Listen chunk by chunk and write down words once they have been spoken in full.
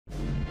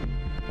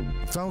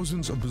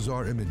Thousands of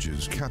bizarre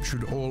images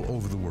captured all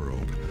over the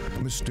world.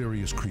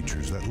 Mysterious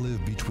creatures that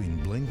live between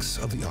blinks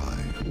of the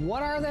eye.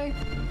 What are they?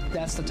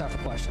 That's the tougher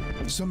question.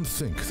 Some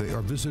think they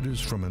are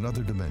visitors from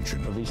another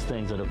dimension. These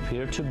things that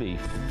appear to be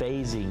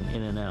phasing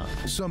in and out.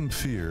 Some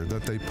fear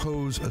that they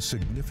pose a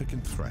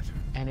significant threat.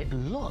 And it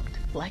looked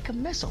like a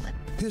missile.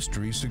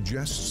 History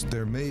suggests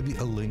there may be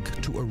a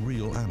link to a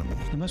real animal.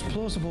 The most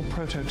plausible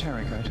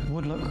proto-pterygoid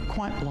would look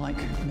quite like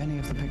many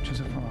of the pictures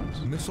of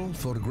rods. Missile,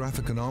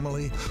 photographic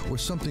anomaly, or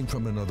something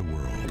from another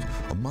world.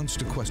 A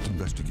MonsterQuest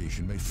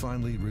investigation may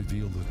finally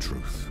reveal the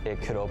truth.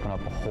 It could open up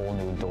a whole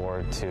new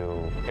door to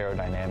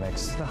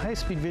aerodynamics. The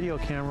high-speed video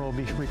camera will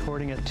be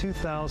recording at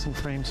 2,000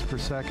 frames per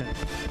second.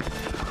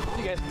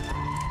 You guys.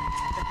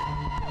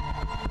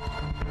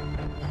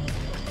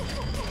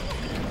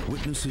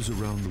 Witnesses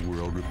around the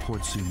world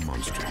report seeing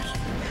monsters.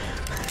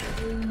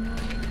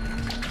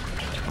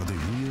 Are they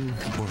real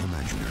or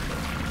imaginary?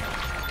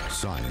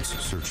 Science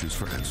searches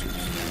for answers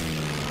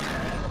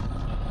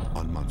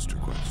on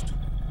MonsterQuest.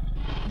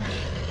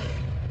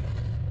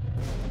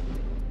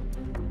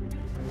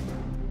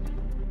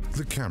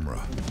 The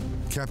camera,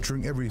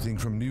 capturing everything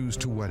from news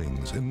to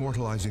weddings,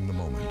 immortalizing the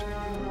moment.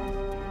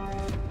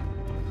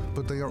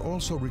 But they are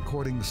also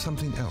recording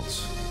something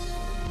else.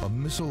 A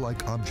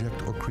missile-like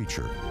object or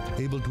creature,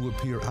 able to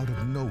appear out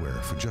of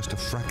nowhere for just a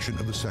fraction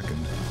of a second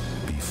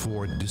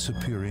before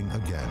disappearing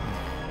again.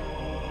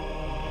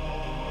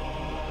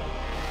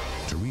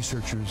 To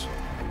researchers,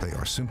 they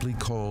are simply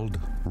called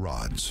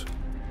rods.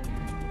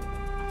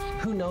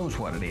 Who knows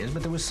what it is,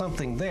 but there was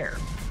something there.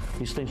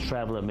 These things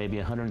travel at maybe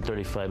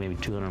 135, maybe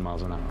 200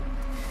 miles an hour.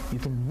 You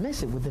can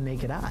miss it with the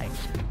naked eye.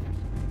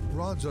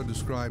 Rods are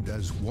described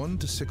as 1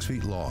 to 6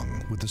 feet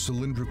long, with a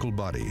cylindrical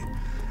body,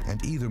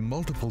 and either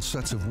multiple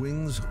sets of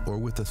wings or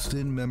with a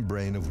thin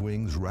membrane of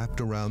wings wrapped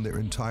around their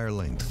entire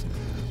length,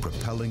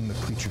 propelling the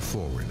creature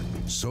forward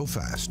so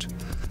fast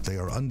they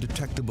are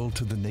undetectable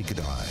to the naked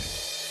eye.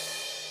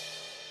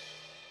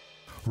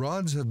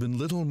 Rods have been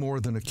little more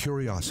than a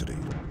curiosity.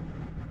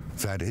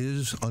 That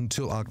is,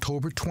 until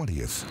October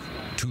 20th,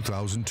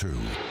 2002.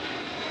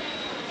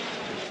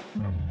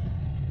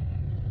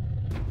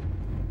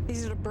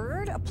 Is it a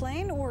bird, a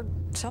plane, or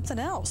something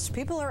else?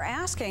 People are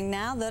asking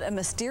now that a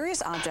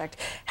mysterious object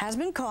has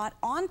been caught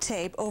on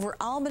tape over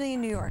Albany,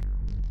 New York.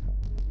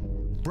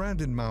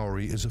 Brandon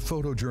Mowry is a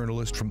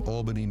photojournalist from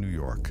Albany, New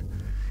York.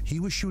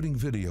 He was shooting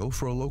video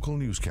for a local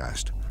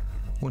newscast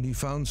when he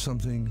found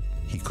something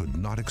he could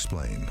not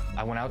explain.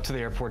 I went out to the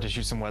airport to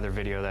shoot some weather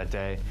video that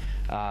day.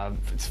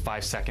 It's a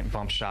 5-second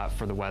bump shot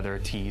for the weather,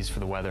 tease for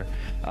the weather.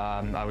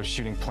 I was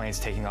shooting planes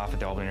taking off at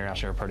the Albany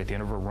International Airport at the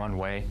end of a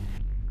runway.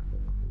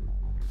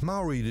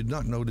 Mowry did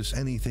not notice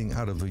anything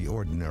out of the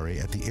ordinary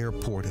at the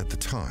airport at the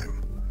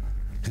time.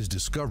 His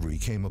discovery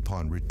came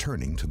upon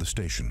returning to the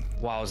station.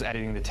 While I was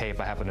editing the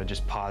tape, I happened to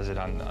just pause it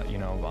on,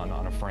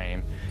 on a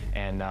frame,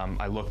 and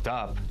I looked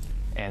up,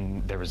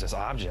 and there was this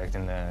object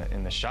in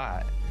the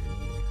shot.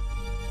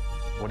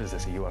 What is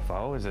this? A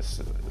UFO? Is this?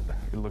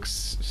 It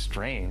looks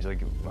strange,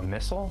 like a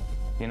missile.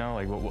 You know,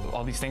 like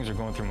all these things are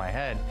going through my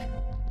head.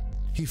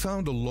 He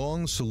found a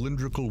long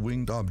cylindrical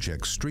winged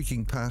object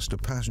streaking past a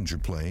passenger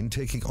plane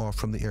taking off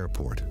from the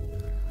airport.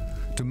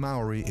 To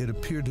Mowry, it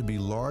appeared to be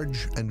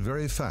large and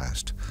very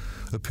fast,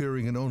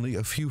 appearing in only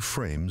a few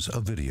frames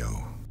of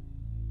video.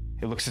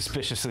 It looks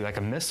suspiciously like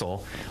a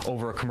missile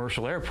over a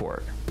commercial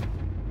airport.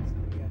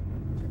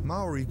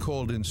 Mowry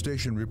called in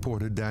station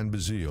reporter Dan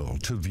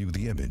Bazile to view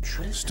the image.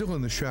 Still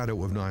in the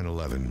shadow of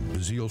 9/11,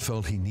 Bazile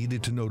felt he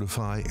needed to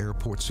notify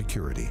airport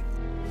security.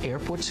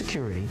 Airport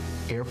security,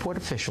 airport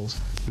officials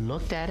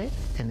looked at it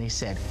and they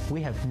said,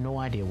 we have no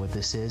idea what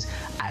this is.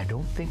 I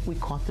don't think we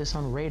caught this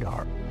on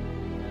radar.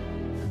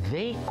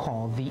 They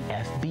called the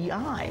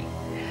FBI.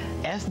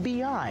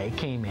 FBI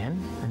came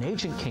in, an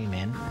agent came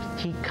in,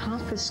 he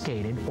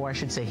confiscated, or I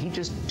should say he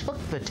just took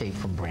the tape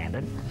from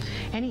Brandon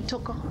and he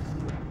took off.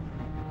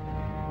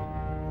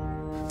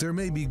 There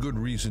may be good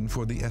reason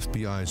for the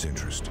FBI's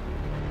interest.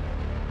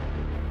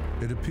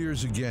 It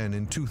appears again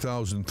in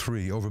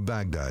 2003 over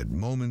Baghdad,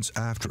 moments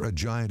after a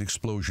giant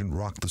explosion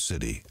rocked the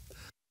city.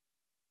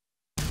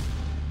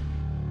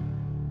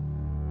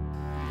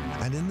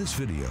 And in this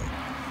video,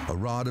 a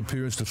rod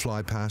appears to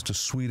fly past a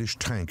Swedish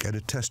tank at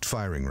a test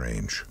firing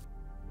range.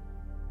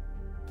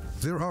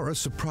 There are a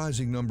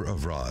surprising number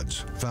of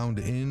rods found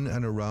in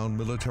and around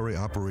military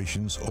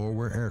operations or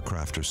where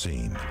aircraft are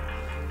seen,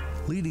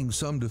 leading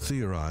some to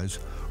theorize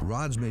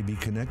rods may be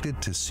connected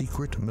to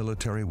secret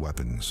military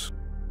weapons.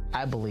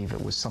 I believe it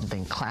was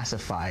something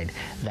classified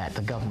that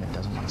the government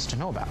doesn't want us to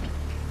know about.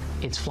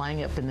 It's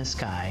flying up in the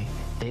sky,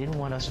 they didn't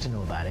want us to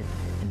know about it,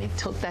 and they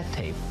took that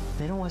tape,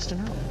 they don't want us to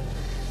know.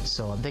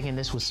 So I'm thinking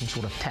this was some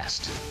sort of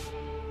test.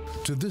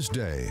 To this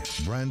day,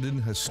 Brandon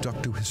has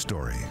stuck to his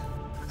story,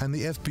 and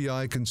the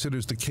FBI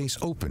considers the case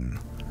open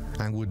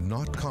and would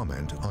not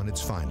comment on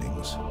its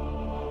findings.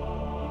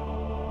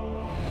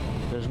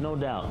 There's no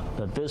doubt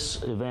that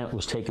this event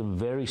was taken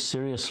very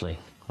seriously,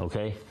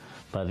 okay,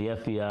 by the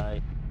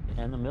FBI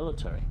and the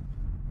military.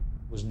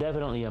 It was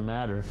definitely a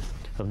matter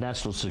of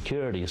national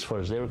security as far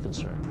as they were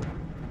concerned.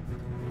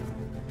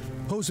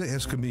 Jose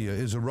Escamilla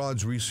is a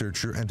rods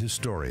researcher and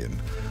historian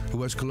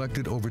who has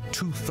collected over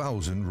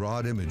 2,000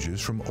 rod images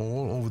from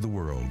all over the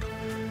world.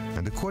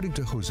 And according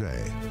to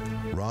Jose,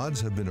 rods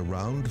have been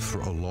around for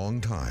a long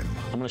time.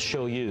 I'm going to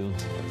show you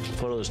a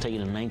photo that was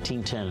taken in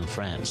 1910 in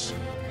France.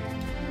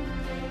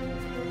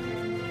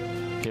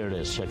 Here it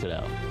is, check it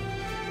out.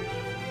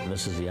 And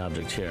this is the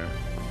object here.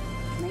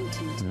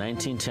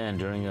 1910,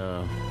 during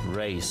a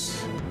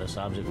race, this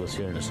object was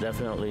here, and it's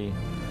definitely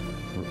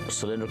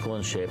cylindrical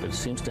in shape. It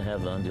seems to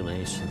have the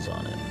undulations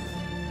on it.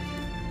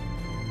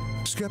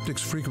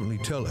 Skeptics frequently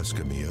tell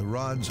Escamilla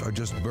rods are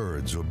just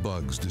birds or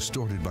bugs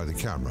distorted by the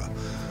camera,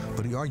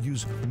 but he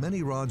argues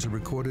many rods are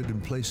recorded in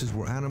places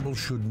where animals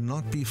should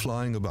not be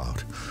flying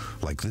about,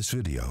 like this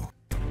video.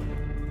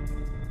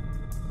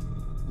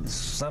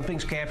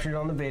 Something's captured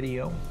on the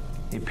video.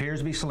 It appears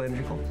to be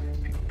cylindrical.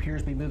 It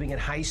appears to be moving at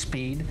high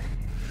speed.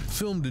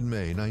 Filmed in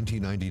May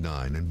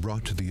 1999 and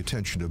brought to the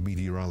attention of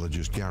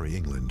meteorologist Gary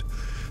England,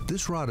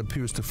 this rod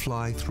appears to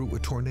fly through a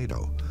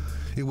tornado.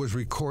 It was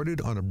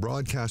recorded on a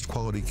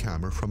broadcast-quality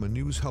camera from a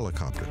news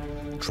helicopter,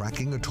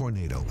 tracking a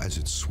tornado as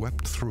it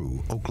swept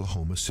through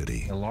Oklahoma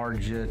City. A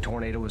large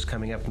tornado was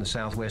coming up from the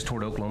southwest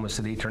toward Oklahoma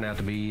City. Turned out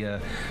to be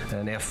an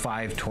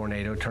F5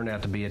 tornado. Turned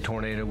out to be a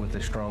tornado with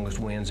the strongest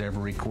winds ever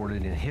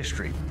recorded in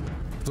history.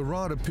 The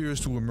rod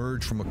appears to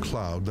emerge from a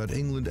cloud that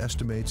England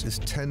estimates is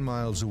 10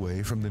 miles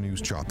away from the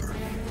news chopper.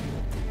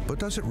 But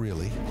does it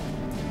really?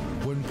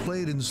 When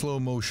played in slow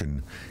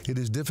motion, it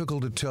is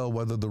difficult to tell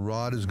whether the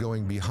rod is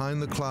going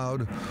behind the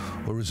cloud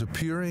or is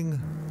appearing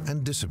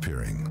and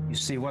disappearing. You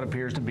see what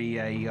appears to be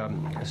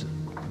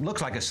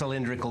looks like a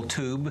cylindrical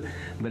tube,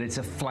 but it's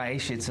a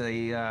flash. It's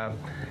a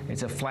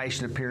flash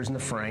that appears in the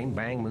frame.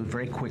 Bang, moves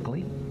very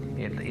quickly.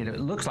 It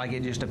looks like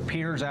it just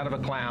appears out of a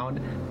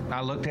cloud.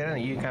 I looked at it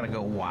and you kind of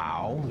go,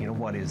 wow,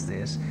 what is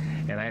this?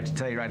 And I have to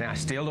tell you right now, I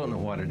still don't know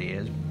what it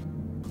is.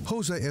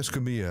 Jose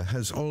Escamilla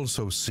has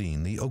also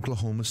seen the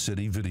Oklahoma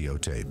City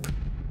videotape.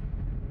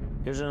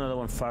 Here's another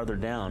one farther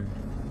down,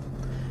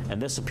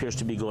 and this appears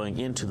to be going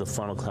into the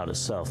funnel cloud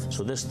itself.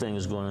 So this thing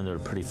is going in there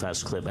at a pretty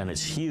fast clip, and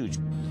it's huge.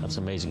 That's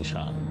an amazing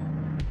shot.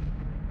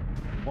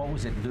 What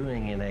was it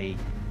doing in a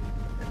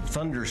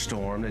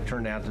thunderstorm that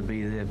turned out to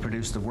be that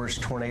produced the worst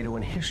tornado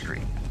in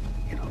history?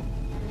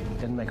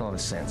 Didn't make a lot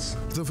of sense.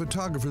 The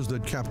photographers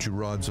that capture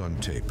rods on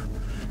tape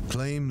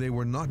claim they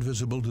were not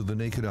visible to the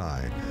naked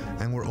eye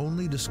and were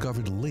only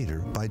discovered later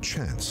by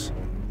chance,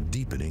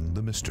 deepening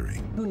the mystery.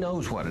 Who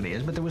knows what it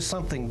is, but there was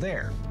something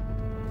there.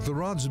 The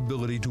rod's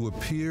ability to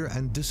appear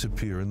and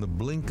disappear in the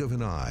blink of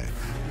an eye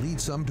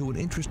leads some to an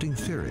interesting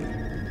theory.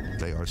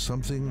 They are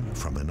something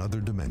from another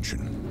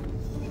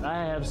dimension.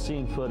 I have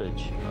seen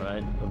footage, all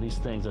right, of these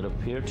things that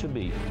appear to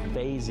be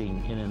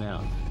phasing in and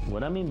out.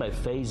 What I mean by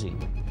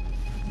phasing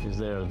is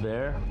they're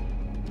there,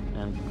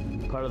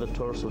 and part of the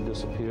torso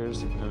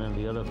disappears, and then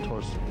the other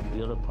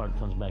part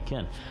comes back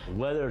in.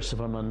 Whether it's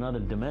from another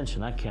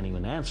dimension, I can't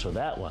even answer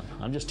that one.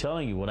 I'm just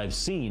telling you what I've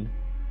seen.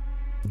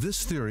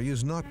 This theory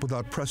is not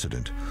without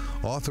precedent.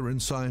 Author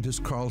and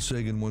scientist Carl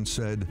Sagan once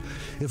said,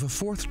 if a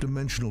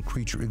fourth-dimensional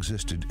creature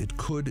existed, it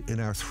could, in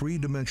our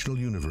three-dimensional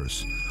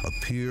universe,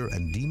 appear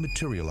and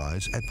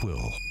dematerialize at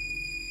will.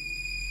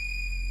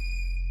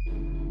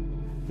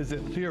 Is it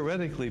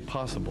theoretically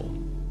possible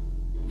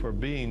for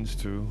beings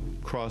to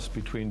cross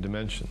between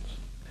dimensions?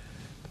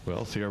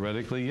 Well,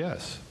 theoretically,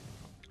 yes.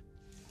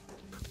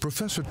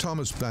 Professor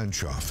Thomas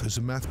Banshoff is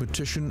a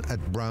mathematician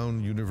at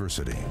Brown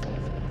University.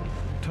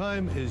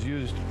 Time is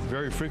used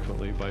very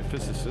frequently by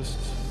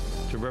physicists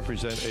to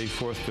represent a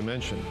fourth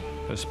dimension,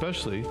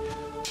 especially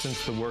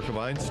since the work of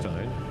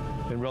Einstein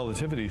in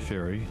relativity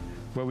theory,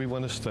 where we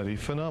want to study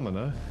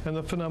phenomena, and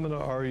the phenomena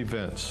are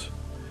events.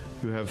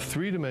 You have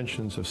 3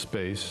 dimensions of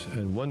space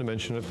and 1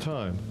 dimension of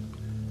time.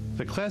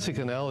 The classic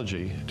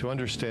analogy to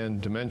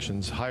understand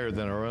dimensions higher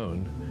than our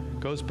own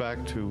goes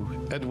back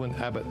to Edwin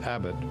Abbott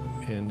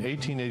in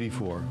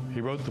 1884.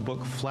 He wrote the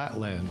book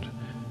Flatland.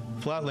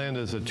 Flatland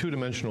is a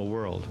 2-dimensional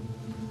world,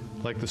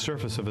 like the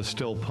surface of a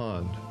still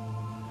pond.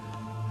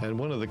 And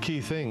one of the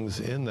key things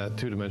in that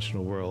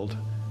 2-dimensional world,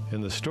 in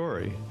the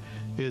story,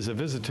 is a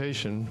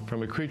visitation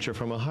from a creature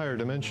from a higher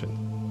dimension.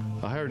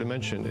 A higher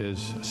dimension is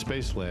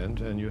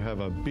Spaceland, and you have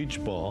a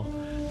beach ball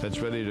that's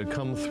ready to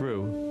come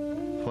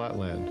through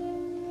Flatland.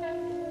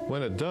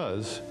 When it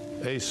does,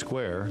 A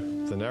Square,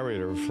 the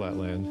narrator of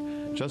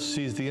Flatland, just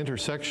sees the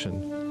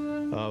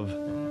intersection of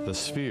the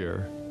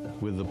sphere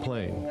with the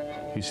plane.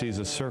 He sees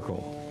a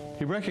circle.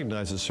 He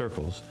recognizes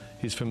circles.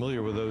 He's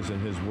familiar with those in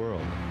his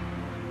world.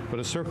 But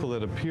a circle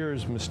that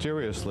appears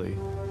mysteriously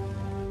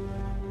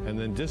and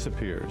then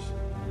disappears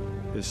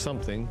is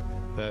something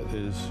that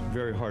is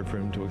very hard for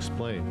him to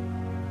explain.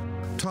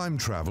 Time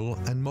travel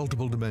and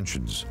multiple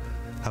dimensions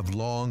have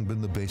long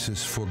been the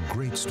basis for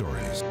great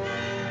stories.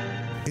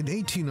 In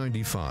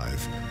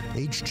 1895,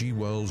 H.G.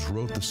 Wells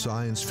wrote the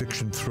science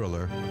fiction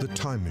thriller The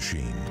Time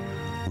Machine,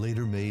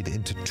 later made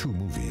into 2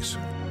 movies.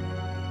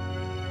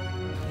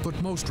 But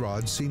most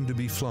rods seem to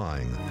be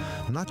flying,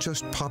 not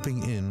just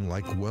popping in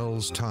like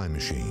Wells' time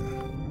machine.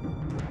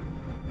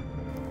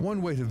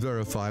 One way to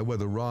verify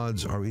whether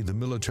rods are either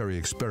military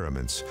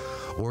experiments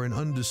or an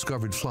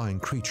undiscovered flying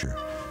creature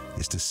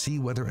is to see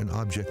whether an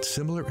object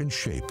similar in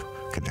shape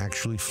can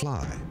actually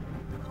fly.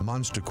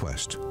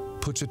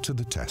 MonsterQuest puts it to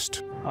the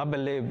test. I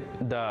believe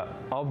the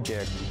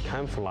object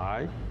can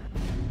fly.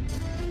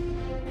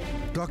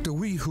 Dr.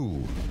 Wei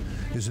Hu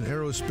is an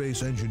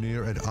aerospace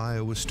engineer at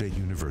Iowa State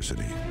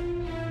University.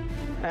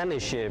 Any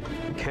ship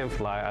can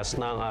fly as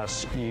long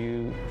as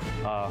you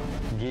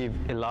give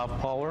enough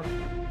power.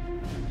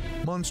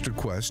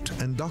 MonsterQuest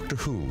and Dr.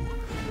 Hu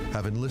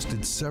have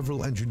enlisted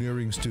several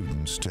engineering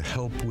students to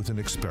help with an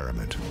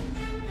experiment.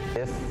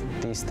 If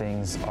these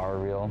things are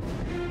real,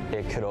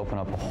 it could open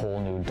up a whole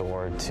new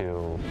door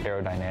to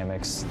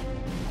aerodynamics.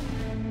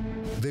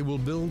 They will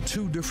build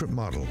two different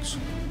models,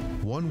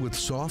 one with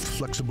soft,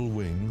 flexible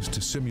wings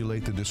to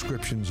simulate the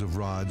descriptions of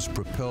rods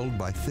propelled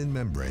by thin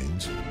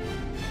membranes,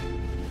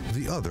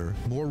 the other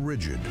more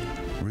rigid,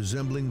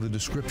 resembling the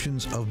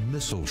descriptions of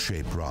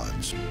missile-shaped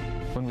rods.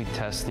 When we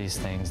test these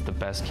things, the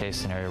best case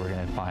scenario we're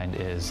going to find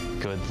is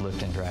good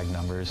lift and drag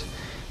numbers.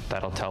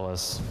 That'll tell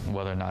us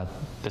whether or not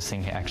this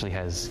thing actually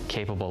has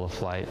capable of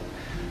flight.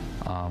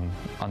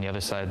 On the other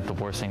side, the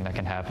worst thing that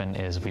can happen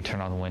is we turn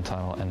on the wind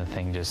tunnel and the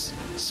thing just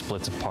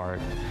splits apart.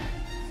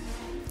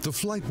 The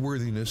flight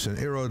worthiness and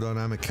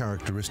aerodynamic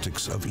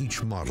characteristics of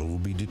each model will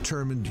be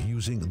determined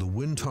using the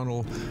wind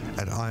tunnel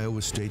at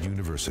Iowa State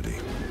University.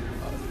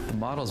 The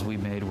models we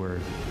made were,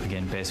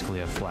 again,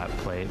 basically a flat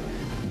plate,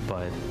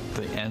 but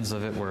the ends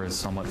of it were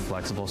somewhat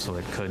flexible so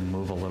it could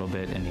move a little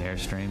bit in the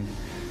airstream.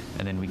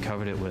 And then we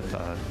covered it with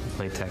a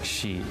latex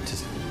sheet to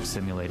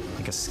simulate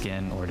like a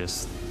skin or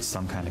just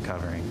some kind of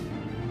covering.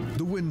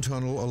 The wind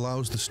tunnel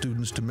allows the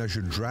students to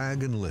measure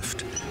drag and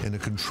lift in a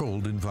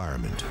controlled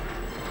environment.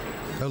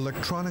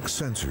 Electronic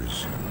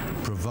sensors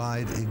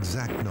provide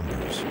exact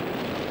numbers.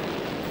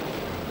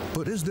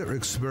 But is their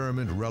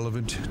experiment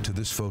relevant to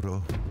this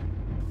photo?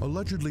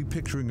 Allegedly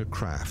picturing a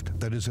craft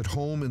that is at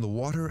home in the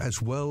water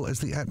as well as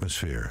the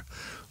atmosphere,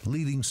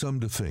 leading some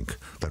to think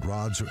that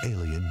rods are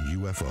alien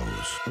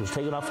UFOs. It was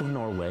taken off of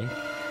Norway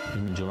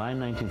in July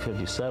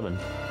 1957.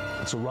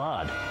 It's a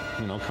rod,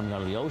 coming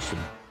out of the ocean.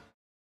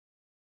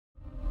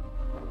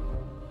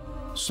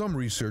 Some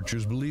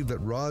researchers believe that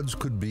rods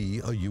could be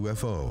a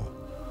UFO.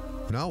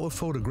 Now a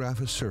photograph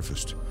has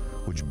surfaced,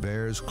 which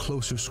bears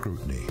closer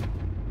scrutiny.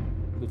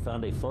 We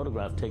found a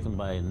photograph taken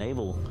by a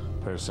naval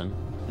person.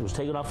 It was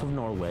taken off of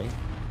Norway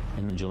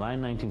in July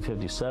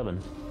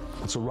 1957.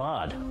 It's a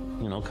rod,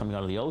 coming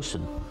out of the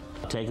ocean,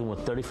 taken with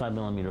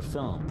 35mm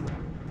film.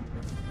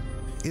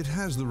 It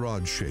has the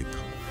rod shape,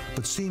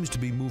 but seems to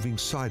be moving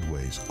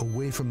sideways,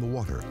 away from the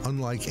water,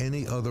 unlike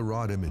any other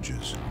rod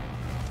images.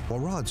 While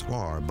rods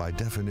are, by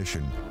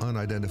definition,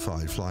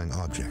 unidentified flying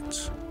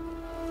objects,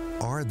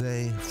 are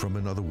they from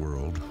another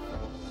world?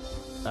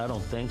 I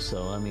don't think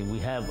so. I mean, we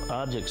have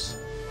objects,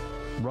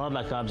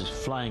 rod-like objects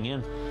flying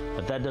in,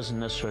 but that doesn't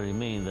necessarily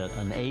mean that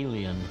an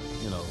alien,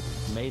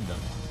 made them.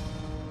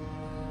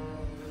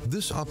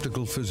 This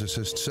optical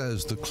physicist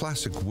says the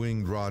classic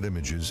winged rod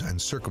images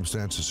and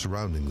circumstances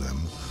surrounding them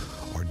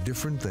are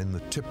different than the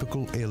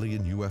typical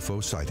alien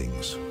UFO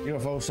sightings.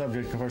 UFO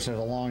subject, of course, has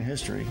a long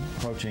history,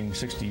 approaching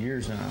 60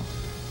 years now,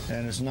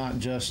 and it's not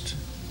just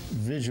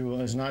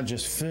visual, it's not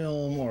just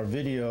film or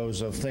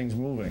videos of things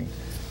moving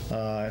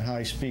at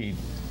high speed.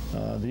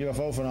 The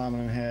UFO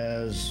phenomenon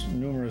has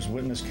numerous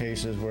witness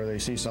cases where they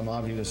see some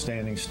object is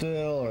standing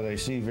still, or they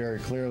see very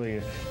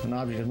clearly an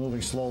object is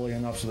moving slowly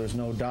enough so there's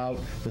no doubt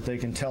that they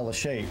can tell the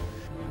shape.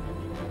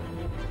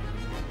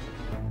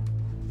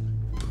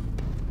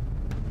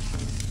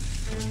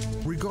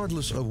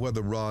 Regardless of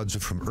whether rods are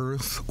from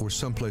Earth or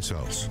someplace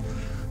else,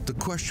 the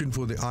question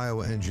for the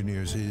Iowa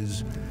engineers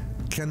is,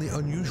 can the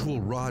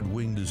unusual rod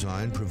wing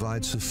design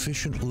provide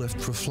sufficient lift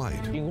for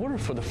flight? In order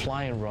for the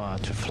flying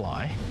rod to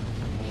fly,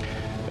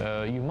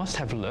 you must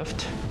have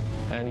lift,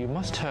 and you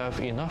must have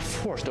enough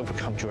force to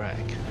overcome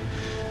drag.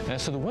 And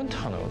so the wind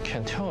tunnel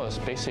can tell us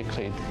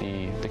basically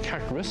the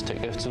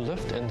characteristic, its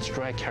lift and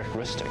drag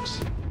characteristics.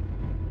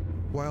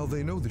 While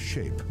they know the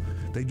shape,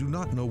 they do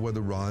not know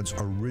whether rods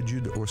are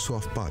rigid or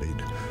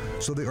soft-bodied,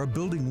 so they are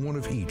building one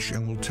of each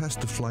and will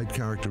test the flight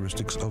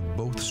characteristics of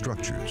both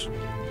structures.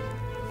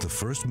 The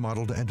first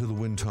model to enter the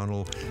wind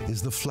tunnel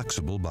is the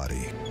flexible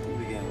body.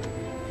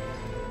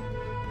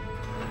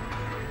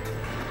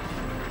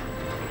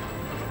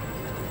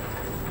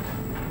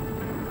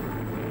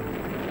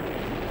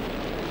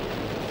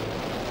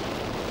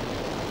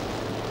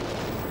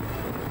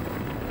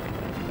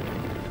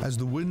 As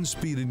the wind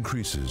speed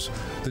increases,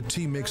 the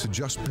team makes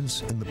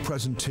adjustments in the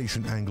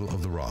presentation angle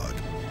of the rod.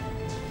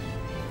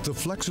 The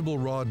flexible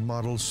rod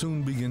model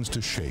soon begins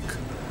to shake,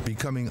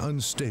 becoming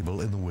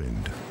unstable in the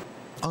wind,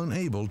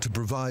 unable to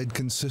provide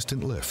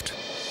consistent lift.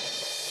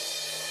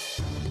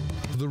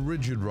 The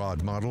rigid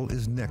rod model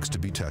is next to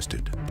be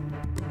tested.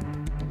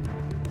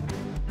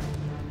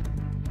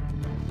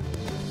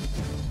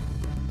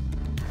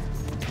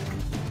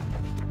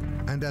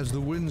 And as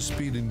the wind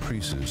speed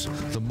increases,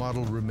 the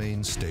model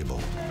remains stable.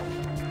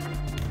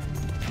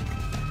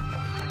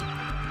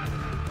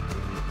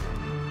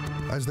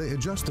 As they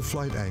adjust the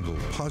flight angle,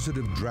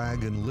 positive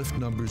drag and lift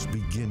numbers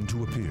begin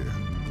to appear.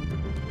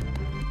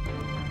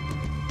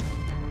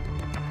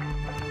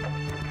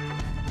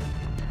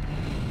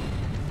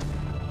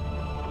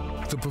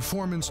 The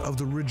performance of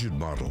the rigid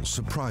model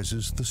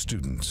surprises the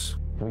students.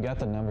 We got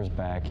the numbers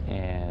back,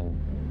 and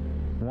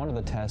one of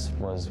the tests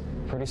was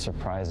pretty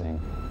surprising.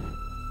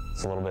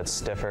 It's a little bit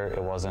stiffer.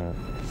 It wasn't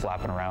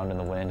flapping around in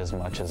the wind as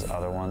much as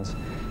other ones,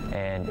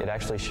 and it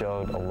actually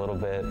showed a little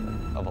bit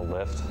of a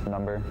lift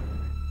number.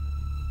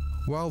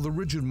 While the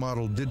rigid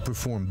model did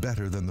perform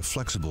better than the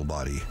flexible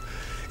body,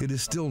 it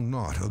is still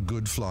not a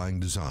good flying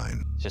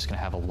design. It's just going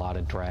to have a lot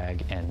of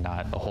drag and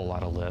not a whole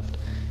lot of lift.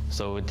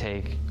 So it would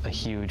take a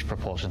huge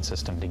propulsion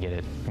system to get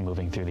it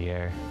moving through the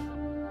air.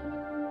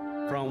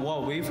 From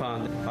what we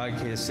found, I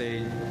can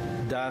say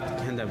that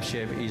kind of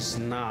shape is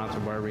not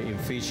very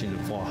efficient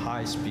for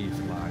high-speed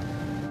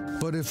flight.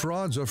 But if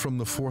rods are from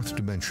the fourth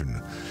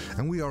dimension,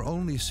 and we are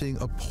only seeing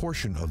a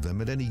portion of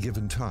them at any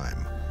given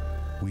time,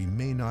 we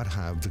may not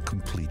have the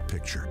complete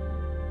picture.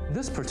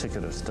 This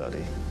particular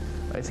study,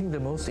 I think the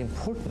most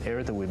important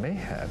area that we may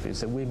have is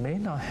that we may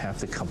not have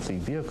the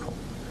complete vehicle.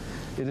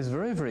 It is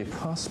very, very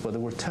possible that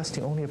we're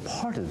testing only a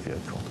part of the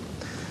vehicle.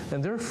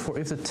 And therefore,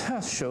 if the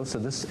test shows that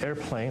this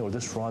airplane or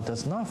this rod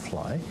does not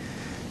fly,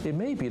 it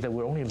may be that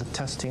we're only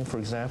testing, for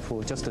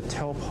example, just the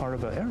tail part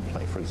of an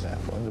airplane, for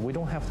example, and we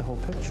don't have the whole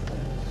picture.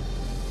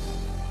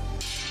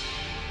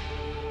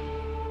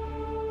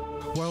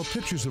 While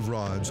pictures of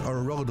rods are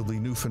a relatively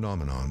new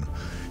phenomenon,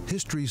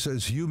 history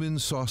says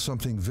humans saw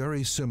something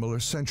very similar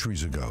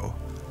centuries ago,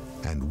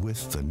 and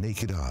with the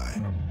naked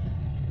eye.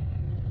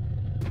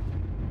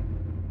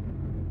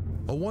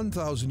 A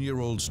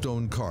 1,000-year-old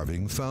stone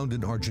carving found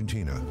in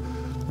Argentina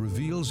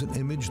reveals an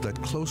image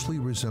that closely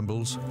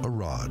resembles a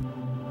rod.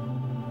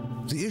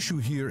 The issue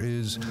here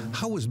is,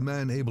 how was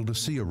man able to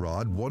see a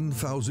rod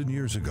 1,000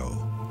 years ago,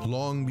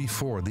 long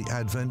before the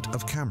advent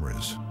of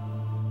cameras?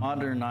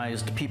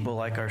 Modernized people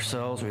like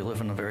ourselves, we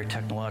live in a very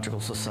technological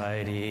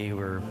society.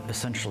 We're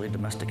essentially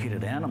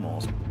domesticated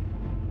animals.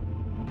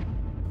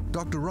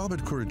 Dr.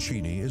 Robert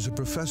Curacini is a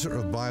professor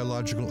of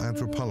biological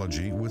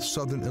anthropology with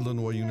Southern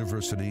Illinois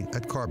University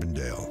at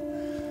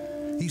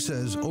Carbondale. He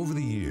says over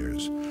the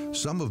years,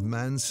 some of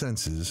man's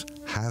senses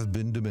have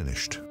been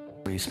diminished.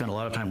 We spend a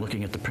lot of time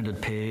looking at the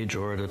printed page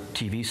or at a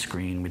TV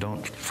screen. We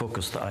don't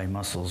focus the eye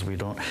muscles. We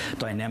don't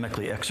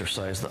dynamically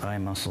exercise the eye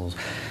muscles.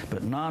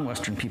 But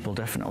non-Western people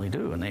definitely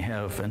do, and they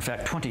have. In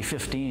fact,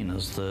 2015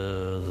 is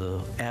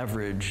the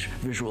average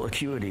visual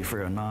acuity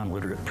for a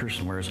non-literate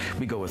person, whereas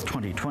we go with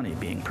 20/20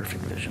 being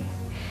perfect vision.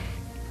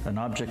 An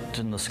object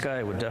in the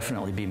sky would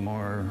definitely be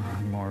more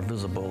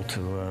visible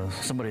to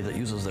somebody that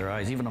uses their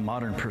eyes, even a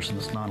modern person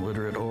that's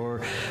non-literate,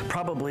 or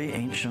probably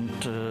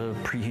ancient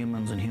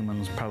pre-humans and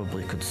humans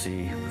probably could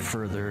see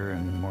further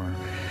and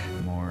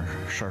more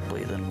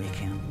sharply than we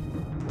can.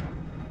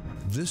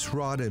 This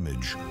rod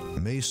image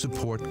may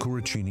support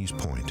Curacini's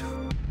point.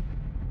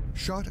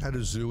 Shot at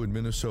a zoo in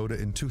Minnesota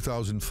in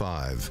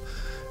 2005,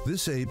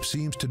 this ape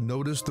seems to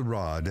notice the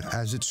rod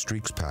as it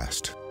streaks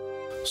past.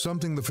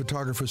 Something the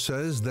photographer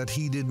says that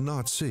he did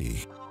not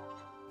see.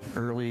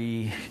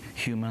 Early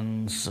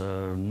humans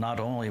not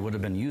only would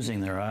have been using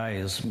their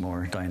eyes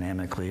more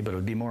dynamically, but it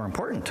would be more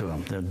important to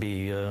them. It would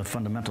be a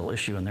fundamental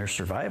issue in their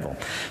survival.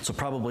 So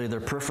probably their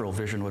peripheral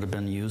vision would have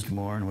been used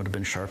more and would have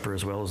been sharper,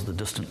 as well as the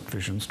distant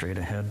vision straight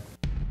ahead.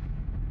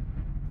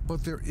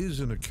 But there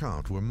is an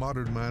account where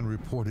modern man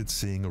reported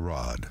seeing a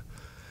rod.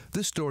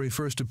 This story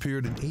first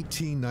appeared in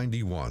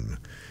 1891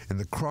 in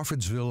the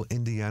Crawfordsville,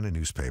 Indiana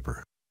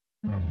newspaper.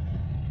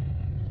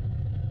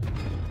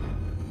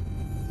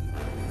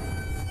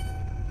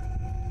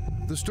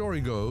 The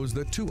story goes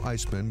that two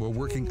icemen were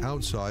working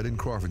outside in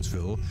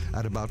Crawfordsville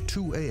at about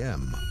 2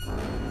 a.m.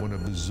 when a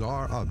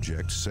bizarre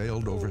object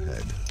sailed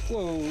overhead.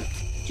 Whoa,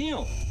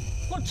 Jim,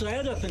 what's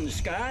that up in the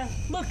sky?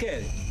 Look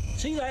at it.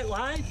 See that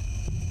light?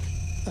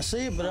 I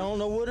see it, but I don't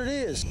know what it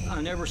is.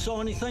 I never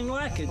saw anything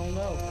like it. Oh,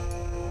 no.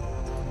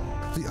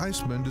 The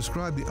iceman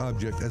described the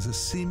object as a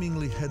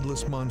seemingly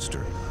headless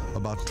monster,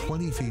 about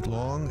 20 feet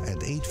long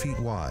and 8 feet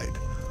wide,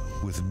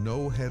 with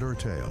no head or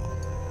tail,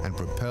 and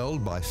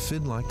propelled by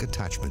fin-like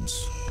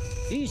attachments.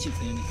 Easy,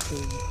 Finny.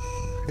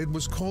 It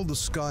was called the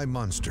Sky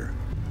Monster,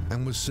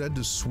 and was said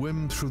to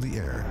swim through the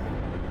air,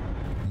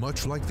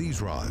 much like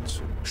these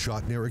rods,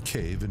 shot near a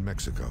cave in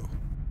Mexico.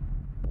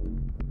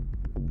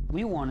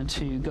 We wanted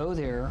to go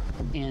there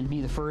and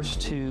be the first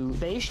to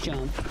base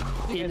jump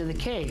into the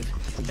cave.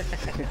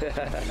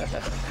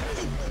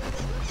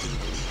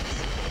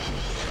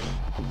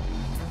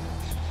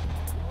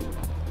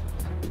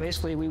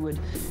 Basically, we would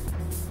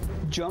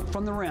jump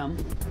from the rim,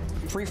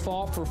 free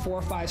fall for 4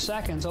 or 5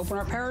 seconds, open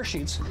our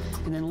parachutes,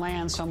 and then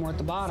land somewhere at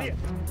the bottom.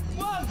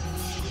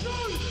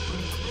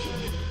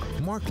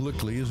 Mark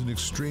Lickley is an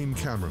extreme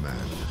cameraman.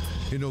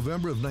 In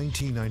November of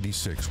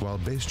 1996, while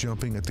base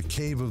jumping at the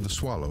Cave of the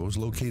Swallows,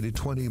 located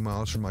 20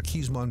 miles from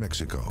Aquismon,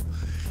 Mexico,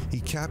 he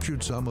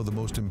captured some of the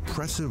most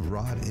impressive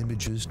rod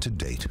images to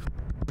date.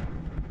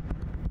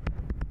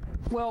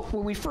 Well,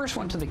 when we first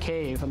went to the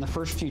cave on the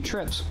first few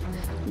trips,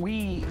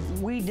 we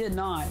did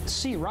not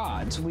see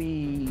rods.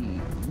 We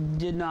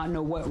did not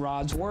know what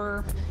rods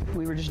were.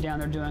 We were just down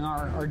there doing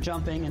our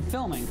jumping and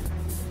filming.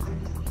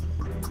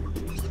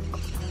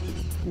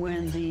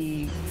 When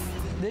the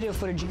video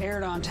footage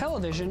aired on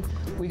television,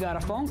 we got a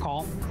phone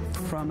call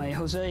from a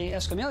Jose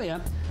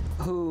Escamilla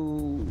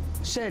who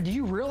said, "Do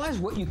you realize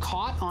what you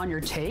caught on your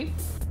tape?"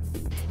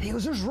 And he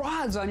goes, "There's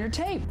rods on your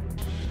tape."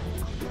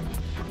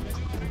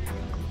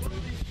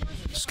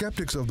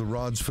 Skeptics of the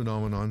rods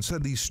phenomenon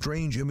said these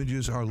strange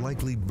images are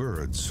likely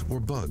birds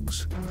or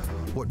bugs.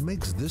 What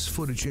makes this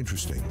footage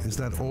interesting is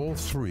that all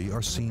three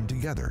are seen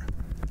together,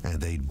 and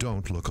they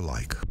don't look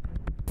alike.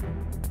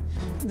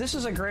 This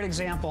is a great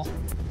example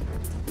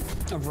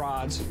of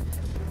rods,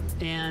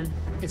 and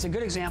it's a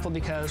good example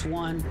because,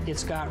 one,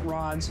 it's got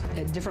rods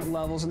at different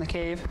levels in the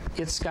cave,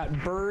 it's got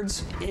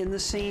birds in the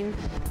scene,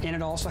 and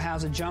it also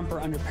has a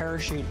jumper under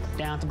parachute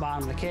down at the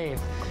bottom of the cave.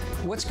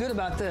 What's good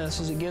about this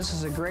is it gives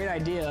us a great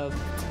idea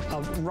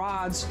of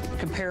rods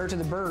compared to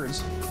the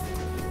birds.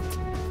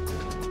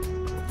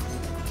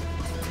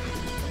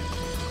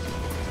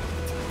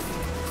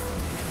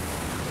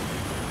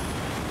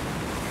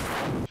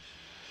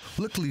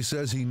 Lickley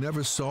says he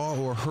never saw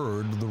or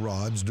heard the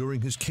rods during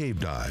his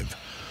cave dive,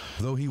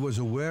 though he was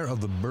aware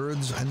of the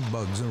birds and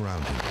bugs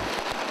around him.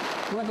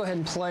 I'm going to go ahead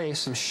and play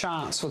some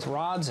shots with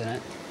rods in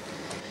it,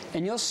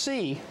 and you'll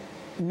see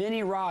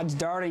many rods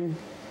darting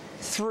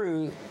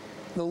through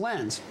the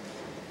lens.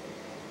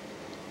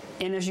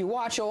 And as you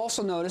watch, you'll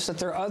also notice that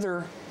there are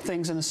other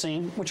things in the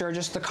scene, which are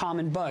just the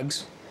common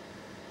bugs.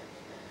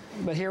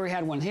 But here we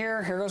had one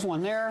here goes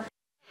one there.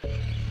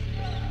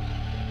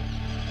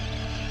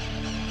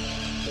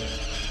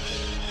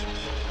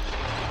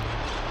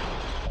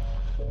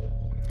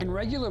 In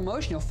regular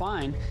motion, you'll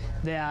find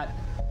that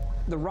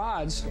the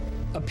rods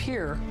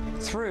appear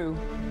through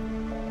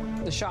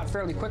the shot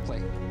fairly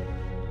quickly.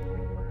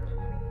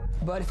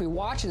 But if we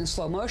watch it in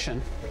slow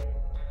motion,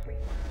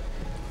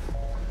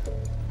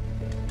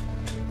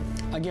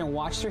 again,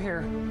 watch through here,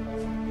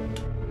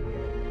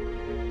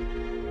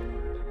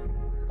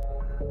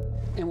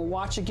 and we'll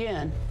watch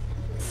again,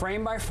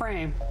 frame by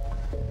frame.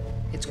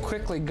 It's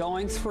quickly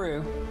going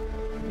through.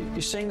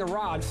 You're seeing the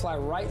rod fly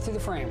right through the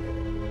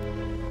frame.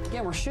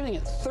 Again, we're shooting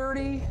at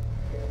 30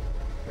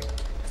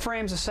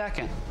 frames a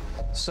second.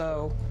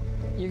 So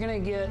you're gonna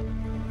get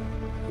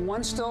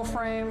one still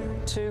frame,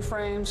 2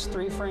 frames,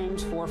 3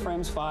 frames, 4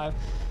 frames, 5,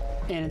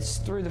 and it's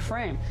through the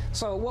frame.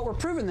 So what we're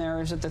proving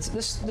there is that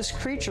this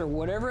creature,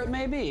 whatever it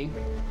may be,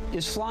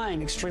 is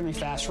flying extremely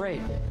fast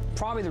rate.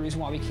 Probably the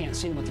reason why we can't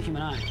see them with the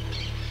human eye.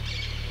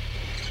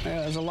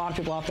 There's a lot of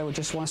people out there who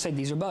just want to say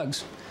these are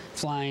bugs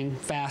flying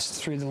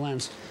fast through the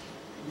lens.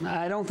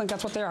 I don't think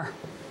that's what they are.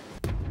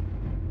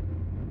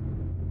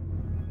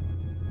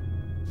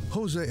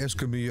 Jose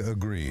Escamilla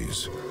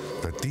agrees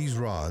that these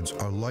rods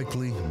are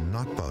likely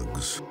not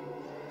bugs.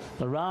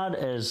 The rod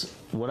is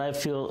what I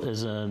feel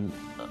is an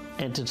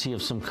entity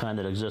of some kind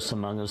that exists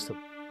among us.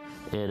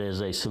 It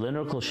is a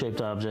cylindrical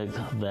shaped object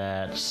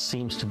that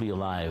seems to be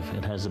alive.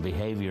 It has the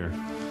behavior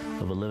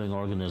of a living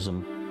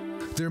organism.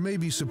 There may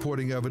be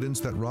supporting evidence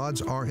that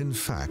rods are in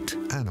fact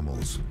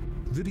animals.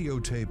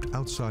 Videotaped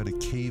outside a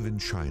cave in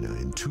China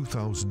in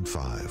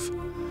 2005.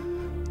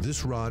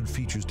 This rod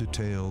features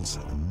details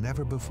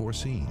never before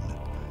seen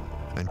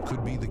and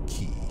could be the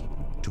key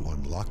to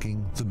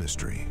unlocking the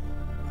mystery.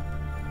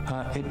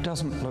 It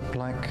doesn't look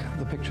like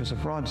the pictures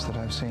of rods that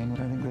I've seen. I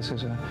think this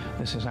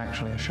is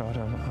actually a shot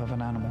of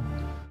an animal.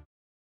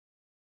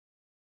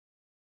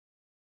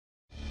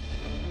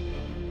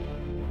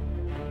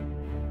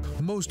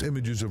 Most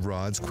images of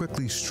rods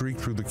quickly streak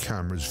through the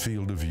camera's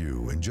field of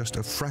view in just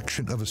a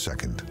fraction of a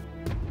second.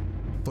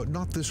 But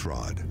not this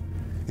rod.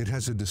 It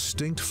has a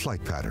distinct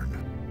flight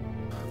pattern.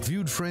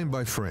 Viewed frame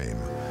by frame,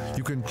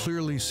 you can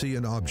clearly see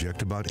an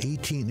object about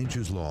 18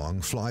 inches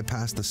long fly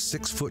past the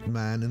 6-foot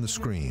man in the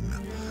screen.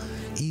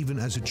 Even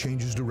as it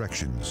changes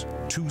directions,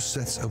 2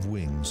 sets of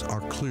wings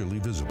are clearly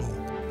visible.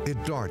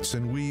 It darts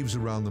and weaves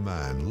around the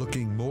man,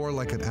 looking more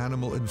like an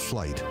animal in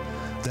flight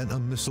than a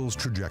missile's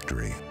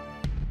trajectory.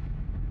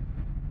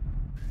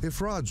 If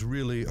rods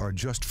really are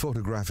just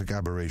photographic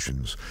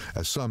aberrations,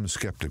 as some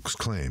skeptics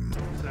claim,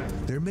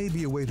 there may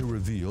be a way to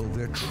reveal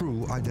their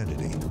true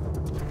identity.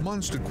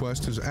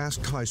 MonsterQuest has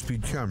asked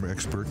high-speed camera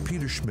expert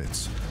Peter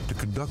Schmitz to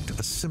conduct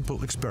a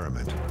simple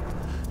experiment.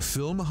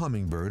 Film a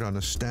hummingbird on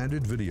a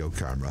standard video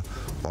camera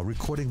while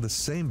recording the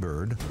same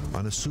bird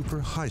on a super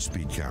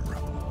high-speed camera.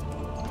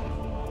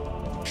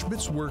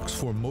 Schmitz works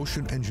for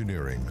Motion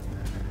Engineering.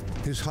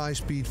 His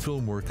high-speed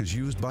film work is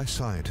used by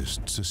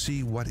scientists to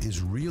see what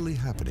is really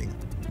happening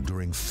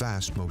during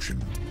fast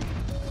motion.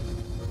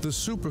 The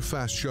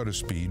super-fast shutter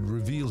speed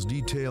reveals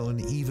detail in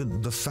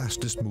even the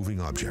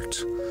fastest-moving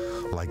objects,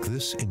 like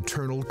this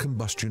internal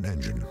combustion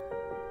engine.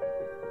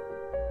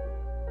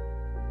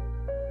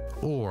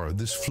 or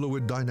this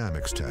fluid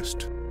dynamics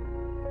test.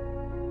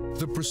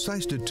 The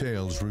precise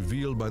details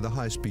revealed by the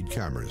high-speed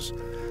cameras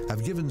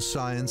have given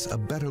science a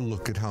better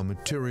look at how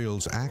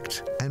materials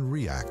act and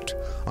react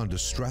under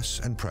stress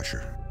and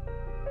pressure.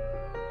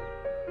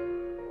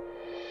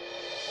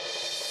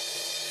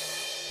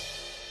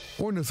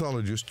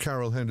 Ornithologist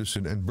Carol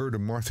Henderson and birder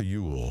Martha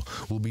Ewell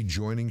will be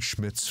joining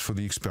Schmitz for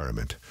the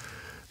experiment.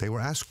 They were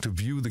asked to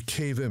view the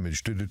cave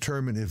image to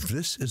determine if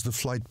this is the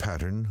flight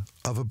pattern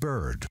of a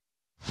bird.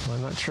 Well,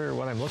 I'm not sure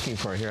what I'm looking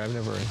for here. I've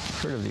never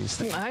heard of these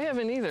things. I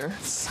haven't either.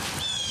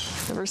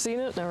 Never seen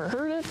it, never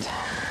heard it.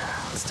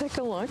 Let's take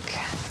a look.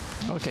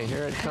 Okay,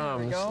 here it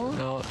comes. There we go.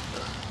 Now,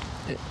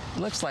 it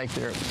looks like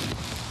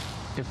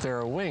if there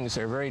are wings,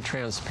 they're very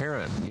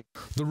transparent.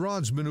 The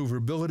rod's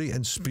maneuverability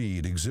and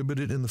speed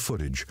exhibited in the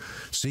footage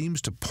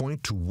seems to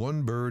point to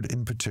one bird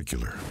in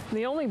particular.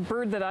 The only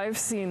bird that I've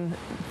seen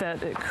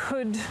that it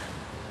could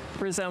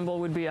resemble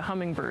would be a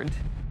hummingbird.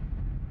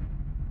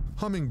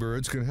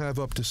 Hummingbirds can have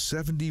up to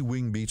 70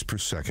 wing beats per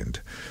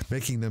second,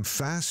 making them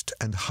fast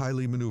and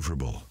highly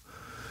maneuverable.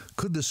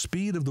 Could the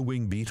speed of the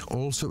wing beat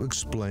also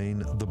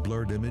explain the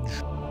blurred image?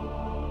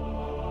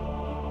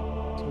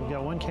 So we've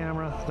got one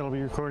camera that'll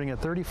be recording at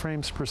 30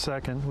 frames per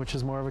second, which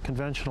is more of a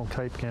conventional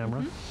type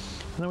camera. And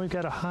then we've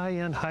got a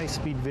high-end,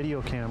 high-speed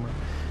video camera.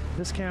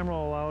 This camera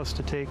will allow us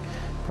to take,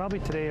 probably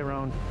today,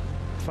 around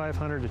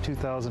 500 to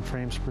 2,000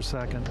 frames per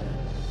second.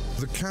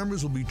 The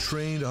cameras will be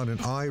trained on an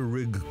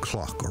iRig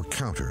clock or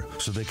counter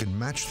so they can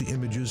match the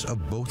images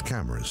of both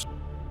cameras.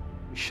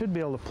 We should be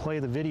able to play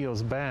the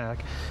videos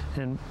back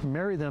and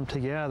marry them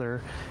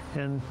together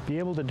and be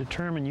able to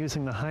determine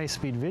using the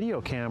high-speed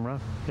video camera,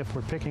 if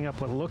we're picking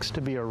up what looks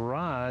to be a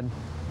rod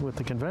with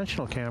the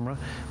conventional camera,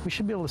 we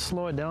should be able to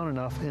slow it down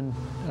enough and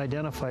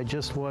identify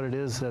just what it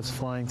is that's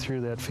flying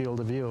through that field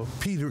of view.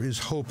 Peter is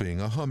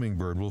hoping a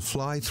hummingbird will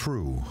fly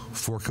through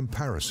for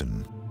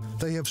comparison.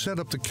 They have set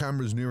up the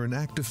cameras near an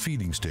active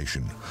feeding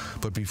station,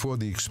 but before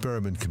the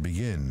experiment can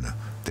begin,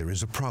 there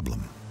is a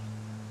problem.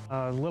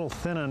 A little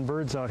thin on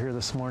birds out here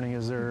this morning.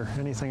 Is there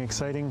anything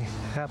exciting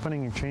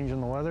happening and changing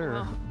the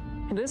weather?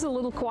 It is a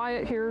little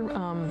quiet here.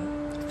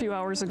 A few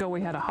hours ago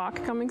we had a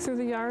hawk coming through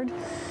the yard,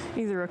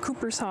 either a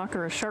Cooper's hawk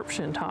or a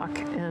sharp-shinned hawk,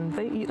 and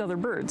they eat other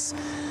birds.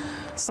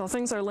 So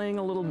things are laying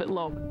a little bit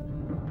low.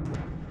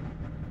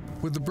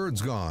 With the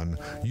birds gone,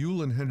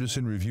 Ewell and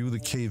Henderson review the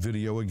cave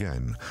video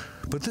again,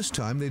 but this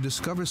time they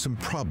discover some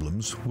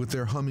problems with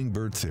their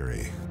hummingbird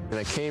theory. In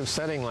a cave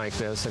setting like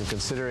this, and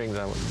considering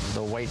the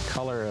white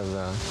color of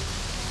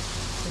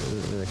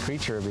the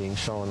creature being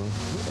shown,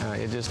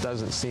 it just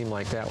doesn't seem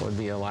like that would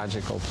be a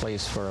logical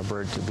place for a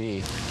bird to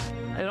be.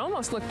 It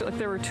almost looked like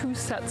there were two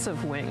sets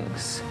of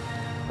wings,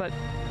 but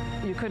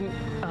you couldn't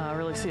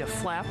really see a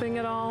flapping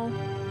at all.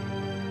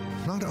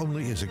 Not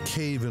only is a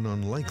cave an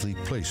unlikely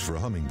place for a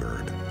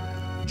hummingbird,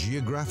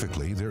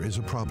 geographically there is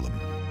a problem.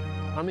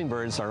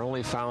 Hummingbirds are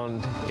only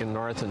found in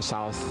North and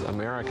South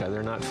America.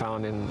 They're not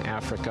found in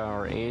Africa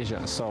or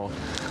Asia. So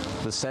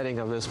the setting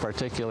of this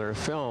particular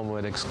film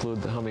would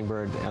exclude the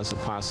hummingbird as a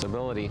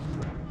possibility.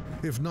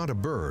 If not a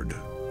bird,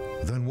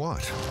 then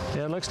what?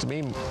 Yeah, it looks to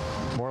me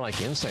more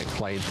like insect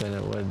flight than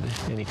it would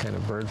any kind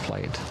of bird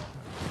flight.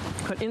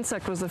 But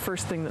insect was the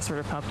first thing that sort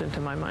of popped into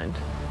my mind,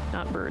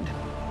 not bird.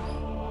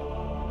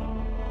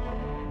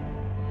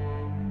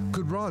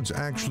 Could rods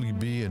actually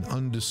be an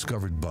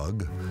undiscovered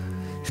bug?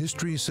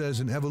 History says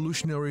an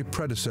evolutionary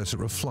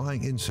predecessor of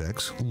flying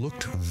insects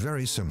looked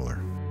very similar.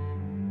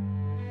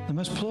 The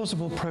most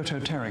plausible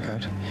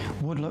proto-pterygote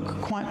would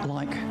look quite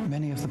like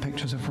many of the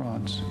pictures of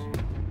rods.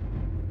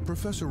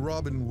 Professor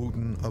Robin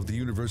Wooten of the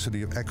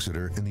University of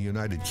Exeter in the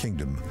United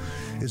Kingdom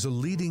is a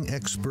leading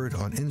expert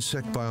on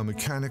insect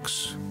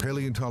biomechanics,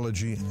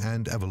 paleontology,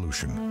 and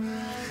evolution.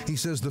 He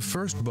says the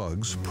first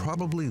bugs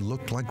probably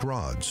looked like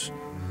rods,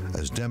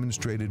 as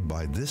demonstrated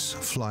by this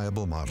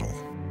flyable model.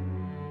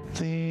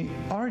 The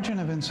origin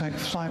of insect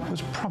flight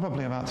was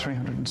probably about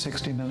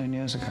 360 million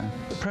years ago.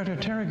 The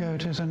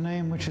proto-pterygote is a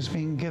name which is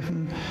being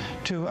given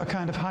to a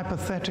kind of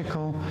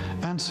hypothetical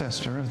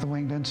ancestor of the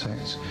winged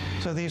insects.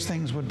 So these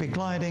things would be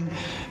gliding,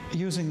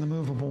 using the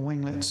movable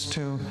winglets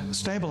to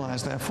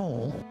stabilize their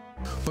fall.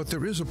 But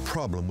there is a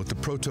problem with the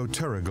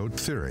proto-pterygote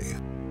theory.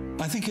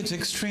 I think it's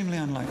extremely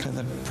unlikely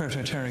that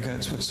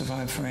proto-pterygotes would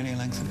survive for any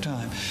length of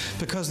time,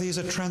 because these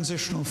are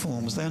transitional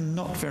forms. They're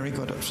not very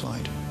good at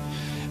flight.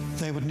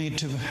 They would need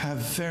to have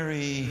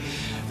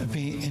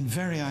be in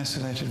very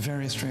isolated,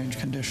 very strange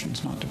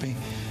conditions not to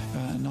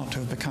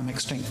have become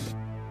extinct.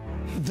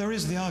 There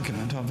is the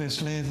argument,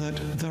 obviously, that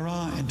there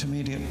are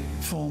intermediate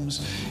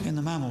forms in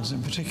the mammals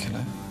in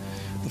particular,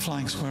 the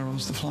flying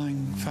squirrels, the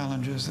flying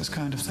phalangers, this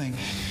kind of thing.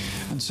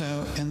 And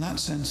so, in that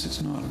sense,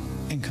 it's not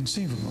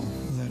inconceivable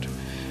that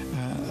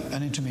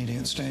an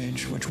intermediate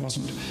stage, which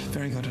wasn't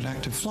very good at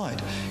active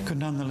flight, could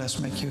nonetheless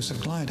make use of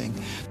gliding.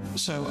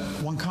 So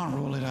one can't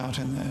rule it out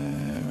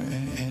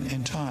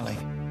entirely.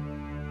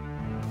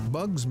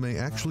 Bugs may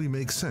actually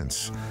make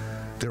sense.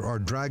 There are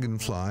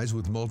dragonflies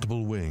with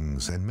multiple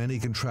wings, and many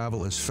can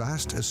travel as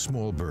fast as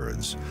small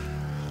birds.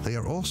 they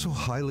are also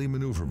highly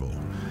maneuverable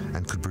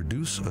and could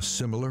produce a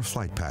similar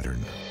flight pattern.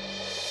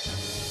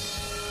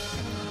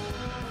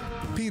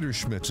 Peter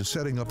Schmitz is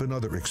setting up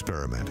another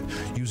experiment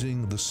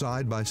using the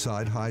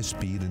side-by-side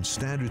high-speed and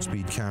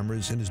standard-speed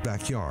cameras in his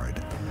backyard,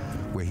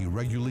 where he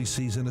regularly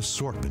sees an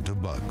assortment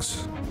of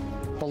bugs.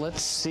 Well,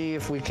 let's see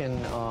if we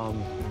can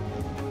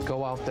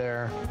go out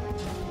there,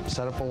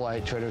 set up a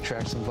light, try to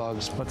attract some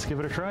bugs. Let's give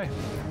it a try.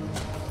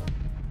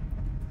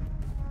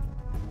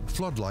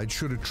 Floodlights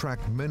should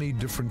attract many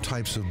different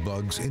types of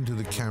bugs into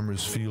the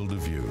camera's field of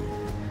view.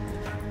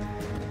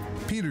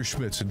 Peter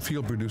Schmitz and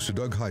field producer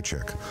Doug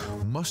Hychek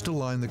must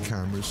align the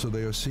cameras so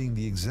they are seeing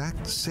the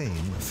exact same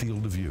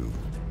field of view.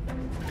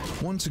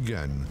 Once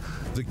again,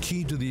 the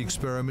key to the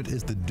experiment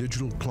is the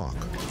digital clock,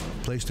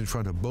 placed in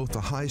front of both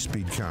the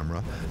high-speed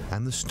camera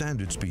and the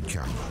standard speed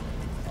camera.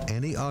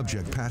 Any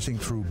object passing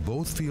through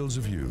both fields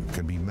of view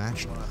can be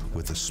matched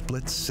with a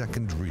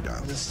split-second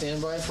readout.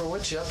 Stand by for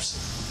wood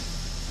chips.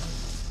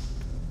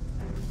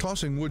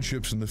 Tossing wood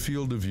chips in the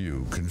field of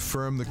view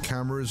confirm the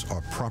cameras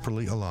are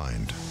properly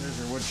aligned.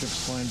 There's our wood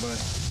chips flying by.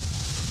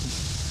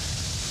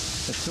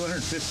 At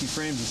 250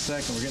 frames a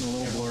second, we're getting a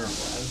little blur.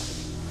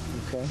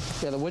 Okay.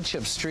 Yeah, the wood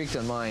chips streaked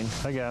on mine.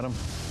 I got them.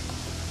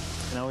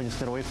 Now we just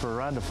gotta wait for a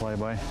rod to fly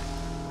by.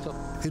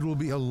 It will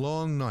be a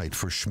long night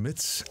for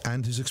Schmitz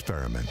and his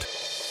experiment.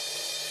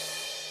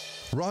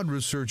 Rod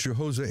researcher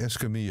Jose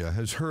Escamilla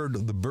has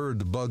heard the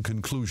bird-bug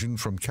conclusion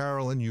from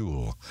Carol and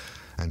Yule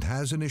and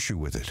has an issue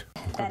with it.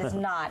 That is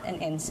not an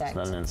insect. It's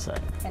not an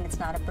insect. And it's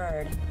not a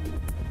bird.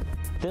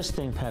 This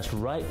thing passed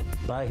right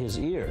by his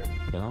ear,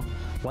 you know?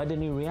 Why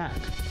didn't he react?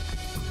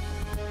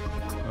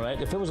 All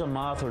right, if it was a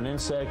moth or an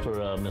insect or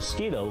a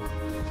mosquito,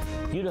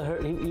 you'd have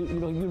heard,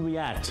 you'd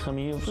react. I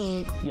mean,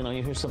 you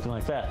hear something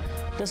like that.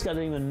 This guy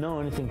didn't even know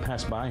anything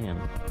passed by him.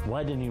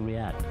 Why didn't he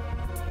react?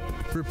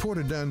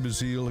 Reporter Dan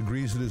Bazile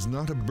agrees it is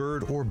not a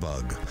bird or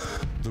bug.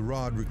 The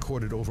rod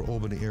recorded over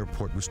Albany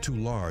Airport was too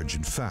large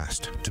and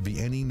fast to be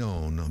any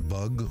known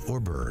bug or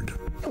bird.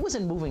 It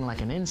wasn't moving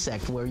like an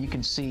insect where you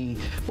can see,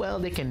 well,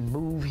 they can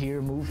move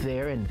here, move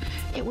there, and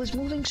it was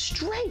moving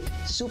straight,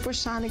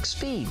 supersonic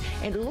speed.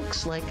 It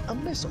looks like a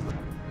missile.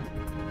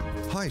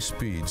 High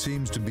speed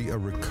seems to be a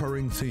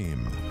recurring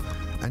theme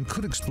and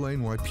could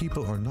explain why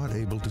people are not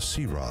able to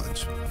see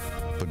rods.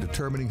 But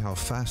determining how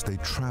fast they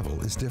travel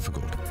is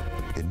difficult.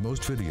 In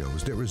most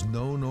videos, there is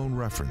no known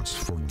reference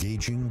for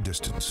gauging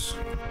distance.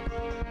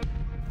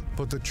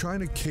 But the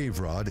China cave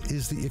rod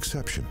is the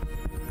exception.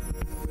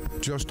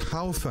 Just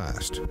how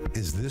fast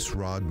is this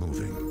rod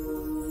moving?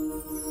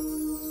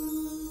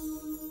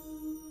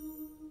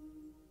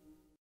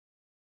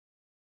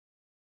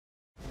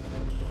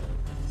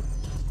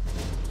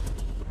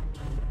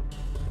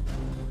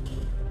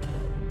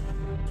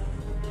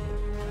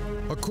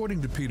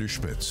 According to Peter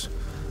Schmitz,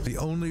 the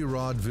only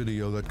rod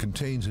video that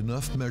contains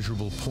enough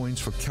measurable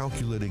points for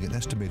calculating an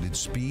estimated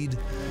speed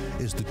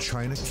is the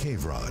China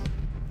cave rod.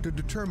 To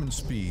determine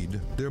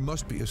speed, there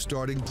must be a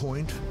starting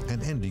point,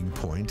 an ending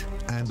point,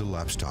 and a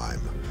lapse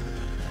time.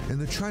 In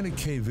the China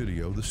cave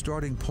video, the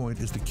starting point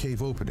is the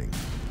cave opening.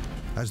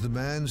 As the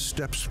man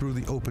steps through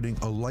the opening,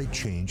 a light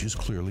change is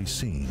clearly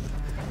seen.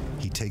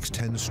 He takes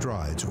 10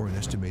 strides, or an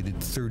estimated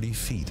 30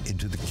 feet,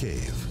 into the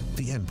cave,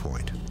 the end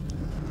point.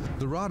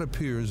 The rod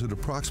appears at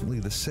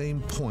approximately the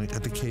same point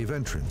at the cave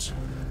entrance,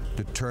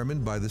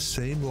 determined by the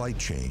same light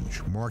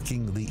change,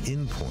 marking the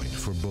in point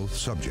for both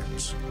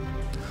subjects.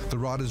 The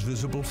rod is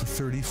visible for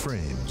 30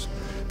 frames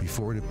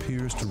before it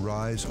appears to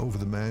rise over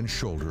the man's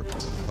shoulder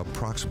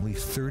approximately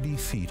 30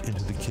 feet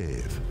into the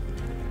cave.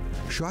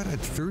 Shot at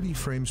 30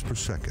 frames per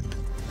second,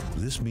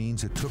 this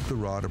means it took the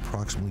rod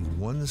approximately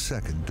 1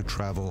 second to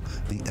travel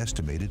the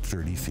estimated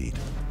 30 feet.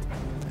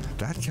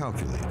 That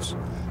calculates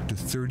to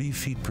 30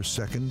 feet per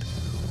second,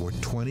 or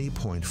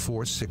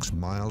 20.46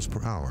 miles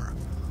per hour,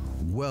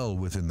 well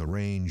within the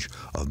range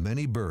of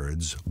many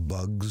birds,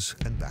 bugs,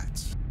 and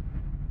bats.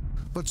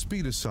 But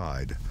speed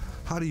aside,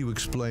 how do you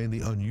explain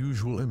the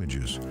unusual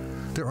images?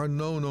 There are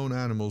no known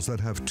animals that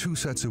have two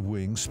sets of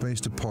wings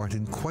spaced apart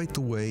in quite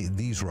the way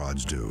these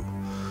rods do.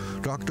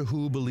 Doctor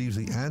Who believes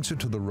the answer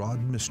to the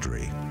rod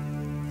mystery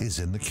is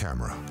in the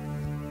camera.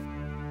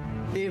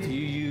 If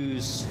you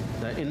use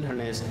the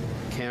internet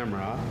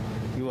camera,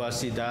 you will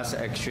see that's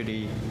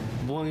actually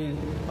one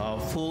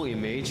full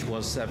image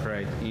was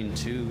separated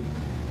into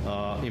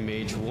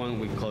image. One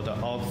we call the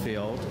odd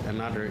field,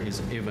 another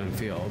is even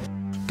field.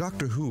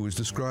 Doctor Who is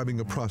describing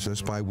a process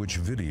by which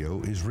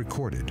video is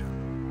recorded.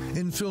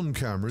 In film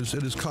cameras,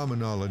 it is common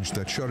knowledge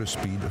that shutter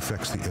speed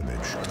affects the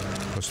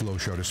image. A slow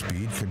shutter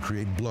speed can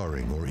create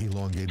blurring or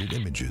elongated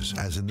images,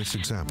 as in this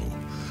example.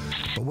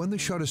 But when the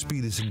shutter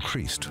speed is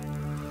increased,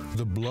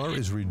 the blur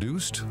is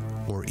reduced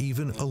or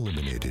even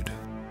eliminated.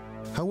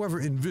 However,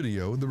 in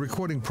video, the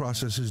recording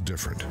process is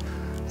different.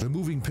 The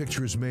moving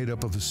picture is made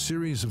up of a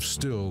series of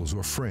stills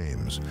or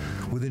frames.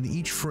 Within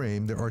each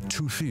frame, there are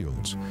two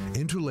fields,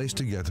 interlaced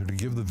together to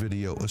give the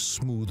video a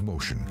smooth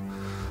motion.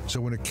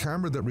 So in a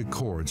camera that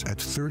records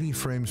at 30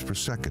 frames per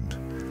second,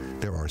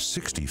 there are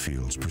 60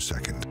 fields per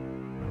second.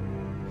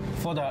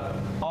 For the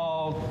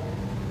odd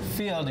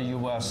field, you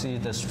will see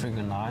the straight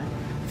line.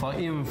 For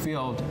in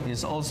field,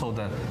 is also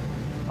the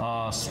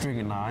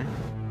straight line.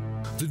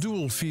 The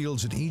dual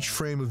fields in each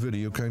frame of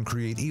video can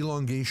create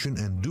elongation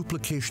and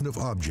duplication of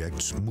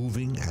objects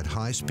moving at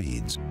high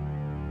speeds.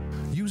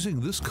 Using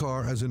this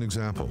car as an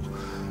example,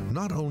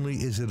 not only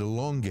is it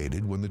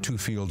elongated when the two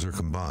fields are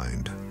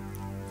combined,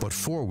 but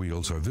four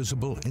wheels are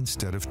visible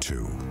instead of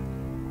two.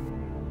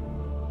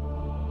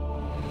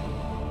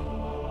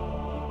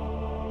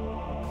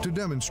 To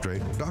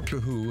demonstrate, Doctor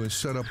Who has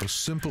set up a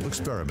simple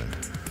experiment.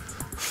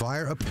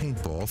 Fire a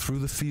paintball through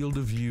the field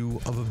of view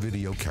of a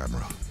video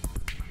camera.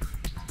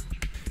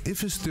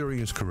 If his theory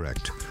is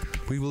correct,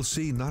 we will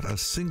see not a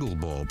single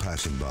ball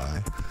passing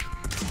by,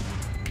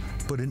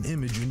 but an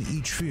image in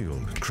each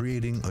field,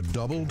 creating a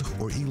doubled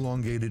or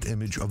elongated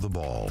image of the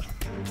ball.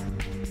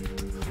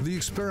 The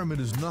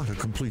experiment is not a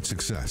complete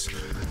success.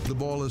 The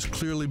ball has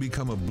clearly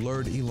become a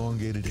blurred,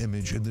 elongated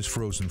image in this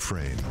frozen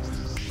frame.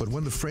 But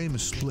when the frame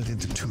is split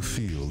into two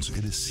fields,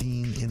 it is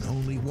seen in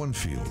only one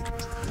field.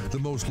 The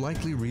most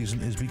likely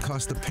reason is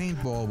because the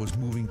paintball was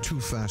moving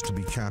too fast to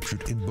be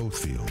captured in both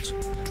fields.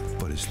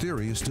 But his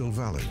theory is still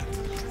valid.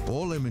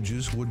 All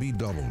images would be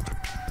doubled.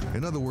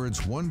 In other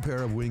words, one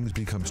pair of wings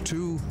becomes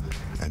two,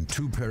 and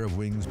two pair of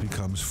wings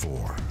becomes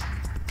four.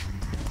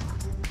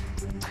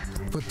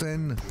 But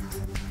then,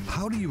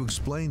 how do you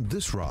explain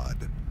this rod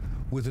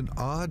with an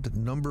odd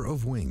number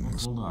of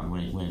wings? Hold on,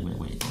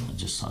 wait. I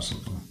just saw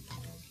something.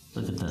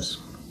 Look at this.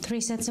 3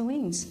 sets of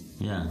wings.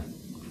 Yeah,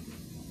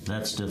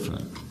 that's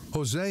different.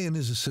 Jose and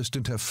his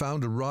assistant have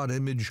found a rod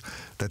image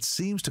that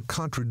seems to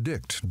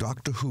contradict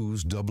Doctor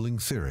Who's doubling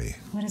theory.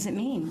 What does it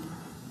mean?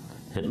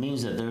 It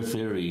means that their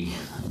theory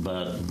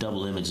about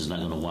double image is not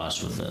going to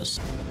wash with this.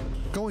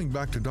 Going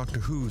back to Doctor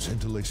Who's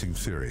interlacing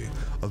theory,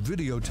 a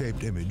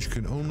videotaped image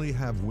can only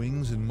have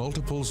wings in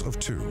multiples of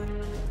 2.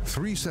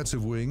 3 sets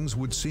of wings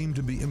would seem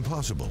to be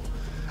impossible,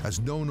 as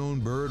no known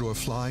bird or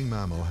flying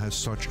mammal has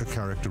such a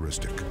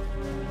characteristic.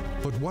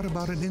 But what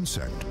about an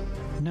insect?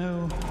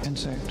 No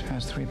insect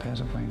has 3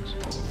 pairs of wings.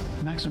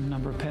 The maximum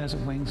number of pairs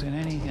of wings in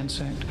any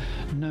insect,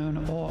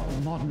 known or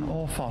modern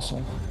or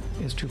fossil,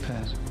 is 2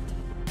 pairs.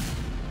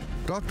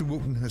 Dr.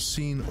 Wooten has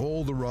seen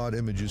all the rod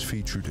images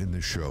featured in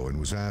this show and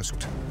was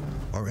asked,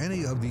 are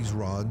any of these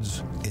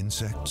rods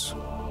insects?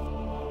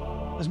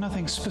 There's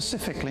nothing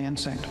specifically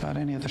insect about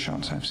any of the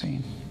shots I've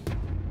seen.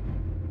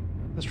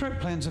 The stroke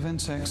planes of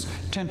insects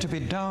tend to be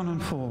down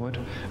and forward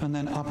and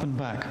then up and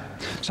back.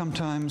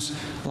 Sometimes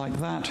like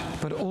that,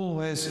 but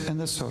always in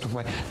this sort of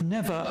way.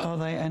 Never are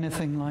they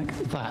anything like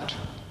that.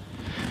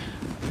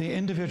 The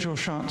individual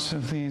shots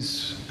of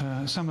these,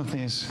 some of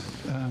these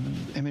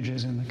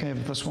images in the Cave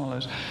of the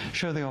Swallows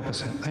show the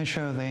opposite. They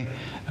show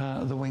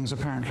the wings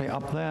apparently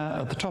up there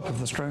at the top of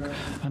the stroke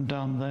and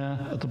down there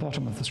at the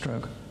bottom of the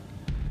stroke.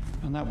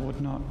 And that would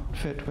not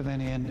fit with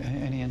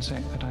any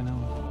insect that I know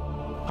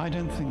of. I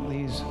don't think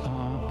these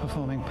are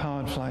performing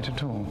powered flight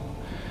at all.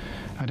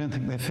 I don't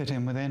think they fit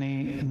in with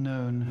any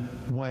known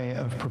way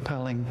of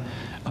propelling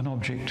an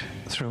object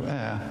through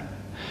air.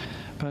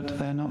 But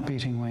they're not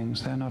beating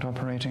wings. They're not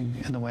operating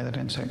in the way that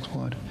insects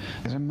would.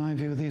 In my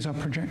view, these are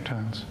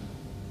projectiles.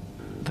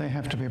 They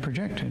have to be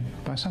projected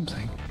by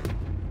something.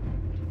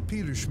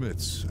 Peter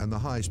Schmitz and the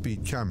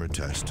high-speed camera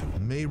test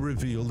may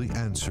reveal the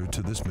answer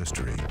to this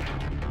mystery.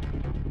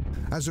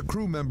 As a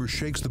crew member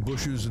shakes the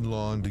bushes and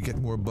lawn to get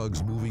more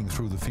bugs moving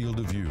through the field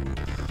of view,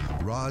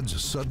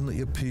 rods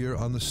suddenly appear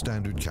on the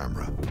standard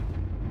camera.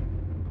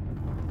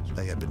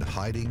 They had been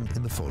hiding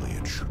in the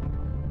foliage.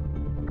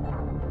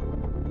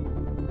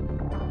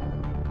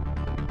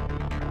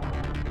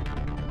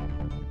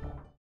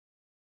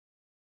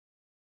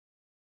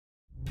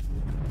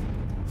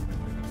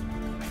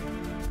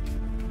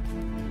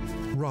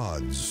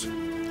 Rods,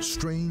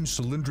 strange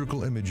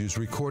cylindrical images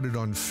recorded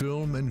on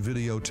film and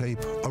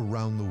videotape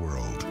around the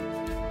world.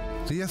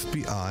 The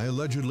FBI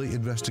allegedly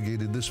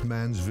investigated this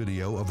man's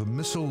video of a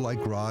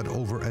missile-like rod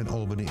over an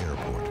Albany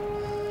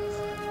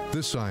airport.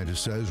 This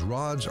scientist says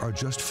rods are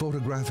just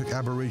photographic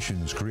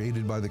aberrations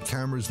created by the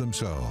cameras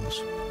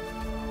themselves.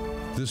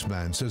 This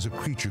man says a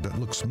creature that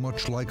looks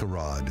much like a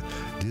rod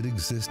did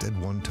exist at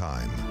one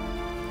time.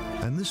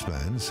 And this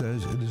man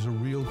says it is a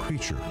real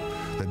creature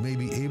that may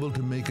be able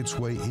to make its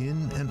way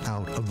in and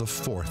out of the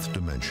 4th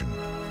dimension.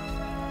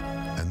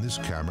 And this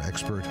camera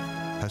expert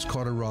has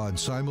caught a rod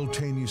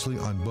simultaneously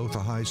on both a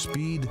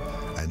high-speed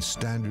and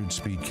standard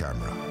speed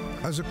camera.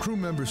 As a crew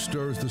member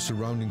stirs the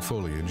surrounding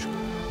foliage,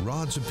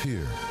 rods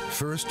appear,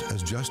 first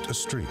as just a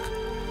streak.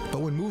 But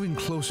when moving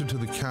closer to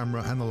the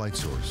camera and the light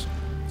source,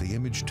 the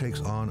image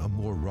takes on a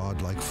more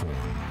rod-like form.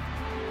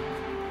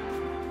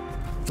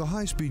 The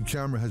high-speed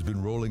camera has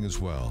been rolling as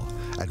well,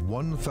 at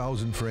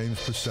 1,000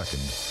 frames per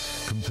second,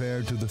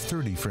 compared to the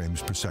 30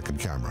 frames per second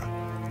camera.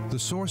 The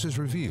source is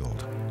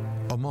revealed,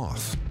 a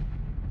moth.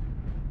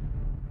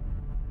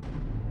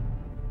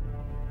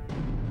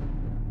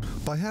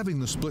 By having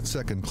the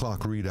split-second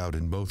clock readout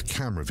in both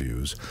camera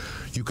views,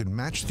 you can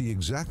match the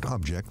exact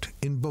object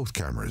in both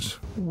cameras.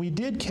 We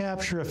did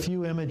capture a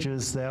few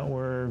images that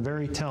were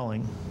very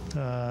telling.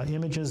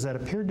 Images that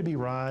appeared to be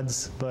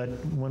rods, but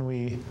when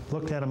we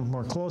looked at them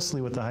more closely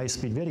with the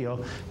high-speed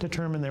video,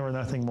 determined they were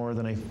nothing more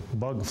than a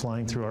bug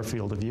flying through our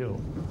field of view.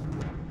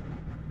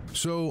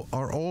 So,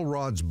 are all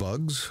rods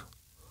bugs?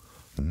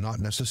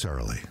 Not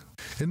necessarily.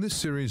 In this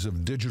series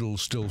of digital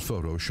still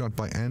photos shot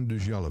by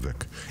Anders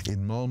Jalovic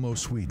in Malmö,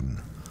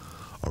 Sweden,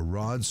 a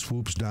rod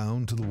swoops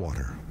down to the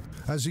water.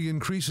 As he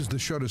increases the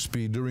shutter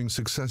speed during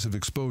successive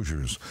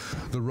exposures,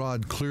 the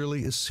rod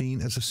clearly is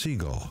seen as a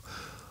seagull,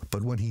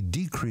 but when he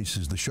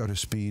decreases the shutter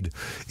speed,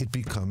 it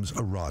becomes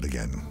a rod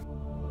again.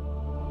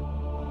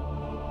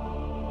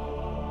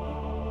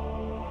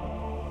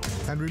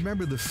 And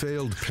remember the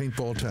failed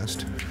paintball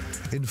test?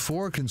 In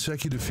 4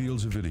 consecutive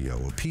fields of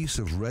video, a piece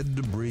of red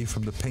debris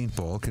from the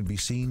paintball can be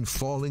seen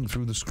falling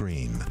through the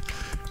screen,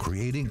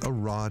 creating a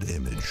rod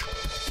image.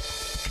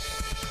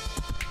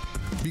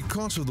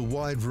 Because of the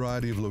wide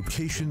variety of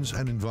locations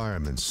and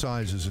environments,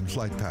 sizes, and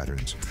flight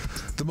patterns,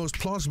 the most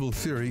plausible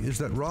theory is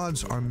that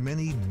rods are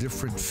many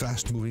different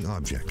fast-moving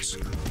objects,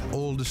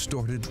 all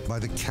distorted by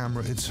the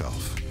camera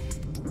itself.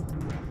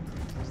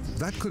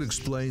 That could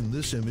explain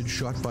this image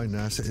shot by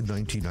NASA in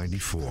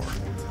 1994.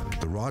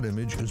 The rod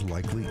image is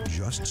likely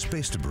just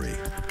space debris.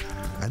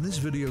 And this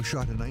video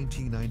shot in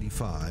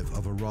 1995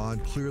 of a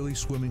rod clearly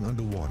swimming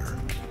underwater.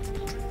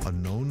 A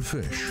known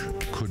fish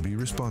could be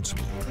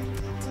responsible.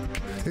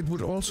 It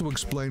would also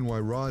explain why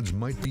rods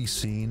might be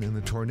seen in the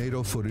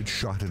tornado footage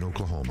shot in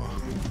Oklahoma.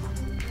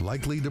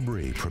 Likely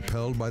debris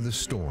propelled by the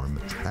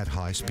storm at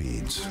high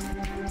speeds.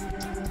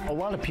 A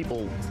lot of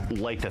people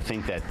like to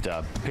think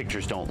that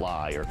pictures don't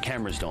lie or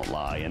cameras don't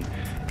lie,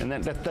 and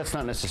that's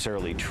not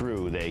necessarily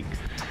true. They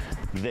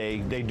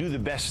do the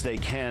best they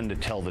can to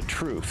tell the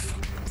truth.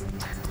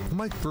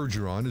 Mike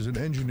Bergeron is an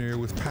engineer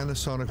with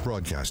Panasonic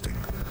Broadcasting,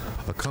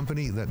 a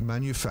company that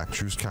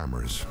manufactures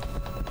cameras.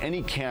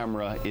 Any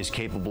camera is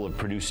capable of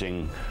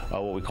producing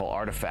what we call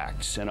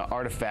artifacts, and an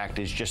artifact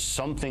is just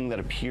something that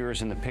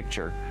appears in the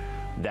picture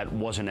that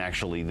wasn't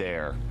actually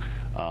there.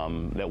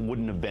 That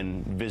wouldn't have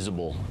been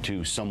visible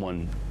to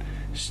someone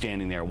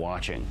standing there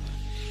watching.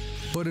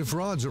 But if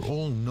rods are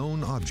all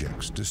known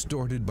objects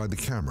distorted by the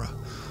camera,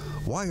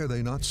 why are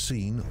they not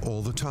seen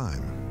all the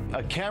time?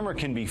 A camera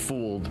can be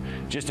fooled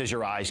just as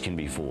your eyes can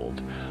be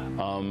fooled.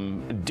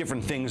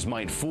 Different things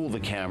might fool the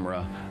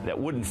camera that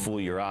wouldn't fool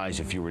your eyes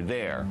if you were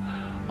there.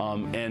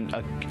 And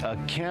a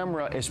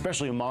camera,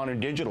 especially a modern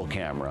digital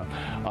camera,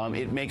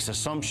 it makes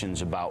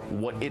assumptions about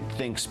what it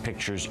thinks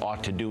pictures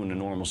ought to do in a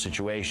normal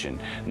situation.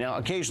 Now,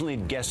 occasionally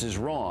it guesses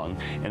wrong,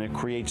 and it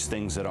creates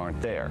things that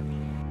aren't there.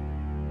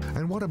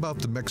 And what about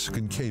the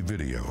Mexican cave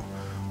video,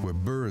 where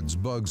birds,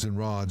 bugs, and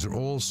rods are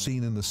all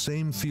seen in the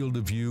same field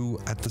of view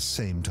at the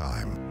same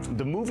time?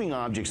 The moving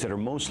objects that are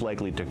most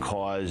likely to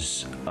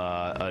cause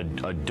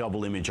a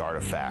double image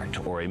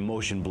artifact or a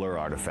motion blur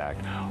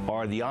artifact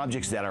are the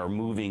objects that are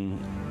moving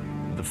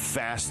the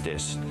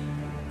fastest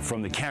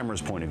from the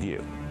camera's point of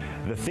view.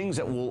 The things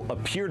that will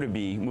appear to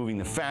be moving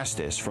the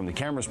fastest from the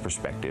camera's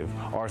perspective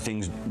are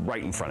things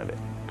right in front of it.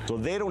 So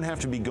they don't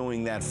have to be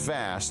going that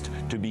fast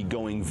to be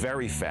going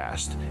very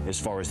fast as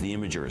far as the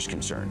imager is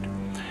concerned.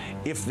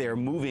 If they're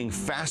moving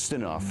fast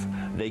enough,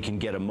 they can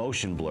get a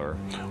motion blur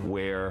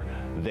where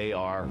they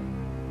are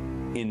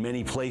in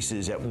many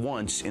places at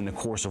once in the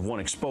course of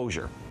one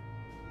exposure.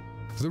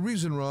 The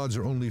reason rods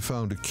are only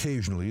found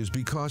occasionally is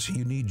because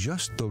you need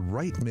just the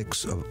right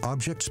mix of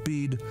object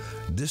speed,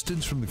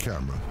 distance from the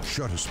camera,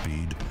 shutter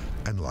speed,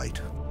 and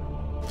light.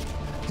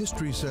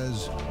 History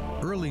says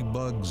early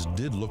bugs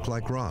did look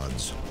like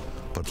rods,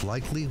 but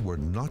likely were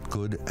not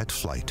good at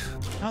flight.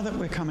 Now that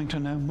we're coming to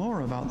know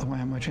more about the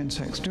way in which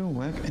insects do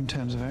work in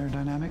terms of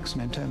aerodynamics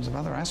and in terms of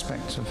other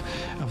aspects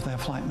of their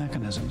flight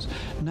mechanisms,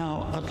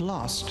 now at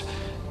last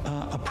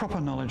a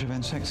proper knowledge of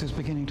insects is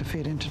beginning to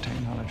feed into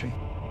technology.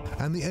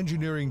 And the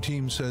engineering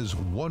team says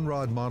one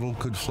rod model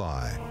could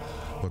fly,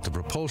 but the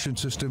propulsion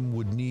system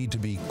would need to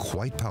be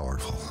quite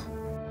powerful.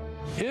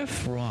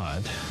 If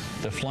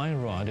the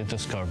flying rod is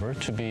discovered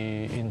to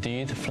be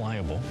indeed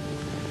flyable,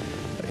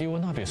 it will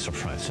not be a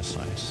surprise to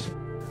science.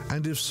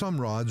 And if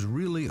some rods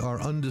really are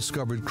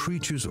undiscovered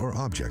creatures or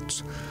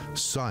objects,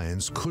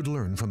 science could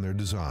learn from their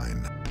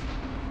design.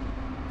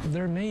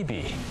 There may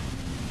be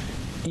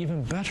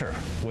even better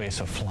ways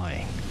of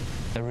flying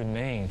that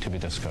remain to be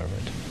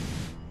discovered.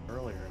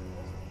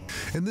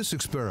 In this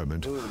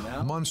experiment,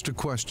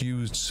 MonsterQuest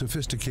used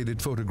sophisticated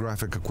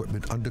photographic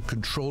equipment under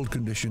controlled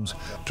conditions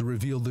to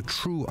reveal the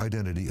true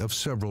identity of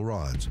several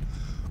rods,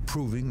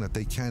 proving that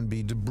they can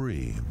be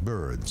debris,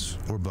 birds,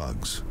 or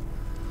bugs.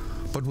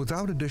 But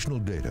without additional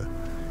data,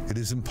 it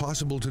is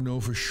impossible to know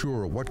for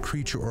sure what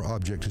creature or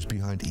object is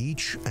behind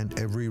each and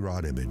every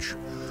rod image,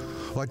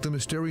 like the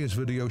mysterious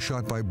video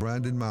shot by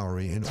Brandon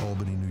Mowry in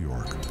Albany, New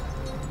York.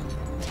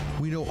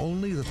 We know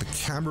only that the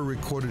camera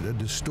recorded a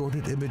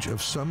distorted image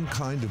of some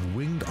kind of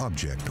winged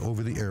object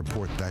over the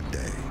airport that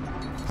day.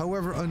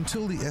 However,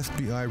 until the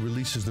FBI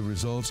releases the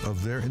results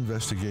of their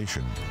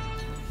investigation,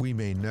 we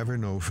may never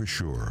know for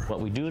sure. What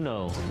we do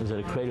know is that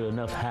it created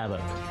enough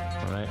havoc,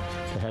 all right,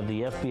 to have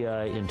the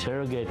FBI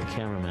interrogate the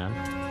cameraman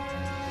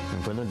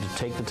and for them to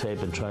take the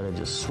tape and try to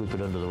just sweep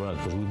it under the rug,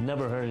 because we've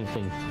never heard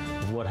anything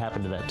of what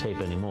happened to that tape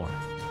anymore.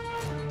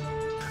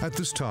 At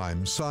this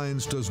time,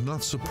 science does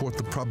not support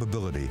the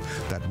probability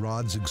that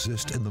rods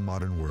exist in the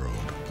modern world.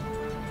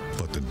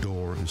 But the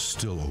door is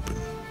still open.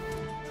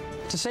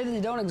 To say that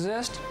they don't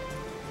exist,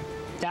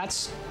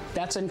 that's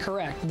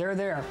incorrect. They're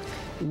there.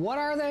 What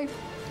are they?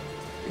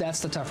 That's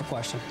the tougher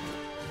question.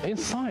 In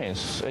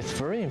science, it's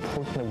very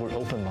important that we're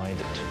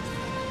open-minded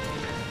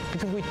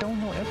because we don't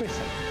know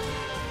everything.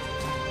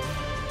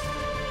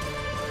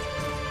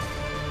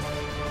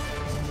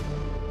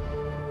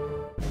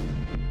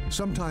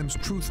 Sometimes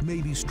truth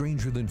may be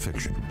stranger than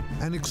fiction.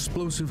 An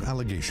explosive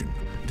allegation.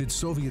 Did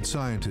Soviet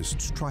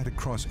scientists try to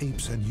cross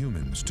apes and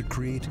humans to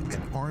create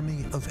an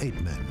army of ape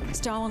men?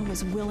 Stalin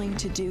was willing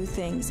to do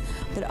things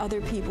that other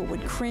people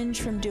would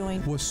cringe from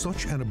doing. Was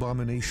such an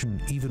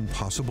abomination even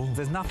possible?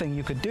 There's nothing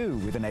you could do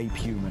with an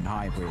ape-human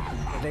hybrid.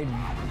 They'd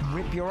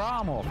rip your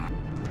arm off.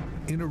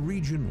 In a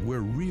region where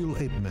real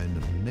ape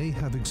men may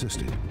have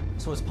existed.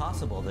 So it's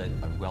possible that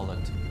a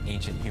well-known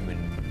ancient human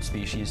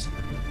species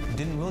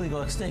didn't really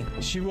go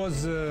extinct. She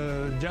was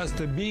just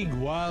a big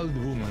wild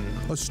woman.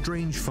 A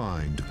strange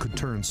find could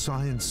turn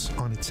science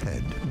on its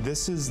head.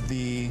 This is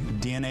the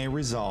DNA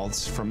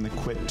results from the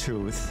quit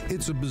tooth.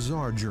 It's a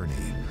bizarre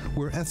journey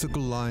where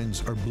ethical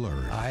lines are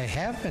blurred. I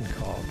have been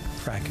called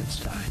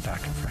Frankenstein,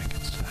 Dr.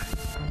 Frankenstein.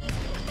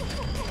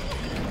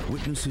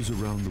 Witnesses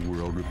around the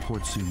world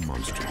report seeing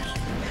monsters.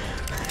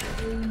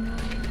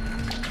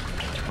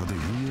 Are they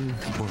real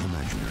or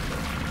imaginary?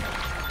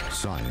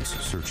 Science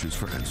searches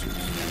for answers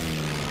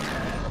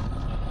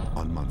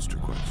on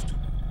MonsterQuest.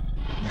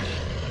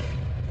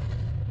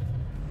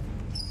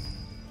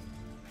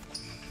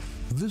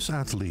 This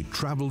athlete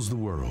travels the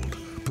world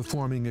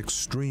performing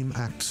extreme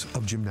acts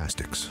of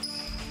gymnastics.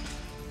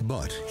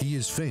 But he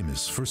is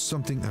famous for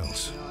something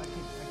else.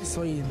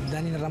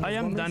 I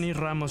am Danny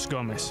Ramos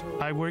Gomez.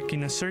 I work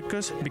in a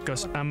circus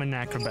because I'm an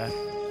acrobat.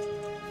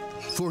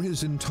 For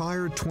his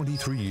entire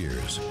 23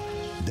 years,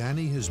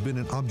 Danny has been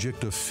an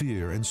object of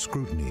fear and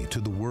scrutiny to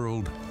the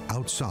world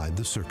outside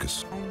the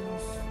circus.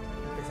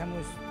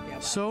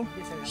 So,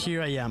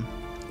 here I am.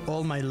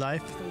 All my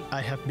life,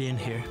 I have been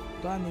here.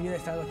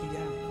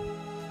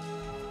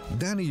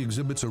 Danny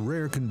exhibits a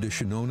rare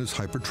condition known as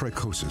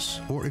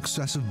hypertrichosis, or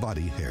excessive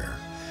body hair.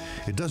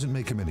 It doesn't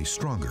make him any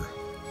stronger,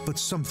 but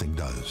something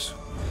does.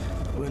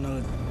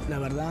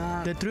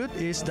 The truth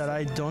is that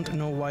I don't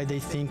know why they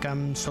think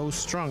I'm so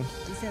strong.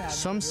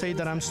 Some say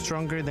that I'm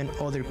stronger than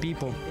other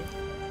people.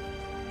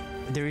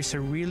 There is a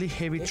really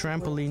heavy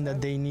trampoline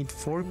that they need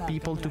 4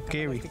 people to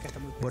carry,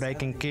 but I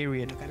can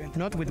carry it,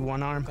 not with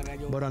one arm,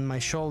 but on my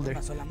shoulder.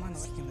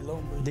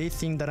 They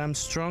think that I'm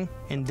strong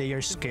and they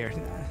are scared.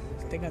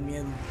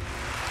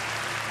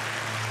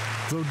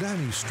 Though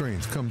Danny's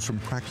strength comes from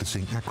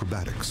practicing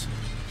acrobatics,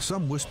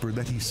 some whisper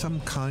that he's some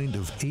kind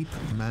of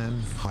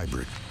ape-man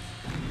hybrid.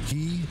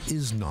 He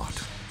is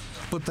not.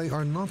 But they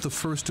are not the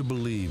first to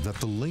believe that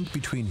the link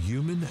between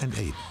human and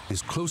ape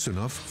is close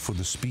enough for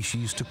the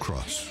species to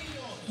cross.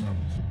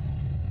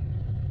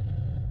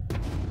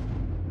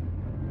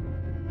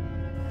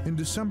 In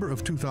December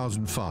of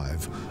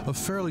 2005, a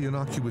fairly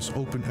innocuous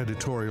open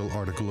editorial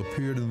article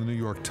appeared in the New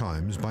York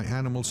Times by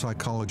animal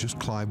psychologist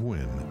Clive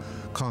Wynne,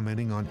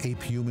 commenting on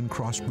ape-human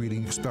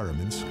crossbreeding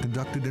experiments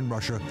conducted in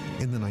Russia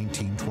in the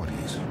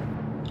 1920s.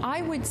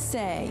 I would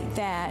say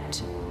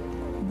that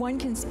one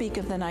can speak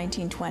of the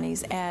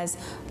 1920s as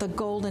the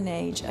golden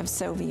age of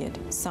Soviet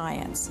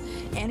science.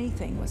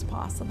 Anything was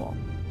possible.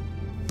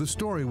 The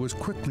story was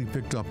quickly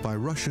picked up by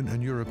Russian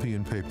and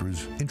European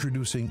papers,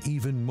 introducing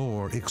even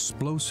more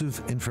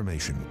explosive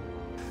information.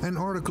 An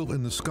article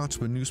in the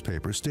Scotsman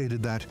newspaper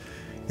stated that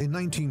in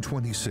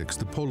 1926,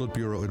 the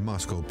Politburo in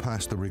Moscow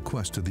passed a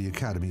request to the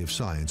Academy of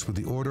Science with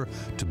the order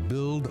to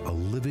build a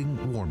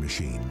living war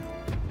machine.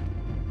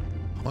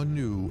 A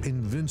new,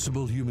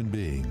 invincible human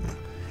being,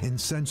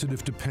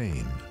 insensitive to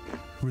pain,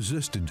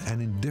 resistant and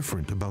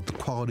indifferent about the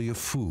quality of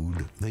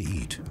food they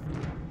eat.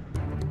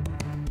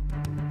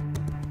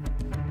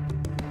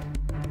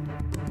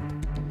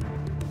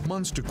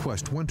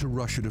 MonsterQuest went to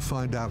Russia to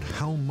find out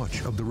how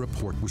much of the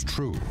report was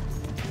true.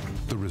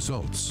 The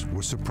results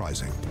were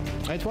surprising.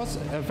 It was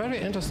a very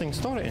interesting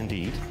story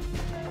indeed.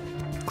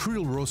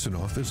 Kirill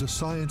Rosanov is a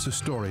science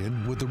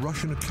historian with the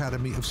Russian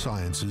Academy of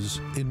Sciences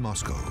in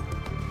Moscow.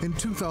 In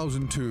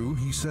 2002,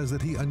 he says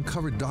that he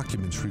uncovered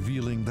documents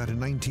revealing that in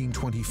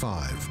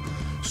 1925,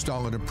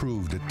 Stalin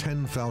approved a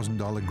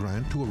 $10,000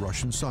 grant to a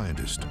Russian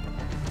scientist,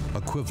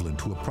 equivalent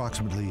to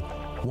approximately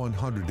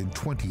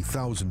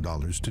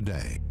 $120,000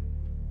 today.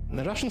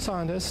 The Russian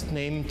scientist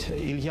named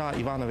Ilya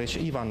Ivanovich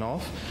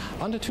Ivanov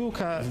undertook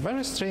a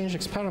very strange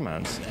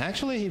experiment.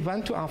 Actually, he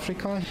went to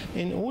Africa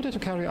in order to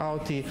carry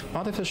out the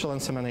artificial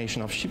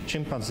insemination of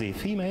chimpanzee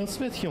females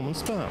with human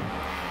sperm.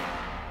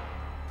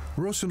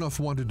 Rosanov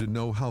wanted to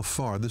know how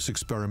far this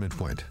experiment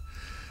went,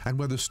 and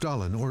whether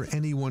Stalin or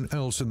anyone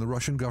else in the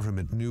Russian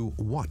government knew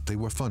what they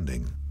were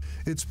funding.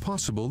 It's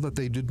possible that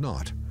they did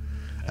not,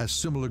 as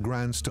similar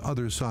grants to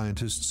other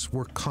scientists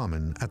were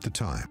common at the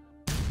time.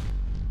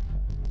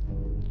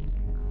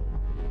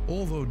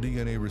 Although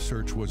DNA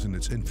research was in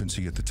its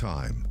infancy at the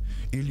time,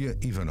 Ilya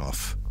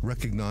Ivanov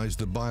recognized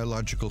the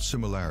biological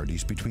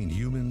similarities between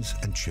humans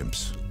and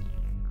chimps.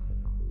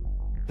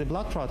 The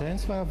blood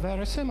proteins were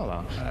very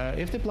similar.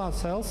 If the blood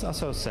cells are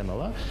so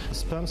similar,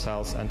 sperm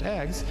cells and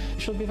eggs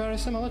should be very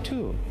similar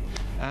too.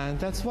 And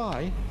that's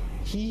why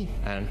he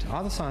and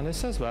other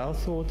scientists as well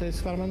thought the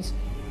experiments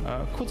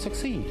could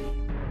succeed.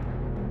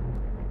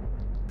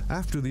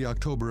 After the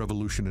October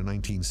Revolution in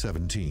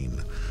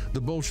 1917,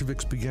 the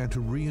Bolsheviks began to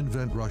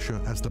reinvent Russia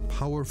as the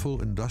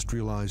powerful,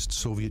 industrialized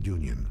Soviet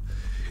Union.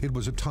 It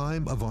was a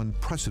time of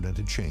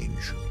unprecedented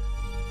change.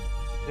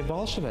 The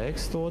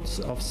Bolsheviks thought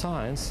of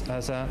science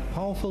as a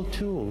powerful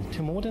tool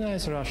to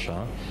modernize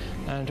Russia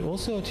and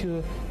also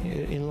to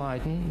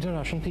enlighten the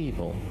Russian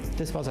people.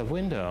 This was a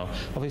window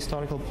of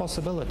historical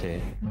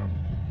possibility.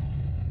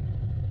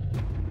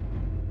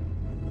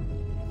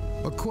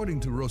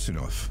 According to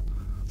Rosanov,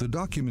 the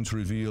documents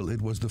reveal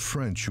it was the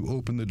French who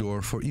opened the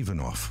door for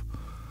Ivanov.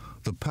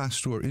 The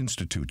Pasteur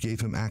Institute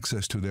gave him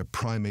access to their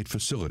primate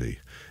facility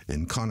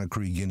in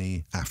Conakry,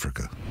 Guinea,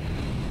 Africa.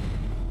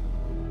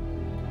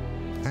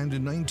 And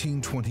in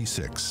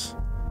 1926,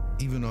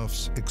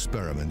 Ivanov's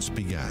experiments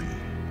began.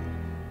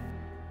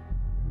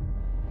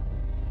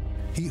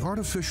 He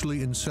artificially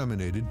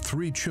inseminated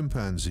 3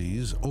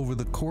 chimpanzees over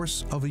the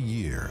course of a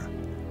year.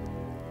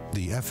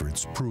 The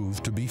efforts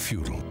proved to be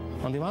futile.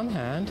 On the one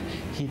hand,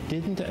 he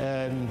didn't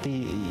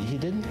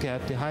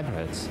get the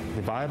hybrids,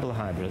 the viable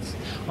hybrids.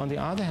 On the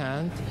other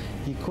hand,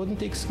 he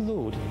couldn't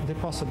exclude the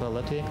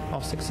possibility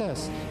of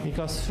success,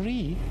 because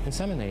 3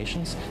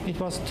 inseminations, it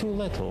was too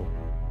little.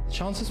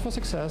 Chances for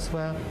success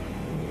were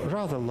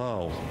rather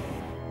low.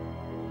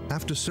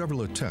 After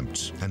several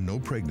attempts and no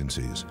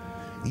pregnancies,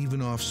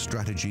 Ivanov's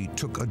strategy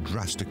took a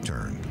drastic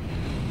turn.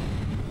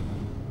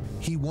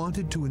 He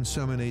wanted to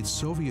inseminate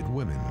Soviet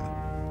women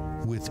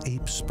with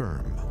ape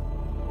sperm.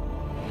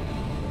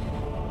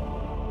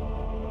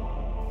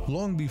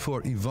 Long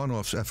before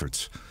Ivanov's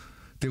efforts,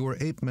 there were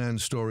ape man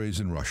stories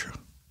in Russia,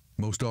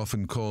 most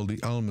often called the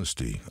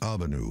Almasty,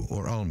 Abanu,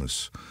 or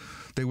Almas.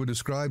 They were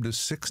described as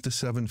 6 to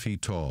 7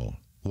 feet tall,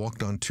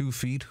 walked on 2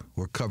 feet,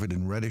 were covered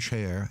in reddish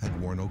hair,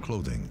 and wore no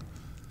clothing.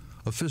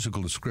 A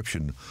physical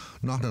description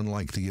not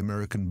unlike the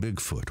American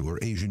Bigfoot or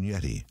Asian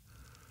Yeti.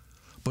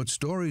 But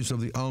stories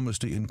of the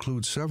Almasty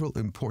include several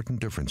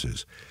important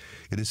differences.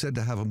 It is said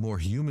to have a more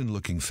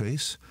human-looking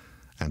face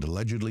and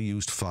allegedly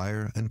used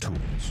fire and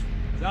tools.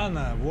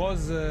 Zana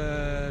was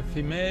a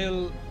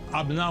female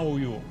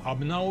Abnauyu.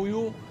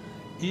 Abnauyu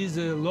is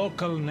a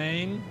local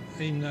name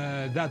in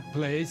that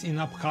place, in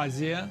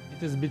Abkhazia.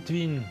 It is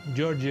between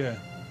Georgia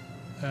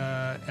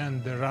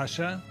and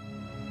Russia.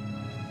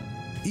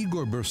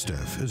 Igor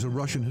Burstev is a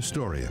Russian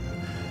historian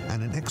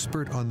and an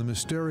expert on the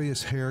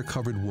mysterious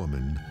hair-covered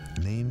woman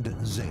named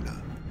Zena.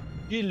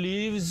 He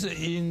lives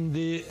in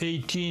the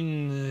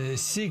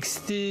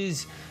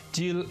 1860s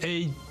till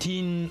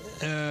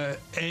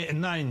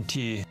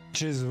 1890.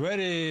 She's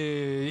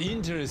very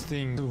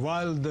interesting,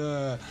 wild,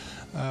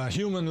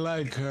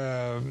 human-like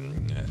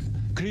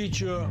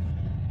creature.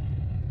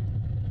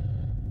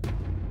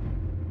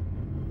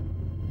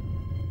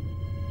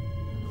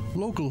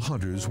 Local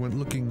hunters went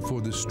looking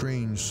for the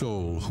strange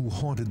soul who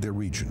haunted their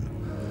region.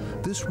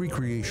 This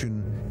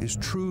recreation is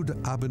true to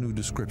Abanu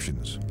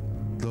descriptions,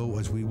 though,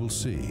 as we will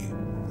see,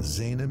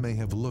 Zena may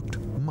have looked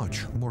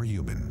much more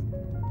human.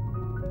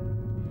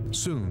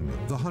 Soon,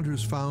 the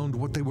hunters found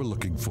what they were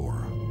looking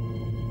for.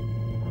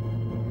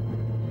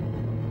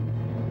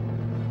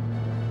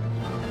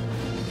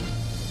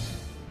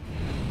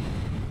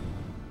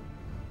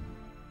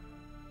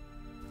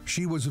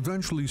 She was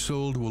eventually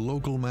sold to a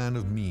local man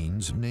of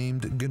means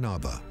named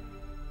Ganaba.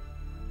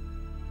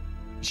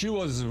 She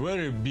was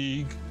very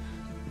big.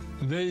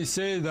 They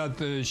say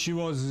that she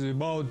was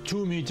about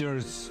 2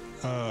 meters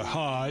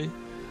high.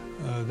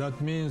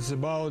 That means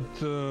about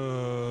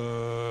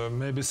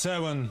maybe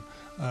 7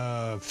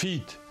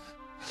 feet.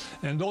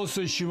 And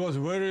also she was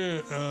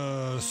very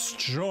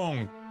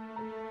strong.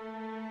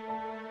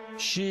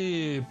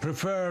 She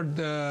preferred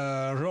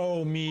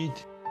raw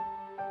meat.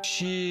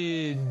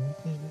 She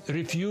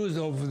refused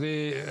of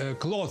the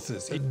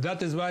clothes.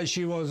 That is why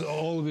she was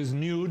always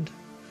nude,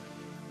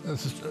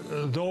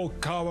 though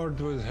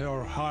covered with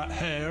her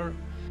hair.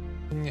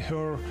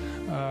 Her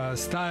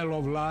style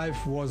of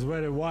life was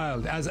very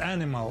wild, as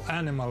animal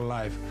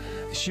life.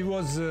 She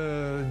was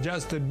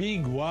just a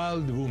big,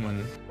 wild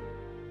woman.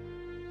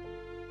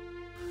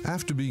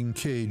 After being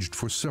caged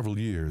for several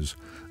years,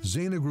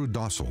 Zena grew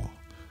docile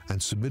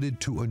and submitted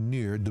to a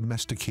near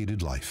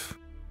domesticated life.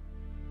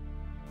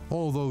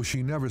 Although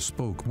she never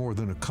spoke more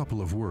than a couple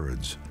of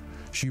words,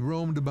 she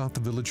roamed about the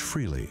village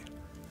freely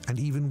and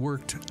even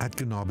worked at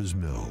Ganaba's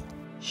mill.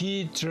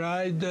 He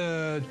tried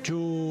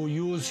to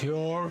use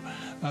her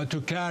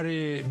to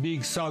carry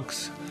big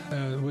sacks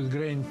with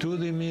grain to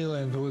the mill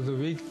and with the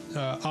wheat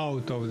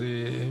out of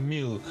the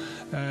mill,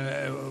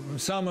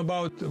 some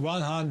about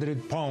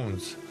 100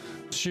 pounds.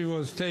 She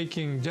was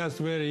taking just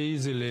very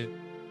easily.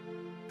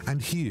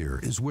 And here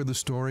is where the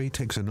story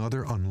takes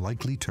another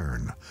unlikely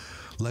turn.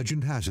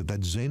 Legend has it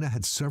that Zena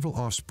had several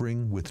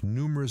offspring with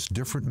numerous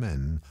different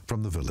men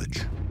from the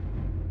village.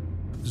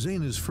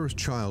 Zena's first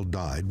child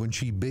died when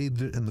she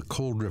bathed it in the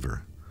cold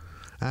river.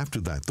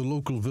 After that, the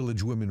local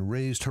village women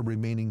raised her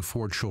remaining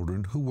 4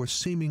 children who were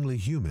seemingly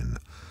human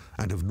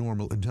and of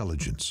normal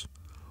intelligence.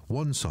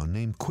 One son,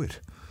 named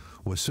Quit,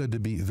 was said to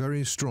be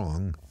very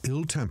strong,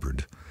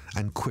 ill-tempered,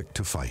 and quick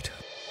to fight.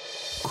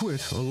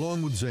 Quit,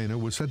 along with Zena,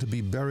 was said to be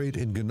buried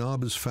in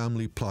Ganaba's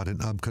family plot in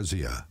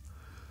Abkhazia,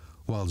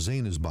 while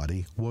Zena's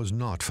body was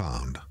not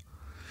found.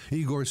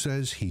 Igor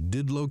says he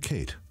did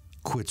locate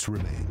Quit's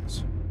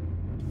remains.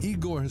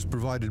 Igor has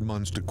provided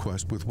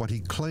MonsterQuest with what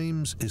he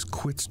claims is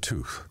Quit's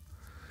tooth.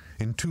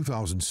 In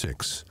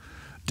 2006,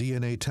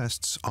 DNA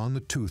tests on the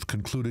tooth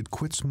concluded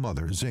Quit's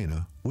mother,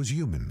 Zena, was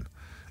human,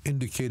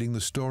 indicating the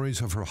stories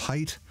of her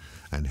height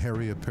and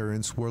hairy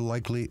appearance were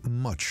likely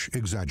much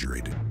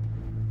exaggerated.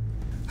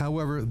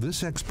 However,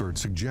 this expert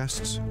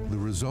suggests the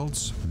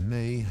results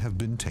may have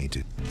been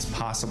tainted. It's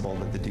possible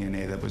that the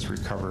DNA that was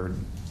recovered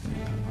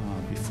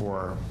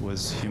before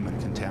was human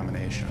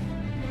contamination.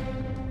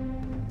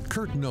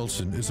 Kurt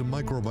Nelson is a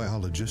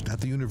microbiologist at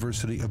the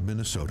University of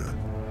Minnesota.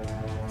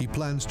 He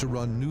plans to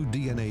run new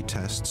DNA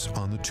tests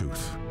on the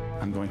tooth.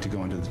 I'm going to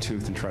go into the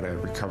tooth and try to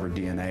recover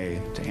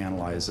DNA to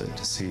analyze it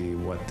to see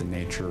what the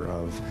nature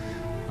of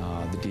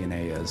the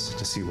DNA is,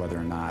 to see whether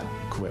or not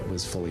Quit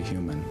was fully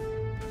human.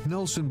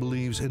 Nelson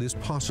believes it is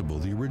possible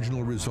the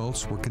original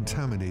results were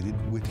contaminated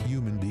with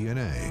human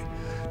DNA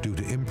due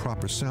to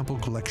improper sample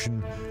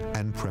collection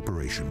and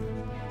preparation.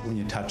 When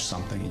you touch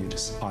something, you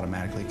just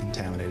automatically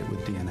contaminate it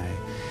with DNA.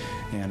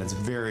 And it's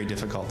very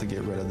difficult to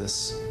get rid of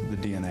this. The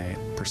DNA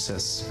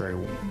persists very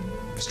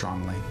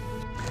strongly.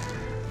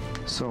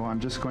 So I'm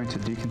just going to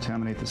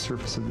decontaminate the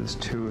surface of this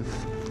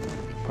tooth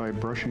by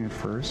brushing it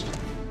first.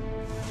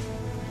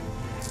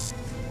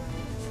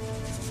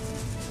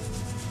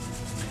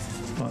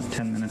 About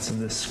 10 minutes of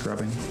this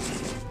scrubbing.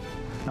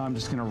 Now I'm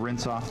just going to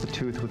rinse off the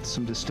tooth with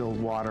some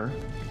distilled water.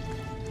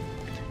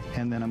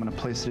 And then I'm going to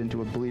place it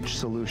into a bleach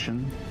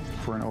solution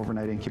for an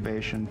overnight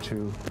incubation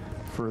to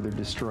further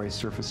destroy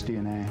surface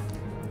DNA.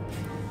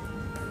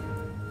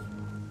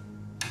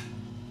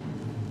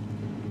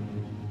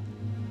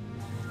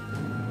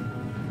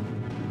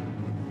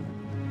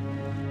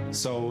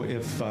 So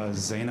if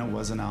Zena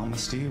was an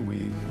Almasty,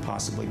 we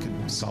possibly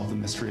could solve the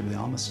mystery of the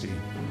Almasty.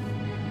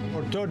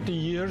 For 30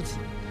 years,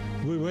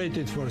 we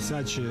waited for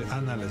such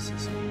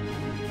analysis.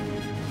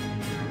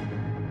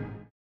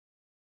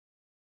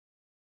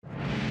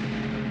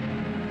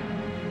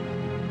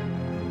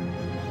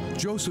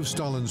 Joseph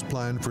Stalin's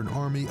plan for an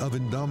army of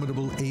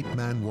indomitable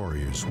 8-man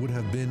warriors would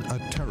have been a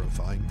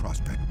terrifying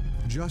prospect.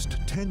 Just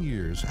 10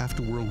 years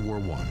after World War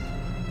I,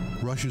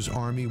 Russia's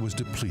army was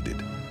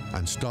depleted,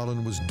 and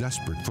Stalin was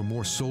desperate for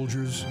more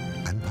soldiers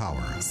and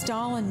power.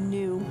 Stalin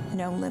knew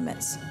no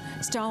limits.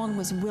 Stalin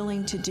was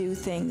willing to do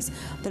things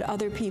that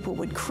other people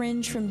would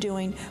cringe from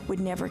doing, would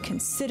never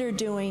consider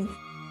doing.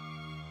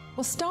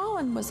 Well,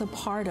 Stalin was a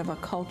part of a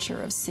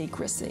culture of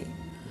secrecy.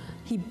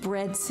 He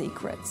bred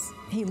secrets.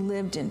 He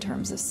lived in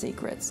terms of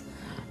secrets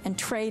and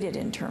traded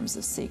in terms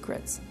of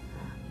secrets.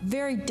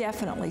 Very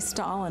definitely,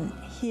 Stalin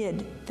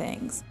hid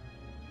things.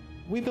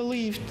 We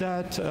believed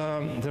that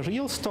the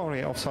real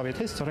story of Soviet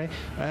history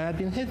had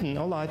been hidden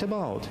or lied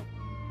about.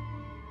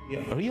 We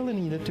really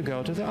needed to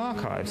go to the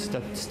archives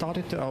that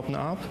started to open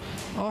up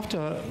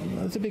after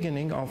the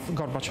beginning of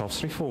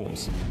Gorbachev's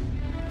reforms.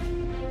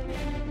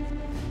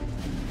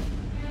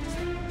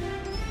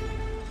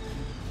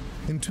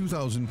 In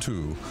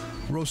 2002,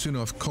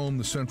 Rosinov combed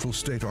the Central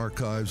State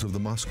Archives of the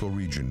Moscow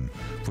region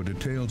for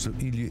details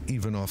of Ilya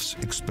Ivanov's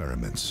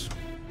experiments.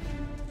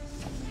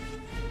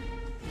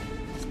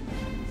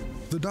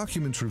 The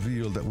documents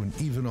revealed that when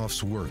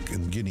Ivanov's work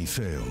in Guinea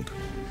failed,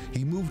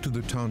 he moved to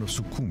the town of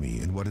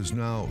Sukhumi in what is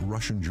now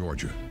Russian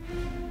Georgia.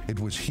 It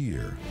was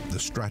here the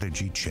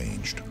strategy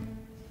changed.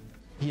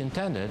 He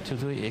intended to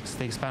do the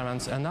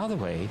experiments another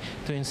way,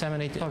 to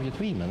inseminate Soviet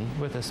women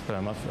with the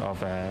sperm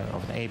of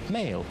an ape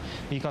male,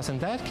 because in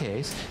that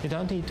case you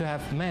don't need to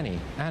have many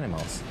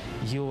animals.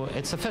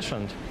 It's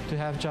sufficient to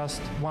have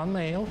just one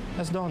male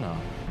as donor.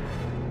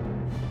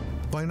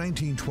 By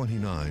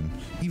 1929,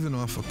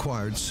 Ivanov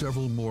acquired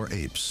several more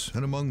apes,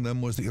 and among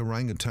them was the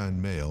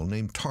orangutan male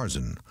named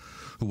Tarzan,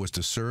 who was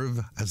to serve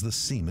as the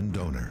semen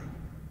donor.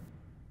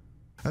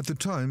 At the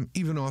time,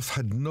 Ivanov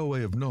had no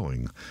way of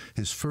knowing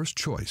his first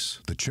choice,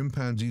 the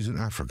chimpanzees in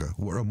Africa,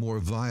 were a more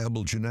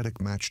viable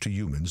genetic match to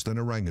humans than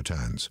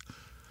orangutans.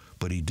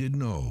 But he did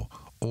know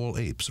all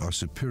apes are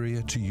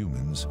superior to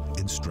humans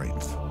in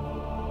strength.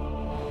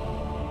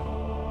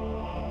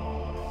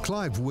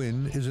 Clive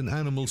Wynne is an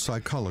animal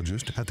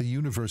psychologist at the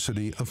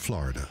University of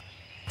Florida.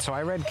 So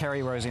I read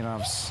Kerry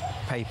Rosinov's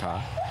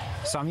paper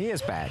some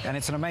years back, and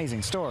it's an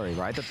amazing story,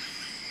 right?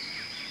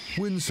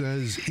 Wynne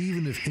says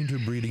even if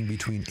interbreeding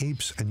between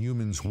apes and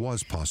humans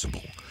was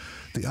possible,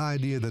 the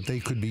idea that they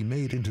could be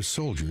made into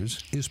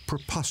soldiers is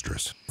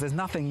preposterous. There's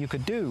nothing you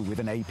could do with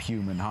an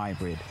ape-human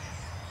hybrid.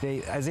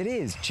 As it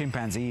is,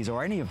 chimpanzees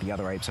or any of the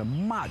other apes are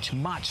much,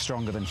 much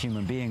stronger than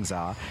human beings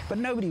are, but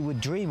nobody would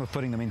dream of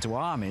putting them into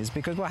armies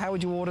because, well, how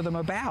would you order them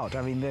about?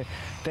 I mean,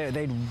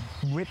 they'd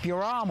rip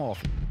your arm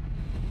off.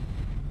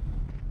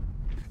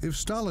 If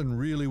Stalin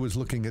really was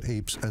looking at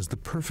apes as the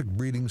perfect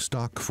breeding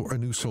stock for a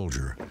new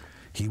soldier,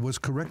 he was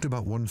correct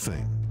about one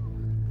thing.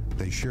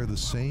 They share the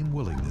same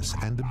willingness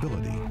and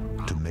ability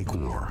to make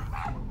war.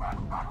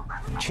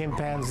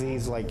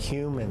 Chimpanzees, like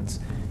humans,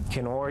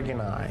 can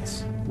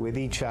organize with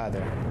each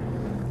other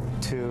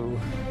to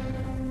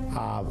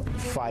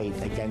fight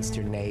against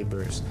your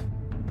neighbors.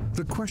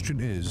 The question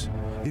is,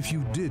 if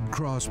you did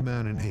cross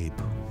man and ape,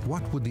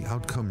 what would the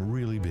outcome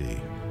really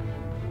be?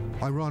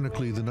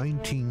 Ironically, the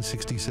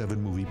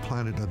 1967 movie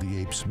Planet of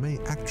the Apes may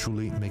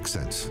actually make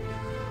sense.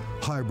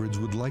 Hybrids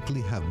would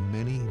likely have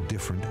many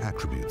different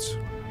attributes.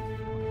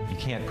 You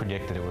can't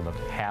predict that it would look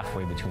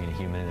halfway between a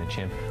human and a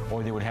chimp,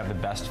 or they would have the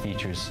best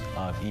features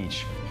of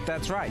each.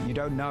 That's right. You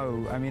don't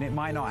know. I mean, it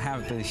might not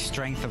have the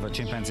strength of a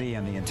chimpanzee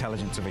and the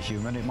intelligence of a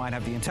human. It might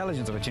have the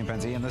intelligence of a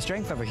chimpanzee and the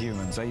strength of a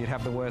human. So you'd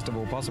have the worst of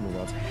all possible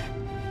worlds.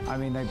 I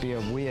mean, they'd be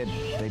a weird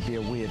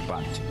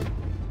bunch.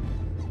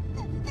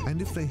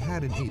 And if they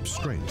had an ape's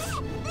strength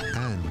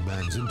and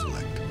man's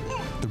intellect,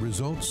 the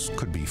results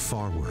could be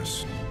far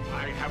worse.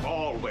 I have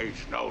always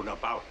known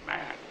about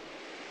man.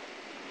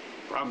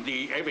 From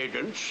the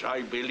evidence,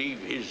 I believe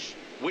his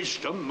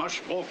wisdom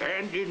must walk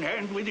hand in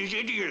hand with his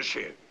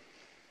idiocy.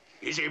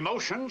 His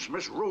emotions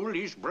must rule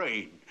his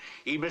brain.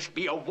 He must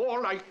be a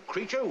warlike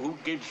creature who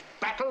gives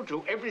battle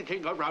to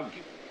everything around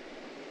him,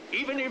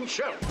 even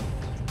himself.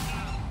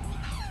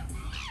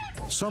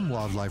 Some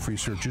wildlife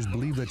researchers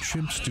believe that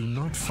chimps do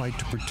not fight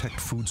to protect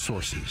food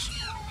sources,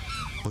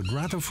 but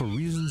rather for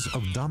reasons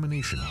of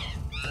domination,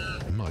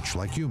 much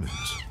like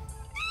humans.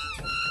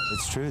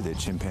 It's true that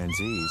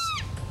chimpanzees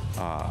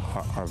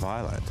are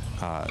violent.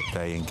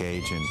 They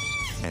engage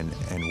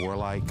in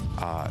warlike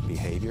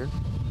behavior,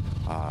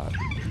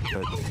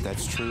 but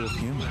that's true of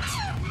humans.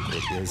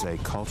 It is a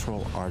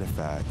cultural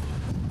artifact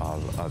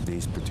of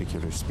these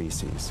particular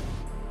species.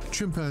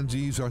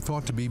 Chimpanzees are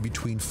thought to be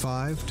between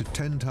 5 to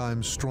 10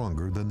 times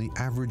stronger than the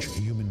average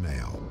human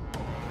male.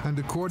 And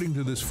according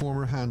to this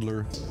former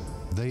handler,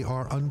 they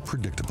are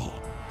unpredictable.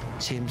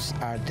 Chimps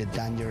are the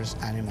dangerous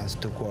animals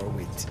to war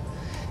with.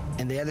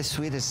 And they are the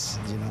sweetest,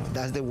 you know,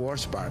 that's the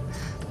worst part.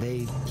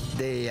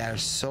 They are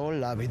so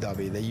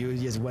lovey-dovey that you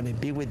just want to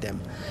be with them.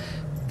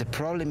 The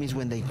problem is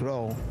when they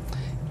grow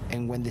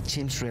and when the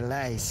chimps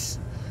realize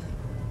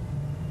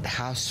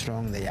how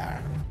strong they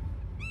are.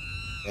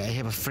 I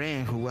have a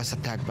friend who was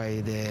attacked by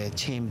the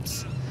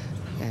chimps,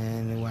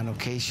 and on one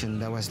occasion,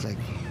 that was like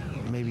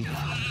maybe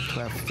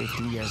 12,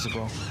 15 years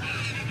ago,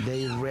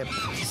 they ripped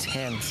his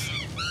hands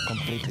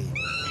completely.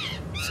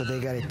 So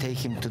they got to take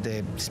him to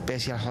the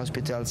special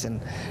hospitals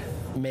and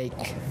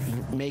make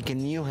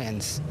new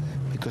hands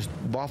because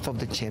both of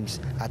the chimps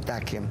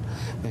attack him.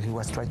 When he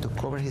was trying to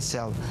cover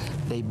himself,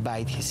 they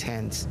bite his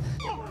hands.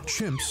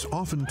 Chimps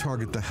often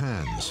target the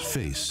hands,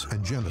 face,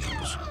 and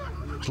genitals,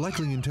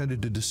 likely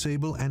intended to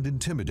disable and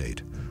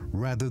intimidate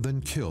rather than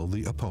kill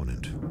the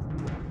opponent.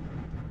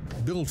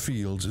 Bill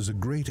Fields is a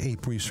great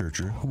ape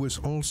researcher who has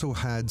also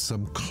had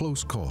some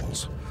close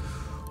calls.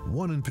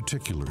 One in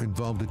particular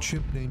involved a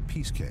chimp named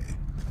Peace-K,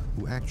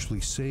 who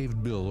actually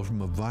saved Bill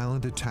from a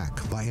violent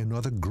attack by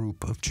another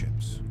group of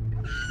chimps.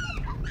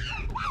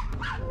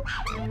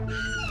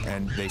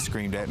 And they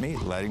screamed at me,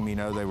 letting me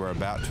know they were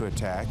about to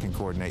attack and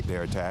coordinate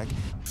their attack.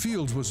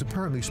 Fields was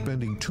apparently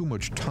spending too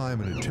much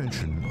time and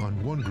attention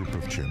on one group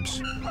of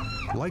chimps,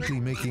 likely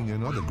making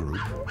another group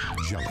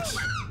jealous.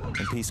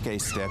 And Peace-K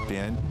stepped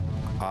in,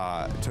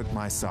 took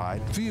my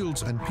side.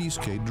 Fields and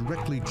Peace-K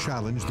directly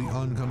challenged the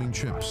oncoming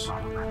chimps,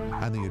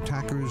 and the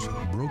attackers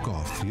broke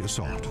off the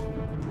assault.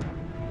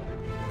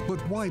 But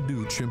why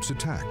do chimps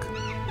attack?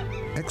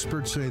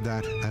 Experts say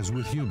that, as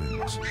with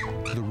humans,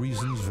 the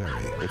reasons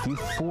vary. If you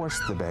force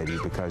the baby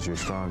because you're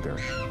stronger,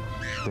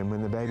 then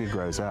when the baby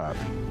grows up,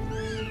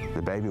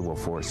 the baby will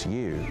force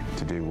you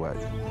to do what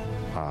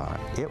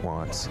it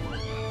wants.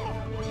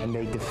 And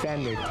they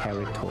defend their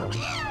territory.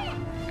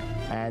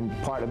 And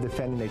part of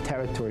defending their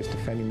territory is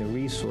defending the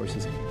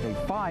resources. They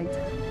fight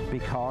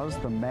because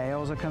the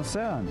males are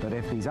concerned that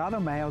if these other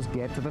males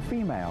get to the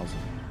females,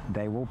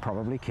 they will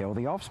probably kill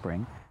the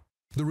offspring.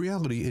 The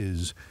reality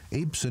is,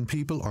 apes and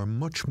people are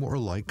much more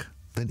alike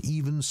than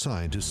even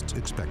scientists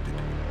expected.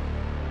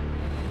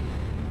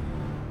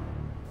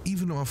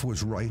 Ivanov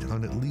was right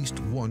on at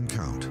least one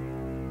count.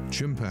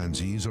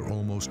 Chimpanzees are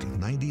almost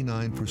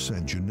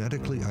 99%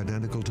 genetically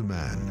identical to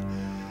man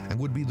and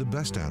would be the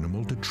best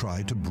animal to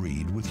try to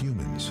breed with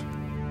humans.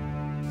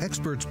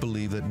 Experts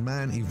believe that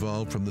man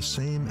evolved from the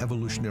same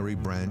evolutionary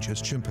branch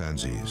as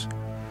chimpanzees.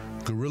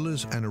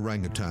 Gorillas and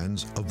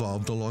orangutans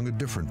evolved along a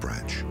different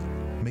branch.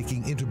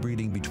 making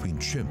interbreeding between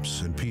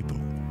chimps and people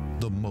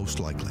the most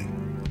likely.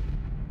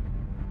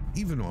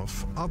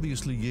 Ivanov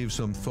obviously gave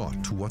some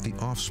thought to what the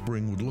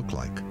offspring would look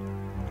like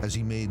as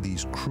he made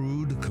these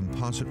crude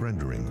composite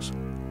renderings,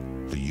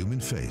 the human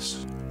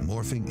face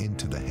morphing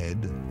into the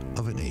head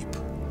of an ape.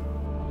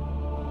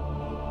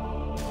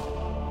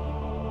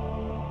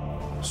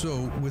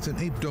 So, with an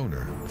ape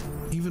donor,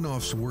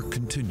 Ivanov's work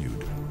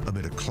continued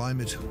amid a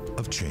climate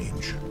of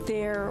change.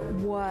 There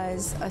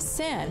was a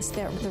sense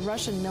that the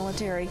Russian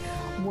military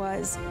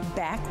was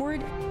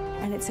backward,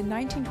 and it's in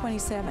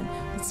 1927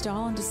 that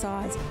Stalin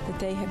decides that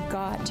they have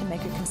got to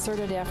make a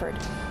concerted effort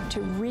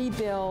to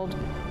rebuild,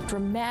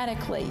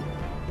 dramatically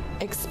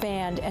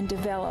expand and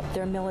develop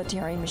their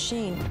military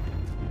machine.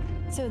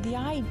 So the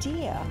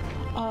idea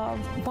of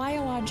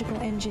biological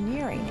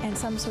engineering and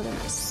some sort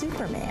of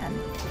Superman,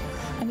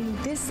 I mean,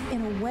 this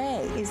in a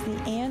way is the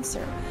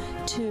answer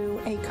to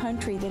a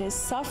country that is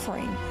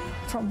suffering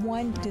from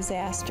one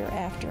disaster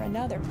after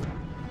another.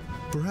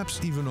 Perhaps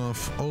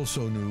Ivanov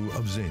also knew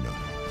of Zena.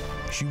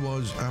 She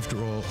was,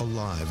 after all,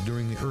 alive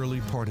during the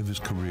early part of his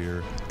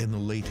career in the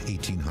late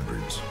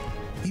 1800s.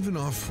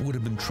 Ivanov would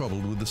have been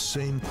troubled with the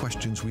same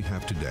questions we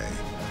have today.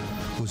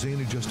 Was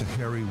Zena just a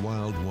hairy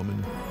wild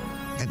woman,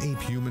 an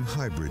ape-human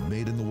hybrid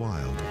made in the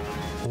wild,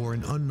 or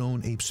an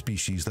unknown ape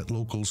species that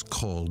locals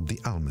called the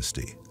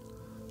Almasty?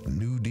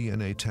 New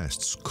DNA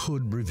tests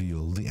could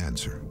reveal the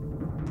answer.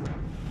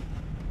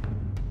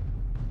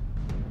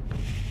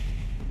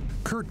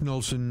 Kurt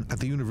Nolson at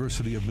the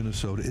University of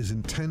Minnesota is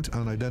intent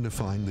on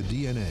identifying the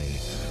DNA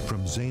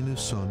from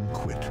Zena's son,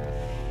 Quit.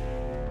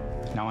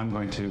 Now I'm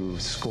going to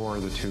score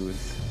the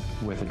tooth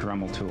with a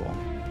Dremel tool.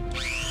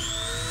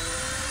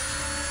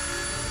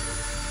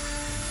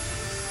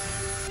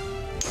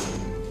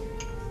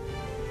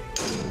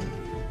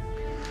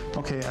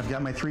 Okay, I've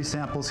got my 3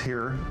 samples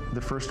here.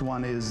 The first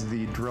one is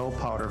the drill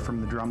powder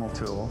from the Dremel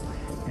tool,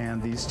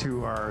 and these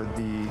 2 are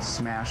the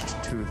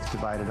smashed tooth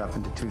divided up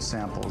into 2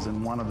 samples.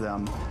 In one of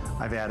them,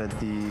 I've added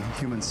the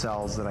human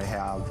cells that I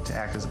have to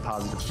act as a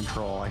positive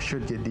control. I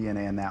should get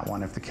DNA in that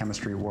one if the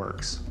chemistry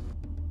works.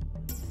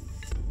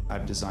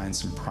 I've designed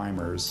some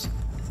primers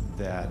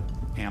that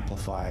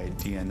amplify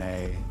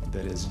DNA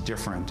that is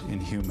different in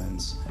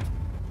humans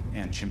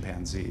and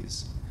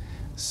chimpanzees.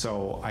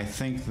 So I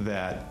think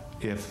that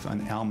if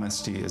an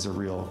Almasty is a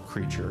real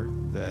creature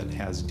that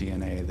has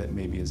DNA that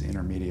maybe is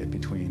intermediate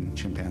between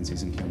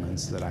chimpanzees and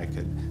humans, that I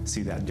could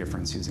see that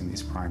difference using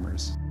these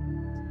primers.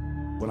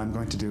 What I'm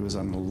going to do is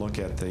I'm going to look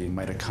at the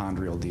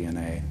mitochondrial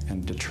DNA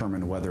and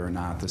determine whether or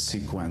not the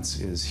sequence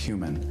is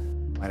human.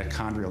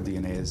 Mitochondrial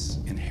DNA is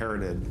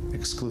inherited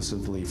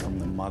exclusively from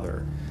the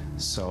mother,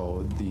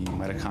 so the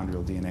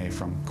mitochondrial DNA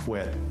from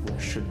Quit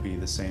should be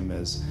the same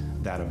as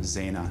that of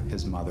Zena,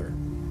 his mother.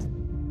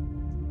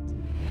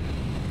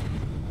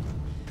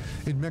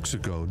 In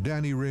Mexico,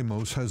 Danny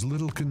Ramos has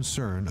little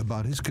concern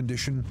about his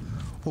condition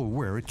or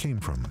where it came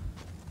from.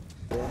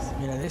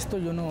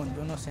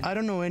 I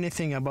don't know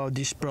anything about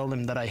this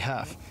problem that I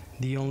have.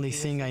 The only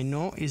thing I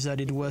know is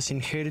that it was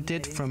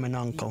inherited from an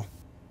uncle.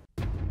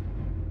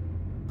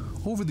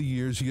 Over the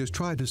years, he has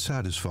tried to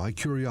satisfy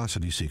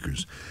curiosity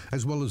seekers,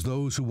 as well as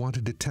those who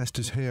wanted to test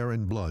his hair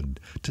and blood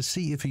to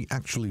see if he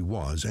actually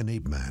was an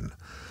ape man.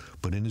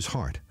 But in his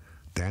heart,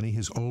 Danny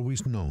has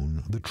always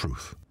known the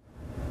truth.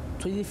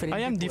 I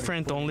am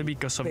different only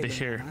because of the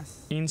hair.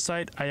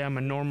 Inside, I am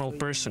a normal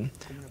person.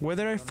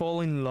 Whether I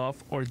fall in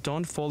love or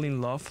don't fall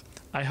in love,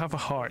 I have a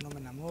heart.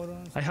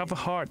 I have a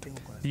heart.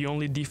 The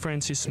only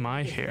difference is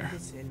my hair.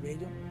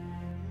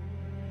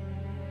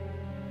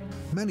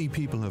 Many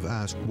people have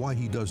asked why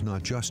he does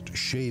not just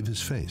shave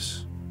his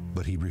face,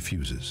 but he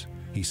refuses.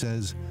 He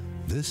says,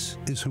 "This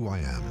is who I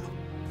am."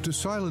 To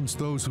silence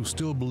those who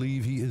still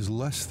believe he is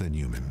less than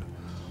human,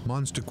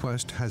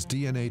 MonsterQuest has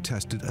DNA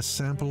tested a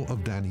sample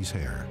of Danny's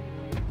hair.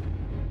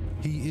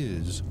 He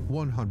is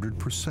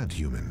 100%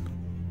 human.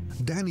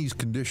 Danny's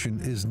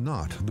condition is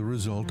not the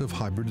result of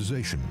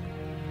hybridization.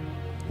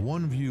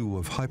 One view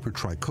of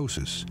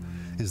hypertrichosis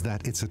is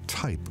that it's a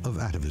type of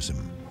atavism.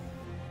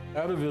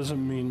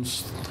 Atavism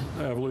means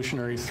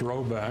evolutionary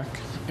throwback,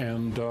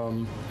 and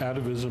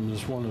atavism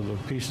is one of the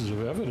pieces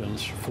of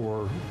evidence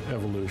for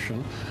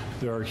evolution.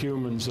 There are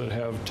humans that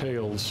have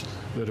tails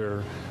that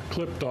are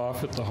clipped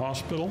off at the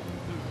hospital,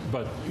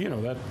 but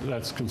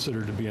that's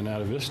considered to be an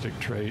atavistic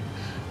trait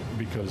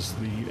because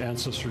the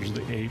ancestors of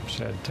the apes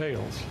had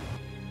tails.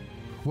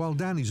 While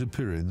Danny's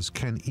appearance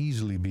can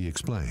easily be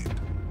explained,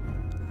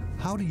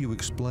 how do you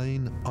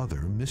explain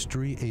other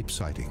mystery ape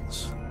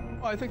sightings?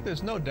 Well, I think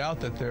there's no doubt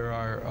that there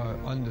are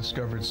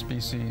undiscovered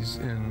species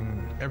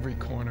in every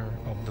corner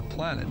of the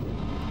planet.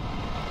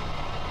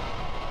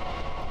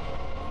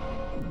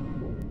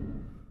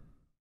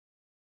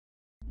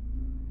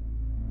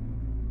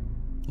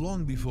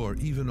 Long before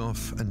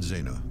Ivanov and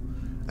Zena,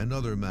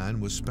 another man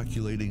was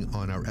speculating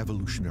on our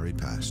evolutionary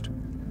past.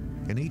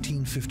 In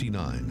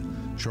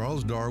 1859,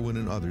 Charles Darwin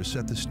and others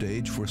set the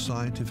stage for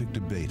scientific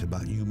debate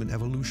about human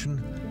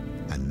evolution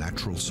and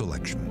natural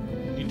selection.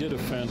 He did a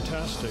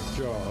fantastic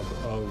job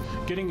of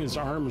getting his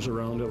arms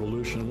around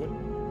evolution.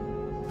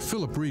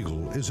 Philip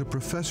Riegel is a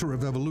professor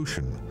of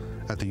evolution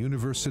at the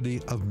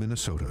University of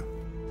Minnesota.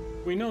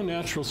 We know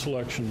natural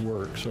selection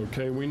works,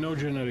 okay? We know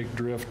genetic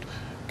drift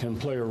can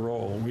play a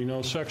role. We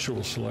know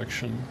sexual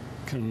selection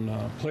can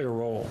play a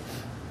role.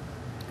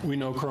 We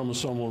know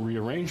chromosomal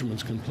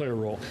rearrangements can play a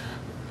role.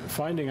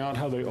 Finding out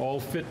how they all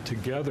fit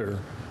together,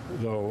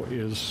 though,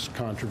 is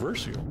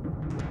controversial.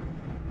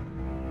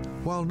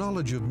 While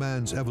knowledge of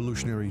man's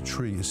evolutionary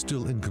tree is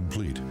still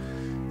incomplete,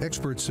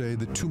 experts say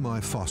the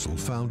Tumai fossil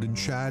found in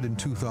Chad in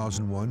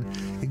 2001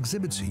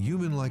 exhibits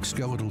human-like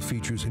skeletal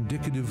features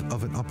indicative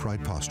of an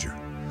upright posture.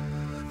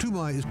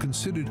 Tumai is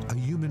considered a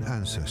human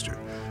ancestor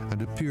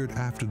and appeared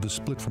after the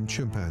split from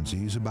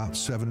chimpanzees about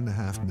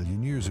 7.5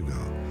 million years ago.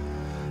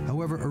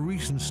 However, a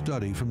recent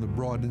study from the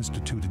Broad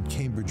Institute in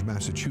Cambridge,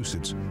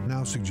 Massachusetts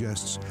now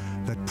suggests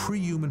that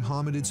pre-human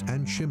hominids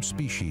and chimp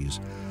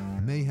species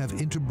may have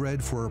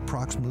interbred for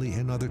approximately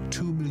another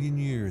 2 million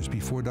years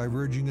before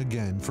diverging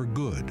again for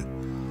good,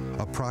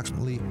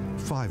 approximately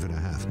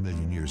 5.5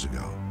 million years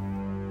ago.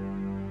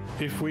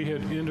 If we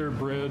had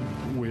interbred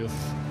with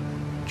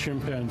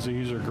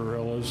chimpanzees or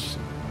gorillas,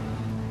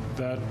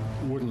 that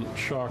wouldn't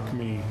shock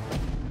me.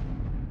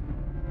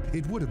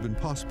 It would have been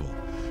possible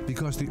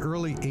because the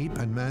early ape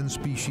and man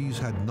species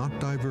had not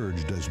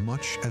diverged as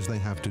much as they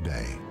have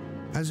today.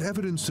 As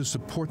evidence to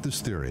support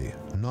this theory,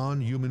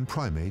 non-human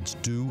primates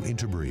do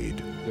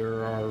interbreed.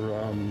 There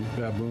are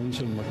baboons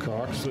and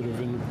macaques that have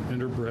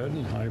interbred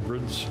and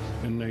hybrids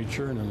in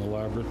nature and in the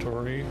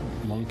laboratory,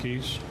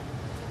 monkeys.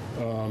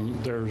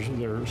 There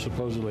are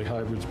supposedly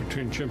hybrids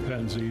between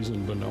chimpanzees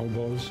and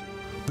bonobos.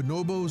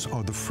 Bonobos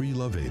are the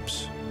free-love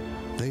apes.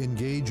 They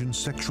engage in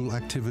sexual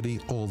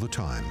activity all the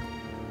time.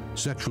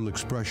 Sexual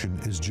expression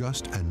is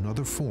just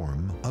another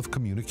form of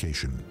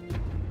communication.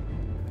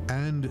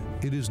 And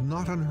it is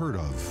not unheard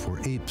of for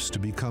apes to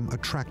become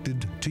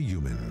attracted to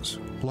humans,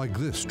 like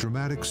this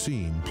dramatic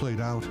scene played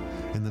out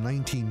in the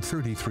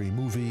 1933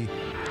 movie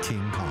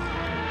King Kong.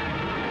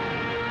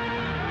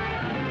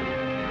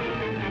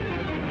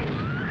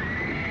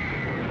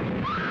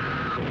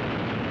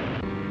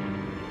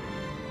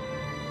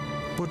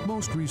 But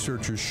most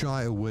researchers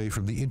shy away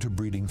from the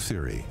interbreeding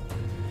theory.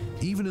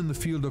 Even in the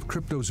field of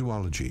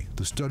cryptozoology,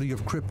 the study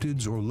of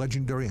cryptids or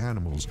legendary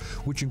animals,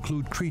 which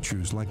include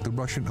creatures like the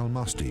Russian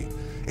Almasty,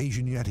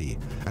 Asian Yeti,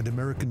 and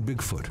American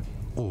Bigfoot,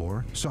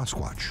 or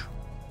Sasquatch.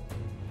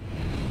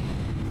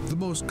 The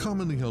most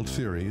commonly held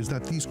theory is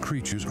that these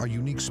creatures are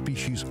unique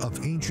species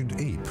of ancient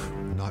ape,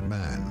 not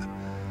man,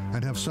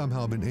 and have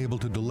somehow been able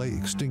to delay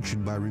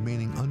extinction by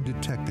remaining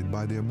undetected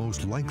by their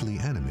most likely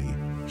enemy,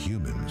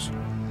 humans.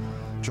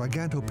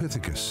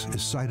 Gigantopithecus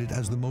is cited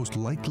as the most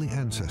likely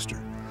ancestor,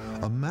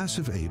 a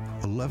massive ape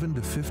 11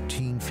 to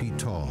 15 feet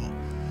tall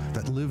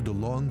that lived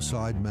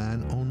alongside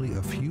man only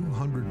a few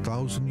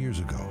 100,000 years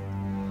ago.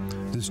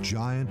 This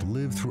giant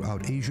lived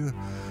throughout Asia,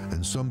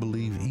 and some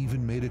believe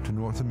even made it to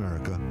North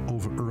America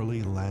over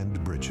early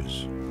land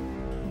bridges.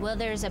 Well,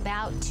 there's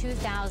about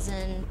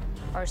 2,000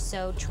 or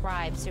so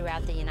tribes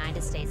throughout the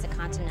United States, the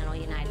continental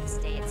United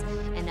States,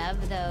 and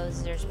of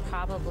those, there's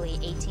probably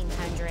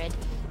 1,800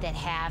 that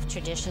have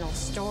traditional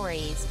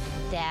stories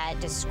that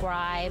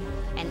describe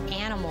an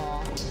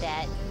animal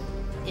that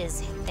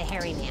is the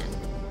hairy man.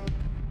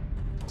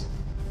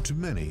 To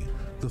many,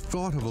 the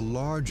thought of a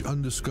large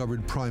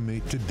undiscovered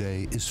primate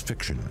today is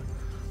fiction,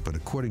 but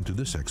according to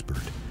this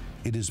expert,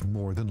 it is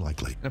more than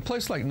likely. In a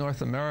place like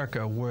North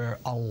America, where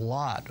a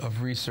lot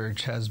of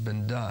research has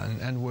been done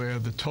and where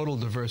the total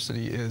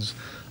diversity is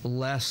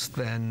less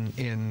than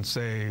in,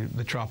 say,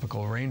 the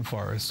tropical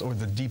rainforests or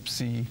the deep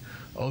sea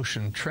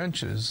ocean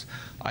trenches,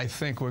 I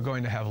think we're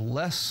going to have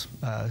less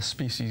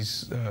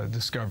species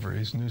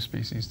discoveries, new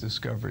species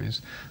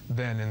discoveries,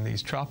 than in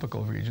these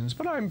tropical regions.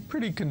 But I'm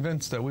pretty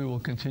convinced that we will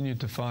continue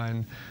to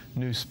find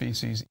new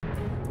species.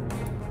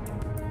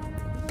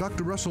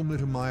 Dr. Russell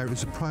Mittermeier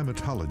is a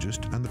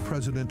primatologist and the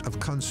president of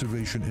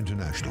Conservation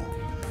International.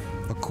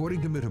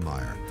 According to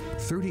Mittermeier,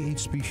 38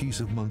 species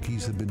of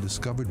monkeys have been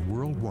discovered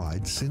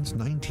worldwide since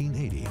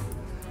 1980,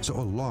 so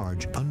a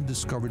large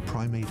undiscovered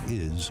primate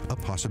is a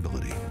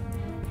possibility.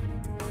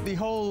 The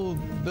whole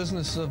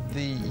business of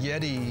the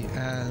Yeti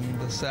and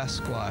the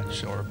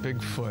Sasquatch or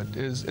Bigfoot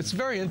it's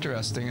very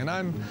interesting, and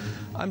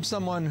I'm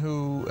someone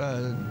who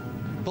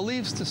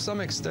believes to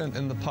some extent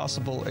in the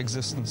possible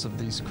existence of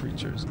these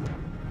creatures.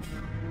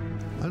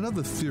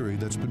 Another theory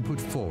that's been put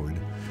forward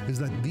is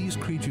that these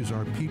creatures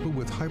are people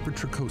with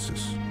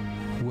hypertrichosis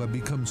who have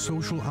become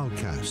social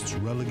outcasts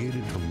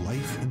relegated to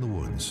life in the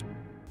woods.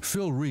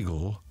 Phil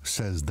Riegel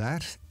says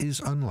that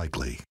is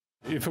unlikely.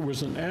 If it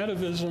was an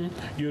atavism,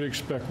 you'd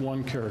expect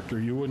one character.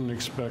 You wouldn't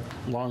expect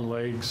long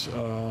legs,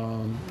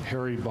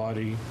 hairy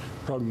body,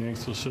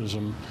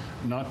 prognathism,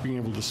 not being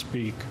able to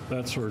speak,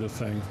 that sort of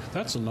thing.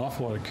 That's an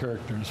awful lot of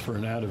characters for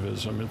an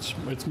atavism.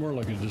 It's more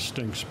like a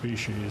distinct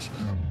species.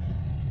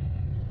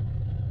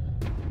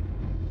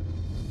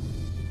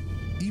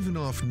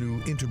 Ivanov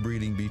knew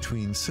interbreeding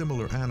between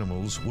similar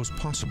animals was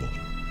possible.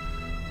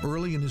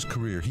 Early in his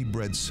career, he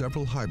bred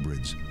several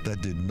hybrids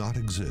that did not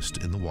exist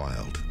in the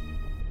wild.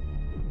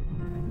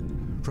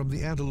 From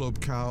the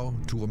antelope cow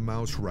to a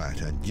mouse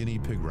rat and guinea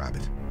pig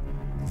rabbit,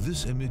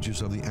 this image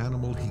is of the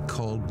animal he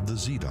called the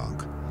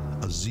Z-donk,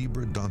 a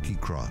zebra-donkey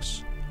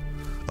cross.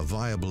 A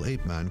viable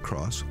ape-man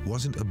cross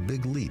wasn't a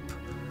big leap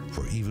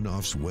for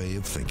Ivanov's way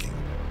of thinking.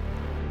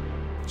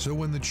 So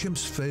when the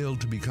chimps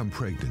failed to become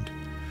pregnant,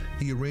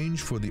 he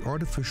arranged for the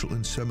artificial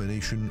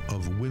insemination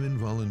of women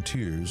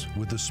volunteers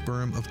with the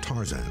sperm of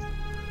Tarzan,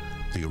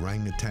 the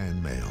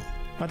orangutan male.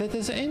 But it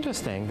is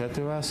interesting that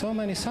there are so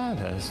many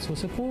scientists who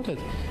supported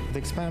the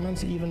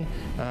experiments, even,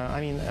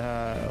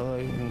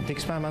 the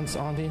experiments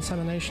on the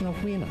insemination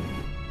of women.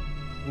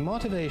 The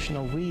motivation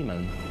of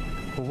women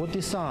who would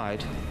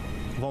decide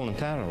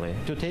voluntarily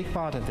to take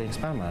part in the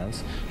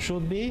experiments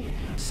should be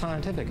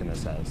scientific in a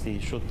sense. They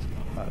should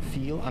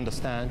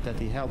understand that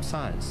they help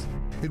science.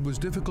 It was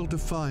difficult to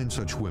find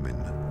such women,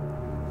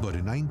 but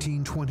in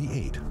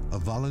 1928, a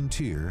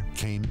volunteer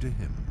came to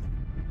him.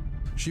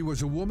 She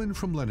was a woman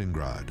from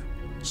Leningrad,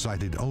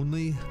 cited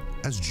only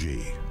as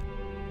G.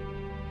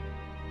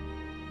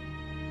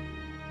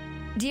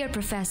 Dear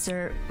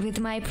Professor, with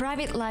my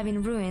private life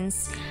in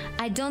ruins,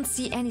 I don't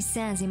see any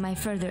sense in my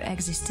further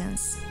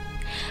existence.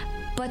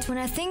 But when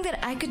I think that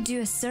I could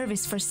do a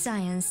service for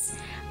science,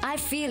 I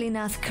feel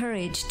enough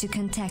courage to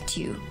contact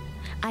you.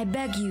 I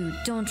beg you,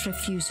 don't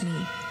refuse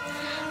me.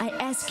 I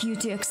ask you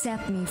to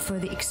accept me for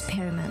the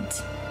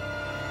experiment.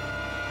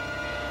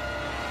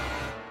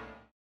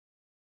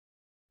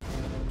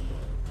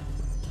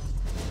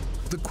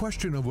 The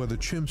question of whether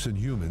chimps and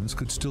humans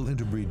could still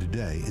interbreed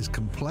today is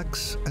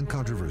complex and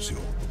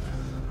controversial.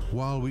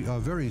 While we are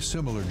very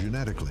similar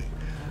genetically,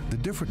 the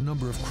different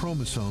number of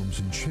chromosomes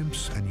in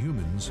chimps and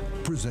humans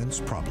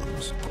presents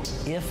problems.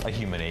 If a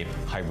human-ape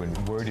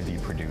hybrid were to be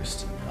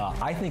produced,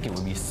 I think it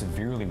would be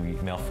severely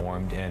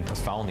malformed and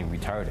profoundly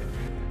retarded.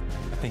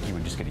 I think you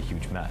would just get a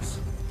huge mess.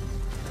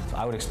 So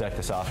I would expect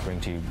this offspring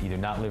to either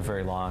not live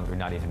very long or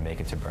not even make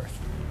it to birth.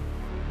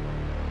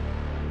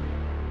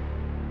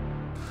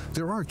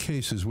 There are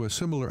cases where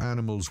similar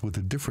animals with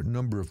a different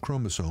number of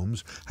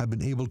chromosomes have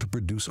been able to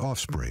produce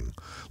offspring,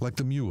 like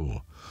the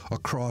mule, a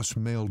cross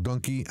male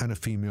donkey and a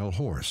female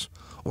horse,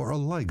 or a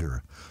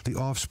liger, the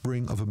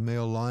offspring of a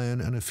male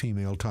lion and a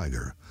female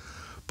tiger.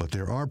 But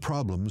there are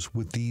problems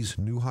with these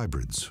new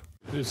hybrids.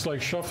 It's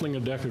like shuffling a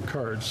deck of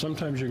cards.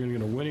 Sometimes you're going to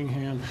get a winning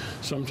hand,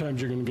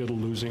 sometimes you're going to get a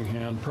losing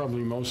hand.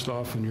 Probably most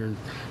often you're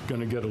going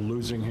to get a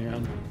losing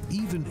hand.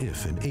 Even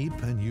if an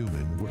ape and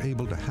human were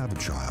able to have a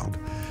child,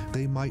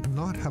 they might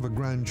not have a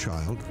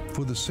grandchild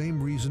for the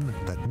same reason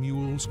that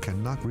mules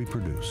cannot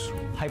reproduce.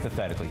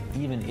 Hypothetically,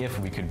 even if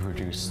we could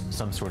produce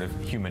some sort of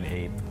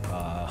human-ape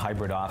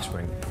hybrid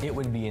offspring, it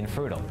would be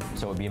infertile.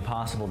 So it would be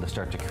impossible to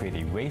start to create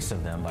a race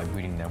of them by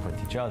breeding them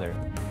with each other.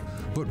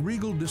 But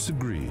Regal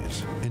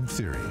disagrees, in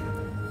theory.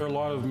 There are a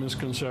lot of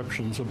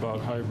misconceptions about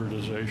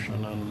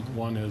hybridization, and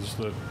one is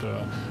that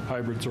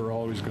hybrids are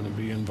always going to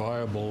be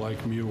inviable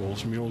like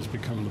mules. Mules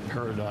become the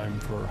paradigm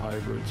for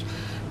hybrids.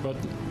 But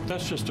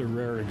that's just a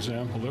rare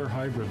example. There are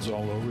hybrids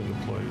all over the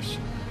place,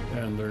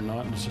 and they're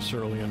not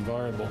necessarily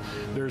inviable.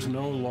 There's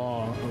no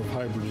law of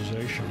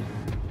hybridization.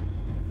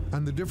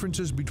 And the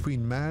differences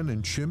between man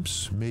and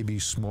chimps may be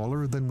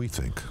smaller than we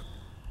think.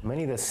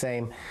 Many of the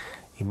same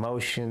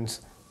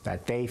emotions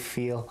that they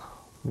feel,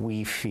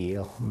 we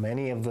feel.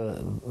 Many of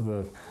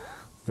the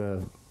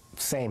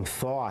same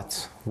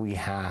thoughts we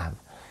have,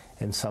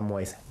 in some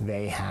ways,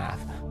 they have.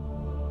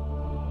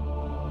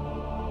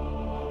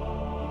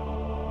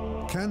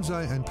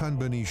 Kanzai and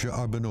Panbanisha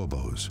are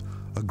bonobos,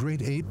 a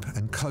great ape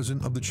and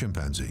cousin of the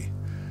chimpanzee.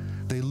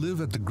 They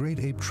live at the Great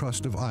Ape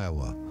Trust of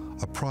Iowa,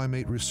 a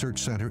primate research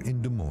center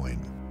in Des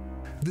Moines.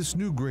 This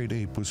new great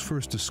ape was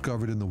first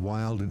discovered in the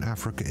wild in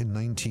Africa in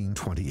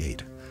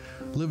 1928.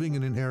 Living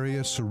in an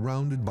area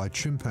surrounded by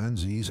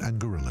chimpanzees and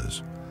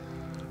gorillas.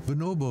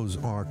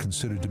 Bonobos are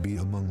considered to be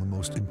among the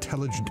most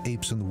intelligent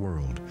apes in the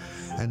world,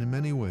 and in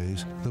many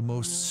ways, the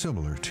most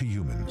similar to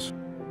humans.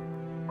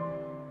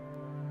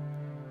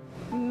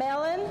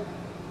 Melon?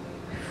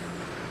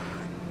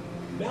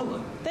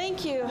 Melon?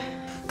 Thank you.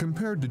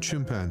 Compared to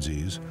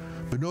chimpanzees,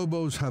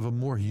 bonobos have a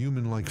more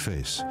human-like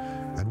face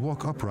and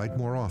walk upright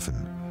more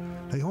often.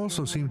 They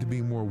also seem to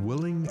be more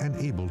willing and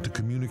able to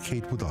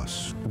communicate with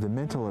us. The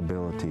mental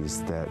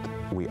abilities that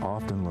we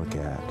often look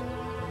at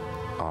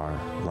are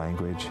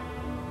language,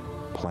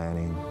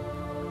 planning,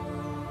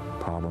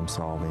 problem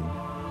solving,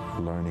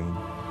 learning,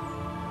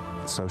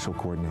 social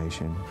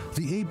coordination.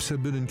 The apes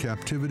have been in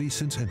captivity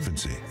since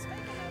infancy.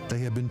 They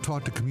have been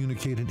taught to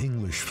communicate in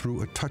English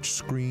through a touch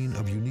screen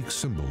of unique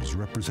symbols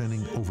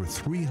representing over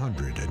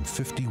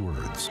 350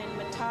 words.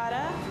 And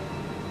Matata.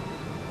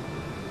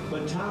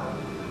 Matata.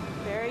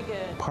 Very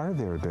good. Part of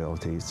their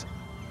abilities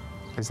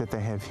is that they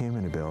have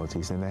human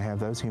abilities, and they have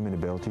those human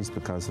abilities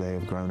because they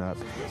have grown up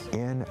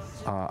in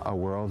a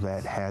world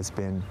that has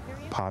been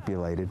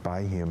populated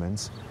by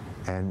humans,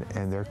 and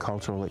their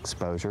cultural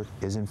exposure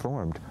is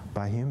informed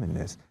by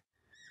humanness.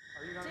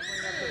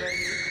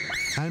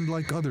 And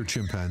like other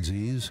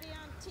chimpanzees,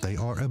 they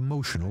are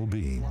emotional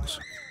beings.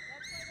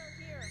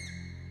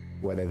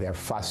 Whether they're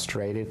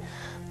frustrated,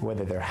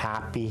 whether they're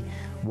happy,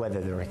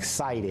 whether they're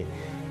excited,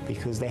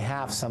 because they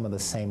have some of the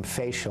same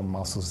facial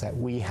muscles that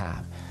we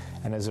have,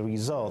 and as a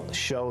result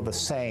show the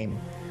same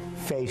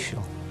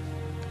facial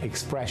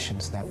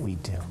expressions that we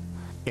do.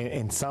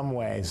 In some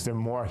ways, they're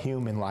more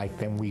human-like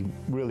than we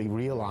really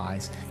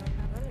realize.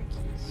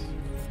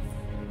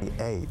 The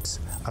apes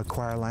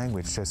acquire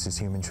language just as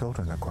human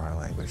children acquire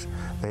language.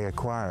 They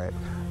acquire it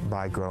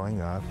by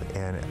growing up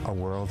in a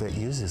world that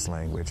uses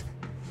language.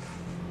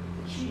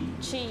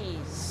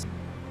 Cheese.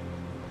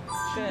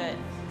 Good.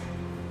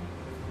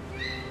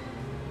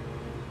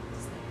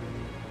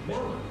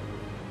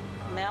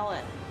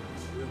 Melon.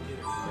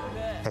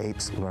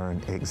 Apes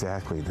learn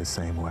exactly the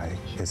same way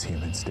as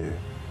humans do.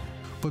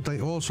 But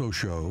they also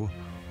show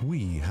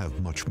we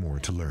have much more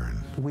to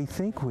learn. We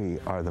think we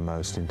are the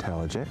most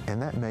intelligent, and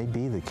that may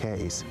be the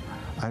case.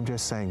 I'm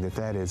just saying that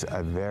that is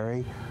a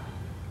very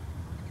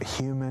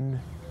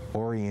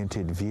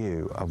human-oriented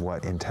view of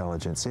what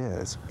intelligence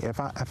is. If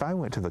I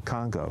went to the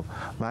Congo,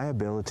 my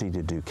ability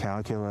to do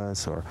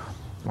calculus or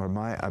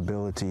my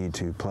ability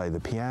to play the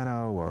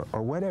piano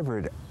or whatever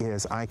it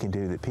is I can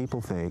do that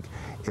people think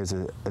is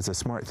a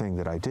smart thing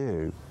that I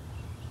do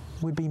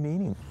would be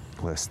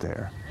meaningless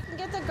there. You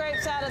can get the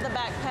grapes out of the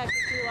backpack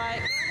if you like.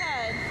 Go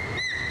ahead.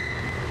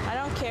 I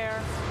don't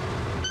care.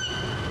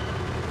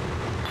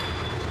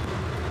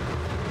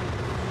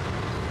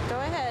 Go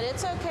ahead.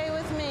 It's okay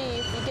with me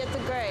if you get the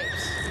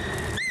grapes.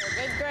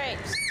 They're good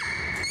grapes.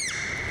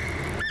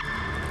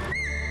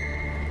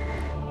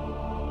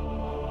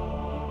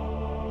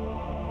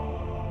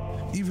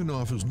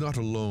 Ivanov is not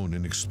alone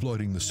in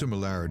exploiting the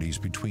similarities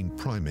between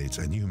primates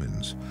and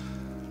humans.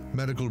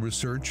 Medical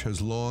research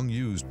has long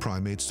used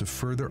primates to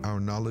further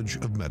our knowledge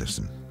of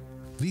medicine.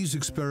 These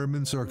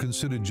experiments are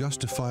considered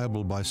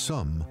justifiable by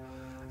some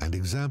and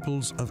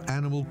examples of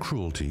animal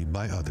cruelty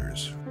by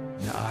others.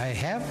 I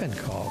have been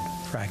called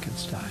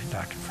Frankenstein,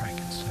 Dr.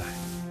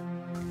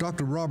 Frankenstein.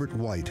 Dr. Robert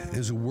White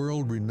is a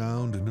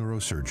world-renowned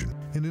neurosurgeon.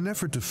 In an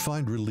effort to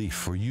find relief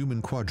for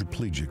human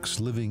quadriplegics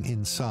living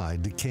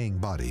inside decaying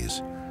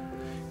bodies,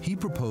 he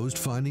proposed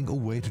finding a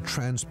way to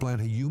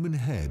transplant a human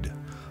head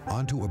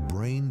onto a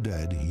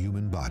brain-dead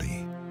human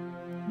body.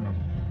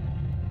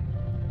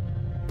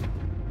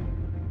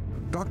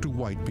 Dr.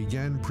 White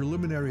began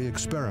preliminary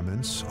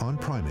experiments on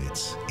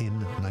primates in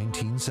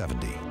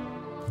 1970.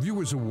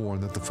 Viewers are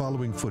warned that the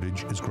following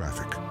footage is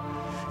graphic.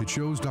 It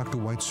shows Dr.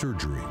 White's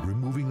surgery,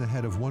 removing the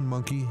head of one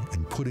monkey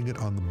and putting it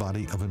on the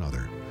body of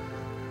another.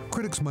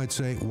 Critics might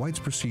say White's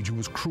procedure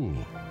was cruel.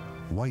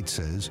 White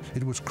says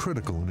it was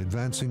critical in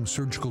advancing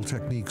surgical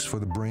techniques for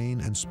the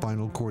brain and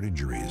spinal cord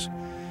injuries.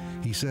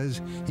 He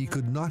says he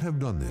could not have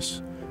done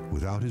this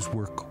without his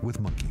work with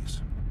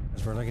monkeys.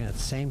 We're looking at the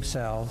same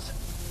cells,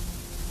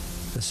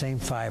 the same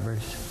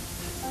fibers,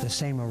 the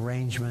same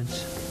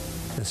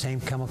arrangements, the same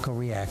chemical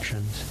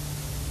reactions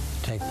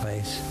take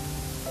place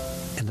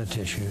in the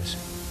tissues.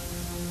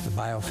 The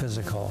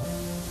biophysical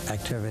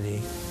activity,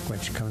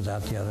 which comes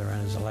out the other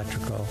end, is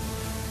electrical.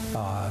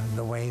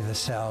 The way the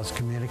cells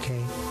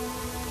communicate.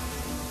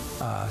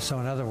 So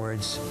in other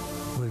words,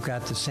 we've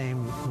got the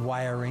same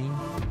wiring.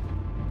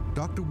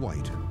 Dr.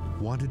 White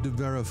wanted to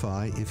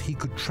verify if he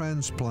could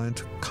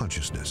transplant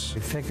consciousness.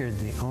 We figured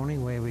the only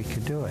way we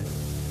could do it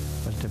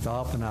was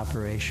develop an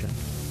operation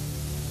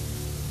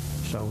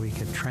so we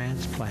could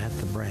transplant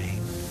the brain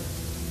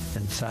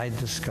inside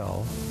the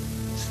skull,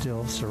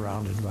 still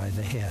surrounded by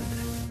the head.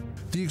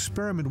 The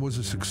experiment was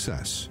a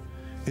success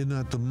in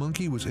that the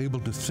monkey was able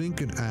to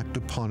think and act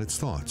upon its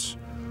thoughts,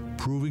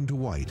 proving to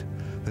White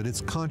that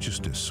its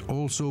consciousness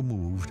also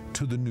moved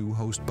to the new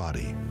host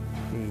body.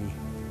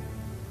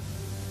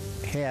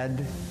 The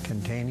head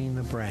containing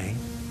the brain,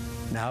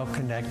 now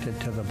connected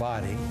to the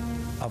body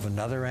of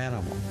another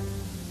animal,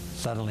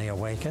 suddenly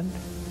awakened,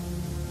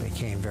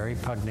 became very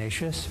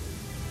pugnacious,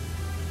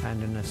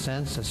 and in a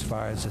sense, as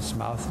far as its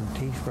mouth and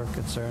teeth were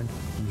concerned,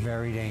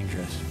 very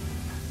dangerous.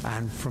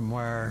 And from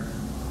where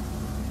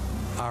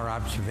our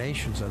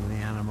observations of the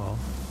animal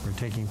were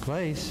taking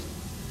place,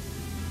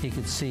 he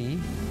could see,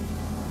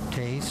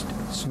 taste,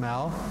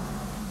 smell,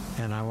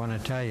 and I want to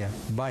tell you,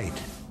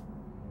 bite.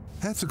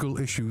 Ethical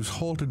issues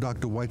halted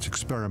Dr. White's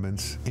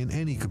experiments in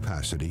any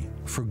capacity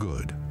for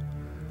good.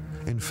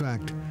 In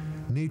fact,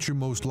 nature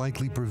most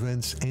likely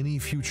prevents any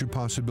future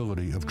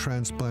possibility of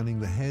transplanting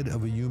the head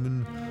of a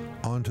human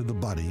onto the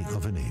body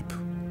of an ape.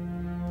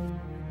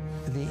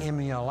 The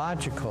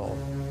immunological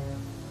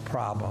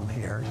problem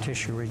here,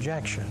 tissue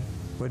rejection,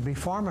 would be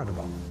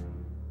formidable.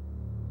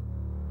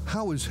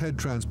 How is head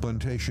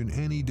transplantation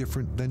any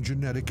different than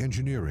genetic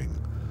engineering,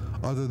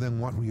 other than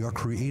what we are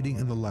creating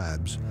in the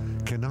labs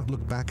cannot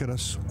look back at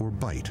us or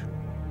bite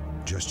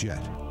just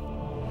yet?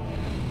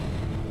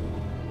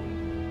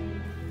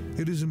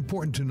 It is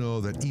important to know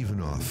that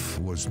Ivanov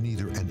was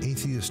neither an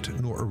atheist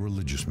nor a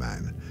religious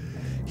man.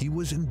 He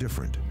was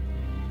indifferent.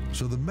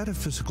 So the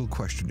metaphysical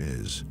question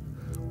is,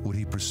 would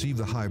he perceive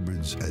the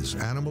hybrids as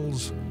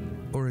animals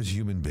or as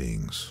human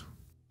beings?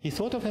 He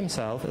thought of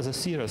himself as a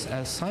serious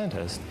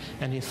scientist,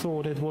 and he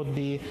thought it would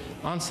be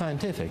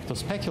unscientific to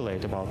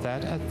speculate about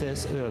that at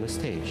this early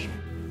stage.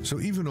 So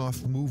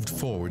Ivanov moved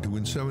forward to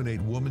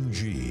inseminate woman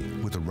G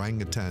with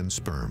orangutan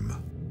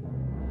sperm.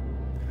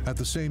 At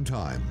the same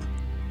time,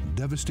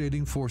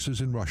 devastating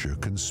forces in Russia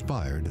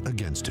conspired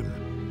against him.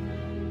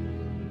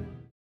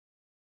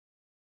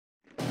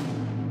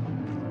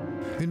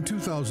 In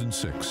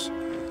 2006,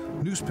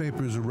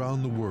 newspapers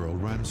around the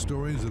world ran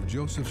stories of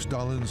Joseph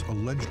Stalin's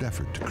alleged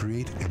effort to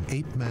create an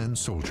ape-man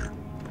soldier.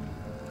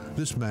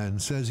 This man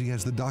says he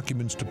has the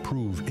documents to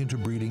prove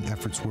interbreeding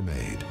efforts were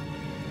made.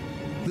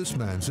 This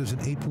man says an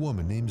ape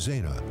woman named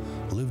Zena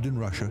lived in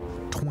Russia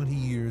 20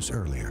 years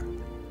earlier.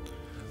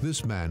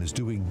 This man is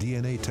doing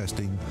DNA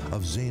testing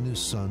of Zena's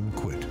son,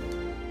 Quit.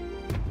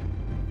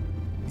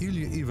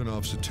 Ilya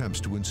Ivanov's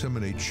attempts to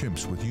inseminate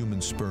chimps with human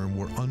sperm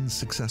were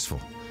unsuccessful.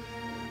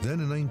 Then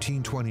in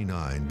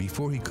 1929,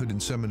 before he could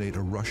inseminate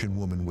a Russian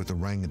woman with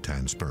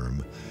orangutan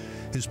sperm,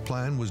 his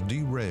plan was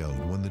derailed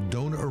when the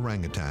donor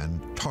orangutan,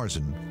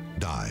 Tarzan,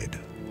 died.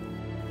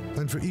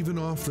 And for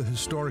Ivanov, the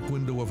historic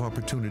window of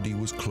opportunity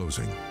was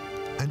closing,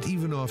 and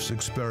Ivanov's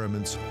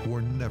experiments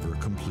were never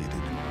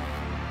completed.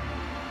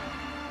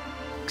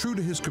 True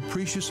to his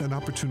capricious and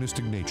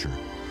opportunistic nature,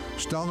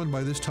 Stalin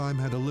by this time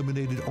had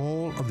eliminated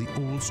all of the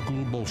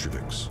old-school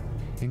Bolsheviks,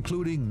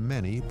 including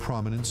many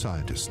prominent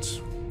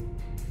scientists.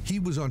 He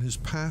was on his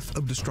path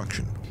of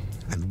destruction.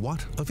 And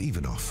what of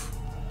Ivanov?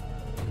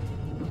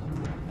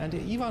 And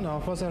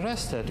Ivanov was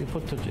arrested and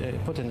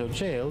put into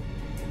jail.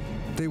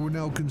 They were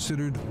now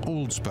considered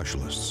old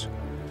specialists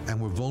and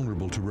were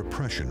vulnerable to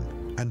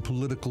repression and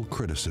political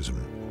criticism.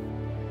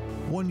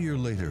 1 year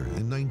later,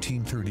 in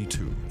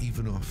 1932,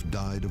 Ivanov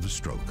died of a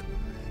stroke.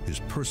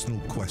 His personal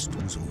quest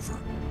was over.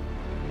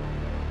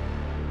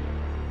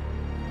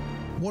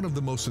 One of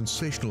the most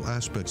sensational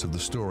aspects of the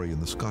story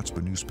in the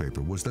Scotsman newspaper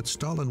was that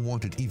Stalin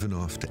wanted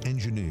Ivanov to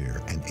engineer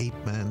an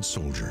ape-man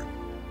soldier.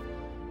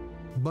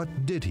 But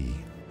did he?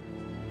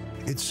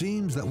 It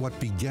seems that what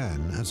began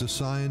as a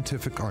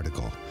scientific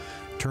article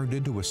turned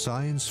into a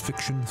science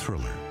fiction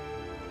thriller.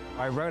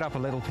 I wrote up a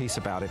little piece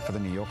about it for the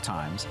New York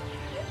Times,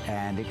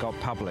 and it got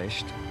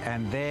published.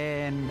 And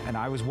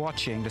I was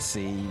watching to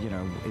see, you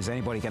know, is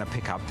anybody going to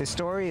pick up this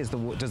story?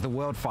 Does the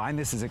world find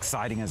this as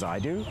exciting as I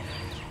do?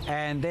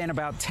 And then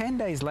about 10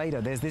 days later,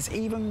 there's this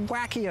even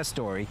wackier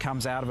story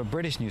comes out of a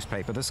British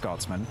newspaper, The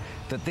Scotsman,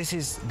 that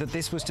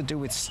this was to do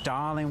with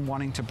Stalin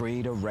wanting to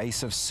breed a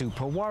race of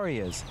super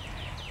warriors.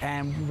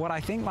 And what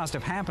I think must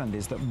have happened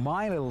is that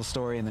my little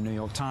story in the New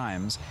York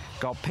Times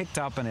got picked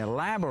up and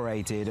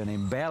elaborated and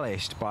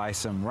embellished by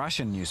some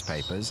Russian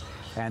newspapers,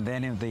 and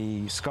then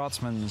the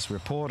Scotsman's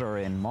reporter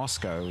in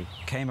Moscow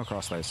came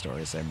across those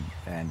stories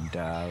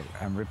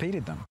and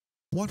repeated them.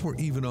 What were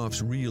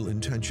Ivanov's real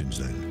intentions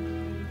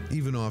then?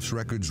 Ivanov's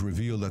records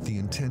reveal that the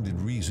intended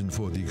reason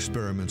for the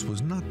experiments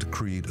was not to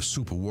create a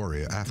super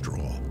warrior after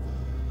all,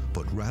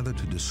 but rather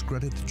to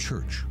discredit the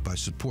church by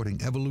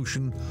supporting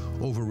evolution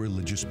over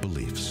religious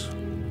beliefs.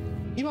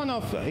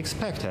 Ivanov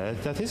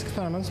expected that his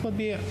experiments would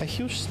be a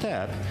huge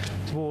step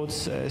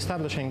towards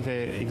establishing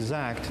the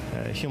exact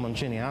human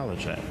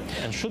genealogy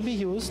and should be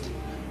used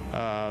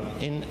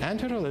in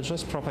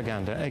anti-religious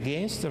propaganda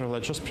against the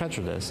religious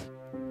prejudice.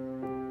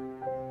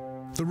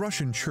 The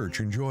Russian church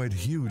enjoyed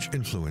huge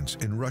influence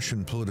in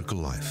Russian political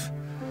life,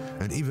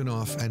 and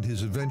Ivanov and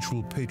his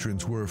eventual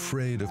patrons were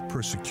afraid of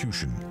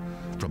persecution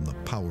from the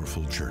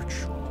powerful church.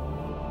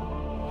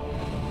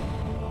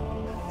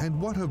 And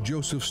what of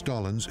Joseph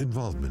Stalin's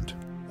involvement?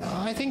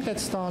 I think that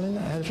Stalin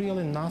had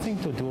really nothing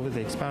to do with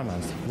the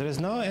experiments. There is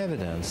no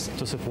evidence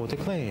to support the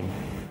claim.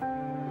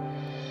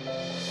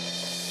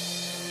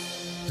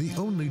 The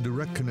only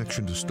direct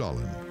connection to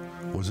Stalin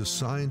was a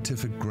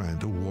scientific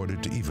grant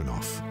awarded to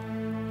Ivanov,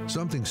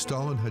 something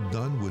Stalin had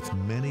done with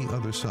many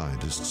other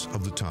scientists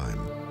of the time.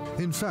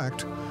 In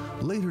fact,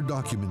 later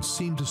documents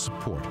seem to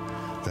support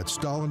that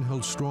Stalin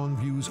held strong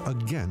views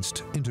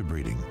against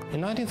interbreeding. In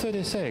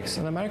 1936,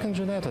 an American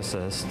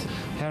geneticist,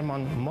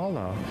 Hermann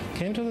Molnar,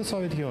 came to the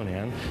Soviet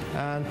Union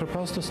and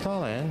proposed to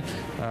Stalin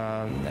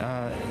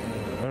a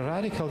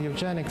radical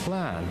eugenic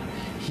plan.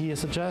 He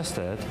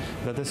suggested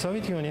that the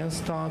Soviet Union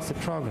starts the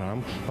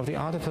program of the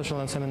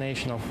artificial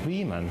insemination of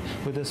women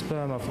with the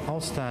sperm of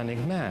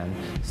outstanding men.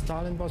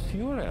 Stalin was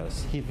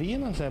furious. He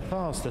vehemently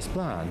opposed this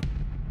plan.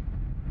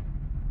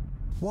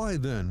 Why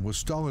then was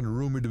Stalin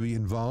rumored to be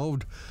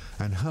involved,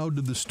 and how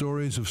did the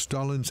stories of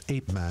Stalin's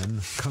ape-man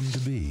come to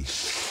be?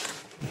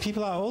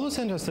 People are always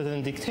interested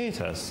in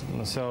dictators,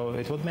 so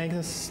it would make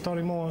this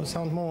story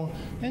sound more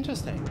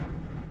interesting.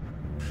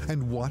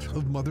 And what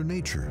of Mother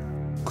Nature?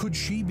 Could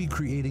she be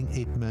creating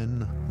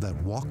ape-men that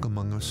walk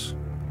among us?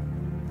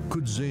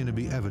 Could Zena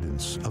be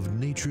evidence of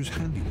nature's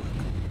handiwork?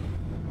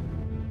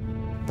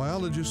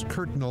 Biologist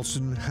Kurt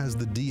Nelson has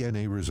the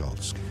DNA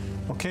results.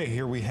 Okay,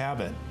 here we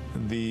have it.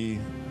 The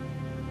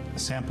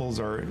samples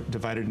are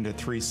divided into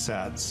 3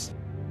 sets.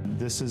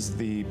 This is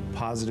the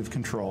positive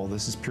control.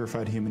 This is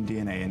purified human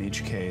DNA in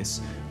each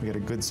case. We got a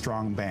good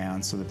strong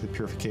band so that the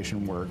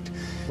purification worked.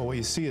 But what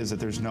you see is that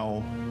there's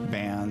no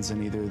bands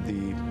in either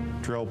the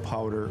drill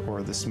powder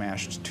or the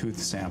smashed tooth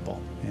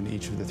sample in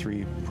each of the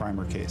 3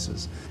 primer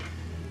cases.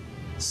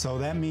 So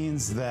that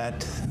means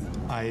that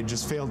I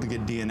just failed to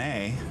get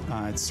DNA.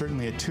 It's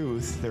certainly a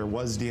tooth. There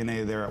was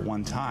DNA there at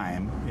one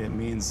time. It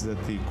means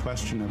that the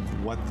question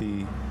of what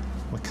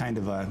kind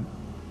of a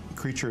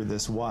creature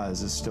this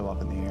was is still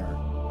up in the air.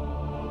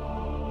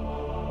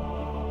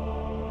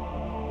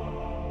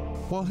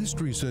 While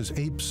history says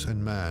apes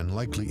and man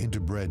likely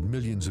interbred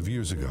millions of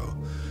years ago,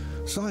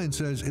 science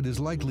says it is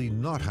likely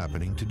not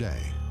happening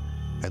today.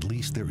 At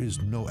least there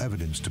is no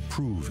evidence to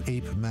prove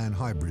ape-man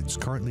hybrids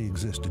currently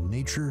exist in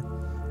nature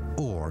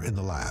or in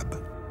the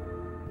lab.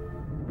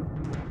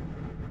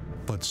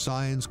 But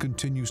science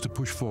continues to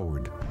push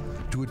forward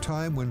to a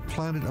time when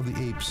Planet of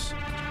the Apes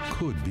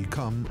could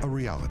become a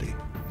reality.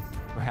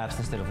 Perhaps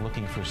instead of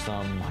looking for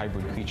some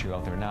hybrid creature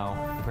out there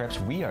now, perhaps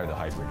we are the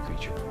hybrid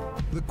creature.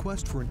 The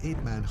quest for an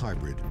ape-man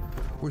hybrid,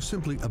 or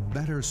simply a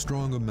better,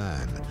 stronger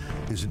man,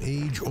 is an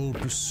age-old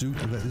pursuit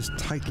that is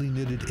tightly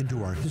knitted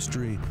into our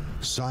history,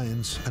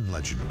 science, and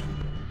legend.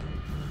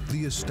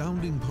 The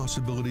astounding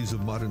possibilities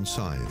of modern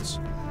science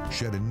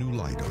shed a new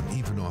light on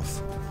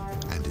Ivanov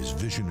and his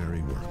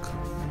visionary work.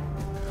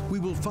 We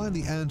will find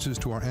the answers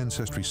to our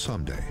ancestry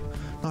someday,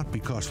 not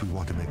because we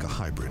want to make a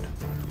hybrid,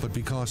 but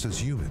because as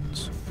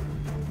humans,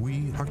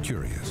 we are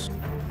curious.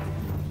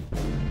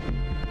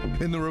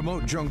 In the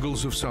remote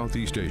jungles of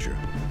Southeast Asia,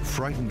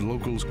 frightened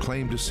locals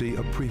claim to see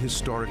a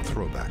prehistoric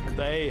throwback.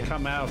 They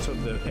come out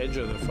of the edge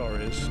of the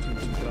forest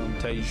into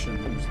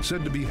plantations.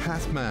 Said to be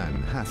half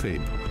man, half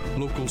ape,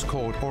 locals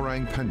call it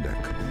Orang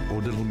Pendek,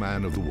 or Little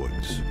Man of the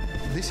Woods.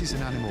 This is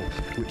an animal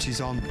which is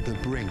on the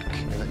brink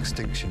of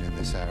extinction in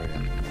this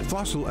area.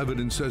 Fossil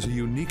evidence says a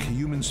unique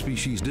human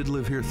species did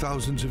live here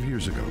thousands of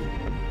years ago.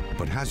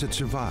 But has it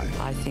survived?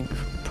 I think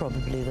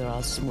probably there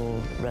are small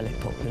relic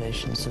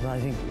populations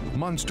surviving.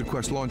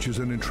 MonsterQuest launches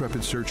an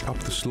intrepid search up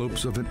the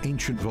slopes of an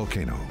ancient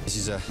volcano. This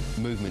is a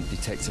movement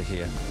detector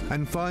here.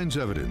 And finds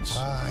evidence.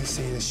 Ah, I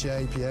see the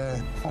shape,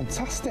 yeah.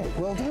 Fantastic,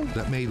 well done.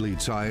 That may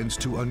lead science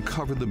to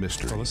uncover the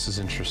mystery. Well, this is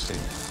interesting.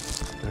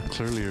 There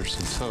clearly are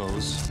some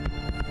toes.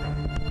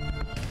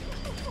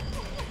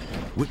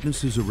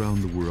 Witnesses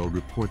around the world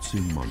report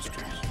seeing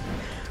monsters.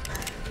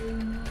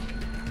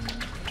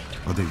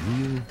 Are they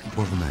real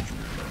or imaginary?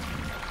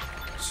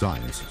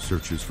 Science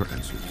searches for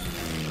answers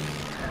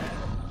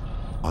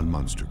on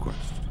MonsterQuest.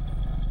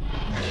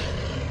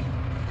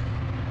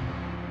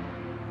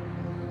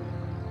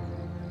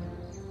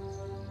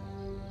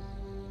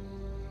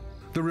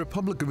 The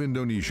Republic of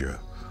Indonesia,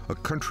 a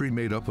country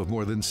made up of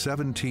more than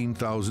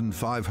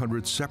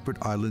 17,500 separate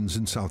islands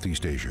in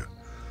Southeast Asia.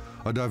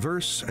 A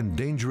diverse and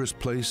dangerous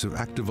place of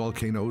active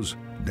volcanoes,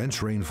 dense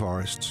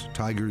rainforests,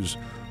 tigers,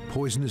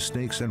 poisonous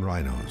snakes, and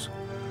rhinos.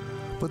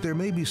 But there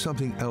may be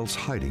something else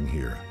hiding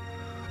here,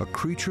 a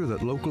creature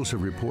that locals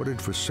have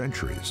reported for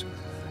centuries,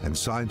 and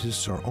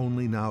scientists are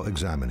only now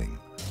examining.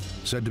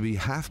 Said to be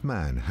half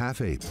man, half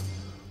ape,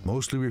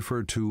 mostly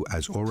referred to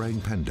as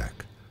Orang Pendek,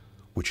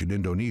 which in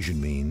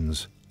Indonesian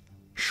means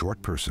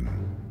short person.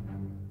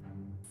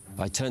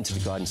 I turned to the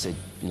guide and said,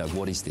 you know,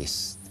 what is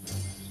this?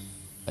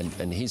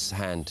 And his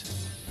hand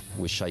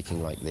was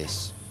shaking like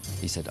this.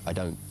 He said, I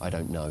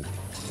don't know.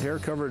 Hair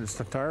covered its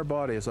entire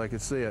body as I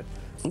could see it.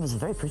 It was a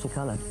very pretty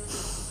colour.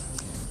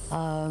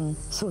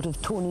 Sort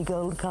of tawny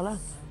gold colour.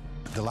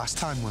 The last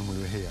time when we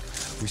were here,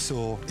 we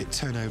saw it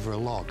turn over a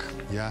log,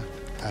 yeah,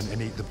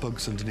 and eat the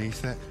bugs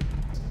underneath it.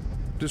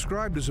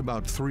 Described as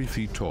about 3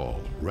 feet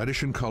tall,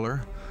 reddish in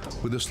color,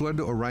 with a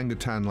slender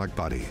orangutan-like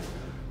body,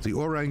 the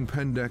Orang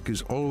Pendek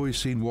is always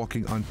seen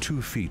walking on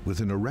 2 feet with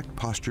an erect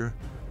posture,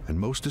 and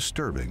most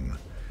disturbing,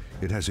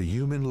 it has a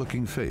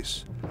human-looking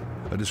face,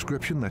 a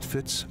description that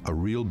fits a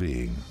real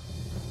being.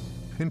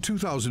 In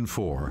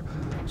 2004,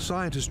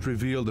 scientists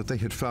revealed that they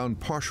had found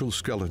partial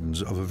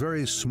skeletons of a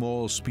very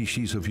small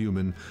species of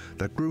human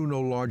that grew no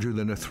larger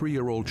than a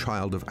 3-year-old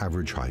child of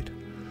average height.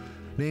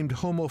 Named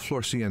Homo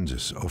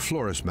floresiensis, or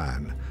Flores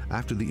man,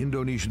 after the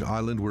Indonesian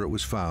island where it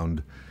was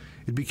found,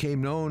 it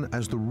became known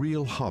as the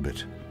real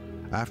Hobbit,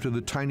 after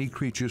the tiny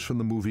creatures from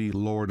the movie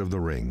Lord of the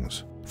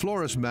Rings.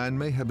 Flores man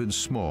may have been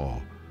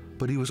small,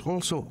 but he was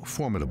also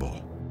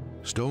formidable.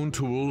 Stone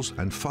tools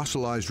and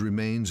fossilized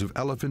remains of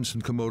elephants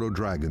and Komodo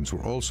dragons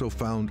were also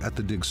found at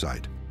the dig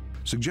site,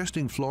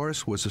 suggesting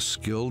Flores was a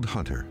skilled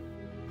hunter.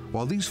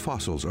 While these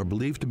fossils are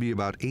believed to be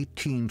about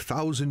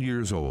 18,000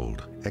 years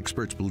old,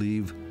 experts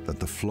believe that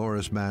the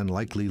Flores man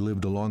likely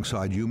lived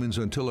alongside humans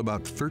until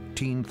about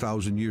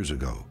 13,000 years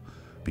ago,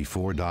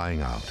 before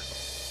dying out.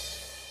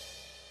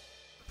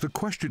 The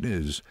question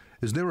is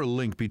there a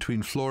link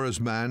between Flores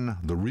man,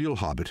 the real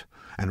Hobbit,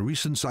 and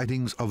recent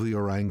sightings of the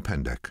Orang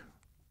Pendek?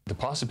 The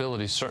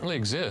possibility certainly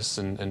exists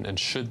and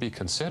should be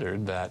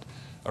considered that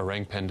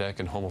Orang Pendek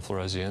and Homo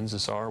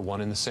floresiensis are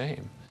one and the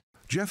same.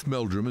 Jeff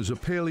Meldrum is a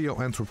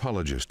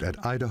paleoanthropologist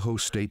at Idaho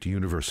State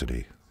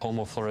University.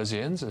 Homo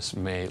floresiensis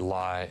may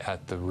lie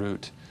at the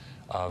root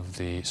of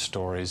the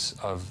stories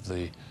of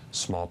the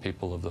small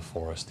people of the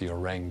forest, the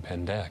orang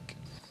pendek.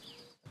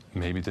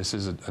 Maybe this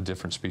is a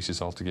different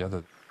species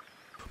altogether.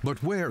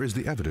 But where is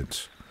the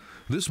evidence?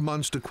 This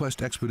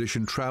MonsterQuest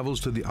expedition travels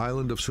to the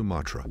island of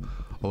Sumatra,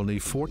 only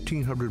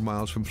 1,400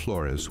 miles from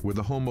Flores, where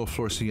the Homo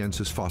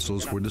floresiensis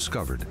fossils were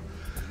discovered,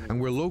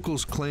 and where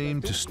locals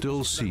claim to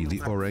still see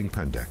the orang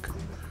pendek.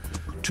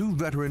 2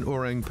 veteran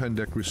orang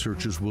pendek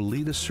researchers will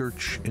lead a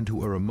search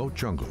into a remote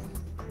jungle.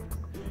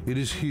 It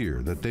is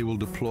here that they will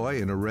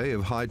deploy an array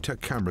of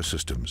high-tech camera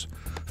systems,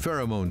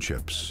 pheromone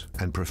chips,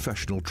 and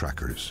professional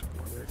trackers.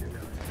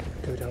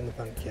 Go down the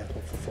bank, yeah,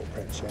 look for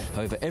footprints, yeah.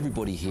 However,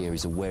 everybody here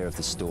is aware of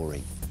the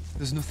story.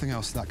 There's nothing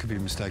else that could be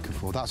mistaken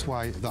for. That's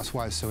why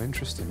it's so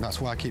interesting.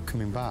 That's why I keep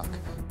coming back.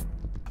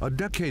 A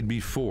decade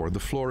before the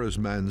Flores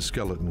man's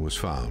skeleton was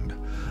found,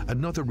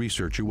 another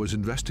researcher was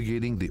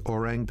investigating the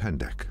orang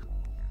pendek.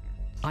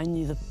 I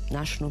knew the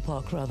national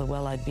park rather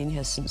well. I'd been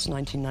here since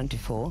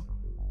 1994.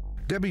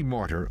 Debbie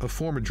Martyr, a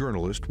former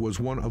journalist, was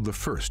one of the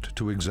first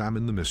to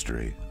examine the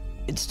mystery.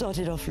 It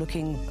started off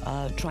looking,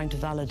 trying to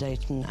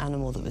validate an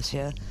animal that was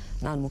here,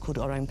 an animal called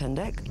orang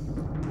pendek.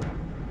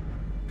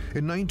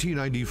 In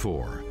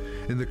 1994,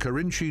 in the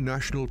Kerinci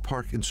National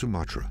Park in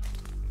Sumatra,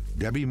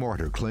 Debbie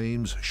Martyr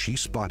claims she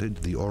spotted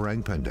the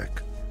orang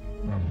pendek.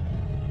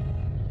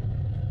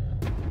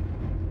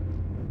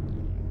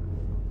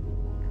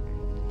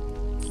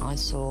 I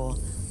saw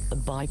a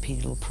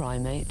bipedal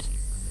primate,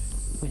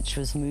 which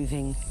was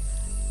moving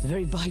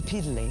very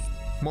bipedally.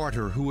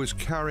 Martyr, who was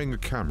carrying a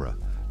camera,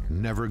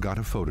 never got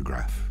a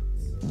photograph.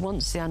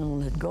 Once the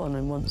animal had gone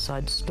and once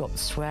I'd stopped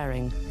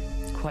swearing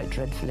quite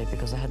dreadfully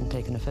because I hadn't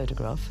taken a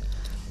photograph,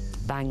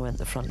 bang went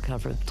the front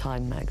cover of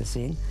Time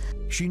magazine.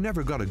 She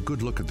never got a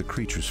good look at the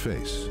creature's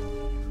face,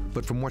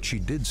 but from what she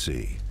did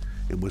see,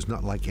 it was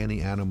not like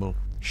any animal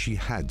she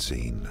had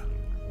seen.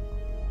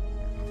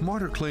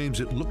 Martyr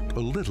claims it looked a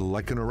little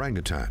like an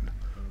orangutan,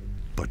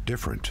 but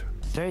different.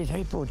 Very,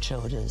 very broad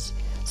shoulders,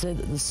 so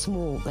that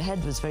the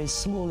head was very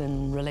small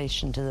in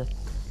relation to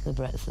the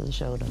breadth of the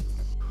shoulder.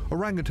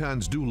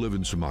 Orangutans do live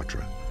in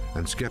Sumatra,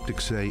 and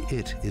skeptics say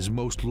it is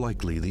most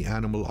likely the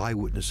animal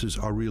eyewitnesses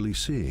are really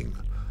seeing.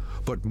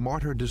 But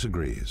Martyr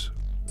disagrees.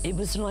 It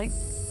was like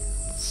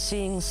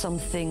seeing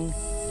something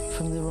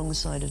from the wrong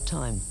side of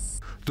time.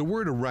 The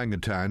word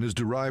orangutan is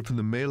derived from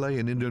the Malay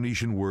and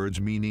Indonesian words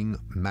meaning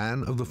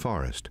man of the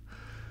forest.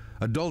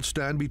 Adults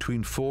stand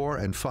between 4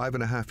 and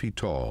 5.5 feet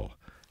tall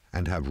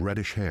and have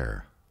reddish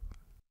hair.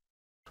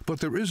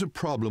 But there is a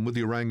problem with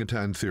the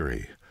orangutan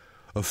theory.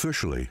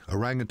 Officially,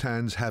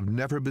 orangutans have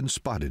never been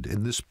spotted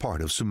in this part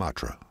of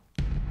Sumatra.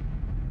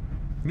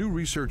 New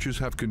researchers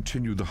have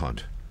continued the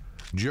hunt.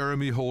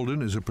 Jeremy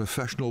Holden is a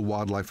professional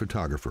wildlife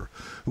photographer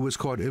who has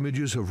caught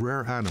images of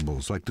rare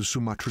animals like the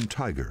Sumatran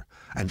tiger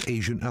and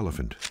Asian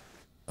elephant.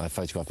 I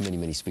photographed many,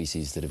 many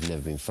species that have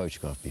never been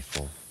photographed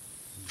before.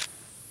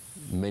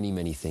 Many,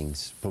 many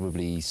things.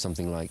 Probably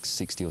something like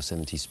 60 or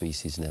 70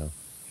 species now,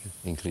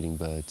 including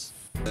birds.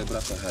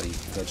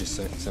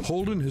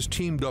 Holden has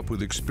teamed up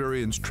with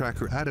experienced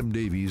tracker Adam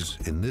Davies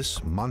in this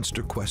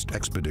MonsterQuest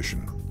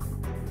expedition.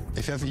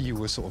 If ever you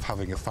were sort of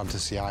having a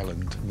fantasy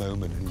island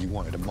moment and you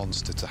wanted a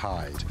monster to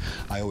hide,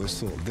 I always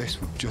thought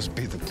this would just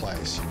be the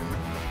place.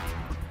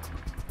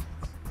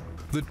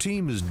 The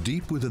team is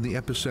deep within the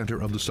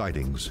epicenter of the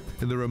sightings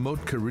in the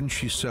remote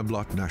Kerinci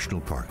Semblot National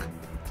Park.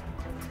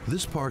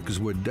 This park is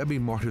where Debbie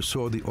Martyr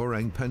saw the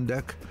orang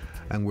pendek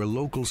and where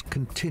locals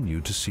continue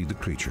to see the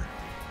creature.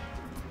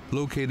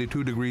 Located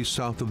 2 degrees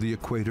south of the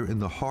equator in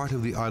the heart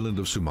of the island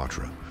of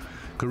Sumatra,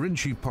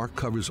 Kerinci Park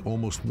covers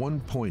almost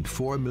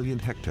 1.4 million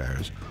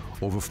hectares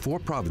over 4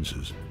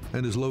 provinces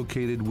and is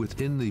located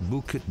within the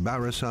Bukit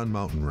Barisan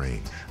mountain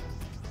range,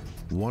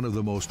 one of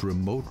the most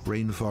remote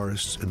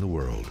rainforests in the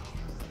world.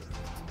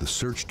 The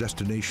search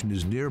destination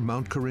is near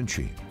Mount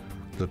Kerinci,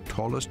 the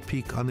tallest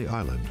peak on the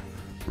island,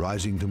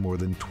 rising to more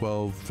than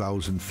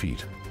 12,000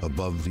 feet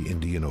above the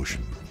Indian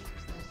Ocean.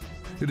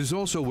 It is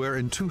also where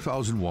in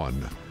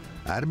 2001,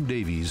 Adam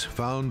Davies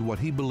found what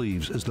he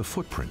believes is the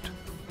footprint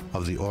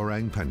of the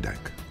orang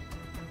pendek.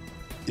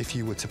 If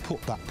you were to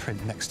put that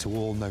print next to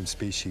all known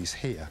species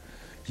here,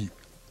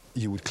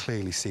 you would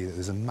clearly see that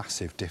there's a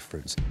massive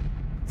difference.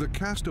 The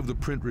cast of the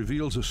print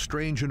reveals a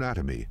strange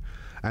anatomy,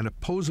 an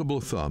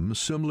opposable thumb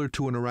similar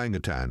to an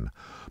orangutan,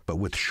 but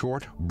with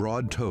short,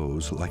 broad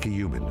toes like a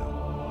human.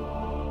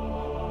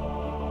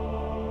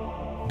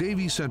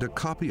 Davies sent a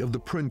copy of the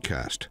print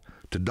cast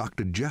to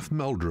Dr. Jeff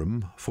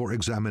Meldrum for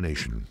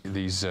examination.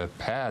 These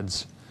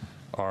pads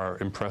are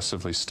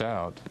impressively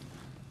stout,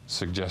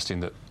 suggesting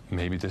that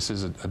maybe this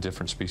is a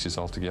different species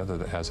altogether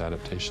that has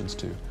adaptations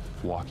to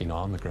walking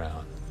on the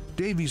ground.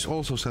 Davies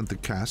also sent the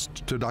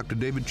cast to Dr.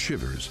 David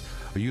Shivers,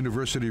 a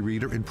university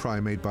reader in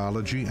primate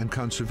biology and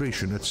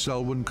conservation at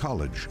Selwyn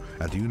College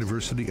at the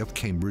University of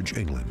Cambridge,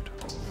 England.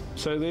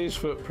 So these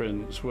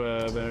footprints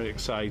were very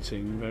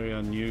exciting, very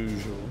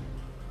unusual,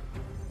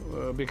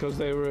 because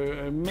they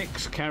were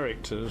mixed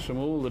characters from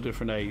all the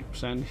different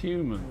apes and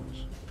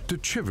humans. To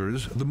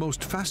Chivers, the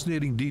most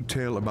fascinating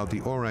detail about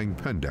the orang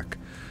pendek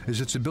is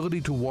its ability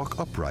to walk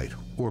upright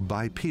or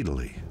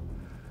bipedally.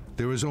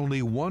 There is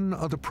only one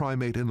other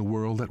primate in the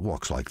world that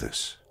walks like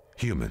this: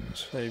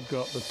 humans. They've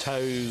got the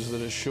toes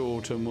that are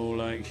shorter, more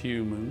like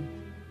human.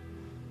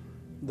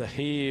 The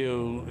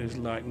heel is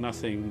like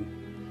nothing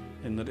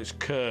in that it's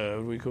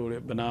curved. We call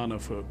it banana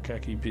foot,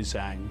 kaki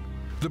pisang.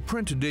 The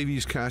print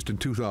Davies cast in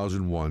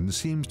 2001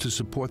 seems to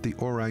support the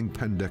orang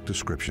pendek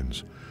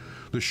descriptions.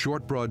 The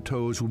short, broad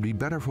toes would be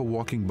better for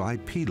walking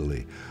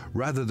bipedally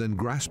rather than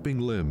grasping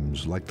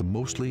limbs like the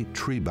mostly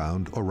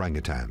tree-bound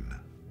orangutan.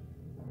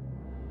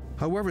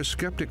 However,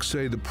 skeptics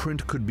say the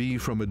print could be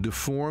from a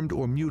deformed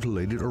or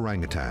mutilated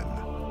orangutan.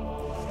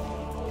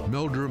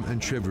 Meldrum and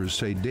Chivers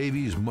say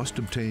Davies must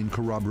obtain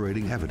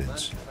corroborating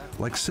evidence,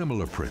 like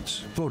similar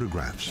prints,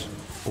 photographs,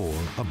 or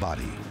a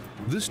body.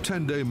 This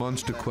 10-day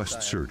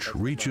MonsterQuest search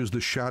reaches the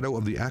shadow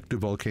of the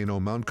active volcano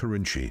Mount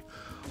Kerinci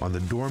on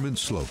the dormant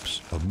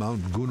slopes of Mount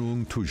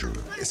Gunung Tujuh.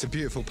 It's a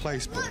beautiful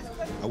place, but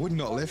I would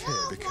not live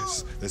here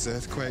because there's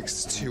earthquakes,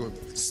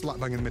 slap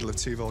bang in the middle of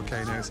two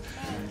volcanoes.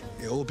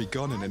 It'll all be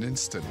gone in an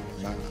instant,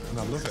 and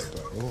I love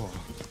it, but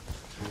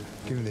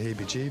give me the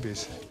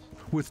heebie-jeebies.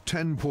 With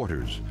 10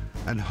 porters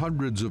and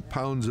hundreds of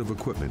pounds of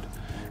equipment,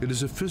 it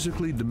is a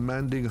physically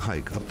demanding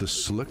hike up the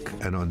slick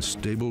and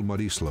unstable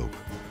muddy slope,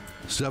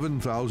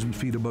 7,000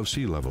 feet above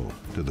sea level,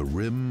 to the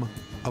rim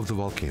of the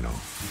volcano.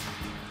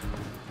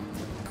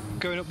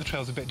 Going up the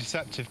trail is a bit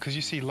deceptive because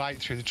you see light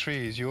through the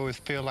trees. You always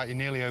feel like you're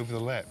nearly over the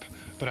lip,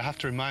 but I have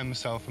to remind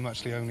myself I'm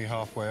actually only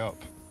halfway up.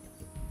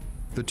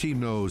 The team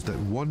knows that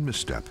one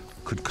misstep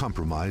could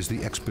compromise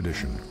the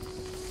expedition.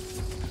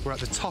 We're at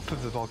the top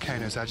of the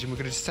volcano's edge, and we're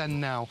going to descend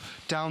now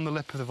down the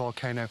lip of the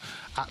volcano,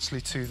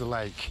 actually to the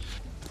lake.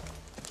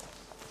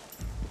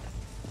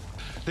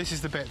 This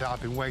is the bit that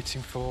I've been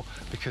waiting for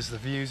because the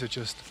views are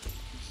just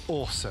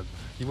awesome.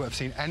 You won't have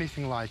seen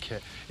anything like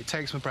it. It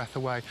takes my breath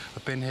away.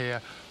 I've been here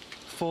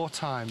 4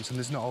 times, and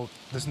there's not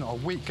a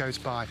week goes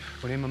by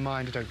when in my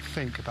mind I don't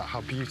think about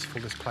how beautiful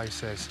this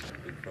place is.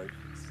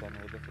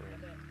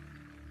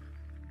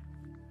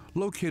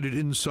 Located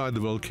inside the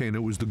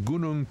volcano is the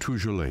Gunung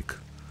Tujuh Lake.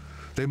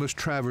 They must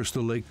traverse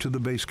the lake to the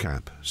base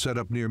camp, set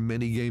up near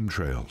many game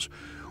trails,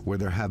 where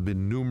there have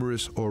been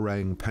numerous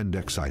orang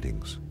pendek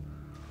sightings.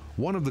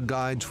 One of the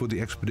guides for the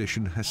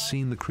expedition has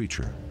seen the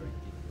creature.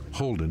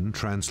 Holden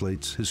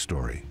translates his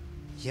story.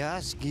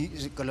 Yeah, so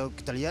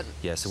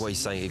what he's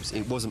saying is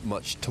it wasn't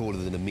much taller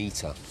than a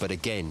meter, but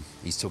again,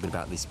 he's talking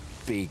about this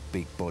big,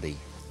 big body.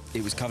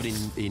 It was covered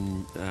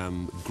in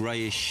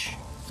greyish,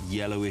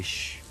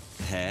 yellowish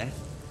hair.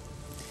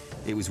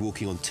 It was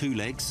walking on 2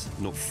 legs,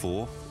 not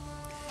 4.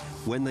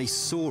 When they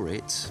saw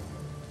it,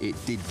 it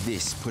did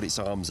this, put its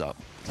arms up.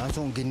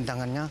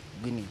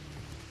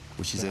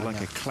 Which is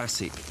like a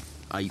classic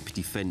ape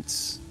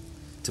defence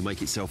to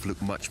make itself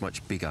look much,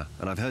 much bigger.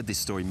 And I've heard this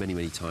story many,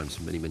 many times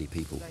from many, many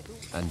people.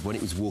 And when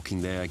it was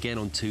walking there, again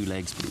on 2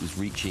 legs, but it was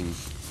reaching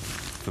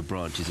for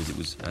branches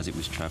as it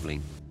was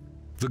travelling.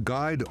 The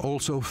guide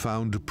also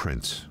found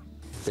prints.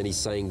 Then he's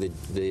saying that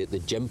the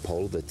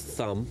gempole, the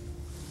thumb,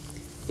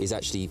 is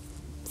actually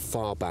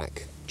far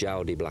back,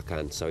 jauh di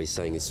belakang. So he's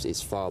saying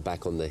it's far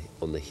back on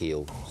the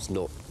heel. It's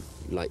not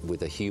like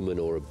with a human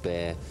or a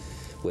bear,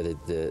 where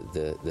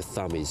the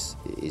thumb is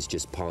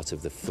just part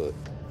of the foot.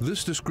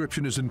 This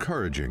description is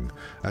encouraging,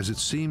 as it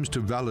seems to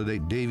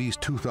validate Davies'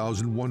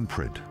 2001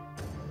 print.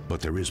 But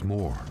there is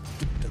more.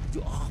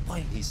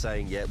 He's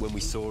saying, yeah, when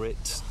we saw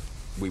it,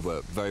 we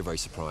were very, very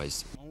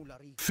surprised.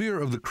 Fear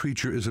of the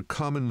creature is a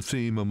common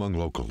theme among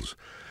locals.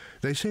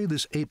 They say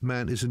this ape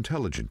man is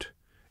intelligent,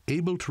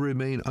 able to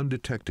remain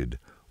undetected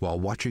while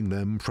watching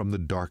them from the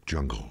dark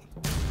jungle.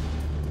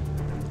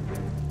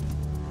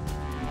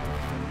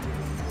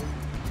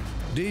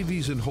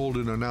 Davies and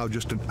Holden are now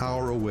just an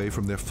hour away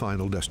from their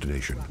final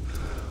destination.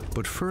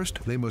 But first,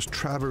 they must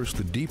traverse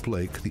the deep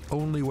lake the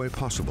only way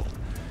possible,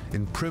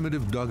 in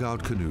primitive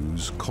dugout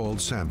canoes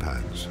called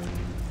sampans.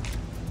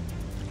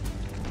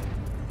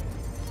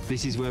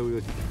 This is where we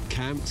were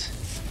camped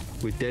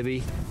with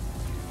Debbie,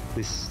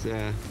 this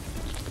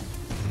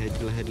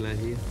headland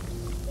here,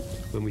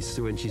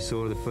 when she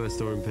saw the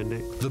first orang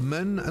pendek. The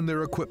men and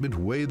their equipment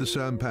weigh the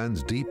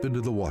sampans deep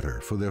into the water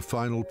for their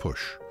final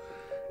push,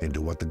 into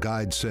what the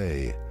guides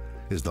say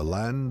is the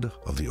land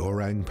of the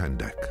orang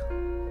pendek.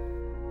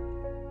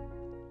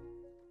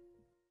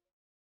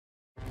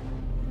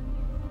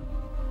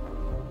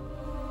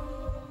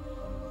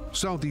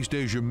 Southeast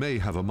Asia may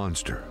have a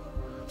monster.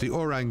 The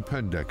orang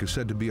pendek is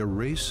said to be a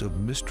race of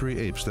mystery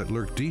apes that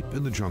lurk deep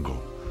in the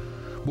jungle.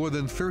 More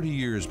than 30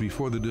 years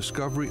before the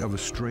discovery of a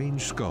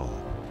strange skull,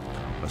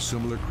 a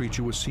similar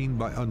creature was seen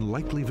by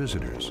unlikely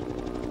visitors,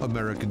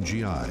 American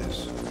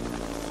GIs.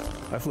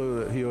 I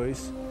flew the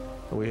Hueys.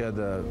 We had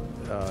the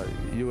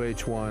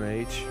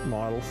UH-1H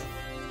models.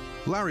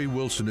 Larry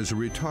Wilson is a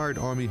retired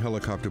Army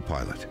helicopter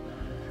pilot.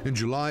 In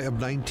July of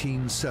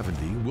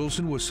 1970,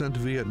 Wilson was sent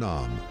to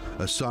Vietnam,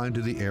 assigned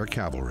to the Air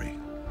Cavalry.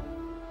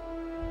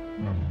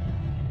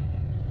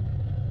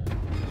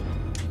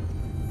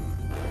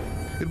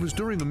 It was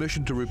during a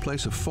mission to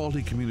replace a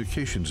faulty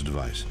communications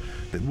device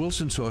that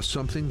Wilson saw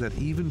something that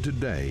even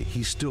today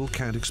he still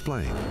can't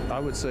explain. I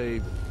would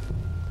say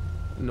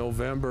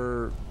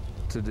November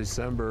to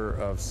December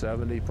of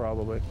 70,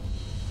 probably.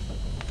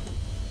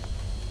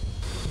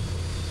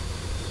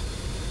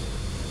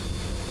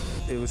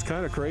 It was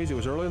kind of crazy. It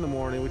was early in the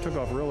morning. We took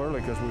off real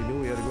early because we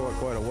knew we had to go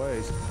quite a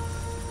ways.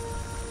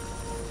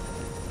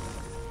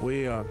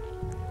 We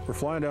were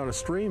flying down a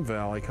stream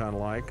valley, kind of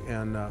like,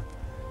 and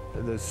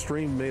the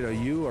stream made a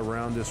U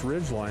around this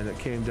ridge line that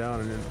came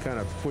down and it kind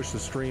of pushed the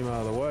stream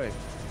out of the way.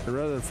 And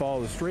rather than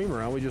follow the stream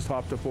around, we just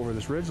hopped up over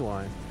this ridge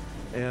line.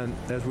 And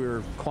as we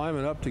were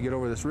climbing up to get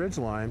over this ridge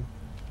line,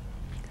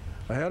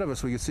 ahead of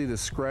us we could see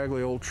this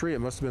scraggly old tree. It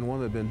must have been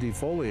one that had been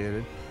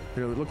defoliated.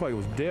 You know, it looked like it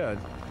was dead.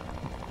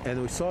 And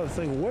we saw the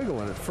thing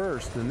wiggling at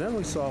first, and then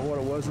we saw what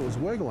it was that was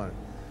wiggling.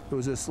 It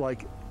was this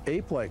like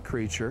ape-like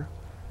creature,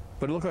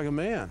 but it looked like a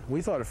man.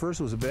 We thought at first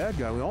it was a bad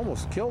guy. We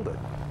almost killed it.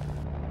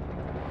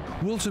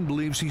 Wilson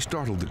believes he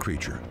startled the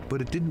creature,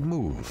 but it didn't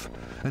move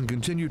and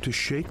continued to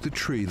shake the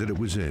tree that it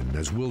was in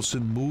as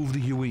Wilson moved the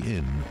Huey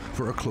in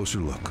for a closer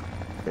look.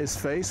 His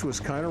face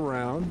was kind of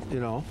round, you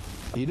know.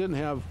 He didn't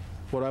have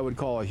what I would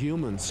call a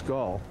human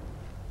skull.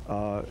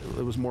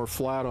 It was more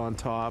flat on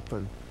top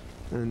and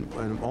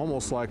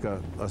almost like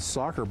a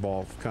soccer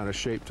ball kind of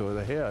shape to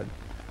the head,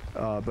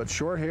 but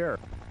short hair.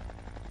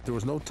 There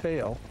was no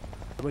tail.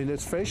 I mean,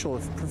 its facial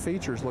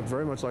features looked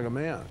very much like a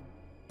man.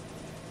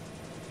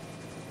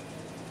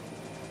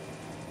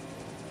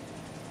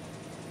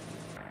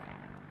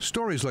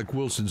 Stories like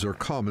Wilson's are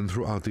common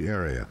throughout the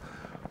area,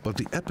 but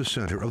the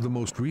epicenter of the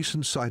most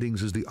recent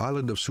sightings is the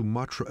island of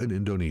Sumatra in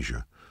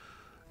Indonesia.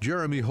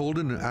 Jeremy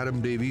Holden and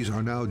Adam Davies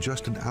are now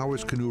just an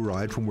hour's canoe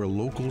ride from where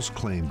locals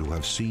claim to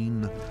have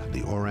seen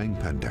the orang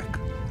pendek.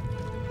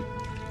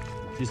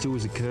 It just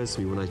always occurs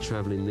to me when I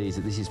travel in these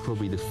that this is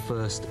probably the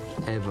first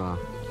ever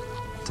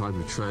type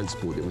of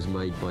transport that was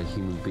made by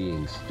human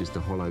beings, just a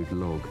hollowed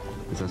log.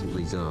 Because that's what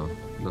these are,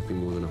 nothing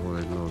more than a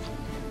hollowed log.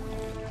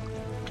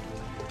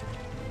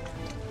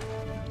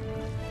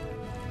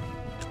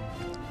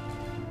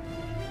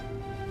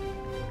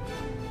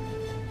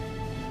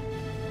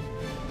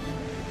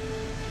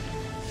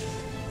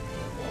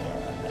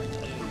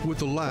 With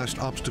the last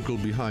obstacle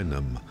behind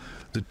them,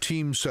 the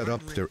team set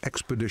up their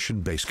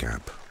expedition base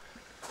camp.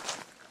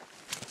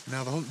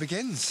 Now the hunt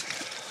begins.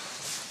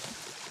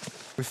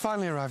 We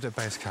finally arrived at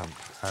base camp.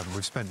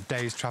 We've spent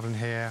days travelling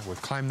here,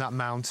 we've climbed that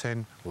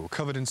mountain, we were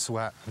covered in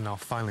sweat, and now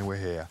finally we're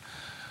here.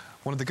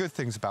 One of the good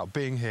things about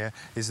being here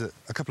is that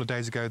a couple of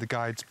days ago the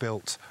guides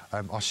built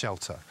our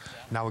shelter.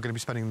 Now we're going to be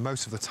spending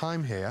most of the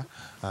time here.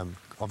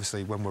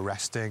 Obviously when we're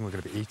resting, we're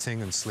going to be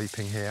eating and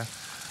sleeping here,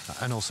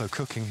 and also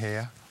cooking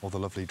here, all the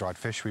lovely dried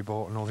fish we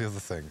bought and all the other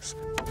things.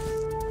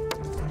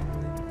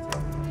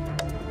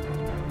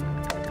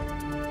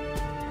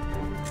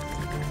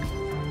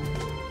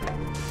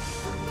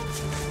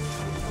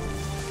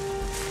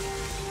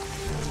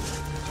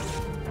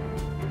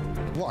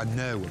 What I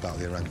know about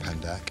the orang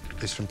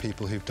pendek is from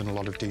people who've done a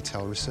lot of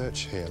detailed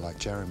research here, like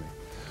Jeremy.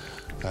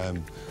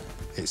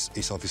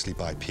 It's obviously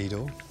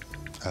bipedal.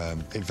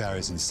 It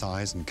varies in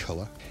size and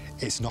colour.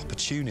 It's an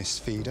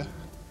opportunist feeder,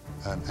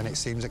 and it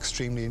seems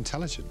extremely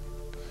intelligent.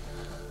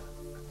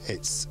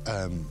 It's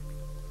a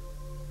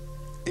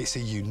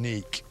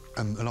unique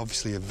and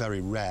obviously a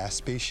very rare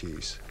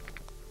species.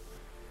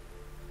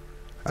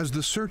 As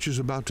the search is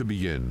about to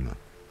begin,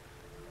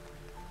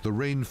 the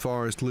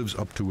rainforest lives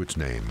up to its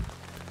name.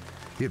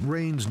 It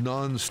rains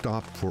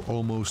non-stop for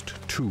almost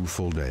 2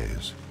 full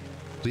days.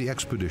 The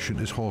expedition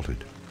is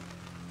halted.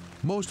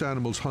 Most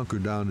animals hunker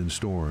down in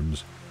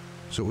storms,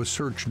 so a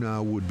search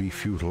now would be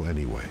futile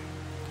anyway.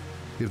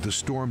 If the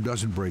storm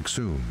doesn't break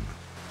soon,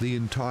 the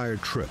entire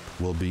trip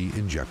will be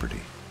in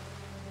jeopardy.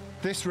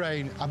 This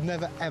rain, I've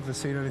never ever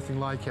seen anything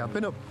like it. I've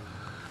been up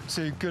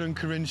to Gurun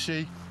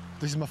Karinchi.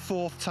 This is my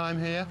 4th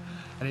time here,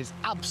 and it's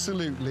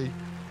absolutely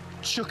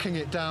chucking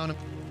it down.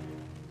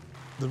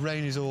 The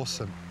rain is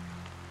awesome.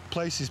 The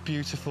place is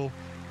beautiful,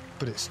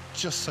 but it's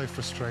just so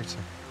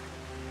frustrating.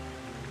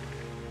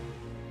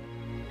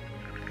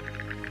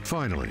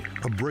 Finally,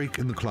 a break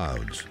in the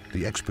clouds.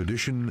 The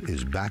expedition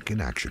is back in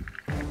action.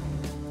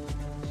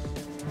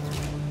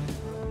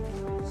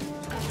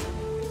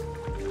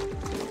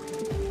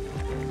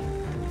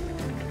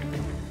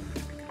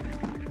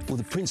 Well,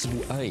 the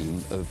principal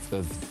aim of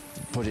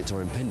Project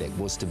Orang Pendek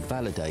was to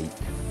validate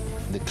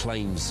the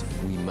claims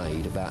we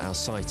made about our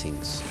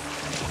sightings.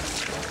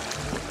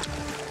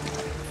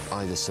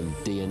 Either some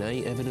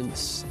DNA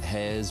evidence,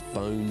 hairs,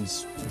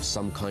 bones,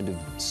 some kind of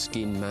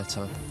skin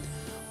matter,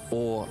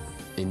 or,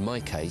 in my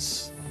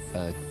case,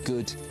 a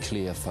good,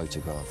 clear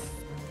photograph.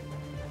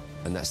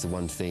 And that's the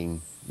one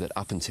thing that,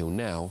 up until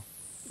now,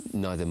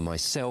 neither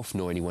myself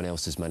nor anyone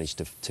else has managed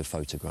to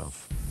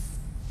photograph.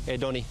 Hey,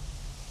 Donnie,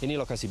 ini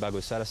lokasi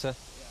bagus, saya rasa,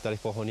 dari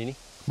pohon ini.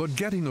 But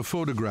getting a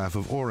photograph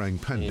of orang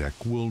pendek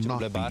will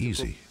not be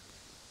easy.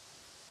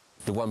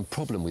 The one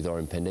problem with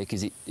orang pendek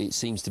is it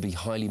seems to be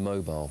highly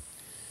mobile.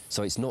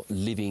 So it's not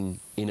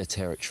living in a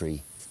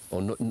territory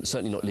or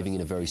certainly not living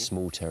in a very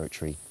small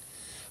territory.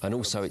 And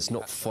also, it's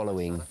not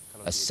following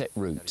a set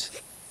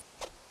route.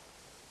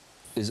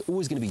 There's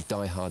always going to be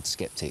die-hard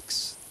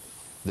skeptics.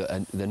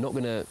 They're not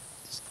going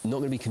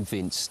to be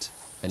convinced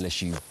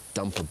unless you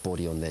dump a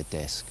body on their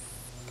desk.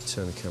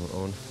 Turn the camera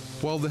on.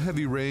 While the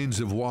heavy rains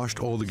have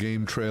washed all the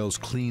game trails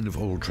clean of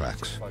old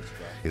tracks,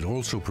 it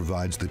also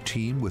provides the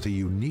team with a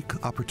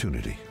unique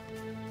opportunity.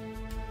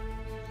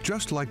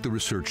 Just like the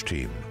research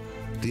team,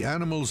 the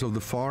animals of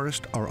the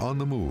forest are on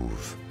the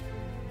move,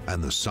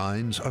 and the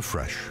signs are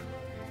fresh.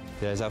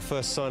 There's our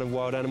first sign of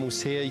wild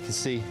animals here. You can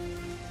see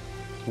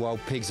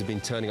wild pigs have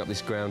been turning up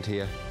this ground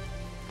here,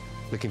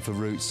 looking for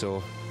roots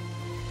or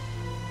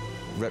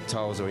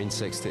reptiles or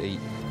insects to eat.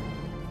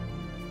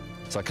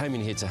 So I came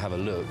in here to have a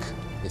look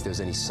if there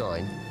was any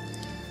sign.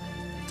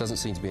 Doesn't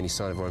seem to be any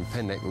sign of Rowan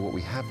penneck, but what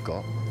we have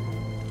got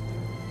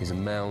is a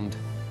mound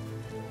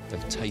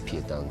of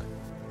tapir dung.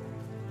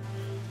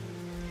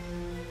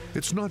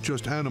 It's not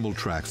just animal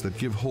tracks that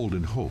give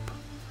Holden hope.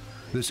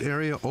 This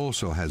area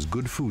also has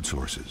good food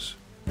sources.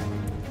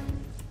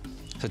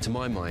 So to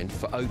my mind,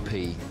 for OP,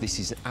 this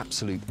is an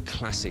absolute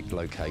classic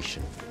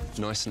location.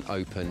 Nice and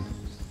open,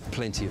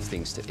 plenty of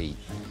things to eat.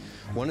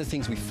 One of the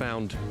things we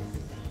found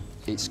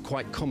it's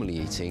quite commonly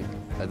eating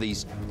are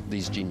these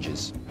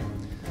gingers.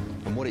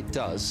 And what it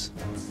does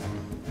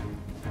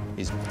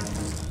is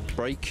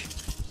break,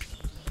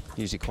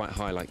 usually quite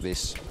high like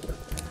this,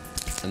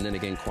 and then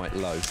again quite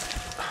low,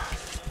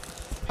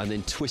 and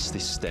then twist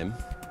this stem.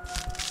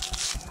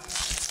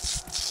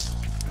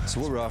 So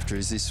what we're after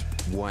is this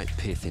white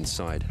pith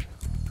inside.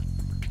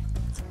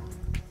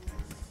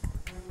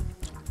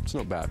 It's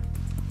not bad.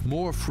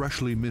 More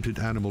freshly minted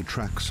animal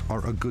tracks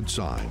are a good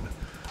sign.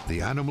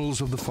 The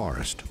animals of the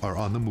forest are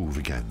on the move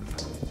again.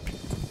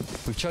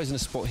 We've chosen a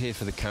spot here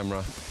for the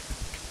camera.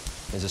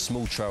 There's a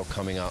small trail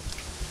coming up.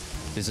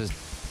 There's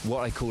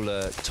what I call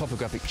a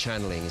topographic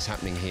channeling is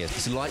happening here.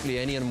 It's likely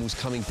any animals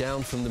coming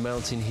down from the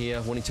mountain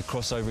here, wanting to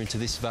cross over into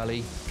this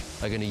valley,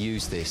 are going to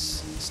use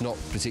this. It's not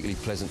particularly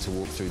pleasant to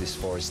walk through this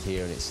forest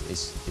here, and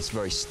it's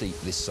very steep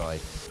this side.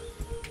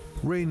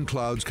 Rain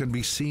clouds can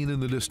be seen in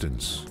the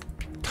distance.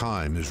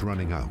 Time is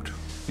running out.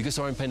 Because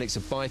our appendix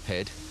is a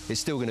biped, it's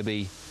still going to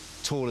be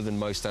taller than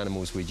most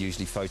animals we'd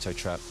usually photo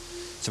trap.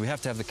 So we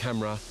have to have the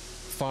camera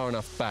far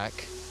enough back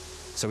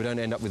so we don't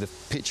end up with a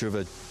picture of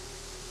a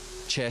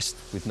chest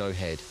with no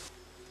head.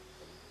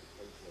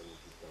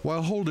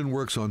 While Holden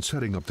works on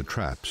setting up the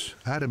traps,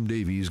 Adam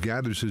Davies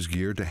gathers his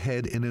gear to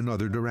head in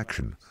another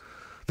direction.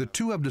 The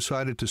two have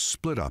decided to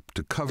split up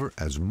to cover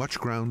as much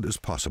ground as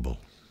possible.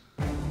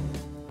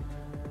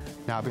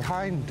 Now,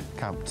 behind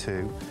Camp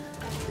 2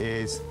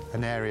 is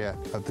an area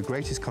of the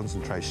greatest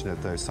concentration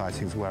of those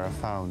sightings where I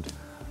found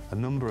a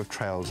number of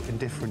trails in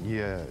different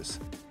years.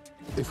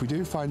 If we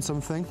do find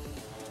something,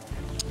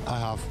 I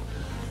have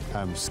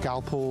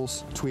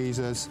scalpels,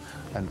 tweezers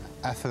and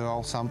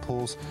ethanol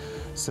samples,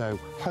 so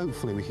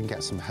hopefully we can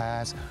get some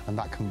hairs and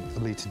that can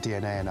lead to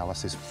DNA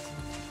analysis.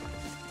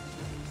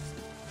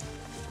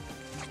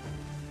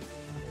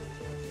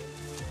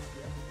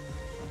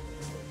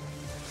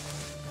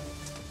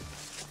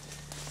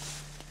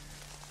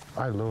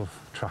 I love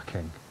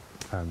tracking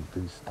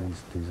these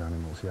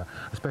animals, yeah,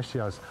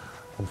 especially as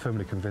I'm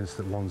firmly convinced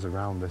that ones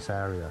around this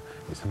area,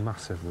 it's a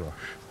massive rush.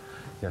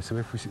 Yeah, so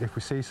if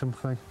we see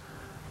something,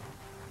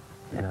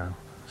 you know,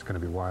 it's going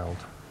to be wild.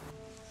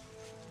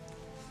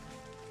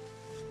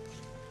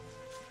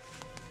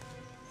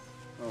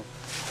 Oh,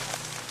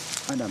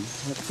 Adam,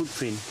 that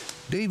footprint.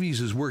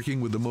 Davies is working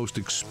with the most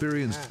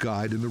experienced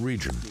guide in the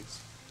region,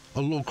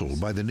 a local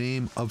by the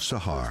name of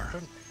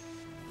Sahar.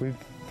 We've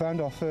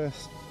found our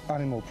first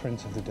animal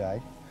print of the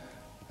day,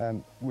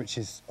 which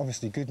is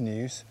obviously good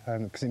news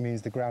because it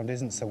means the ground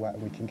isn't so wet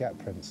and we can get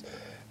prints.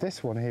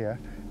 This one here,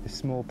 this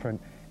small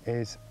print,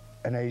 is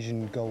an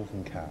Asian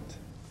golden cat.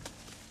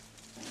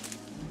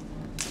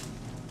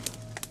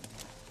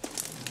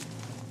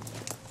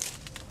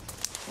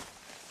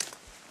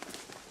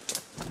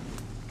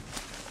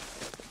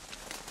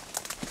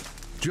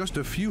 Just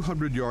a few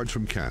hundred yards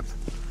from camp,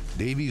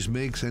 Davies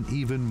makes an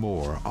even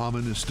more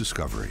ominous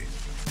discovery.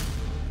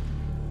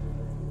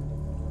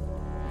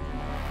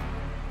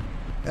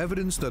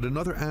 Evidence that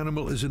another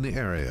animal is in the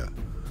area,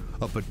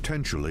 a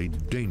potentially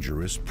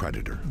dangerous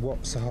predator.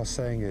 What Sahar's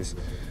saying is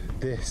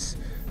this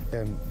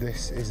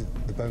is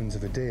the bones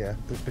of a deer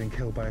that's been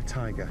killed by a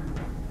tiger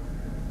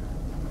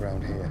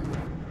around here.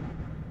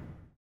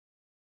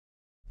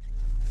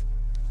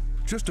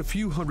 Just a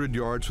few hundred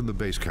yards from the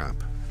base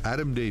camp,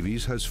 Adam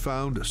Davies has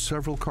found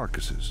several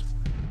carcasses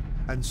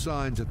and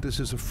signs that this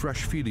is a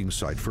fresh feeding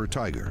site for a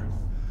tiger.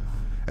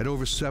 At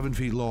over 7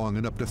 feet long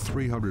and up to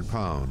 300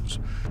 pounds,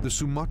 the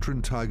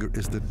Sumatran tiger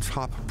is the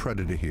top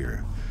predator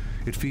here.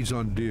 It feeds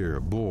on deer,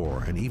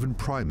 boar, and even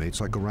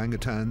primates like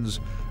orangutans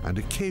and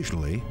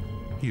occasionally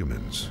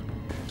humans.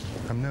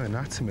 I'm no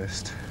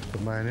anatomist,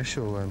 but my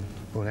initial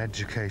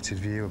uneducated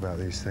view about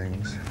these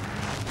things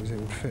was it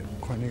would fit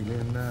quite neatly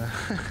in there.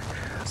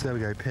 So there we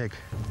go, pig.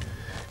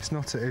 It's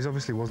not. It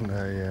obviously wasn't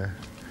a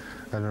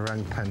an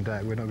orang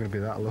pendek. We're not going to be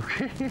that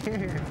lucky.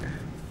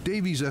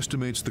 Davies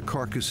estimates the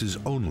carcass is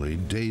only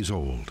days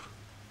old.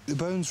 The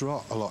bones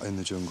rot a lot in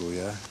the jungle,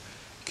 yeah?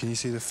 Can you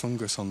see the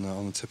fungus on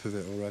the tip of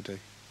it already?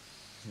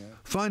 Yeah.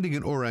 Finding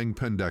an orang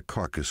pendek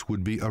carcass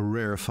would be a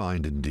rare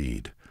find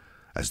indeed.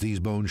 As these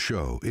bones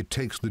show, it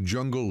takes the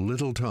jungle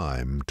little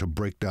time to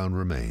break down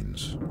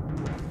remains.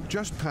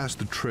 Just past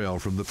the trail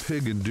from the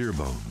pig and deer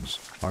bones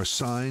are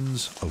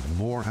signs of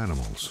more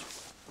animals.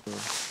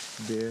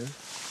 Bear.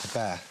 A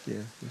bear?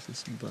 Yeah, this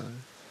is a bear.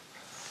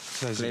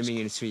 So climbing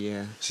in a tree,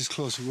 yeah. This is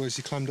close. Where's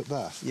he climbed up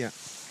there? Yeah.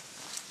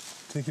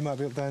 Think he might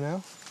be up there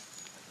now?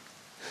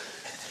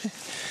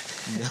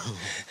 No.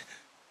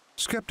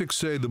 Skeptics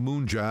say the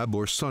moon jab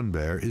or sun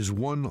bear is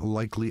one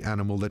likely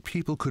animal that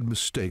people could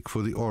mistake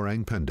for the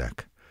orang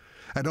pendek.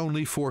 At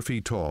only 4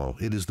 feet tall,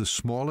 it is the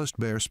smallest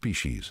bear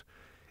species.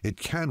 It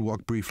can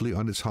walk briefly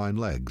on its hind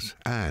legs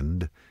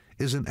and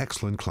is an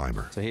excellent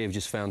climber. So here we've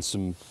just found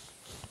some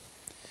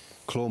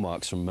claw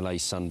marks from Malay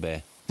sun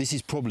bear. This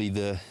is probably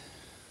the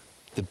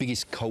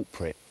biggest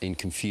culprit in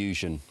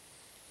confusion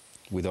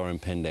with orang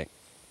pendek.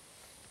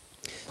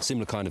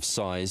 Similar kind of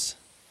size,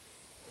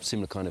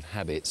 similar kind of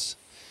habits,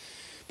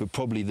 but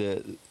probably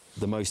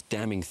the most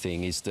damning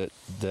thing is that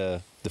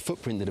the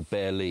footprint that a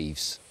bear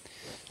leaves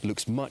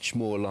looks much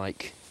more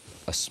like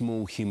a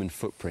small human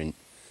footprint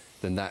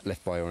than that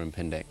left by orang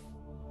pendek.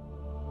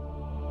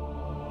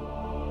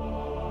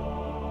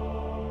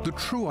 The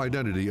true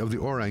identity of the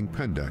orang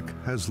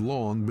pendek has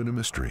long been a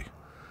mystery.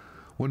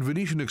 When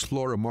Venetian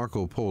explorer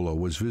Marco Polo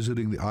was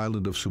visiting the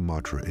island of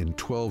Sumatra in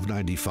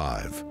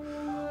 1295,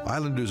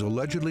 islanders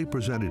allegedly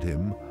presented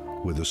him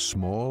with a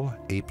small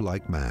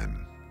ape-like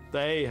man.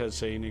 They had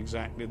seen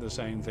exactly the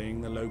same thing.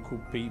 The local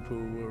people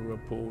were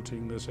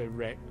reporting this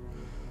erect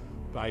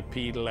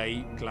bipedal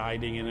ape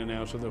gliding in and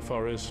out of the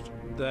forest.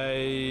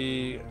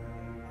 They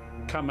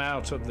come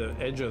out of the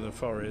edge of the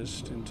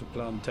forest into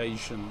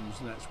plantations,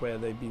 and that's where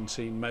they've been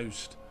seen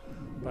most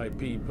by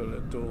people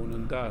at dawn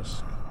and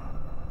dusk.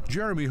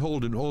 Jeremy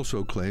Holden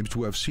also claims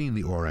to have seen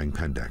the orang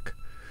pendek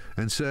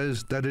and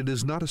says that it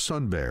is not a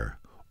sun bear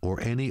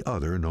or any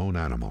other known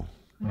animal.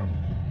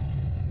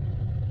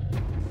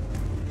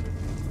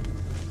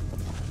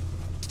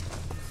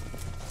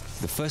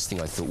 The first thing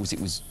I thought was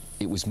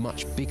it was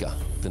much bigger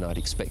than I'd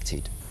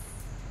expected.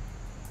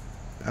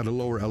 At a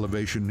lower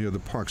elevation near the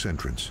park's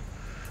entrance,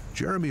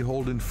 Jeremy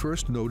Holden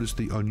first noticed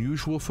the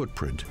unusual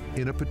footprint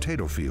in a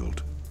potato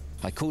field.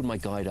 I called my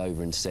guide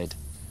over and said,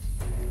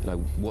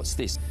 what's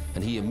this?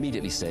 And he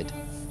immediately said,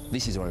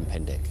 this is orang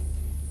pendek.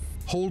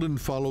 Holden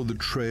followed the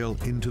trail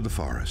into the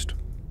forest.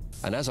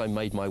 And as I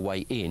made my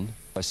way in,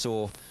 I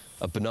saw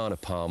a banana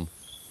palm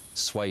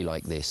sway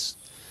like this.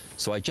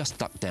 So I just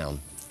ducked down.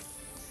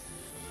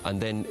 And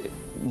then,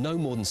 no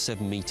more than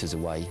 7 meters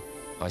away,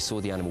 I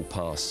saw the animal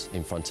pass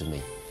in front of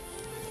me.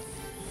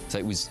 So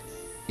it was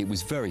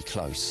very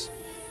close.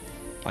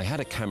 I had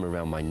a camera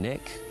around my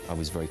neck, I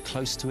was very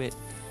close to it,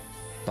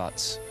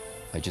 but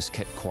I just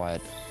kept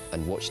quiet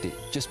and watched it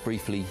just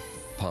briefly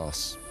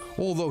pass.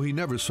 Although he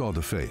never saw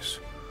the face,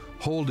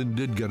 Holden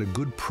did get a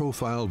good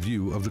profile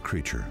view of the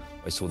creature.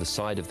 I saw the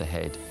side of the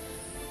head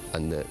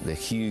and the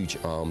huge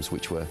arms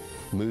which were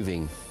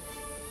moving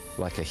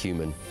like a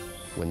human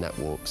when that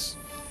walks,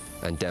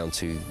 and down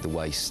to the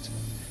waist.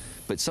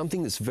 But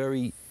something that's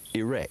very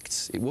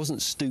erect. It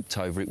wasn't stooped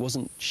over, it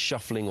wasn't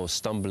shuffling or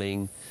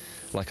stumbling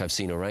like I've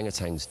seen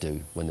orangutans do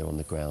when they're on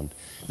the ground.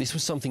 This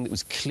was something that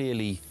was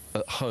clearly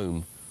at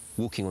home,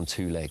 walking on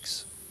 2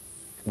 legs.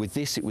 With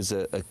this, it was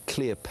a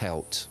clear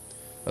pelt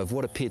of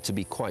what appeared to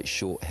be quite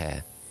short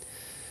hair.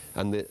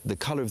 And the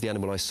colour of the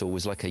animal I saw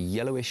was like a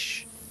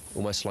yellowish,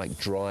 almost like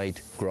dried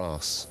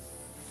grass.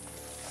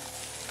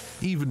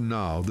 Even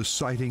now, the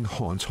sighting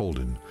haunts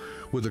Holden.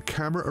 With a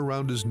camera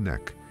around his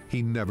neck,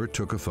 he never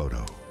took a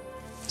photo.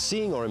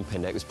 Seeing orang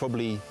pendek was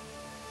probably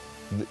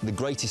the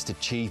greatest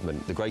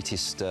achievement, the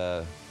greatest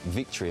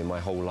victory in my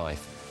whole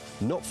life.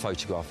 Not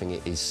photographing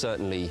it is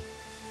certainly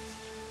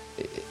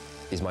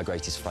my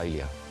greatest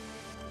failure.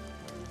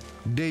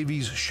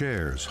 Davies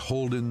shares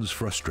Holden's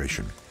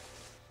frustration.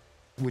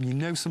 When you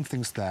know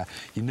something's there,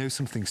 you know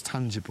something's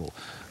tangible,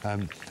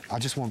 I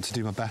just want to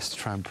do my best to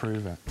try and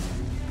prove it.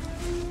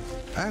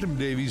 Adam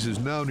Davies is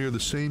now near the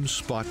same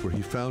spot where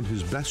he found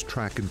his best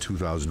track in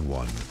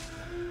 2001.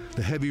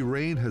 The heavy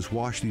rain has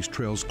washed these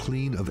trails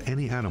clean of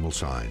any animal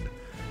sign.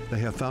 They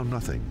have found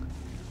nothing,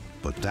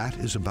 but that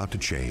is about to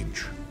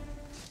change.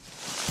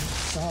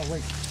 Oh,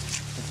 wait.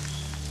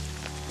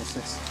 What's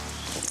this?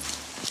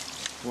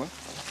 What?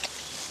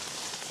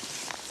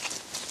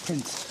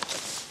 Print.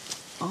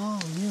 Oh,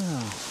 yeah.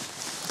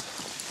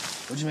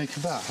 What do you make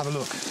of that? Have a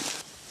look.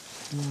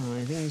 No,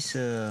 I think it's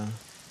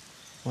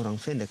orang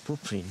pendek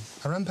footprint.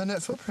 Orang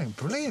pendek footprint?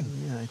 Brilliant.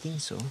 Yeah, I think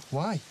so.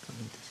 Why?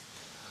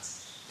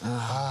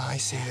 I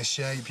see the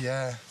shape,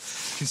 yeah.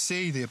 You can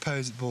see the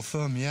opposable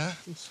thumb, yeah? I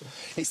think so.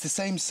 It's the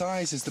same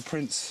size as the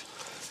prints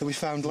that we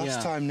found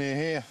last time near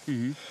here.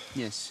 Mm-hmm.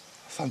 Yes.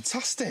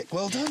 Fantastic.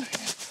 Well done.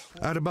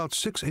 At about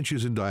 6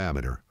 inches in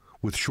diameter,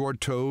 With short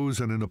toes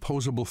and an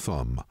opposable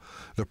thumb,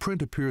 the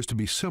print appears to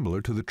be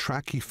similar to the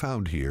track he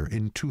found here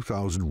in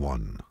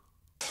 2001.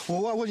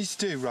 Well, what I want you to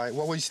do, right,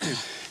 what I want you to do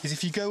is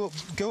if you go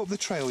up the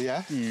trail,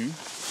 yeah,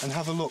 and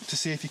have a look to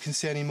see if you can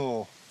see any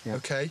more,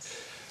 okay?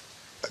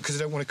 Because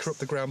I don't want to corrupt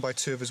the ground by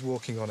two of us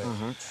walking on it.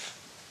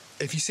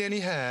 If you see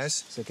any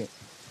hairs,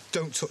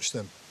 don't touch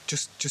them.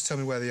 Just tell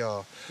me where they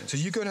are. So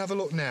you go and have a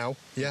look now,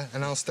 yeah,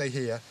 and I'll stay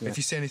here. If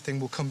you see anything,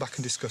 we'll come back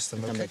and discuss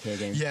them,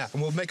 okay? Yeah,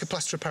 and we'll make a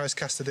plaster of Paris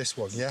cast of this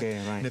one, yeah? Okay,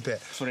 right. In a bit.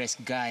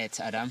 Forest guide,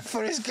 Adam.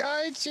 Forest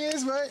guide,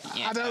 cheers, mate.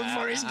 Yeah. Adam,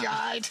 forest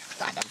guide.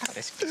 Adam,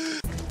 forest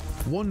guide.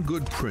 One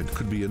good print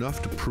could be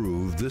enough to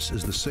prove this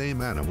is the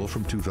same animal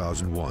from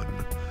 2001.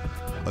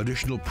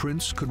 Additional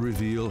prints could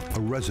reveal a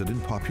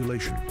resident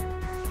population.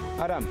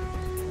 Adam,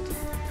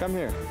 come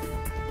here.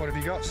 What have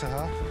you got,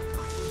 Sahar?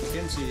 You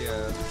can see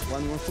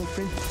one more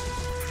footprint.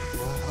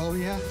 Oh,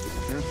 yeah?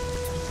 Yeah.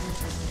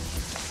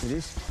 It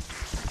is.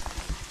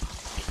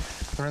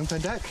 Orang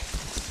pendek?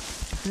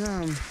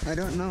 I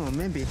don't know,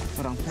 maybe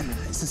orang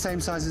pendek. It's the same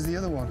size as the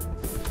other one.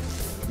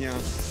 Yeah,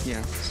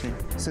 same.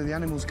 So the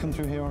animals come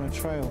through here on a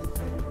trail.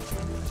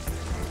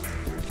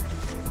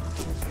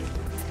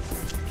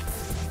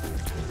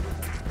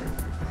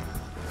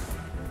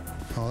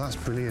 Oh, that's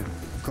brilliant.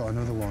 I've got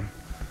another one.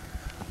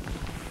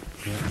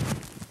 Yeah.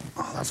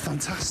 Oh, that's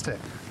fantastic.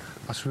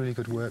 That's really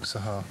good work,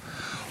 Sahar.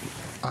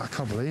 I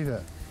can't believe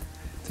it.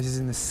 This is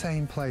in the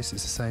same place,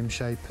 it's the same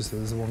shape as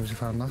the ones we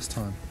found last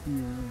time.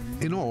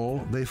 In all,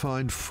 they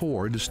find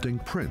 4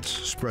 distinct prints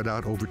spread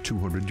out over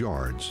 200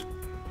 yards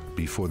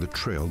before the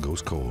trail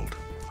goes cold.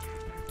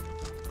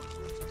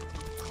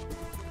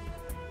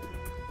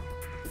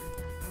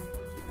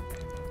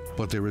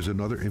 But there is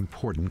another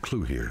important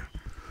clue here,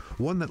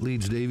 one that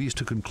leads Davies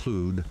to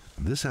conclude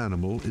this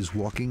animal is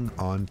walking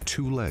on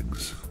 2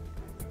 legs.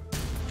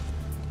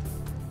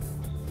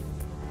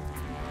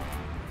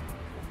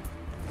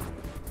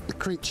 The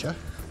creature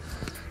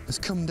has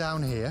come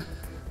down here,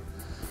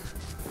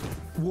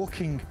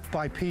 walking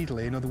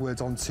bipedally, in other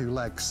words, on 2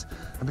 legs.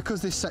 And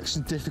because this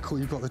section's difficult,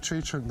 you've got the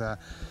tree trunk there,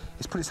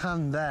 it's put its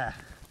hand there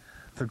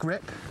for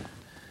grip.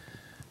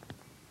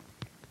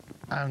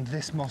 And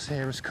this moss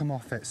here has come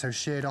off it, so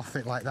sheared off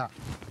it like that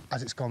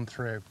as it's gone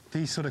through.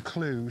 These sort of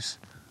clues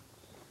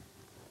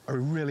are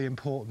really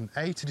important,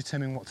 A, to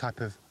determine what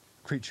type of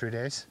creature it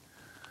is,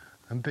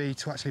 and B,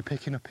 to actually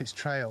picking up its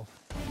trail.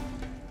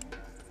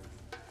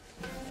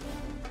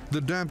 The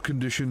damp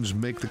conditions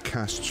make the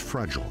casts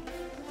fragile,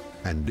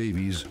 and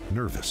Davies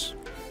nervous.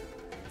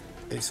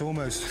 It's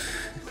almost,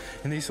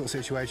 in these sort of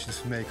situations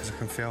for me, because I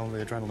can feel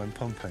the adrenaline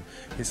pumping,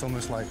 it's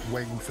almost like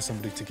waiting for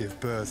somebody to give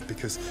birth,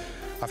 because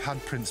I've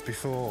had prints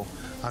before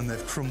and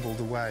they've crumbled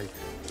away.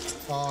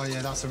 Oh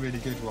yeah, that's a really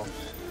good one.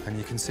 And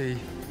you can see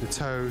the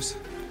toes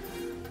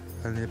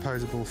and the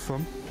opposable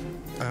thumb.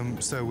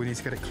 So we need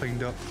to get it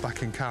cleaned up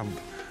back in camp.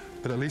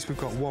 But at least we've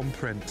got one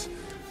print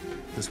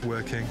that's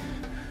working.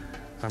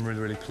 I'm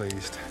really, really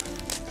pleased.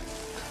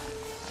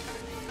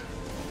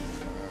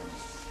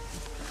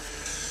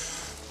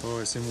 Oh,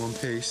 it's in one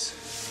piece.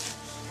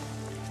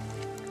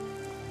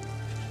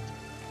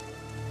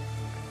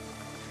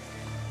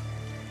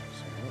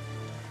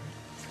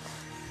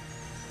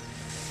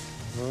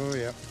 Oh,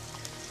 yeah.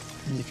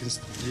 And you can,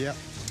 yeah.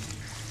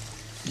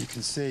 You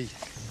can see.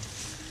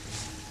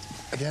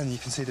 Again, you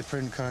can see the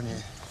print, can't you?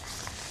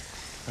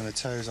 And the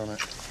toes on it.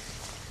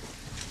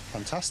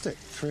 Fantastic.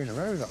 3 in a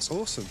row, that's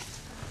awesome.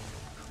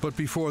 But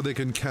before they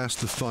can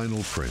cast the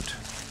final print,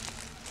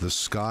 the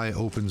sky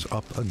opens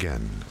up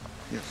again.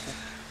 Yes.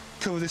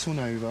 Cover this one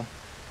over,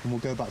 and we'll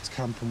go back to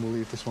camp and we'll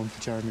leave this one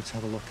for Jeremy to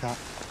have a look at.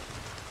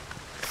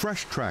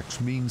 Fresh tracks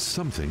means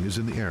something is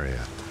in the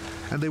area,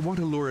 and they want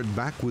to lure it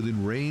back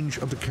within range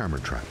of the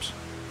camera traps.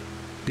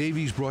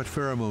 Davies brought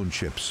pheromone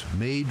chips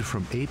made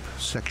from ape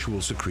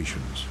sexual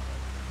secretions.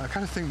 I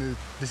kind of think that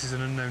this is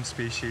an unknown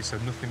species, so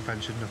nothing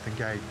ventured, nothing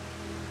gained.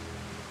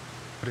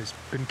 But it's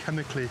been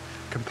chemically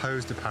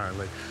composed,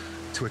 apparently,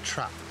 to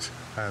attract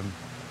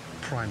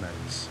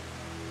primates.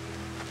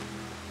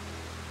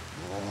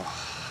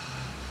 Oh.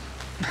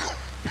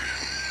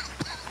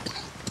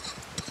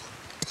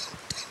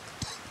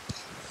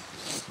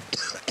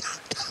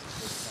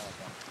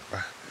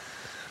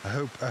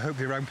 I hope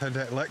the orang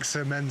pendek lets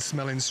men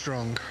smelling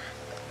strong.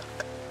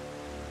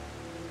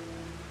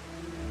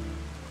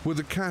 With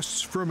the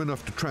casts firm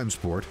enough to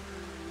transport,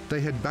 they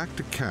head back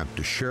to camp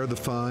to share the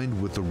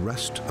find with the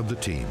rest of the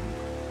team.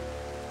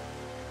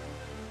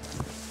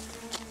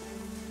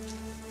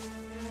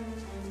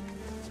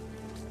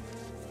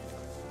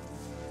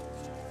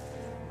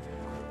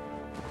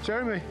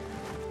 Jeremy,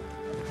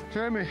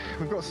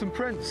 we've got some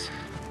prints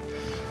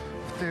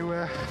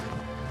to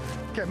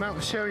get them out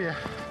and show you.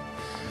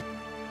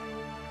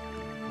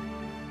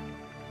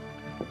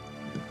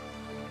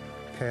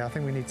 Okay, I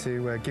think we need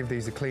to give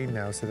these a clean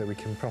now so that we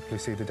can properly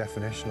see the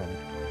definition on them.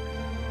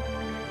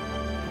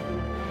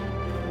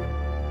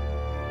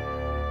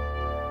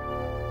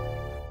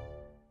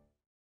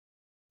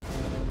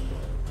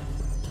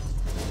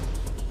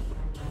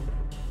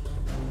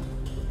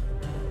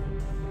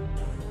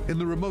 In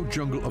the remote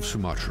jungle of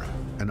Sumatra,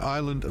 an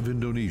island of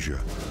Indonesia,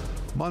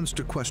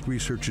 MonsterQuest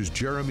researchers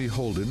Jeremy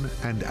Holden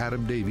and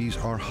Adam Davies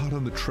are hot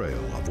on the trail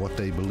of what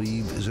they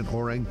believe is an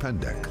orang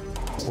pendek,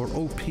 or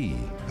OP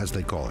as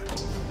they call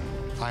it.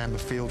 I am a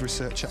field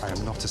researcher, I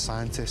am not a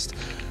scientist,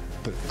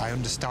 but I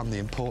understand the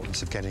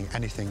importance of getting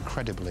anything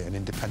credibly and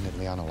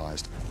independently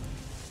analysed.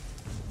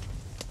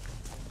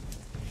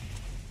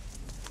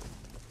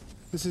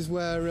 This is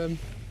where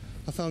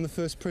I found the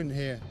first print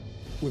here.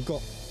 We've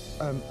got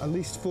at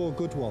least 4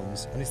 good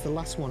ones, and it's the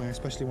last one I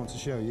especially want to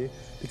show you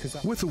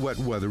because... With the wet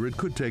weather, it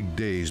could take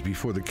days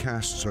before the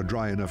casts are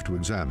dry enough to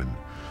examine.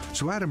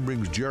 So Adam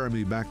brings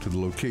Jeremy back to the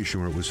location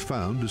where it was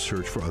found to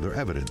search for other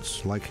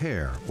evidence, like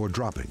hair or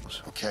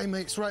droppings. OK,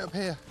 mate, it's right up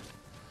here.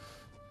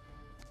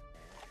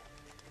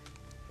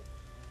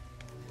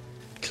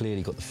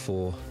 Clearly got the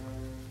 4,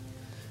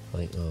 I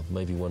think,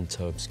 maybe 1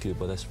 toe obscured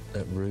by that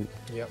root.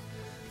 Yep.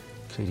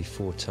 Clearly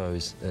 4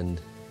 toes, and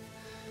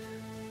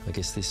I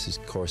guess this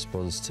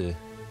corresponds to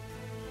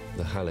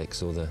the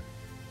hallux or the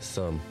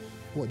thumb.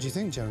 What do you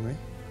think, Jeremy?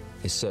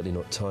 It's certainly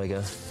not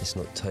tiger, it's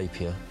not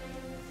tapir,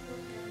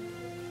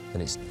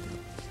 and it's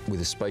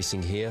with a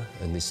spacing here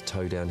and this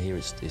toe down here,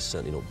 it's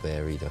certainly not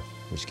bear either,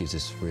 which gives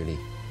us really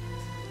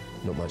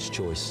not much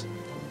choice.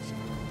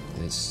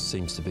 And it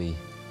seems to be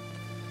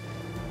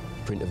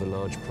a print of a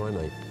large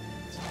primate.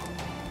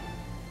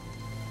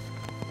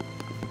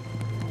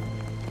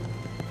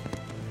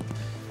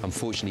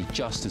 Unfortunately,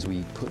 just as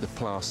we put the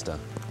plaster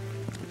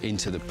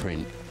into the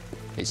print,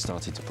 it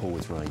started to pour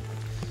with rain.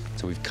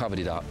 So we've covered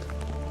it up.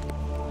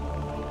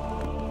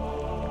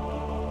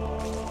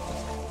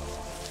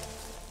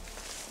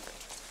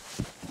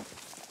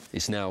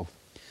 It's now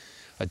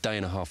a day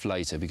and a half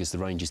later because the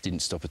rain just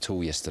didn't stop at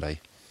all yesterday.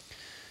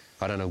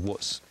 I don't know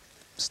what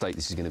state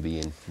this is going to be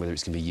in, whether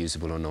it's going to be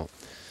usable or not.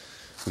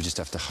 We just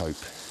have to hope.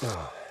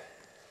 Oh.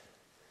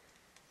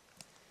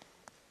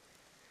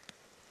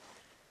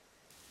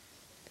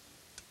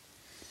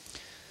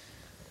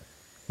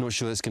 Not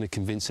sure that's going to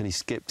convince any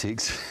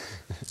skeptics.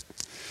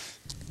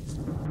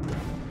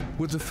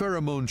 With the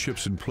pheromone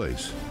chips in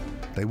place,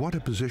 they want to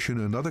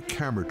position another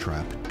camera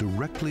trap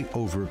directly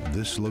over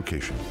this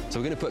location. So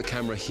we're going to put a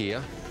camera here,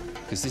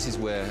 because this is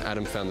where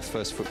Adam found the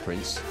first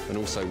footprints, and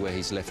also where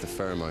he's left the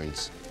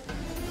pheromones.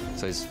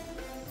 So there's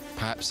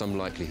perhaps some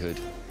likelihood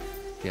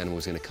the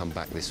animal's going to come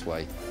back this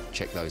way,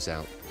 check those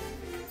out.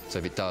 So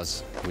if it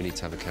does, we need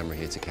to have a camera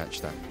here to catch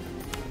that.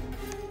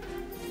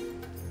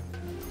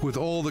 With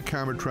all the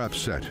camera traps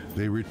set,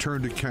 they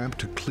return to camp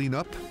to clean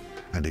up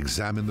and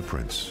examine the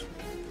prints.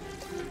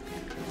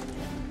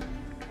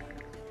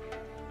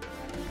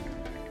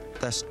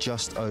 That's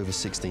just over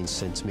 16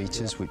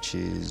 centimetres, which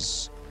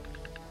is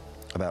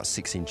about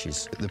 6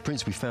 inches. The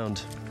prints we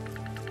found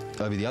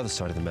over the other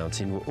side of the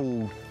mountain were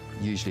all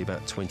usually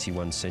about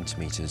 21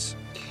 centimetres.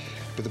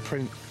 But the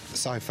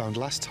prints I found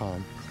last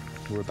time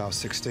were about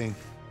 16.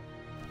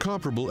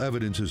 Comparable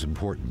evidence is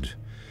important.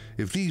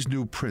 If these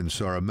new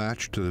prints are a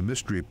match to the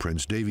mystery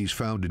prints Davies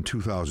found in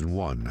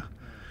 2001,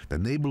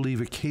 then they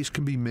believe a case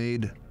can be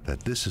made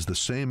that this is the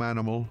same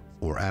animal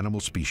or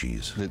animal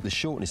species. The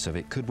shortness of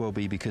it could well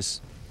be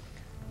because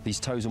these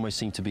toes almost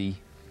seem to be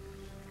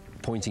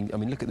pointing... I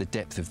mean, look at the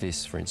depth of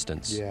this, for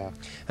instance. Yeah.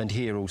 And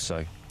here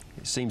also.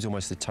 It seems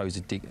almost the toes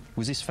are dig...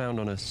 Was this found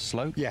on a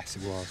slope? Yes,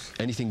 it was.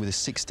 Anything with a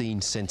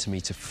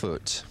 16-centimetre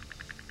foot,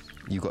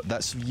 you've got...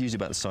 That's usually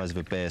about the size of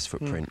a bear's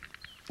footprint.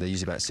 They're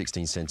usually about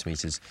 16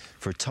 centimetres.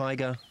 For a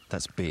tiger,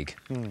 that's big.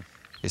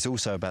 It's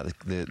also about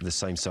the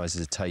same size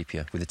as a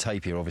tapir. With a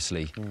tapir,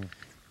 obviously,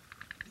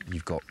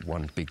 you've got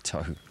 1 big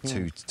toe,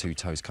 two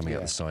toes coming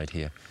out the side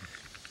here.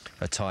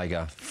 A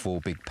tiger, 4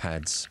 big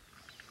pads.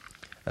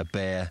 A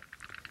bear,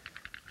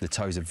 the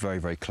toes are very,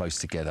 very close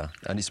together,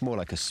 and it's more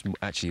like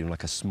actually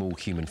like a small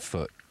human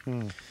foot.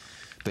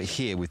 But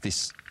here, with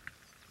this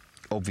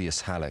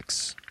obvious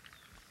hallux,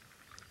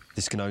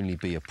 this can only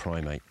be a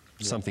primate,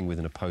 something with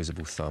an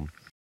opposable thumb.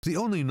 The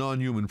only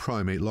non-human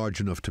primate large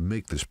enough to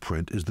make this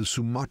print is the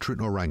Sumatran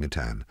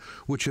orangutan,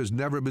 which has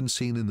never been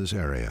seen in this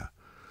area.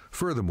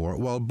 Furthermore,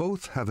 while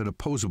both have an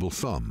opposable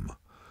thumb,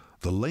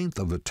 the length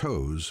of the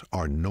toes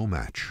are no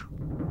match.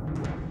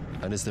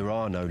 And as there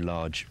are no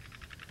large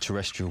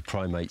terrestrial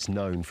primates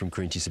known from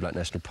Kerinci Black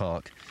National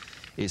Park,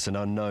 it's an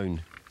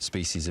unknown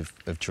species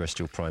of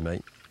terrestrial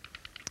primate,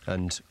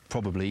 and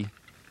probably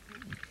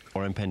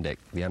orang pendek,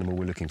 the animal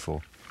we're looking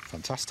for.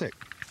 Fantastic.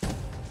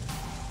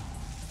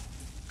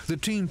 The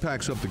team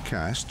packs up the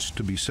casts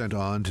to be sent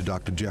on to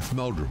Dr. Jeff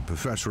Meldrum,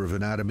 Professor of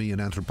Anatomy and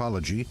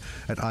Anthropology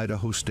at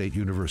Idaho State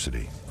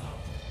University.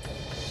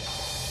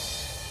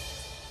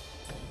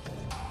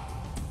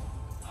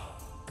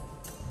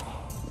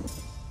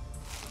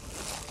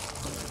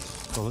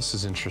 Well, this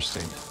is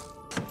interesting.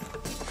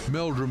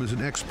 Meldrum is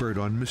an expert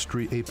on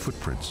mystery ape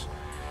footprints.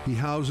 He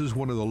houses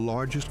one of the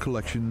largest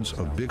collections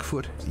of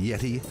Bigfoot,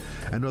 Yeti,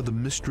 and other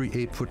mystery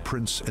ape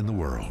footprints in the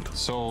world.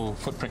 So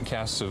footprint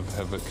casts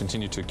have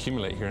continued to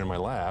accumulate here in my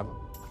lab.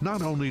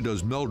 Not only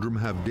does Meldrum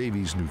have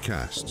Davies' new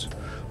casts,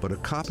 but a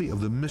copy of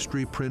the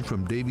mystery print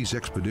from Davies'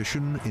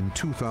 expedition in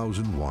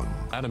 2001.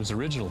 Adam's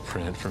original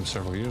print from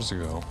several years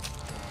ago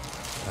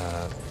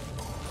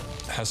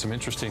has some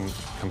interesting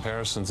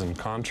comparisons and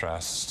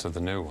contrasts to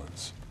the new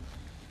ones.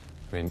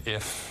 I mean,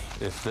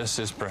 if this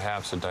is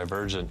perhaps a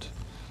divergent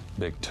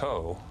big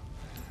toe,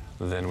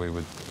 then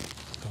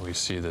we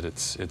see that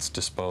it's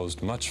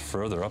disposed much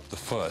further up the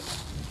foot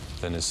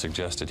than is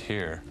suggested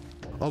here.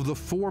 Of the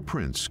 4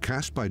 prints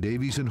cast by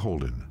Davies and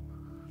Holden,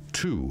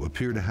 2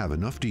 appear to have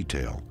enough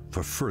detail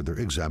for further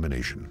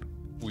examination.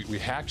 We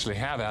actually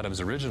have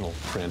Adam's original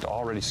print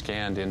already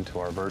scanned into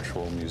our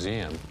virtual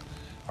museum,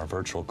 our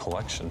virtual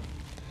collection.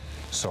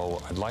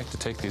 So I'd like to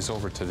take these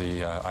over to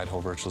the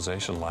Idaho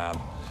Virtualization Lab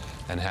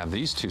and have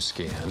these 2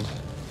 scanned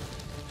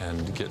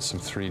and get some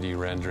 3D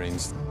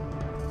renderings.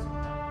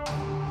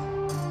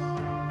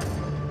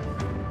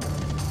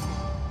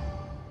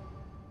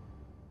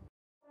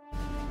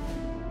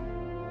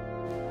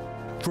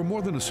 For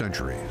more than a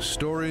century,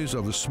 stories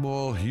of the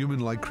small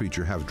human-like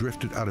creature have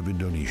drifted out of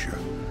Indonesia,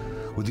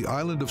 with the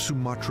island of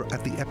Sumatra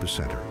at the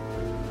epicenter.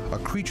 A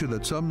creature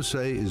that some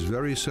say is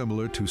very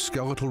similar to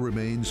skeletal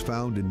remains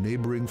found in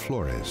neighboring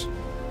Flores,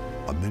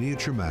 a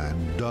miniature man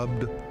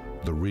dubbed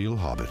the Real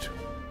Hobbit.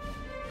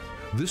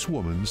 This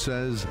woman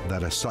says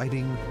that a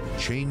sighting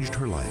changed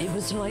her life. It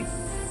was like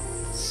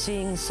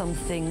seeing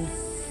something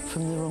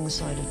from the wrong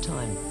side of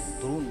time.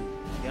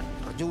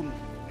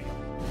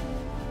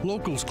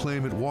 Locals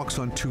claim it walks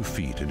on 2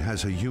 feet and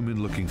has a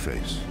human-looking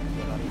face.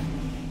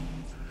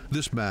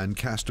 This man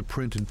cast a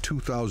print in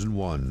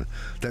 2001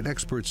 that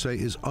experts say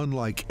is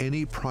unlike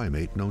any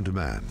primate known to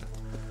man.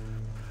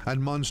 And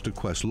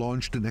MonsterQuest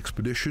launched an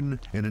expedition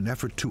in an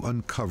effort to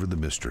uncover the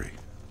mystery.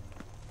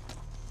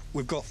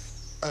 We've got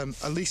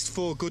at least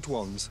 4 good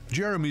ones.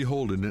 Jeremy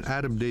Holden and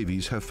Adam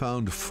Davies have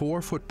found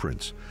 4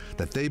 footprints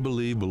that they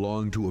believe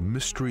belong to a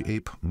mystery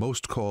ape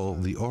most call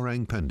the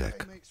orang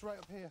pendek.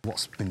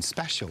 What's been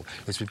special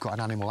is we've got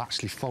an animal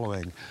actually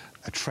following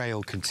a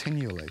trail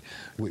continually,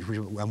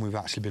 and we've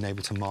actually been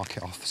able to mark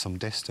it off some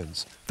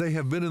distance. They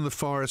have been in the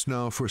forest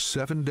now for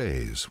 7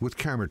 days with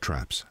camera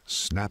traps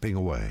snapping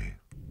away.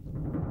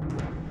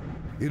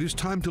 It is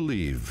time to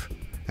leave,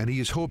 and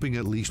he is hoping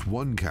at least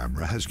one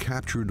camera has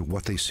captured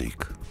what they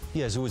seek.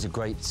 Yeah, there's always a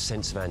great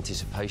sense of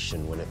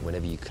anticipation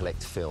whenever you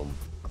collect film.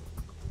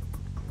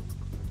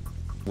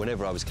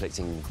 Whenever I was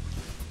collecting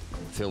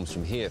films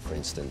from here, for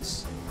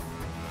instance,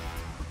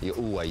 you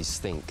always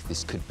think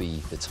this could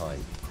be the time.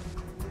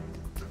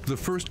 The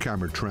first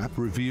camera trap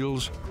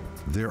reveals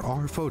there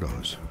are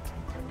photos.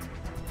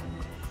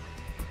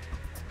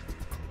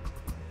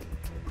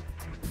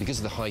 Because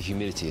of the high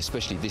humidity,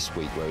 especially this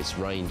week where it's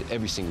rained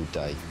every single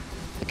day,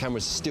 the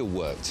cameras still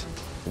worked.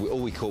 All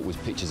we caught was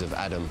pictures of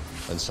Adam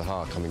and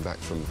Sahar coming back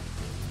from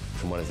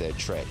one of their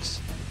treks.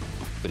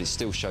 But it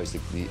still shows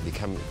that the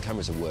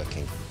cameras are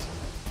working.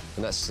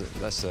 And that's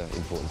an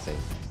important thing.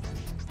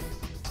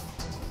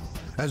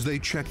 As they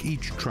check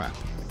each trap,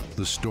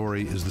 the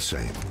story is the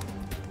same.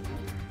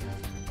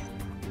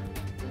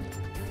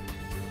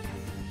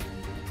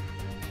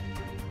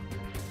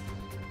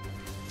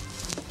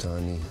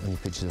 Only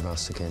pictures of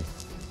us again.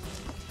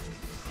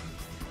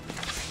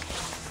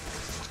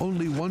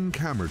 Only one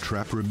camera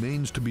trap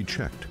remains to be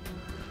checked,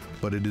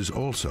 but it is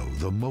also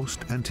the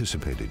most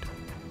anticipated.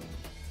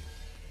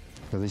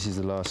 Well, this is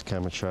the last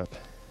camera trap.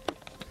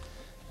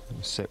 It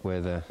was set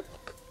where the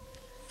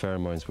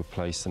pheromones were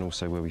placed and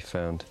also where we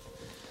found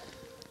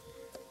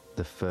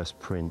the first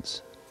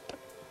prints.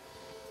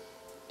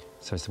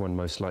 So it's the one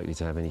most likely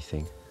to have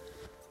anything.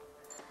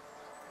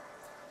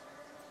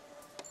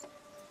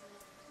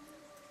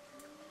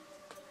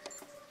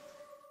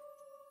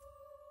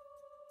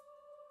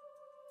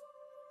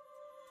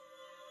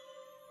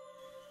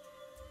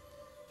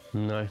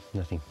 No,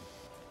 nothing.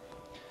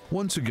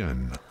 Once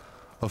again,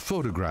 a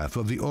photograph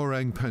of the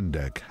orang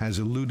pendek has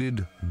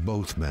eluded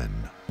both men.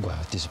 Well,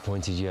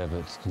 disappointed, yeah,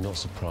 but not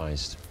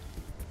surprised.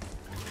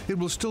 It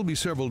will still be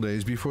several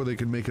days before they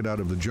can make it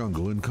out of the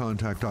jungle and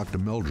contact Dr.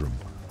 Meldrum,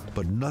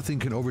 but nothing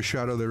can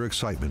overshadow their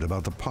excitement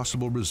about the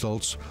possible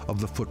results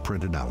of the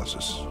footprint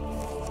analysis.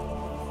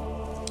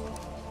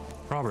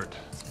 Robert,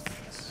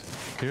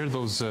 here are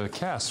those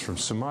casts from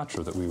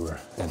Sumatra that we were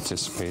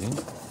anticipating.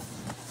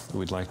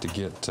 We'd like to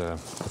get a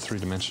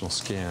 3-dimensional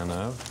scan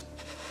of.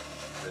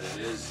 There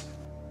it is.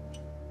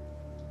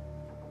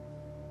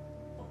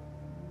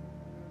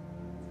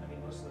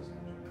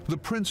 The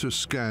prints are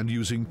scanned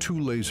using 2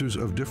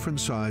 lasers of different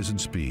size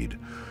and speed.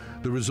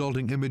 The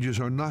resulting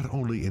images are not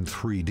only in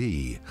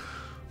 3D,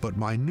 but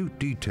minute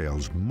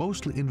details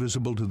mostly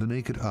invisible to the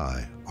naked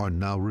eye are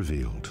now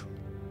revealed.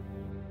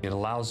 It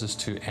allows us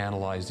to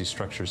analyze these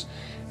structures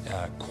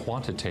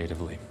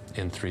quantitatively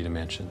in 3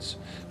 dimensions.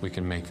 We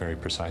can make very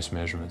precise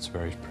measurements,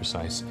 very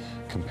precise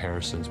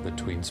comparisons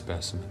between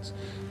specimens.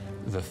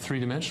 The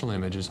 3-dimensional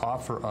images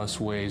offer us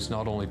ways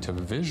not only to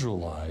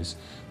visualize,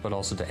 but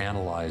also to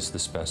analyze the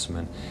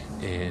specimen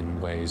in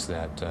ways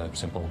that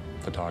simple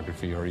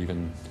photography or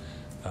even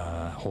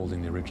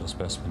holding the original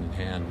specimen in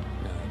hand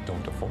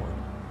don't afford.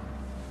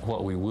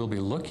 What we will be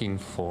looking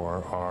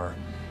for are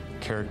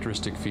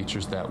characteristic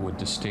features that would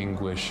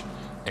distinguish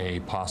a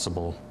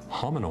possible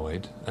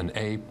hominoid, an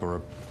ape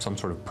or some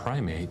sort of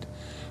primate,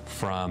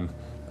 from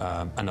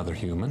another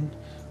human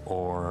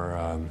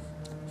or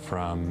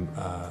from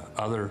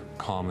other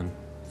common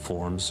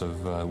forms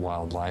of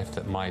wildlife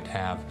that might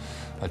have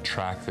a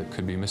track that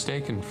could be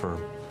mistaken for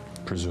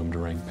presumed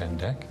orang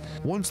pendek.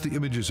 Once the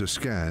images are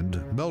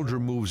scanned,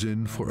 Meldrum moves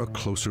in for a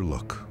closer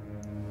look.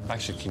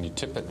 Actually, can you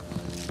tip it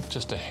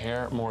just a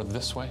hair more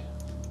this way?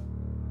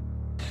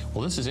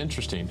 Well, this is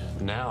interesting.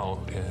 Now,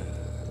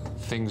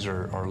 things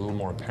are a little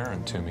more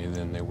apparent to me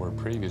than they were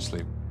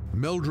previously.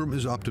 Meldrum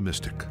is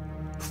optimistic.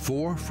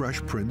 4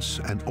 fresh prints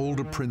and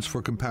older prints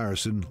for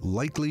comparison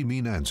likely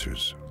mean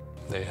answers.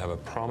 They have a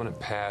prominent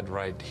pad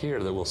right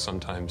here that will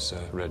sometimes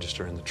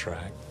register in the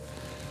track.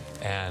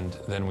 And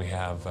then we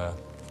have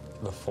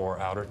the 4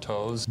 outer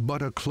toes.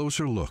 But a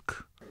closer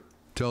look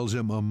tells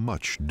him a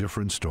much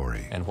different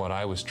story. And what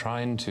I was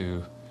trying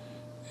to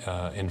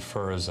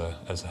infer as a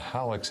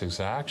hallux is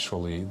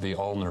actually the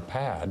ulnar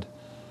pad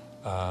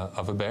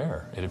of a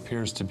bear. It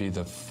appears to be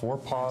the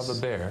forepaw of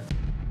a bear.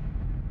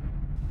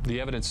 The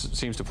evidence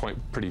seems to point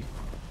pretty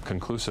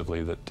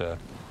conclusively that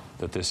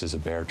that this is a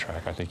bear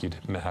track. I think you'd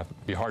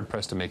be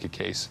hard-pressed to make a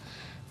case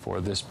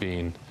for this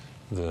being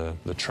the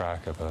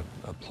track of a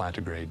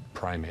plantigrade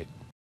primate.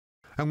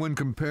 And when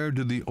compared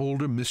to the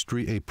older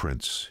mystery ape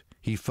prints,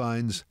 he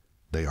finds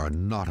they are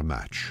not a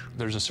match.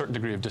 There's a certain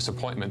degree of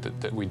disappointment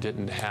that we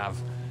didn't have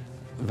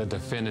the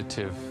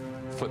definitive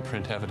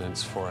footprint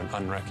evidence for an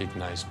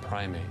unrecognized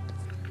primate.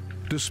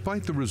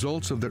 Despite the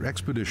results of their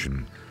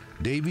expedition,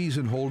 Davies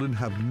and Holden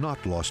have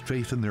not lost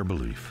faith in their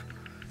belief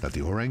that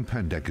the orang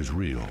pendek is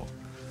real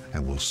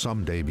and will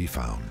someday be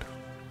found.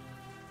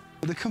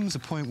 There comes a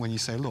point when you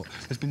say, look,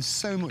 there's been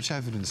so much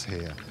evidence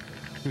here.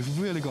 We've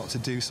really got to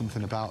do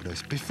something about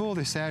this before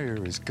this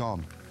area is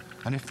gone.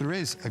 And if there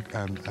is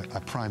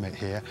a primate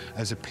here,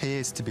 as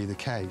appears to be the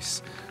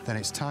case, then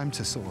it's time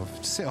to sort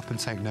of sit up and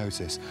take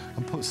notice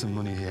and put some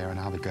money here and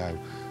have a go.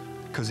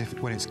 Because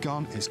when it's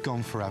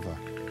gone forever.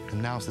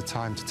 And now's the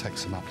time to take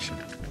some action.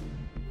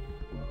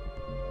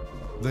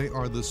 They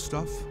are the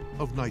stuff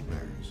of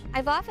nightmares.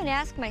 I've often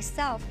asked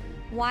myself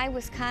why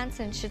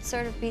Wisconsin should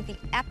sort of be the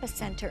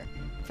epicenter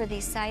for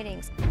these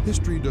sightings.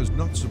 History does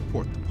not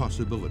support the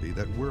possibility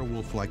that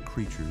werewolf-like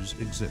creatures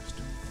exist.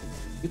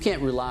 You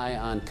can't rely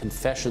on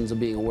confessions of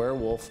being a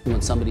werewolf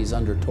when somebody's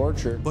under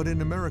torture. But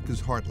in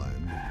America's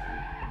heartland,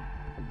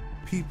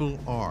 people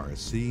are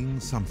seeing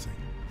something.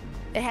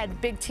 It had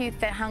big teeth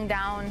that hung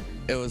down.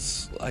 It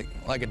was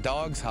like a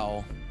dog's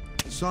howl.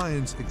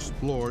 Science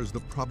explores the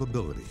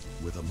probability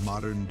with a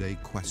modern-day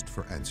quest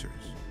for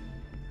answers.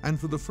 And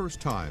for the first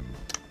time,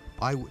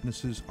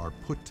 eyewitnesses are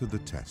put to the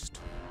test.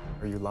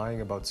 Are you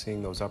lying about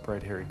seeing those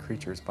upright hairy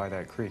creatures by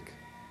that creek?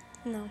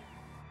 No.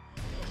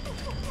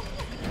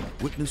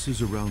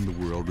 Witnesses around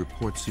the world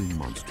report seeing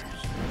monsters.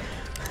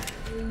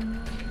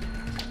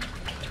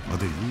 Are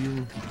they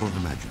real or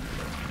imaginary?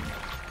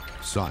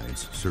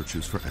 Science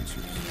searches for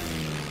answers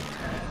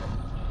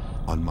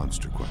on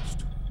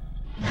MonsterQuest.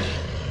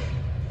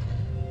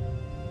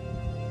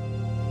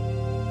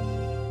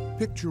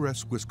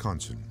 Picturesque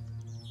Wisconsin,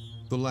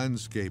 the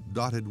landscape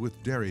dotted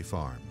with dairy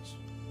farms,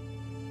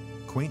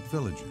 quaint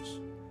villages,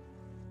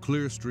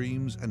 clear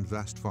streams and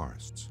vast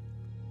forests,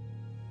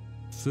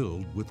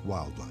 filled with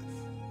wildlife.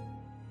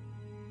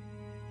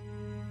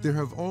 There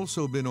have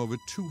also been over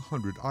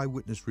 200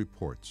 eyewitness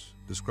reports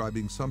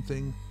describing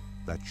something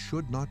that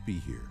should not be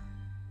here.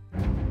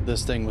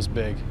 This thing was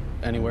big,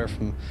 anywhere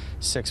from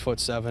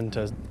 6'7"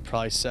 to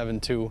probably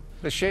 7'2".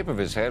 The shape of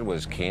his head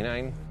was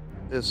canine.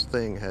 This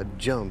thing had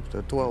jumped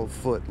a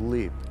 12-foot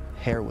leap.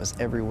 Hair was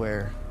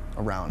everywhere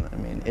around. I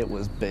mean, it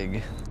was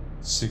big.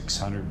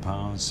 600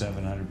 pounds,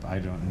 700, I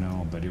don't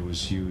know, but it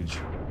was huge.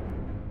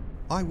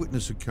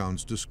 Eyewitness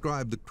accounts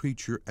describe the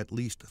creature at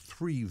least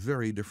 3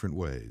 very different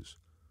ways: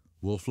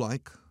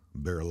 wolf-like,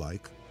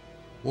 bear-like,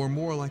 or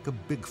more like a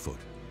Bigfoot.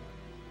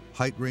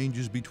 Height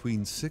ranges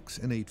between 6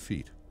 and 8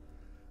 feet,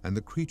 and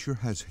the creature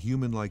has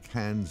human-like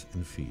hands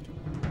and feet.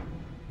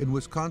 In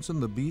Wisconsin,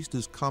 the beast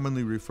is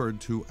commonly referred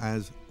to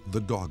as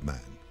the Dogman.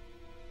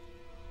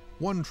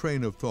 One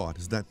train of thought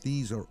is that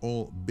these are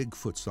all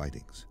Bigfoot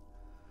sightings,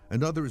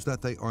 and others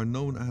that they are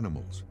known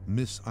animals,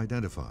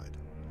 misidentified.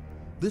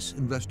 This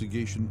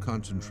investigation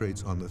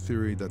concentrates on the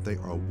theory that they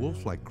are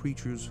wolf-like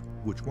creatures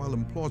which, while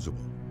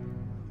implausible,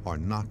 are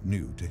not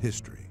new to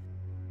history.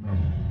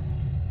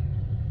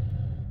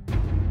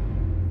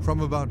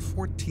 From about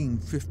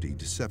 1450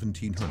 to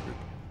 1700,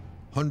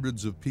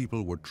 hundreds of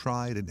people were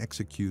tried and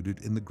executed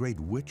in the great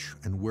witch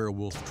and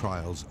werewolf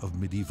trials of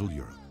medieval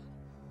Europe.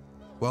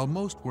 While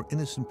most were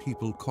innocent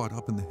people caught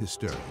up in the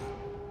hysteria,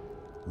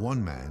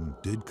 one man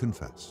did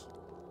confess.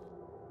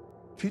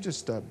 Peter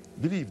Stubb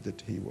believed that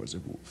he was a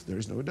wolf. There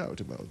is no doubt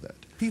about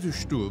that. Peter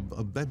Stubb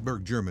of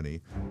Bedburg,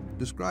 Germany,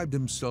 described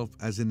himself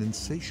as an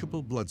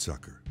insatiable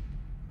bloodsucker.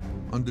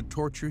 Under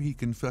torture, he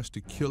confessed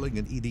to killing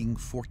and eating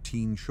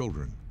 14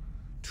 children,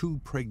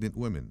 2 pregnant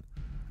women,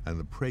 and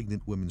the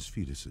pregnant women's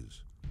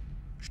fetuses.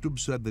 Stubb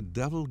said the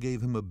devil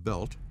gave him a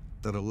belt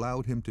that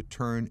allowed him to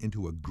turn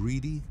into a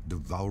greedy,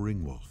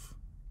 devouring wolf.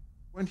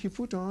 When he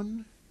put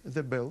on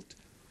the belt,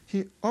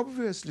 he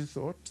obviously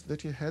thought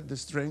that he had the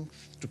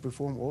strength to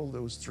perform all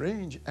those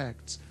strange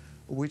acts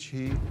which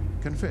he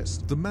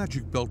confessed. The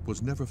magic belt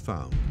was never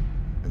found,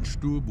 and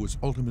Stubb was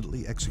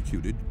ultimately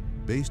executed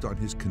based on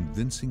his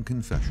convincing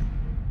confession.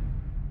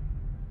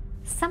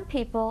 Some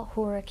people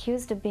who were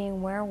accused of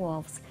being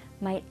werewolves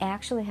might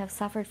actually have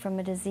suffered from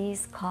a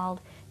disease called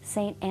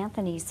St.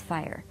 Anthony's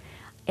fire.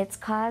 It's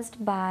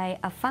caused by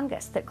a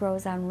fungus that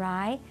grows on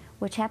rye,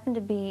 which happened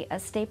to be a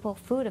staple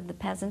food of the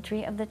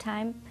peasantry of the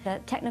time.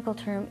 The technical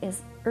term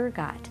is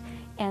ergot,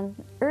 and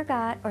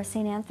ergot, or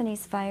St.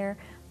 Anthony's fire,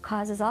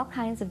 causes all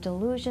kinds of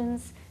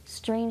delusions,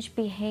 strange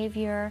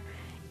behavior,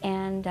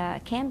 and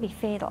can be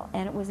fatal,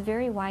 and it was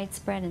very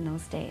widespread in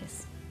those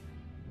days.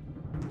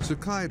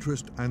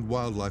 Psychiatrist and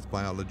wildlife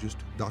biologist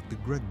Dr.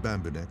 Greg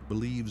Bambinek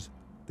believes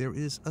there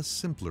is a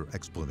simpler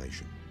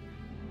explanation.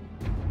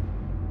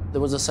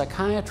 There was a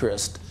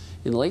psychiatrist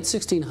in the late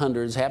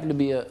 1600s, happened to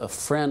be a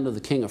friend of the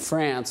King of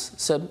France,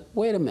 said,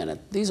 wait a minute,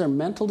 these are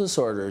mental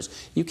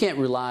disorders. You can't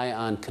rely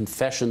on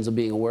confessions of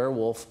being a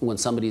werewolf when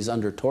somebody's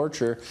under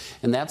torture.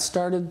 And that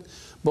started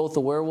both the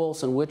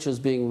werewolves and witches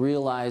being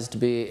realized to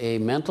be a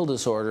mental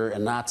disorder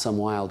and not some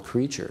wild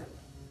creature.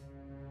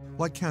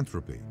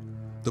 Lycanthropy,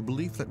 the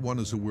belief that one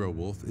is a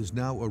werewolf, is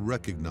now a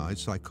recognized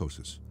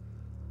psychosis.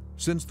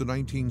 Since the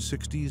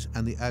 1960s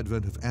and the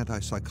advent of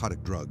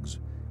antipsychotic drugs,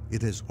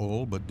 it has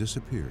all but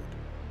disappeared.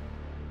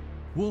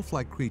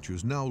 Wolf-like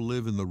creatures now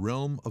live in the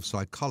realm of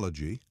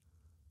psychology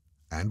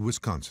and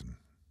Wisconsin.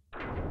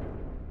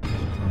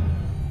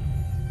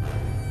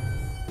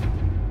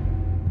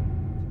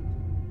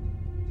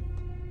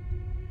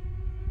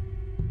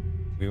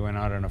 We went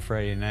out on a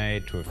Friday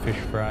night to a fish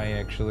fry,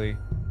 actually.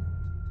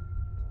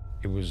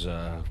 It was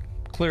a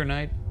clear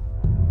night.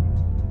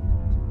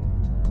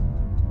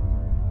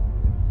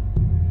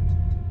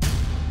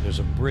 There's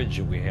a bridge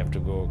that we have to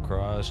go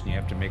across, and you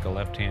have to make a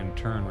left-hand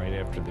turn right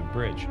after the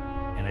bridge.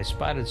 And I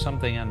spotted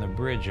something on the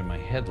bridge in my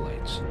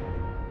headlights.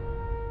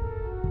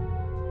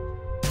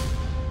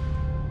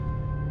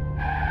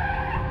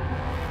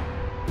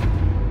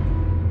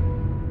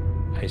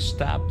 I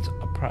stopped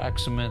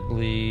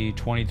approximately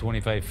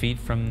 20-25 feet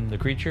from the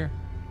creature.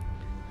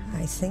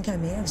 I think I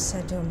may have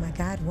said to him, my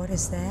God, what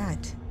is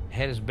that?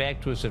 Had his back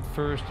to us at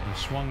first and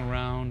swung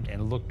around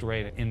and looked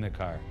right in the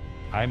car.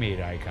 I made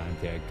eye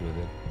contact with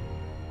it.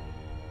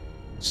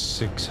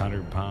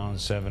 600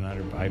 pounds,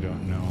 700, I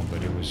don't know,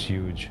 but it was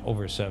huge,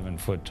 over 7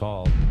 foot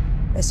tall.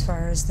 As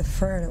far as the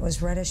fur, it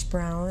was reddish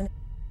brown.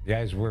 The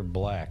eyes were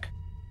black.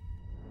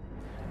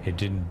 It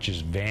didn't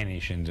just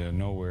vanish into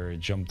nowhere, it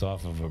jumped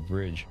off of a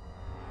bridge.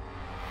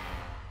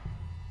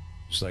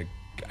 It's like,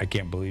 I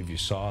can't believe you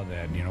saw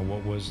that, you know,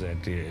 what was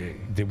that?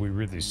 Did we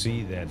really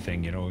see that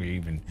thing, you know,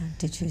 even?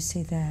 Did you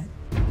see that?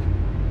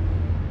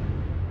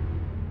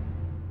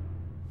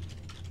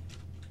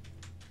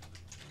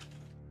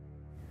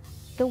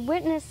 The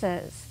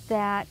witnesses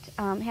that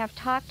have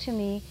talked to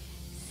me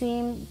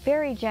seem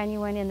very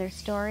genuine in their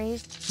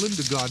stories.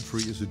 Linda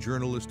Godfrey is a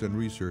journalist and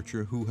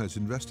researcher who has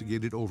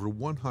investigated over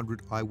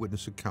 100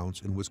 eyewitness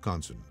accounts in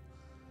Wisconsin,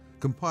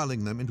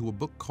 compiling them into a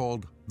book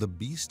called The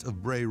Beast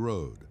of Bray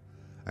Road,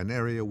 an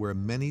area where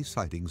many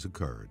sightings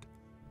occurred.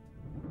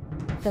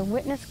 The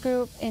witness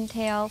group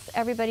entails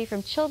everybody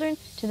from children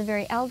to the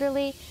very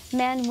elderly,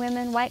 men,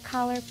 women, white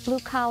collar, blue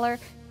collar.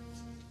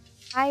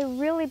 I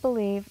really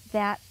believe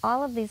that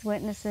all of these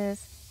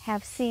witnesses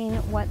have seen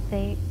what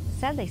they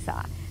said they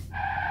saw.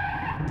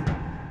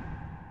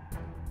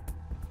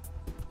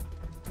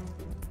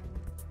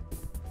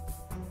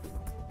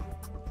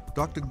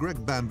 Dr. Greg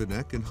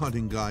Bambinek and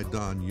hunting guide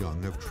Don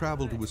Young have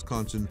traveled to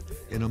Wisconsin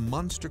in a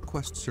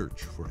MonsterQuest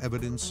search for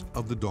evidence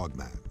of the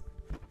Dogman.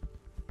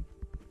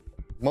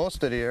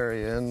 Most of the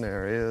area in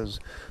there is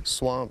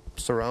swamp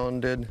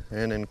surrounded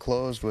and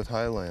enclosed with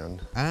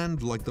highland.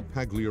 And like the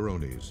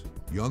Pagliarones,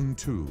 Young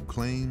too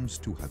claims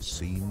to have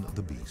seen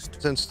the beast.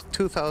 Since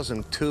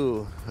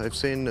 2002, I've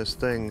seen this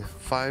thing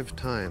 5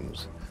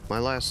 times. My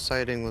last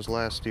sighting was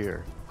last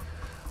year.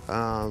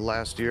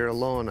 Last year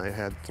alone, I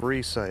had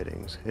 3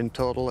 sightings. In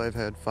total, I've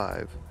had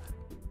 5.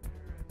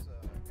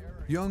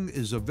 Young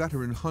is a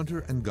veteran hunter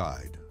and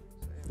guide.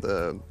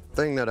 The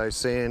thing that I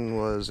seen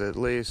was at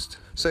least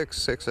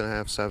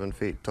 6.5, 7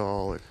 feet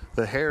tall.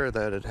 The hair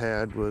that it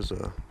had was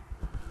a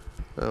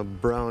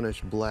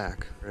brownish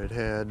black. It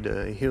had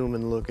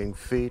human-looking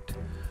feet,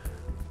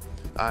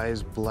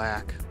 eyes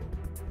black.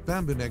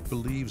 Bambinek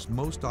believes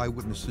most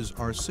eyewitnesses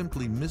are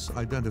simply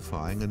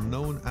misidentifying a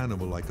known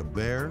animal like a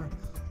bear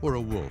or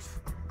a wolf,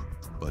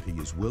 but he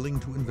is willing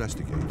to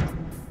investigate.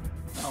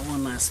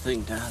 One last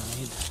thing, Dad. I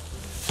need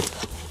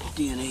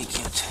DNA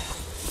kit.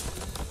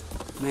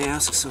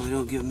 Mask so we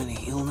don't give him any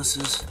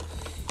illnesses.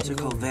 These are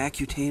called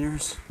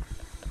vacutaners.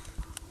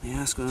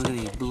 Mask, we don't get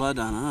any blood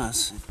on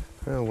us.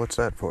 Well, what's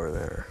that for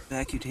there?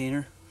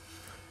 Vacutainer.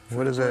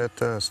 What is that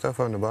stuff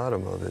on the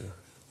bottom of it?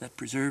 That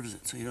preserves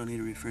it, so you don't need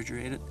to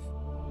refrigerate it.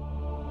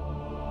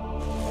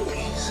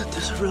 Set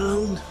this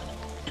around.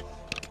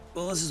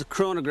 Well, this is a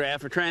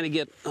chronograph. We're trying to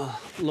get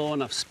low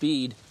enough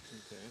speed,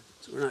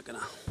 so we're not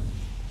gonna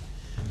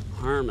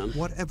harm him.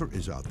 Whatever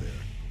is out there,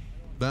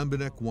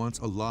 Bambanek wants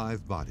a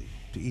live body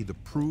to either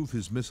prove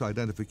his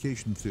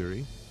misidentification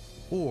theory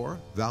or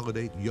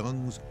validate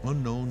Young's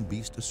unknown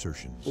beast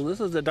assertions. Well,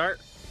 this is the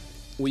dart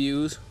we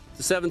use,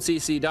 the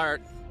 7cc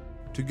dart.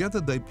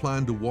 Together they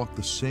plan to walk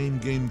the same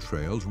game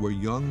trails where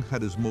Young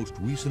had his most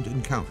recent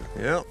encounter.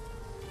 Yep,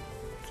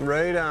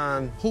 right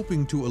on.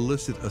 Hoping to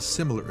elicit a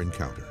similar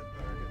encounter,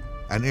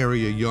 an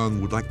area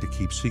Young would like to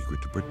keep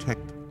secret to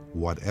protect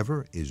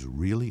whatever is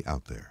really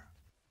out there.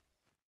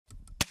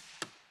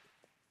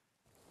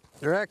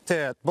 Direct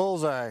hit,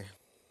 bullseye.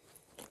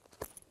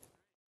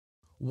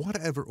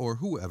 Whatever or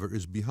whoever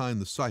is behind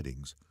the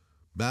sightings,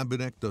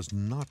 Bambanek does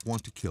not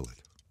want to kill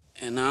it.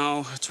 And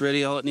now it's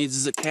ready. All it needs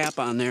is a cap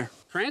on there.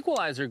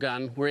 Tranquilizer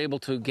gun, we're able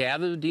to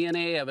gather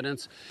DNA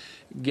evidence,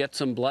 get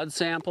some blood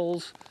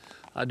samples,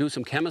 do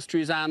some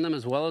chemistries on them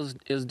as well as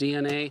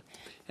DNA,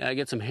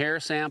 get some hair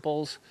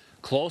samples,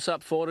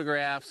 close-up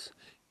photographs.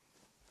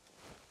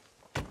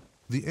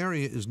 The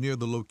area is near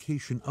the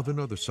location of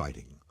another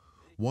sighting,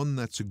 one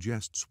that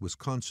suggests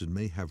Wisconsin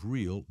may have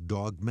real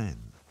dog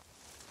men.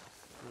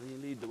 Well, you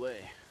lead the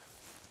way.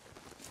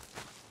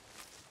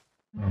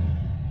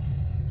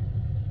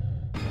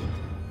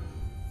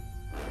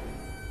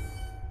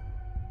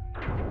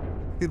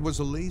 It was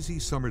a lazy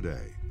summer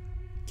day.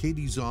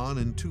 Katie Zahn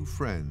and two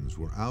friends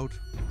were out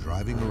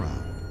driving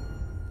around.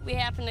 We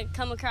happened to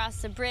come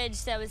across a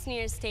bridge that was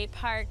near State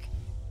Park.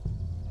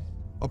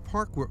 A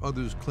park where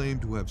others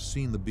claimed to have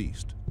seen the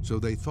beast, so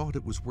they thought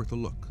it was worth a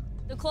look.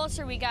 The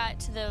closer we got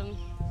to the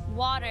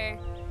water,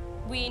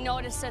 we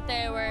noticed that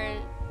there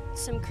were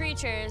some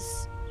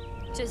creatures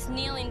just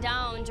kneeling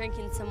down,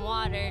 drinking some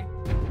water.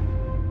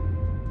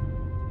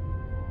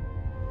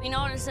 We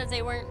noticed that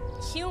they weren't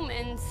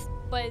humans,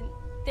 but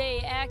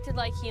they acted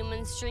like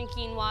humans,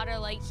 drinking water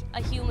like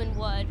a human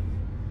would.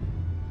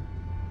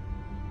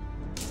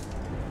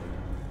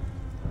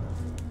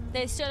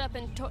 They stood up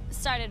and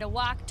started to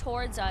walk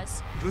towards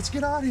us. Let's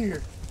get out of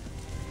here.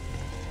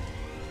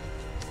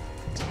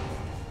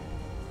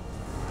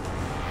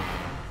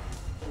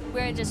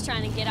 We were just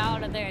trying to get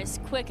out of there as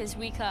quick as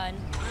we could.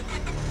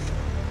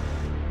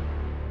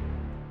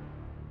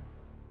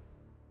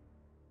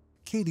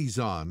 Katie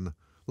Zahn,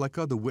 like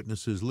other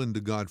witnesses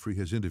Linda Godfrey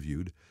has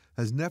interviewed,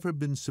 has never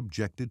been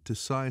subjected to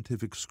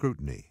scientific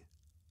scrutiny.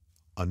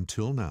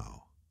 Until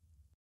now.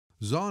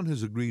 Zahn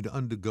has agreed to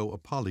undergo a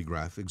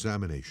polygraph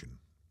examination.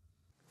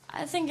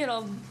 I think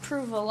it'll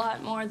prove a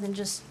lot more than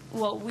just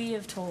what we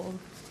have told.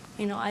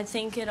 You know, I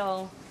think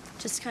it'll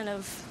just kind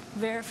of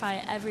verify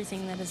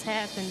everything that has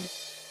happened.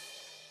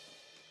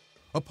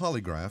 A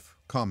polygraph,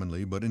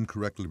 commonly but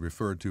incorrectly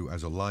referred to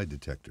as a lie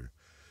detector,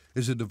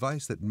 is a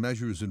device that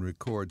measures and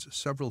records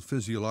several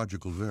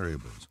physiological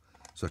variables,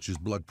 such as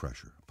blood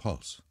pressure,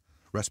 pulse,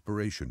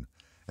 respiration,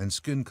 and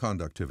skin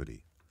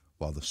conductivity,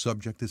 while the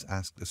subject is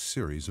asked a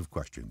series of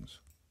questions.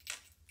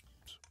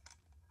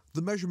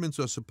 The measurements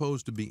are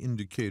supposed to be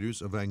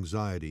indicators of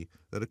anxiety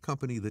that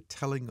accompany the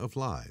telling of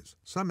lies.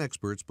 Some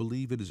experts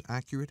believe it is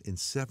accurate in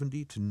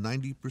 70 to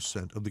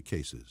 90% of the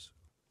cases.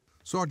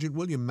 Sergeant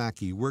William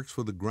Mackey works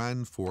for the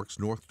Grand Forks,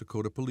 North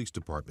Dakota Police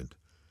Department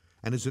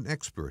and is an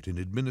expert in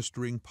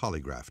administering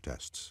polygraph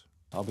tests.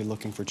 I'll be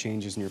looking for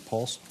changes in your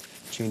pulse,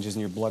 changes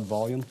in your blood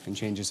volume, and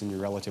changes in your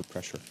relative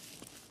pressure.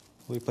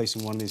 We'll be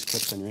placing one of these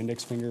clips on your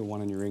index finger, one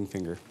on your ring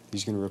finger.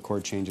 These are going to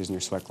record changes in your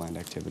sweat gland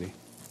activity.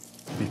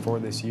 Before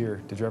this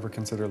year, did you ever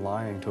consider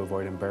lying to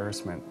avoid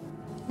embarrassment?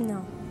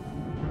 No.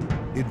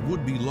 It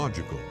would be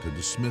logical to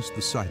dismiss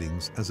the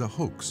sightings as a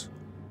hoax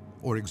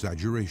or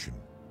exaggeration.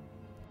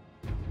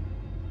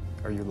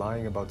 Are you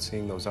lying about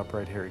seeing those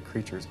upright hairy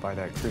creatures by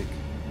that creek?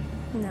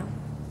 No.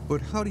 But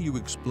how do you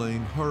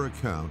explain her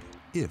account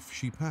if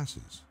she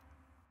passes?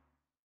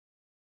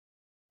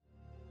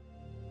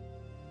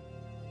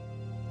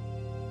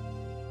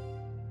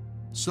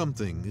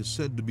 Something is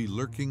said to be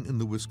lurking in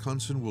the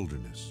Wisconsin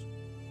wilderness,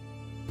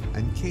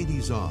 and Katie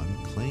Zahn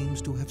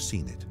claims to have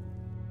seen it.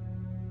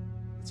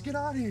 Let's get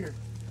out of here.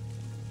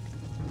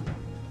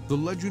 The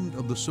legend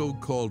of the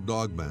so-called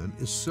Dogman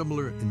is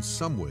similar in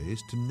some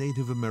ways to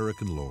Native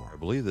American lore. I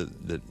believe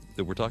that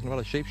we're talking about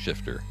a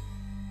shapeshifter.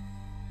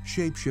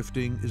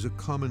 Shape-shifting is a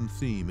common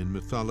theme in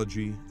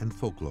mythology and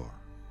folklore.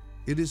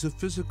 It is a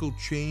physical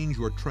change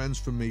or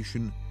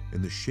transformation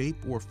in the shape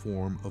or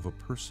form of a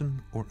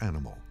person or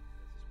animal.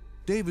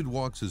 David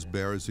walks his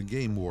bear as a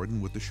game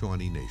warden with the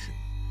Shawnee Nation.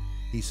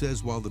 He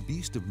says while the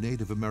beast of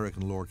Native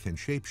American lore can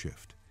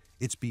shapeshift,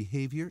 its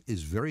behavior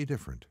is very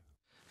different.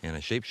 And a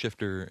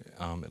shapeshifter,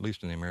 at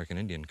least in the American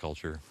Indian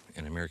culture,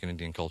 and American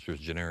Indian culture is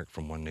generic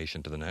from one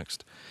nation to the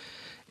next,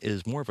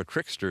 is more of a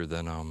trickster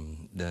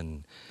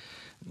than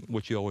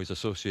what you always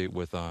associate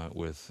with,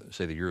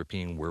 say, the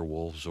European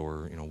werewolves,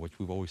 or what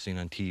we've always seen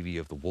on TV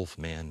of the wolf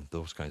man,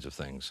 those kinds of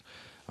things.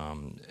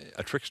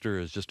 A trickster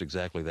is just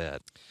exactly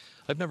that.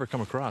 I've never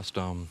come across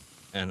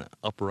an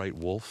upright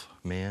wolf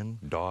man,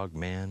 dog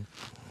man.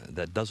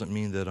 That doesn't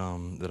mean that,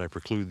 that I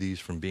preclude these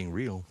from being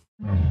real.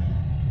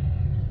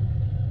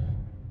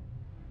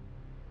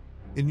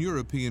 In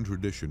European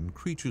tradition,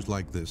 creatures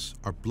like this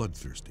are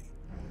bloodthirsty,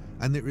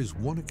 and there is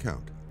one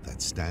account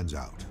that stands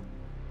out.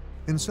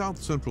 In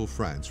south-central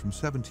France from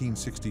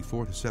 1764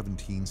 to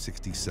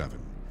 1767,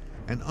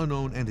 an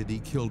unknown entity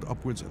killed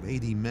upwards of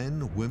 80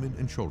 men, women,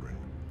 and children.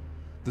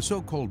 The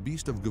so-called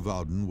Beast of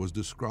Gewalden was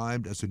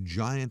described as a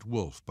giant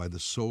wolf by the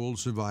sole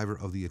survivor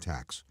of the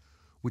attacks,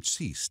 which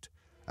ceased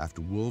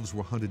after wolves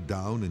were hunted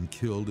down and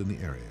killed in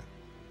the area.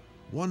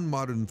 One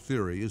modern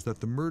theory is that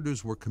the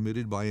murders were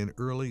committed by an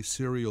early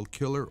serial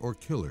killer or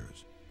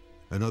killers.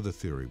 Another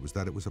theory was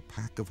that it was a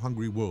pack of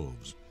hungry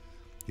wolves,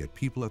 yet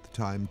people at the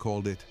time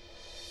called it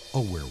a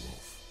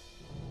werewolf.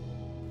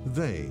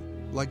 They,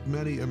 like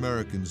many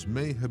Americans,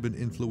 may have been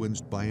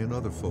influenced by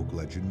another folk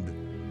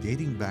legend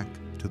dating back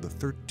to the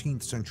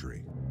 13th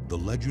century, the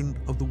legend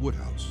of the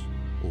Woodhouse,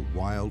 or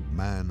Wild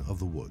Man of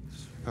the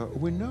Woods.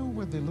 We know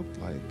what they look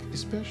like,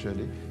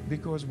 especially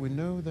because we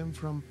know them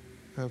from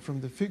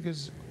the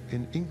figures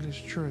in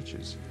English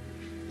churches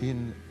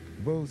in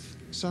both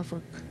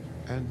Suffolk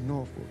and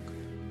Norfolk.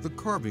 The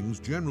carvings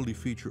generally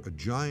feature a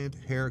giant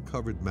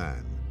hair-covered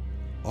man,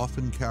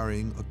 often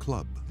carrying a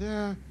club.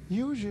 They're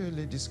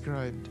usually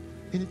described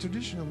in a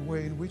traditional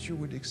way in which you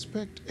would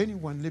expect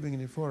anyone living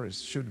in a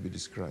forest should be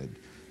described.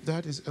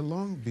 That is a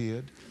long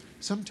beard.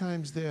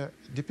 Sometimes they're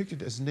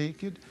depicted as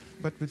naked,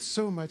 but with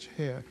so much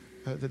hair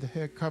that the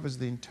hair covers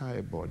the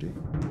entire body.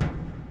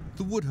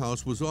 The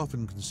Woodhouse was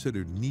often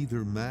considered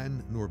neither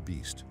man nor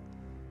beast.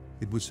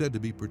 It was said to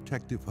be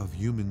protective of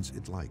humans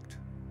it liked,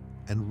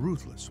 and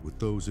ruthless with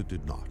those it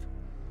did not.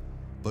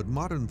 But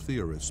modern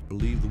theorists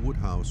believe the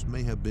Woodhouse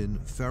may have been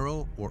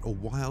feral or a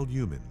wild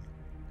human,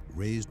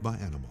 raised by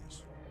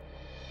animals.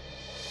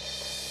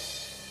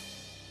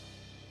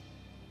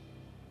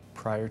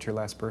 Prior to your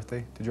last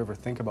birthday, did you ever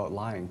think about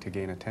lying to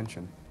gain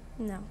attention?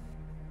 No.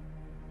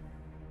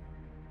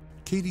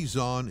 Katie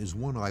Zahn is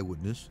one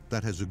eyewitness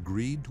that has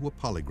agreed to a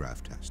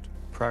polygraph test.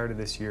 Prior to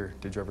this year,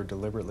 did you ever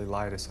deliberately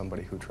lie to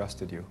somebody who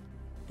trusted you?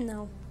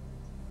 No.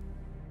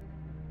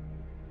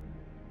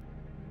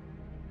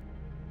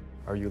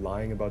 Are you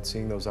lying about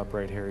seeing those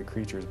upright, hairy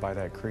creatures by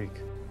that creek?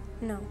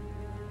 No.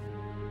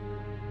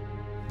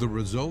 The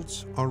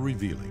results are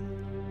revealing.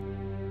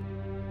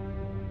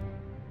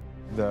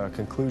 The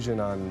conclusion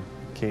on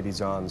Katie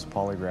Zahn's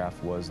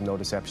polygraph was no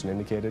deception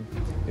indicated.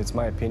 It's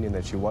my opinion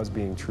that she was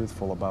being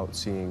truthful about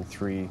seeing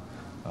three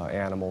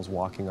animals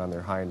walking on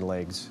their hind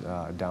legs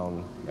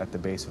down at the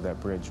base of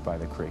that bridge by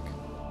the creek.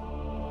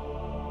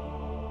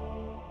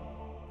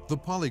 The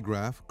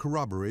polygraph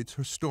corroborates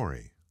her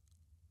story,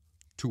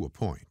 to a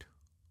point.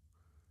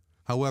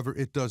 However,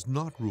 it does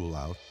not rule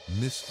out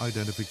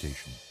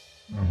misidentification.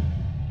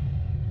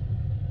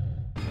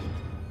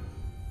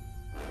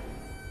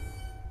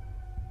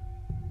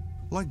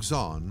 Like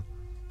Zahn,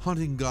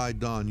 hunting guide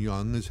Don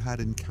Young has had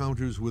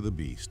encounters with a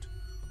beast.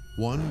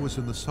 One was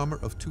in the summer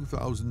of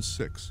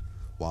 2006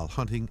 while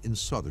hunting in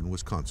southern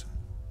Wisconsin.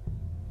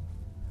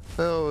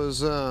 Well, it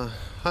was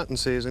hunting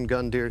season,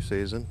 gun deer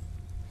season.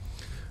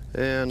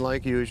 And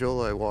like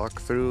usual, I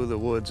walk through the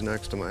woods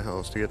next to my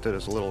house to get to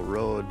this little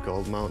road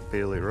called Mount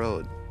Peely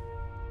Road.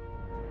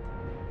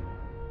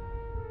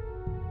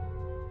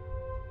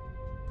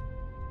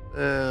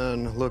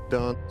 And looked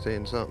down,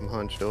 seen something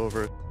hunched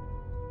over.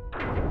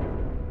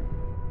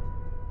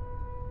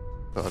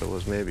 Thought it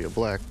was maybe a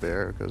black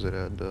bear because it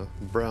had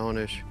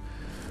brownish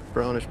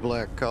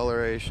black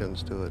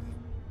colorations to it.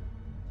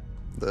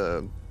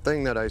 The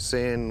thing that I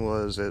seen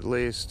was at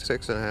least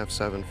 6.5,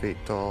 7 feet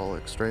tall,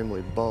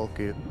 extremely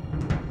bulky.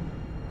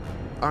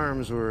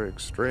 Arms were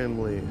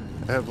extremely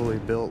heavily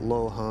built,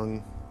 low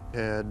hung,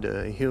 had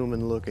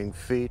human-looking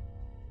feet.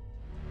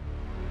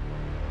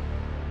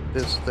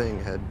 This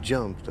thing had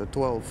jumped a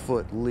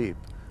 12-foot leap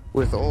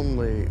with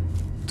only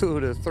 2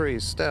 to 3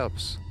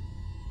 steps.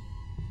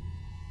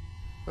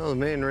 Well, the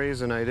main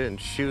reason I didn't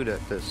shoot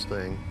at this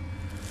thing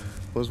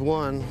was,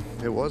 one,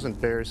 it wasn't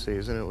bear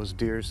season, it was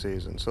deer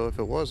season. So if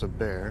it was a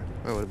bear,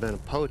 I would have been a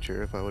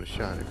poacher if I would have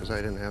shot it, because I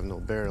didn't have no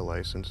bear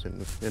license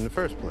in the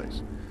first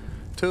place.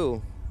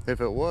 2, if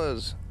it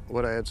was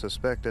what I had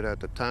suspected at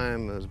the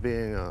time as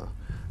being a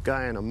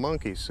guy in a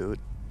monkey suit,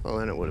 well,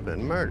 then it would have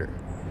been murder.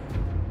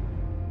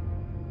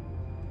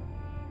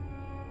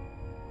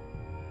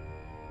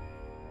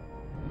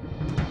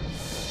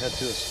 Head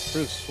to a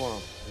spruce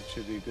swamp. It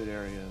should be a good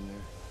area in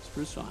there.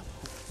 Spruce swamp.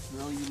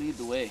 Well, you lead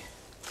the way.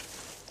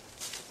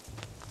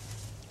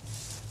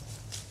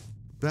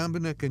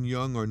 Bambanek and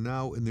Young are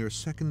now in their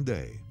second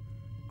day,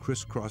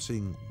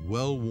 crisscrossing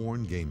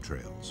well-worn game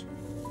trails.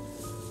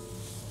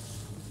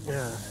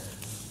 Yeah.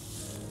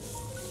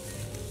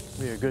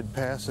 Be a good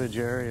passage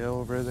area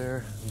over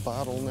there,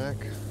 bottleneck.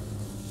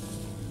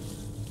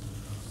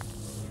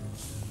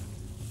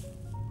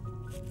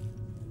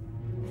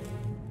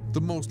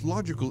 The most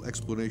logical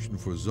explanation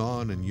for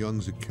Zahn and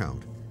Young's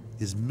account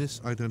is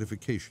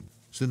misidentification,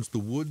 since the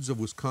woods of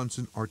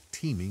Wisconsin are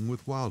teeming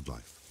with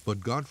wildlife.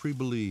 But Godfrey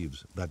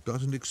believes that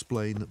doesn't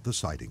explain the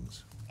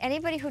sightings.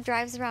 Anybody who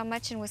drives around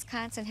much in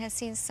Wisconsin has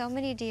seen so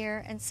many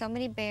deer and so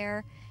many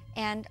bear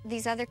and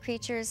these other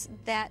creatures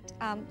that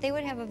they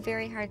would have a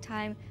very hard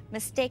time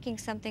mistaking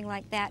something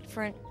like that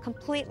for a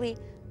completely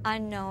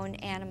unknown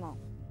animal.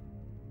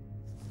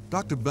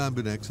 Dr.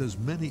 Bambanek says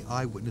many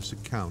eyewitness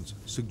accounts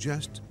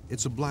suggest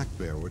it's a black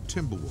bear or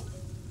timber wolf,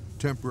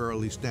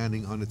 temporarily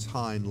standing on its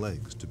hind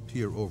legs to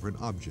peer over an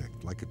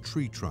object like a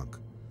tree trunk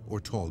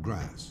or tall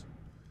grass.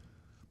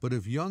 But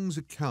if Young's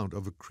account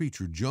of a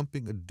creature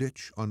jumping a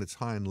ditch on its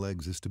hind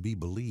legs is to be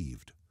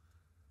believed,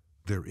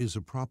 there is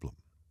a problem.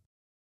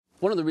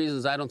 One of the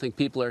reasons I don't think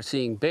people are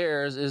seeing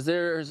bears is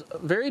there's a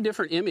very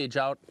different image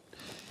out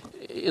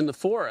in the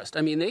forest.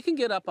 I mean, they can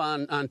get up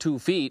on 2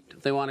 feet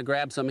if they want to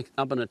grab something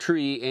up in a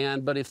tree,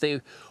 but if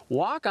they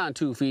walk on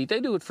 2 feet, they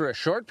do it for a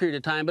short period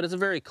of time, but it's a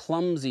very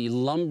clumsy,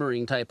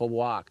 lumbering type of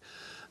walk.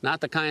 Not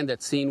the kind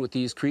that's seen with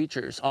these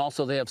creatures.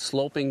 Also, they have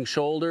sloping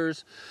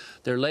shoulders,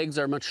 their legs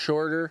are much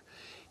shorter,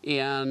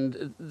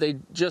 and they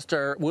just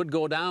would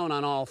go down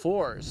on all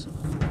fours.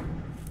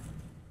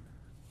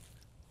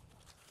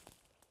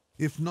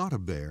 If not a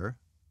bear,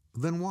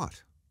 then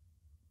what?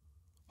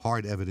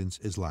 Hard evidence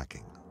is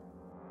lacking.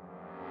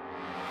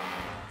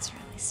 It's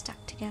really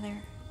stuck together.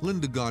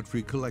 Linda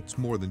Godfrey collects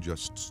more than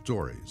just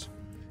stories.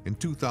 In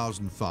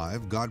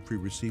 2005, Godfrey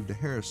received a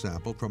hair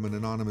sample from an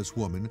anonymous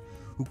woman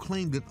who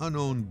claimed an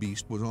unknown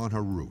beast was on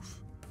her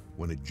roof.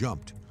 When it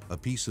jumped, a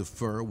piece of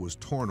fur was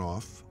torn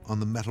off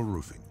on the metal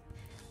roofing.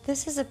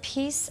 This is a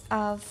piece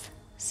of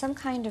some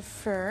kind of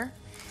fur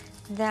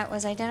that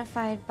was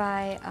identified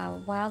by a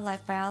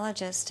wildlife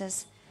biologist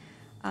as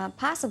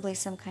possibly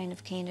some kind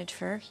of canid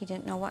fur. He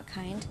didn't know what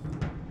kind.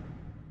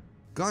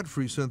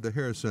 Godfrey sent the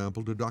hair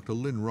sample to Dr.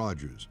 Lynn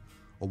Rogers,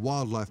 a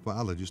wildlife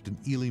biologist in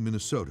Ely,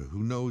 Minnesota,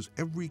 who knows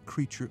every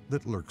creature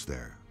that lurks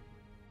there.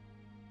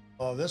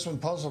 This one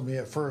puzzled me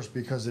at first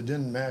because it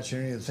didn't match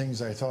any of the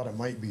things I thought it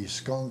might be: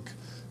 skunk,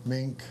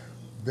 mink,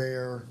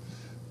 bear,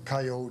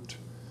 coyote.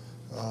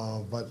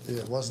 But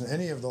it wasn't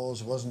any of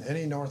those. It wasn't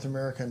any North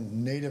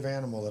American native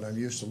animal that I'm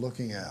used to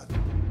looking at.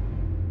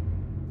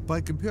 By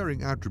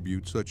comparing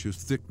attributes such as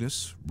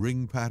thickness,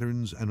 ring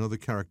patterns, and other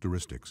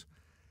characteristics,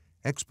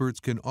 experts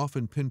can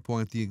often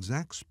pinpoint the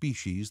exact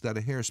species that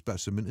a hair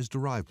specimen is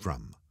derived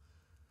from.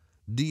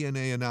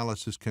 DNA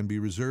analysis can be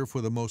reserved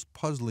for the most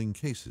puzzling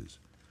cases,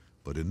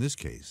 but in this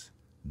case,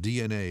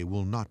 DNA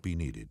will not be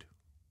needed.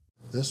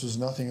 This was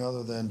nothing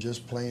other than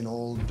just plain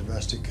old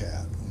domestic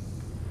cat.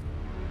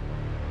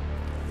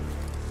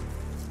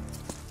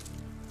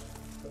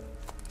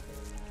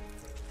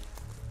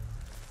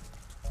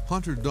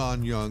 Hunter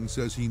Don Young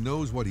says he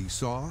knows what he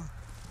saw,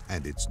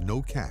 and it's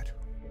no cat.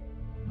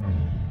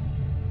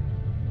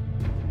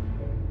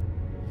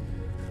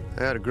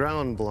 I had a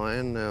ground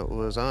blind that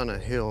was on a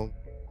hill.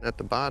 At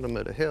the bottom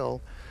of the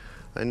hill,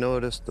 I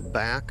noticed the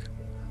back,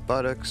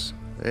 buttocks,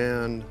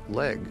 and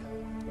leg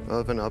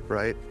of an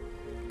upright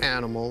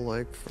animal, well,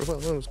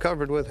 it was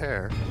covered with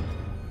hair.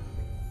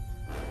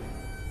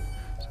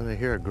 So I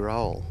hear a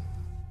growl.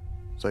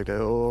 It's like,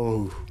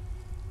 oh.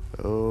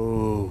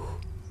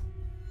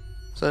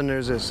 So then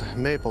there's this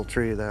maple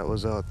tree that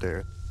was out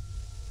there.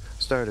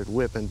 Started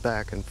whipping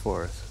back and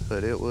forth,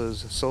 but it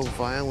was so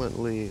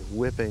violently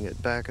whipping it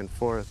back and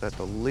forth that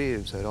the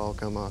leaves had all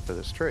come off of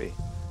this tree.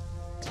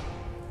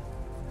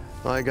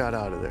 Well, I got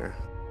out of there.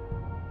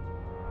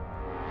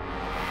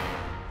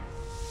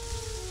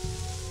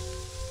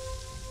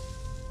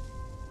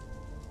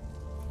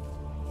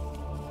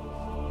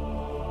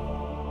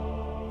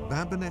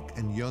 Bambanek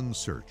and Young's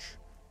search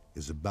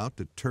is about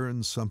to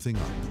turn something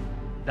up.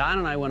 Don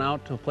and I went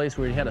out to a place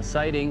where we had a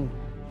sighting.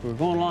 We were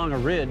going along a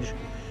ridge,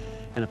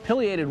 and a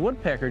pileated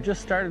woodpecker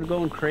just started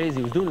going crazy.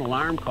 He was doing an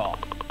alarm call.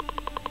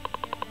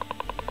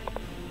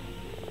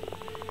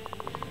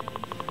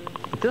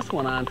 But this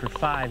went on for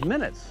 5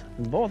 minutes,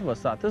 and both of us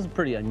thought this is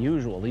pretty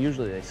unusual.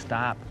 Usually they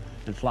stop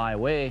and fly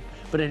away,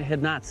 but it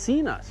had not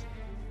seen us.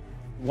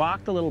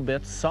 Walked a little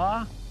bit,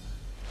 saw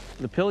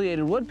the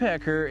pileated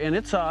woodpecker, and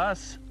it saw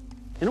us,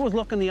 and it was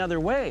looking the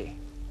other way.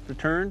 It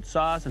turned,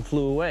 saw us, and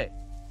flew away.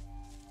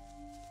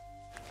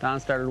 Don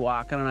started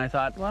walking, and I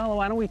thought, well,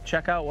 why don't we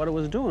check out what it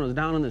was doing? It was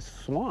down in this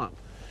swamp.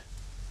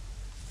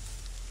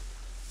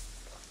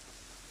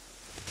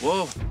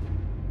 Whoa!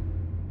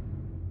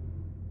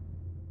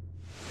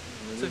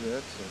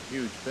 That's a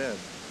huge bed.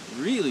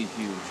 Really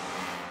huge.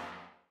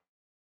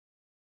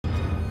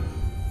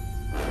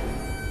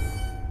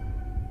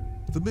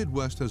 The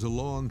Midwest has a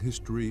long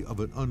history of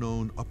an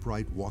unknown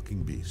upright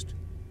walking beast,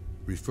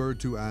 referred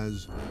to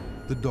as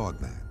the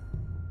Dogman.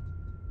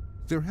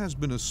 There has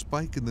been a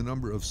spike in the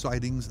number of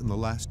sightings in the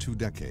last 2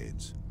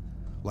 decades,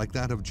 like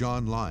that of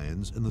John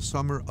Lyons in the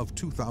summer of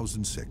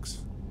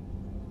 2006.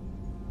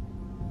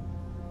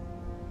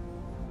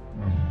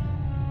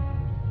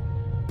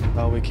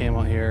 Well, we came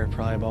out here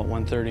probably about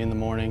 1:30 in the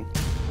morning,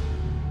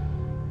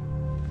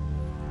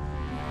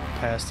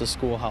 past the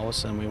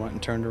schoolhouse, and we went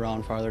and turned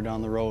around farther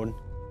down the road.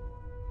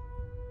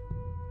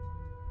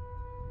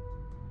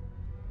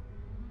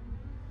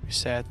 We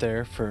sat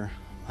there for,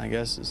 I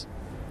guess,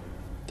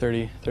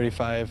 30,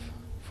 35,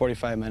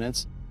 45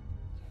 minutes.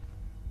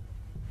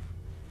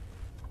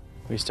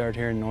 We started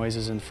hearing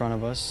noises in front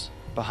of us,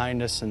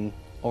 behind us, and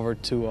over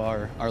to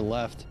our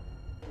left.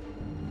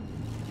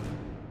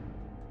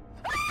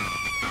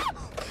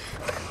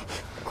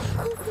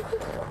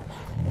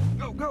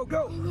 Go, go,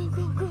 go! Go,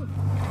 go, go!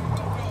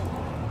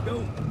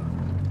 Go!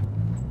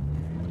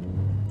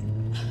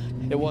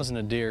 It wasn't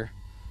a deer,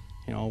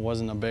 you know, it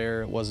wasn't a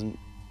bear, it wasn't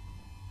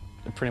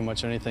pretty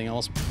much anything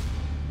else.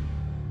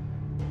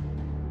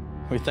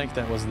 We think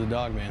that was the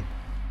dog man.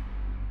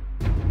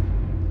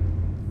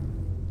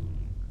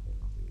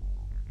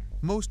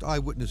 Most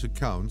eyewitness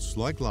accounts,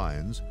 like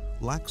Lyon's,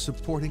 lack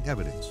supporting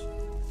evidence.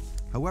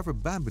 However,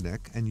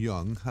 Bambanek and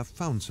Young have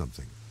found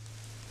something.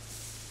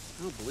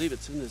 I don't believe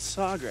it's in this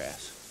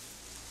sawgrass.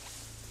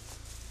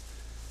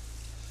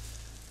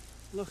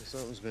 Look,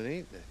 something's been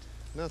eating it.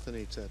 Nothing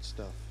eats that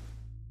stuff.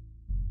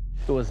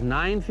 It was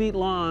 9 feet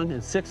long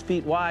and 6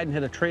 feet wide and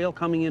had a trail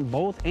coming in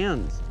both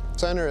ends.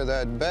 Center of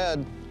that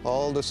bed,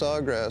 all the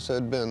sawgrass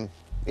had been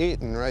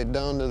eaten right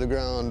down to the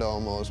ground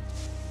almost.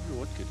 I wonder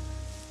what could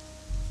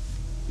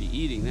be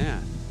eating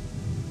that.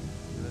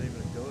 Not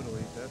even a goat will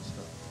eat that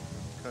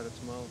stuff. Cut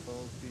its mouth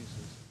all to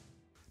pieces.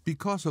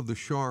 Because of the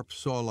sharp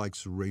saw-like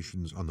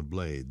serrations on the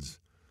blades,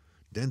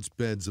 dense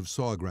beds of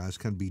sawgrass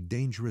can be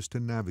dangerous to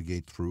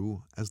navigate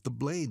through as the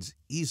blades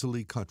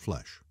easily cut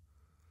flesh.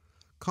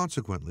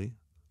 Consequently,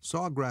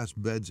 sawgrass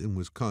beds in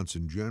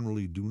Wisconsin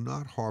generally do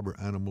not harbor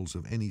animals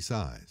of any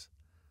size.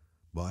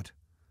 But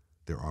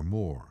there are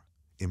more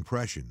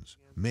impressions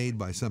made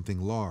by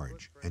something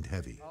large and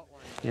heavy.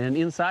 And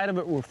inside of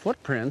it were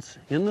footprints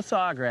in the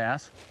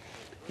sawgrass,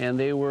 and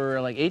they were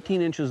like 18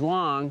 inches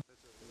long.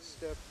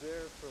 Step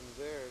there from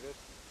there,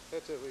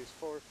 that's at least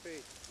 4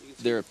 feet.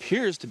 There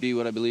appears to be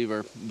what I believe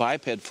are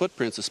biped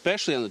footprints,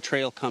 especially on the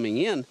trail coming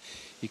in.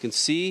 You can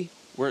see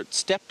where it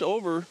stepped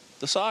over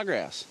the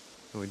sawgrass.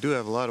 We do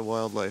have a lot of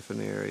wildlife in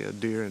the area,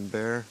 deer and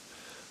bear,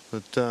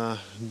 but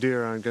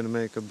deer aren't going to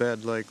make a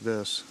bed like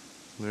this.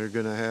 They're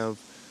going to have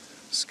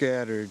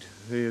scattered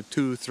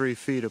 2-3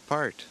 feet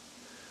apart.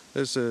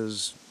 This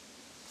is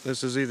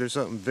either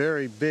something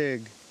very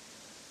big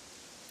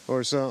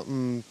or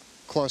something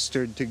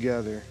clustered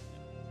together.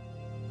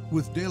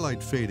 With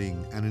daylight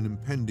fading and an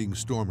impending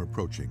storm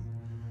approaching,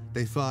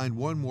 they find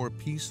one more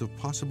piece of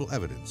possible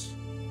evidence,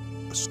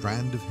 a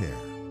strand of hair.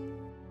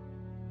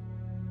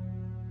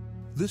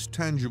 This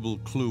tangible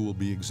clue will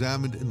be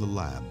examined in the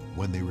lab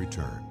when they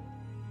return.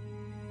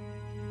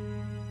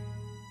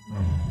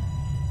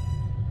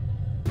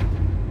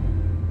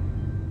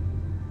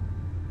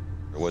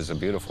 It was a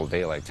beautiful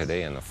day like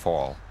today in the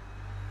fall.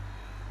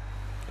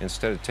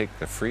 Instead of take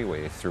the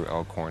freeway through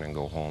Elkhorn and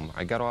go home,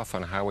 I got off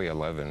on Highway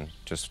 11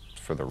 just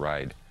for the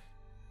ride.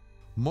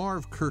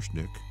 Marv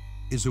Kirschnick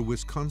is a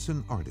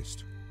Wisconsin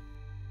artist.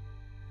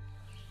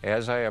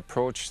 As I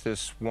approached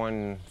this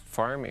one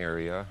farm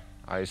area,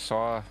 I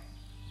saw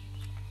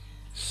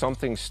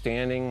something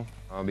standing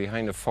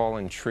behind a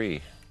fallen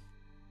tree.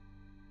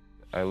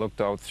 I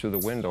looked out through the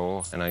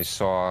window and I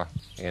saw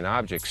an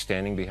object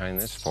standing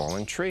behind this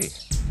fallen tree.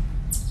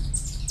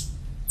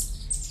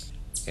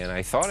 And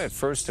I thought at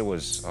first it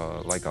was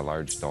like a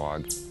large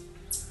dog,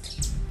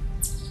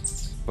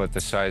 but the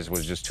size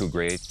was just too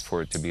great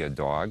for it to be a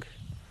dog.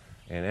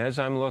 And as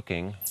I'm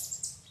looking,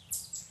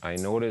 I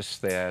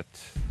noticed that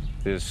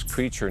this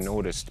creature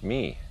noticed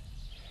me,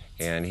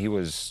 and he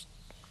was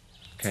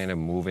kind of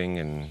moving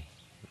and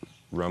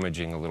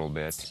rummaging a little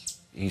bit.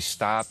 He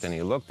stopped and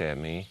he looked at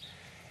me,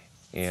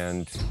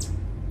 and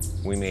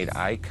we made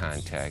eye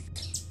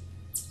contact,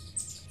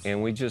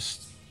 and we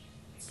just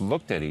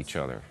looked at each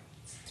other.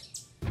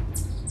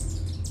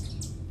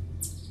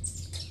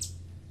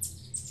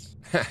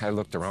 I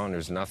looked around,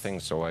 there's nothing,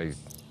 so I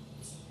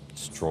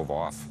just drove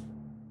off.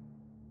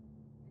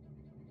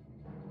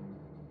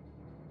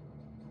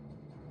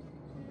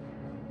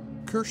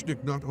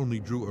 Kirschnick not only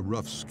drew a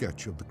rough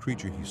sketch of the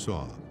creature he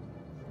saw,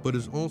 but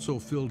has also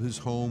filled his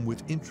home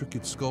with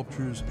intricate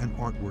sculptures and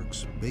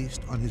artworks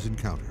based on his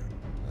encounter.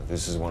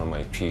 This is one of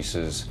my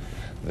pieces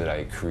that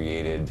I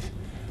created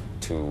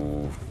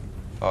to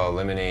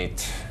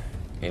eliminate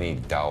any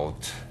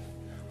doubt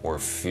or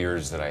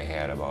fears that I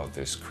had about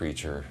this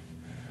creature.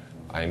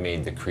 I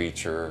made the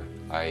creature,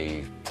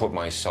 I put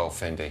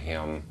myself into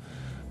him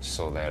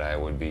so that I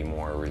would be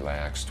more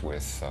relaxed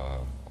with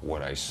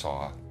what I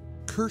saw.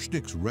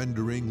 Kirschnick's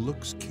rendering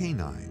looks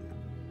canine,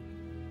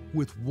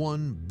 with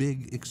one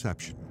big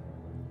exception: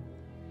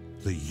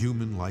 the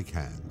human-like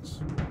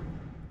hands.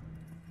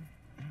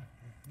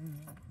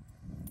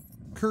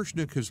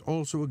 Kirschnick has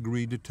also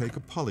agreed to take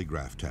a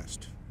polygraph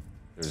test.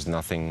 There's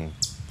nothing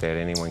that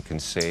anyone can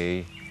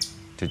say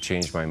to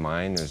change my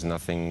mind. There's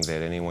nothing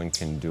that anyone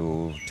can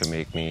do to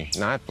make me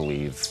not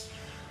believe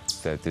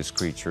that this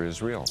creature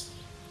is real.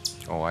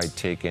 Oh, I'd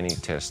take any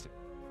test.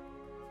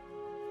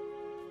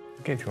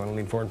 Okay, if you want to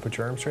lean forward and put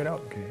your arm straight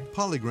out. Okay.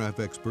 Polygraph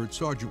expert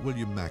Sergeant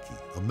William Mackey,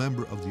 a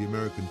member of the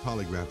American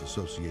Polygraph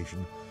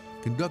Association,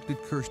 conducted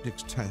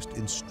Kirschnick's test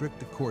in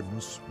strict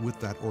accordance with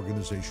that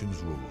organization's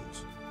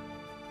rules.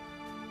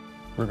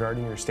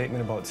 Regarding your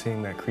statement about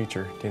seeing that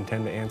creature, do you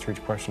intend to answer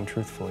each question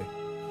truthfully?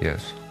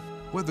 Yes.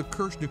 Whether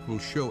Kirshnick will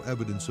show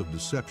evidence of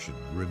deception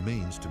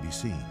remains to be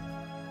seen.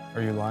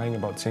 Are you lying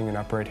about seeing an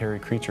upright, hairy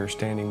creature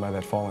standing by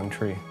that fallen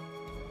tree?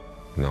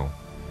 No.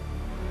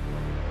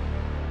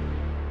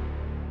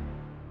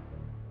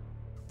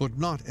 But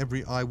not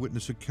every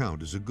eyewitness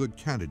account is a good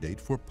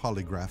candidate for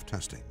polygraph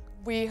testing.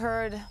 We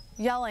heard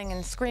yelling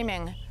and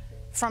screaming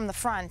from the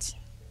front,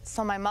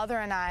 so my mother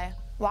and I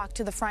walked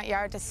to the front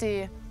yard to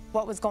see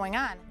what was going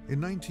on. In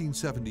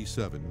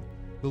 1977,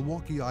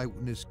 Milwaukee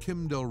eyewitness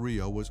Kim Del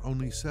Rio was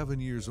only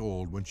 7 years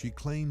old when she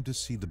claimed to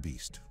see the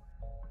beast.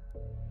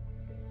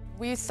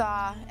 We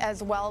saw,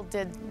 as well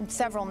did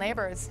several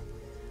neighbors,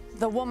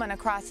 the woman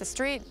across the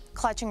street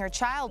clutching her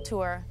child to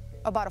her,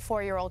 about a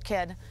 4-year-old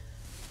kid,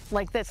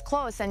 like this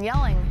close and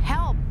yelling,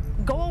 "Help,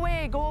 go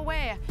away, go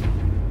away."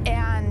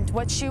 And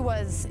what she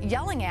was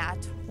yelling at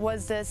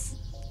was this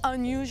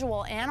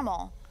unusual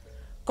animal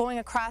going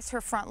across her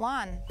front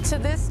lawn. To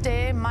this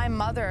day, my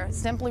mother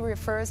simply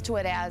refers to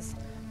it as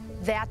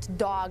that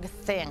dog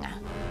thing.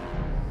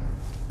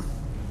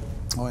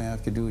 All you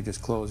have to do is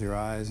just close your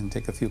eyes and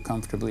take a few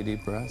comfortably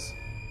deep breaths.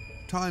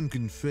 Time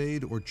can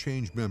fade or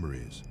change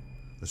memories,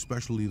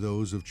 especially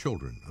those of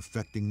children,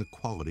 affecting the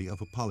quality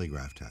of a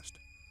polygraph test.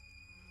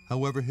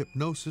 However,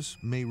 hypnosis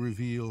may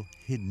reveal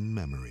hidden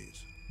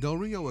memories. Del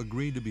Rio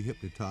agreed to be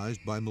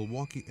hypnotized by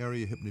Milwaukee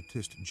area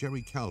hypnotist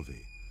Jerry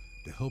Calvi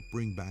to help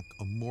bring back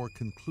a more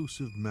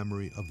conclusive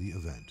memory of the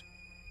event.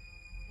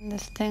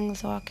 This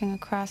thing's walking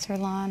across her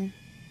lawn,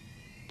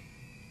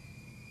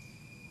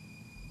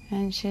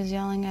 and she's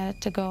yelling at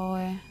it to go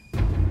away.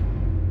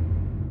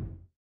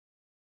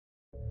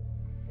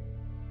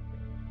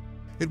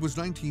 It was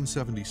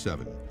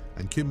 1977,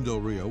 and Kim Del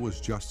Rio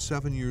was just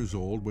 7 years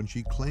old when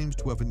she claims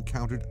to have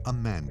encountered a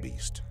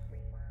man-beast.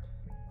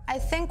 I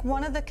think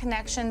one of the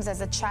connections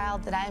as a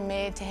child that I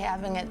made to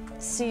having it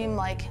seem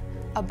like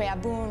a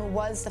baboon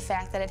was the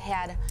fact that it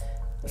had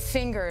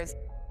fingers.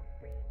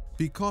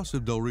 Because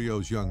of Del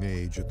Rio's young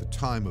age at the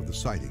time of the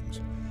sightings,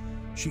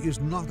 she is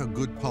not a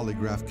good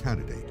polygraph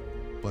candidate,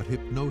 but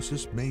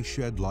hypnosis may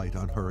shed light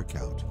on her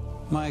account.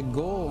 My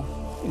goal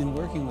in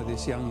working with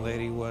this young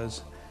lady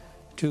was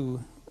to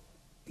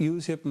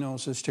use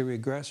hypnosis to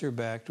regress her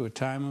back to a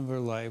time of her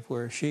life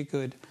where she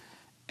could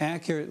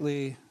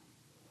accurately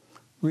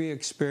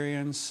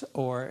re-experience,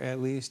 or at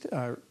least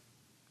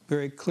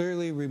very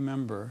clearly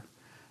remember,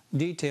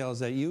 details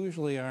that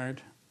usually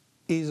aren't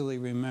easily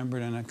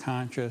remembered in a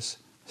conscious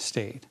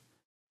state.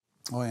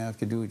 All you have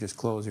to do is just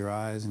close your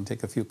eyes and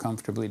take a few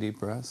comfortably deep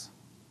breaths.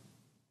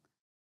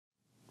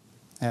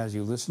 As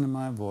you listen to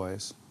my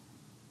voice,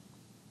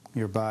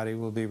 your body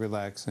will be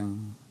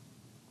relaxing,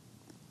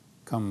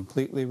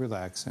 completely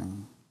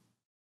relaxing.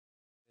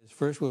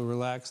 First, we'll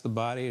relax the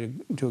body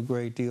to a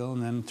great deal,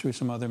 and then through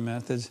some other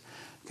methods,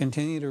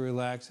 continue to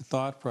relax the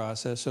thought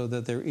process so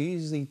that they're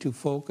easy to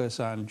focus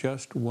on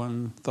just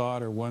one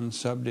thought or one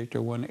subject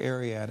or one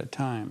area at a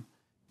time.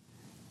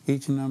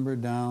 Each number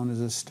down is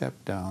a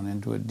step down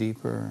into a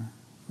deeper,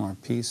 more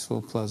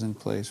peaceful, pleasant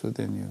place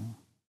within you.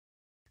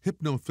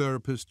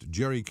 Hypnotherapist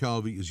Jerry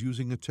Calvi is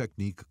using a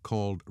technique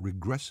called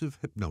regressive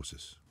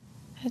hypnosis.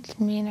 It's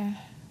meaner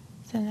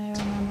than I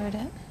remembered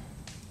it.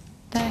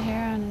 The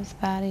hair on his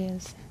body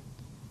is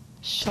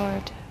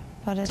short,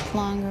 but it's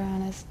longer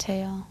on his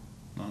tail.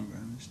 Longer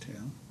on his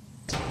tail.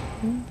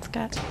 It's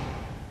got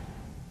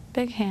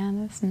big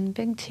hands and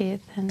big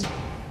teeth, and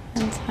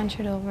it's hunched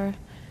over,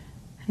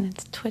 and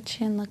it's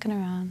twitchy and looking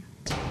around.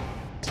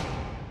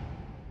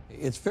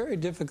 It's very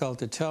difficult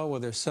to tell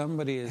whether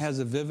somebody has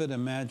a vivid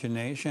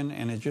imagination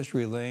and is just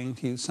relaying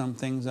to you some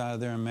things out of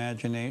their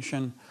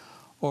imagination,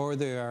 or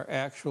they are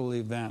actual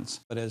events.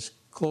 But as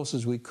close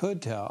as we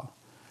could tell,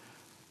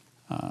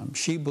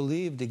 she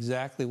believed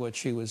exactly what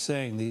she was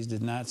saying. These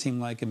did not seem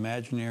like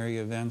imaginary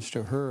events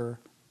to her,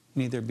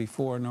 neither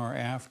before nor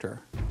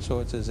after. So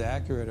it's as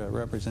accurate a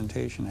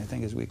representation, I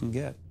think, as we can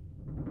get.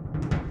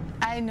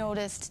 I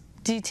noticed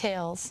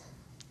details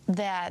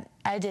that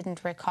I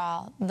didn't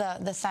recall.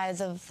 The size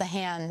of the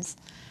hands,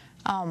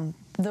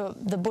 the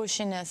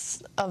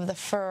bushiness of the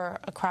fur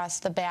across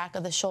the back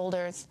of the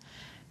shoulders,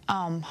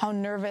 how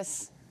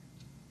nervous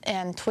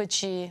and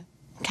twitchy,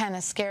 kind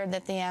of scared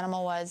that the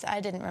animal was. I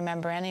didn't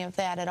remember any of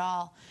that at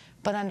all,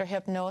 but under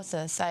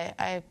hypnosis,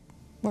 I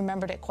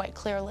remembered it quite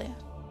clearly.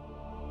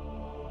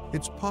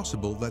 It's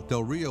possible that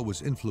Del Rio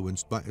was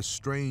influenced by a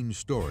strange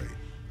story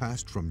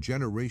passed from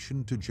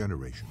generation to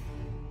generation.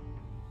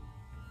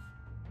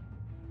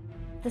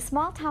 The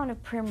small town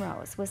of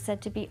Primrose was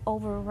said to be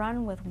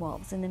overrun with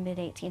wolves in the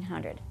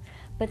mid-1800s,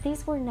 but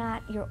these were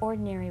not your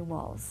ordinary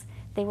wolves.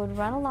 They would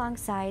run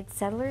alongside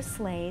settlers'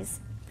 sleighs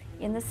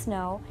in the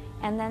snow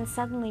and then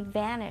suddenly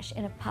vanish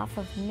in a puff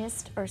of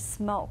mist or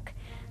smoke,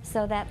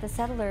 so that the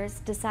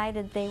settlers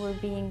decided they were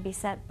being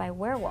beset by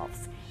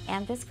werewolves.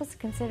 And this was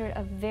considered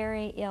a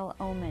very ill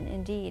omen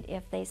indeed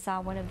if they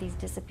saw one of these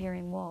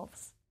disappearing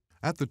wolves.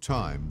 At the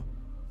time,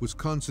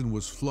 Wisconsin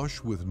was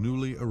flush with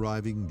newly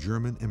arriving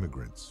German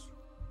immigrants.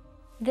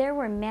 There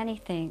were many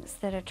things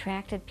that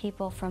attracted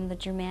people from the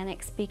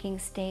Germanic-speaking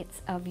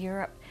states of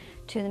Europe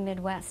to the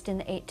Midwest in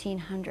the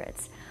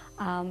 1800s.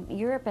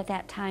 Europe at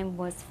that time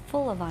was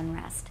full of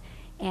unrest,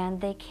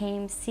 and they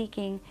came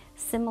seeking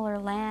similar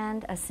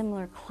land, a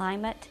similar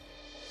climate.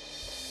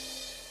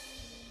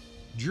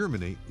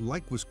 Germany,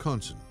 like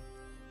Wisconsin,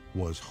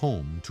 was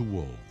home to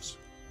wolves.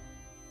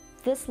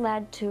 This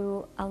led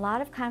to a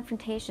lot of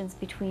confrontations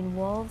between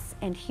wolves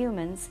and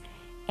humans,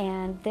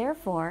 and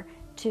therefore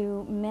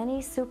to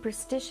many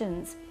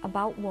superstitions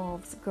about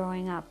wolves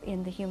growing up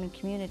in the human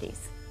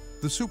communities.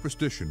 The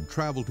superstition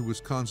traveled to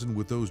Wisconsin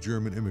with those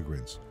German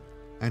immigrants,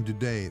 and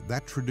today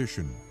that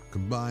tradition,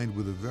 combined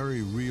with a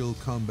very real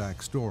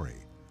comeback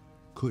story,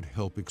 could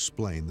help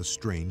explain the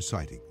strange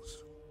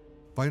sightings.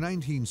 By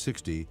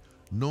 1960,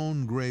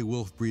 known gray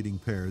wolf breeding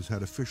pairs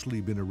had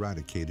officially been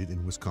eradicated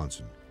in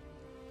Wisconsin.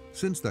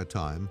 Since that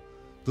time,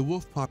 the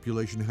wolf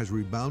population has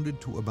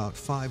rebounded to about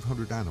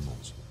 500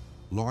 animals,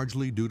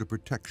 largely due to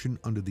protection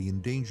under the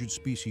Endangered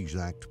Species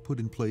Act put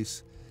in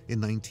place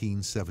in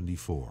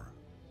 1974.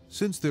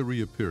 Since their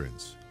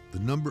reappearance, the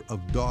number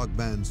of dog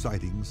man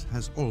sightings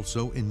has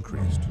also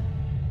increased.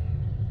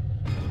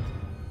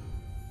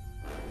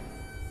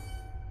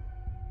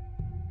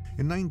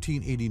 In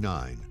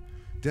 1989,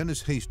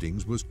 Dennis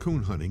Hastings was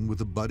coon hunting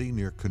with a buddy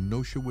near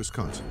Kenosha,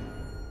 Wisconsin.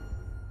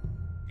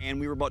 And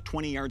we were about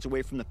 20 yards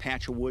away from the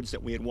patch of woods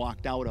that we had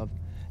walked out of.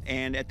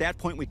 And at that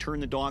point, we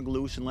turned the dog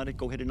loose and let it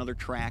go hit another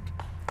track.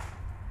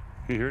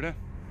 You hear that?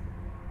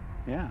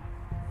 Yeah.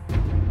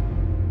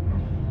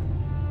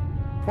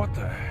 What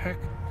the heck?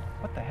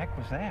 What the heck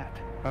was that?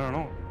 I don't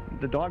know.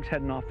 The dog's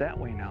heading off that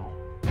way now.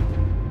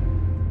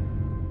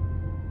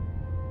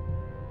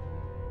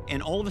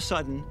 And all of a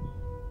sudden,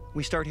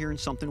 we start hearing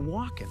something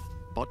walking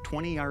about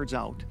 20 yards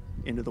out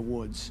into the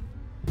woods.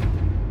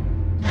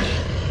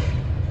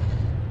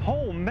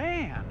 Oh,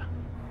 man!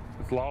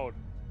 It's loud.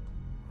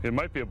 It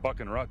might be a buck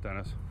and rut,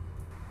 Dennis.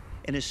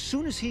 And as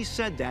soon as he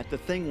said that, the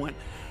thing went...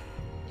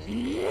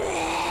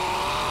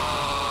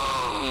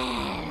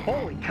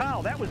 Holy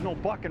cow, that was no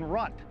buck and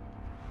rut.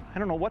 I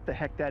don't know what the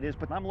heck that is,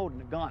 but I'm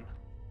loading a gun.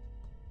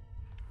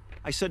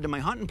 I said to my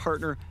hunting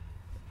partner,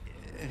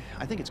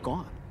 I think it's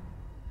gone.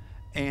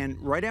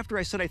 And right after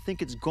I said I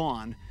think it's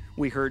gone,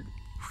 we heard...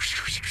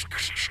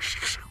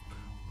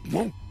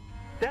 Whoa!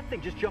 That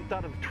thing just jumped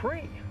out of the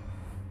tree.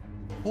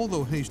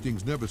 Although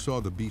Hastings never saw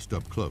the beast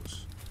up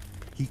close,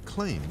 he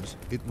claims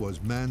it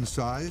was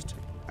man-sized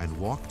and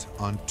walked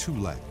on 2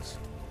 legs.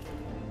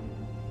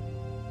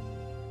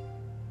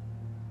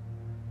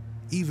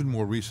 Even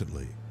more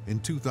recently, in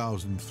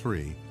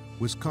 2003,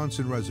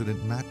 Wisconsin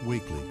resident Matt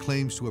Wakely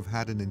claims to have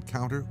had an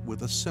encounter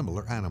with a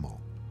similar animal.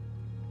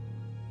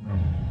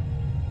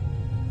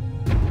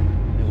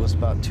 It was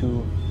about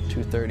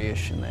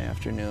 2:30ish in the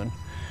afternoon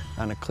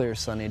on a clear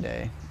sunny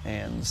day,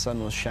 and the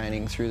sun was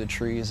shining through the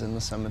trees in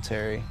the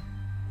cemetery.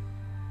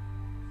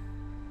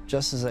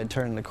 Just as I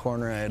turned the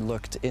corner, I had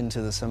looked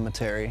into the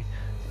cemetery,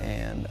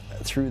 and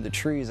through the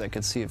trees I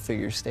could see a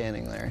figure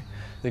standing there.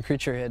 The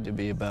creature had to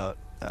be about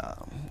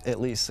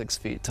at least 6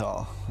 feet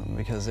tall,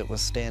 because it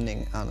was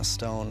standing on a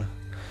stone.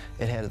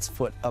 It had its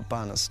foot up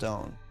on a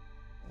stone.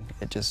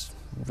 It just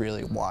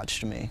really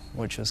watched me,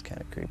 which was kind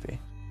of creepy.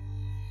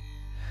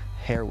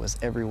 Hair was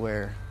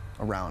everywhere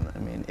around. I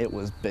mean, it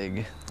was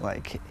big,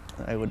 like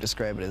I would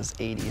describe it as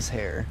 80s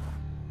hair.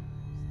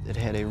 It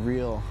had a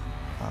real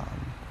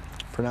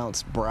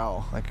pronounced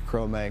brow, like a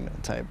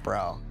Cro-Magnon type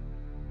brow.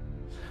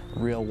 A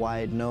real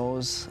wide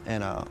nose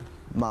and a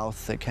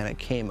mouth that kind of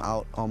came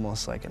out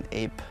almost like an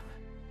ape.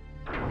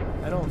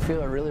 I don't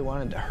feel it really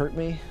wanted to hurt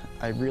me.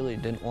 I really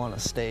didn't want to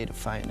stay to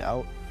find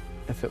out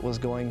if it was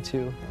going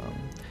to.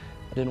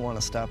 I didn't want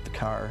to stop the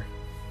car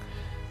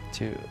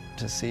to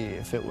see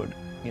if it would,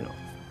 you know,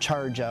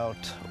 charge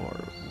out or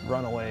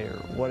run away or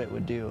what it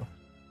would do.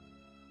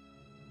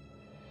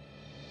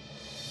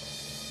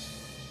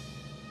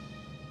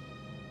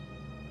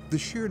 The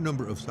sheer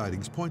number of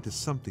sightings point to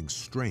something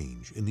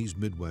strange in these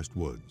Midwest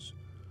woods.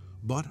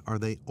 But are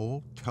they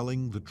all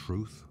telling the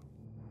truth?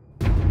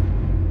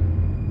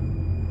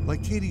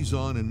 Like Katie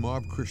Zahn and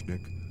Marv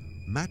Krishnick,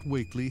 Matt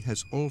Wakely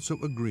has also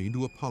agreed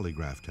to a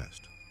polygraph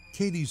test.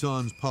 Katie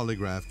Zahn's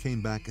polygraph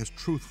came back as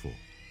truthful,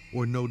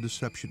 or no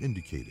deception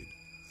indicated.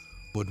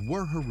 But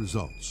were her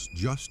results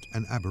just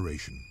an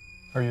aberration?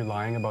 Are you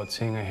lying about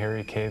seeing a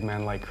hairy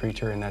caveman-like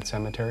creature in that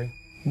cemetery?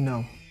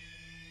 No.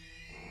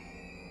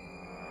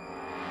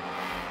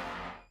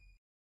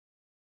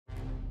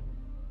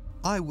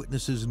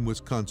 Eyewitnesses in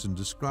Wisconsin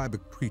describe a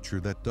creature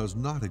that does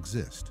not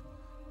exist,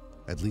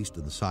 at least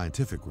in the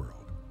scientific world.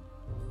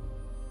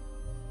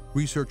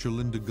 Researcher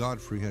Linda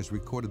Godfrey has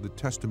recorded the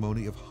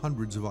testimony of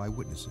hundreds of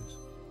eyewitnesses.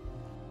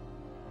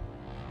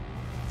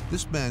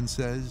 This man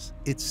says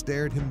it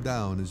stared him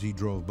down as he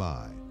drove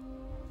by,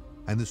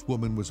 and this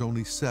woman was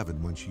only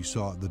 7 when she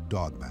saw the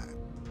dog man.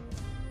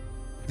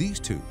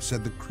 These two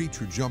said the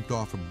creature jumped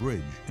off a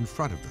bridge in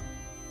front of them.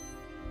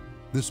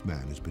 This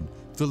man has been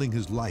filling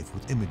his life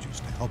with images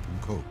to help him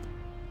cope.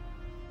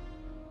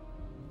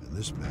 And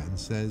this man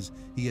says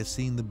he has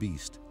seen the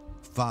beast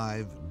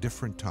 5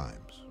 different times.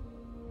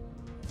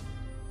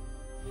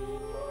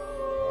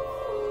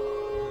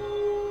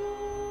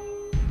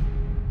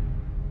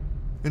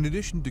 In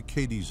addition to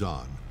Katie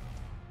Zahn,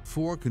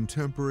 4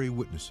 contemporary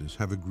witnesses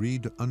have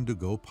agreed to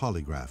undergo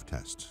polygraph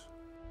tests.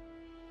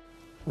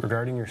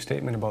 Regarding your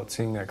statement about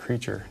seeing that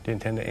creature, do you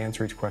intend to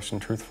answer each question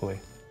truthfully?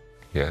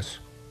 Yes.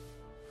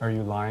 Are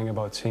you lying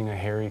about seeing a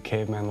hairy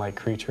caveman-like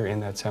creature in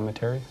that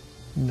cemetery?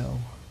 No.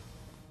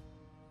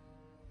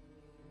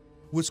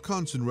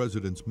 Wisconsin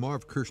residents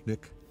Marv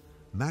Kirschnick,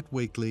 Matt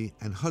Wakely,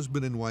 and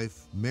husband and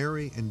wife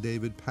Mary and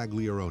David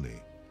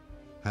Pagliarone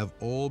have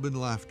all been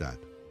laughed at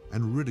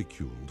and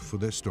ridiculed for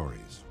their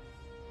stories.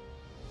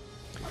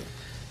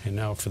 And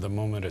now for the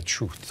moment of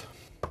truth.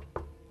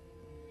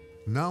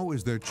 Now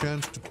is their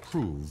chance to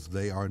prove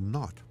they are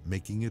not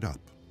making it up.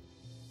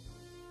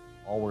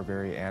 All were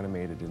very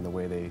animated in the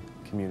way they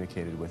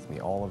communicated with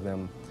me. All of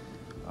them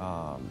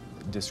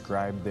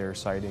described their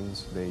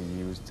sightings. They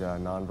used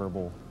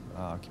nonverbal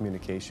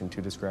communication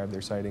to describe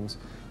their sightings.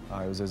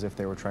 It was as if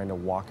they were trying to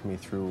walk me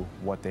through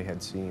what they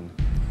had seen.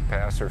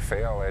 Pass or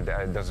fail, it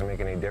doesn't make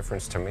any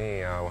difference to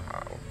me.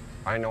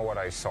 I know what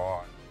I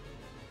saw.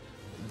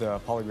 The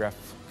polygraph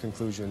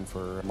conclusion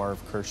for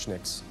Marv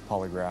Kirschnick's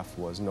polygraph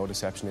was no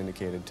deception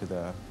indicated to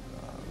the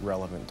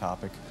relevant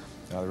topic.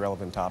 The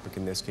relevant topic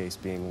in this case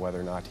being whether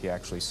or not he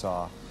actually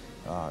saw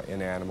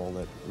an animal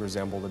that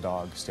resembled a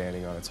dog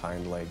standing on its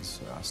hind legs,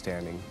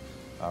 standing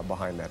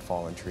behind that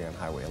fallen tree on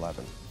Highway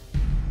 11.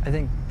 I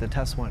think the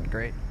test went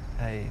great.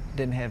 I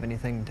didn't have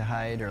anything to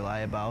hide or lie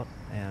about,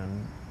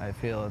 and I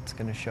feel it's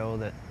going to show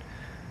that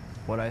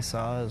what I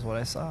saw is what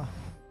I saw.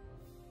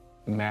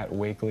 Matt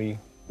Wakely,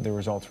 the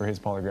results for his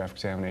polygraph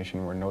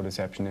examination were no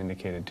deception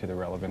indicated to the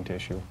relevant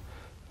issue.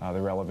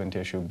 The relevant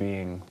issue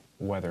being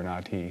whether or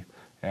not he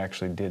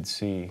actually did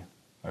see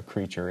a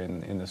creature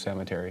in the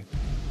cemetery.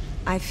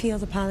 I feel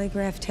the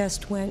polygraph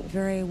test went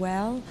very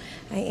well.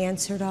 I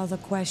answered all the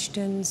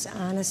questions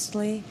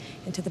honestly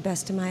and to the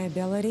best of my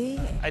ability.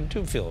 I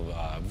do feel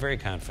very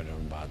confident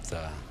about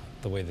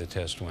the way the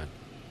test went.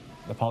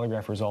 The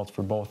polygraph results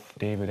for both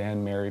David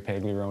and Mary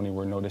Pagliarone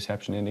were no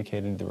deception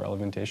indicated to the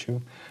relevant issue.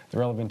 The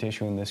relevant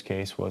issue in this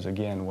case was,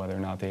 again, whether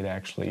or not they'd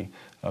actually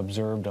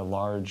observed a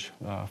large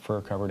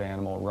fur-covered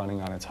animal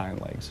running on its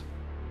hind legs.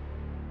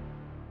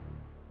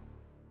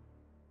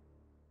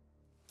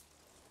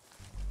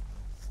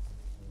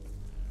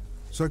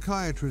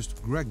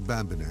 Psychiatrist Greg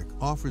Bambinek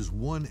offers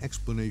one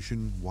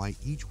explanation why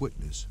each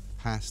witness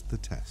passed the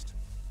test.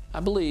 I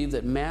believe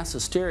that mass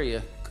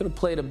hysteria could have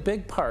played a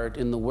big part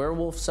in the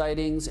werewolf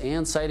sightings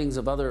and sightings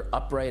of other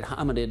upright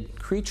hominid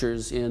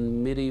creatures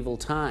in medieval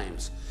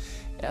times.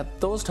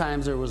 At those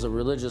times there was a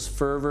religious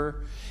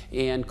fervor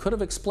and could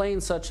have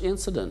explained such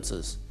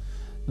incidences.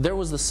 There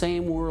was the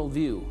same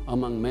worldview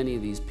among many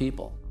of these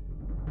people.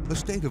 A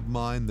state of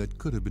mind that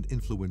could have been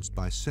influenced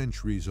by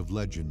centuries of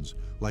legends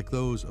like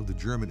those of the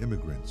German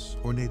immigrants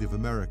or Native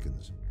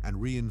Americans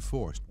and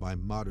reinforced by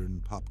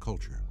modern pop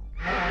culture.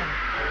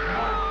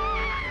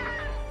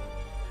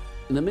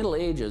 In the Middle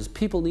Ages,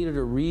 people needed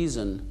a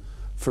reason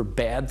for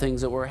bad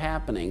things that were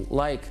happening,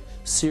 like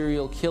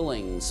serial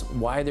killings,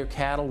 why their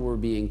cattle were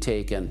being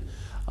taken,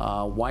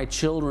 why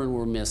children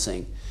were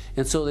missing.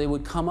 And so they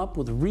would come up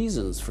with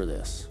reasons for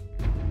this.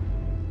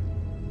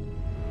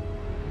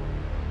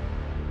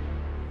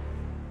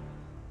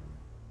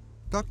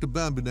 Dr.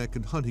 Bambinek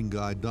and hunting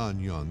guide Don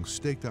Young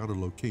staked out a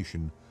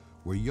location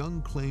where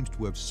Young claims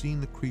to have seen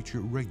the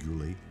creature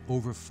regularly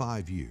over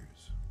 5 years.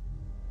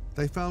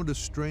 They found a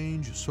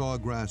strange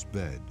sawgrass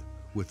bed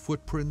with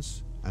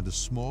footprints and a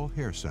small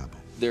hair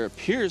sample. There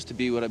appears to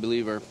be what I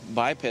believe are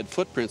biped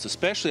footprints,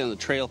 especially on the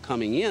trail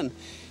coming in.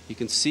 You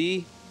can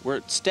see where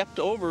it stepped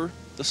over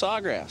the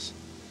sawgrass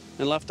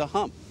and left a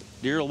hump.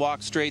 Deer will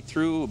walk straight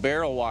through, a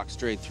bear will walk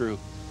straight through.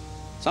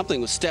 Something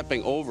was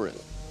stepping over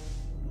it.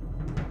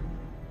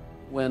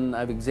 When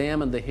I've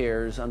examined the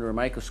hairs under a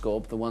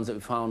microscope, the ones that we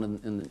found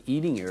in the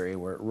eating area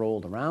where it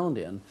rolled around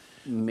in,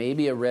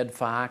 maybe a red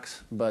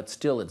fox, but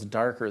still it's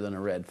darker than a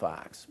red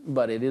fox.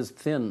 But it is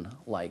thin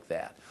like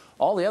that.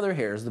 All the other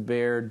hairs, the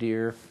bear,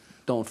 deer,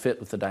 don't fit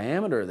with the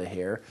diameter of the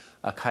hair.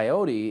 A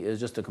coyote is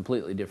just a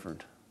completely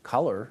different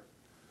color.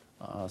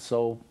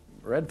 So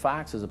red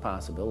fox is a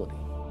possibility.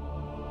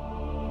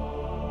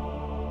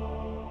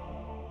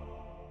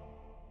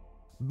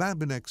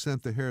 Bambinek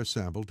sent the hair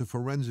sample to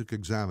forensic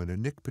examiner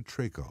Nick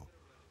Petreco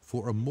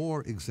for a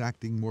more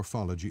exacting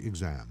morphology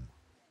exam.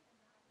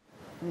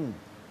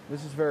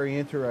 This is very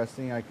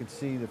interesting. I could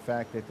see the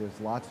fact that there's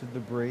lots of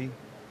debris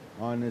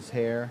on this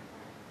hair,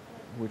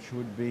 which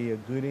would be a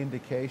good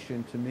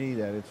indication to me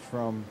that it's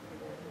from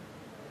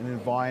an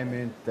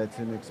environment that's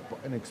an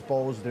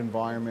exposed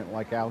environment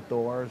like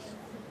outdoors.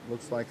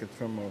 Looks like it's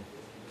from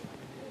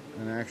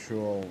an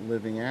actual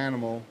living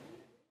animal.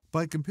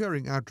 By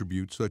comparing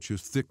attributes such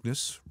as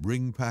thickness,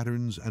 ring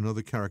patterns, and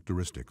other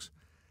characteristics,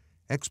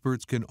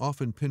 experts can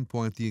often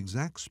pinpoint the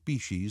exact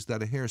species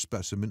that a hair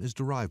specimen is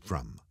derived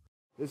from.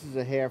 This is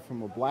a hair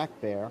from a black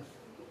bear,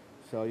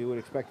 so you would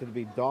expect it to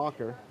be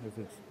darker if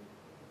it's...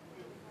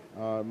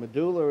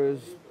 medulla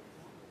is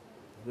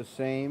the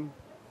same.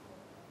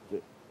 The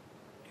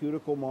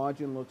cuticle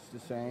margin looks the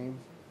same.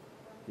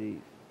 The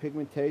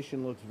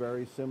pigmentation looks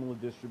very similar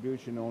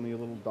distribution, only a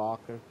little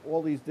darker.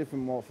 All these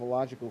different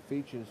morphological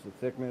features, the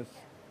thickness,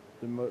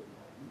 the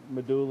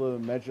medulla,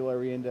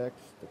 medullary index,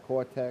 the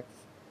cortex,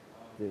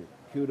 the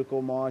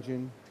cuticle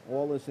margin,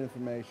 all this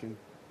information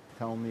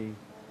tell me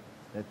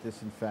that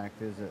this in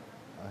fact is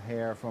a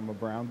hair from a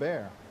brown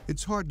bear.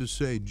 It's hard to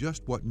say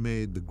just what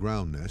made the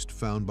ground nest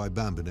found by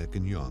Bambanek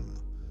and Young.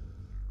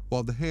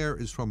 While the hair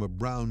is from a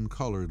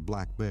brown-colored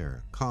black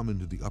bear, common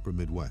to the upper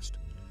Midwest,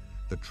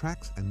 the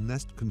tracks and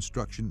nest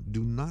construction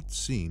do not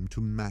seem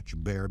to match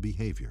bear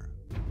behavior.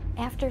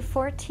 After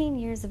 14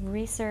 years of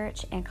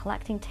research and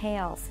collecting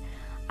tales,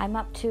 I'm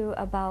up to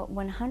about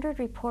 100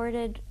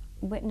 reported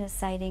witness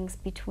sightings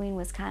between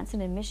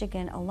Wisconsin and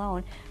Michigan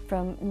alone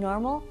from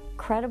normal,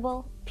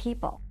 credible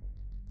people.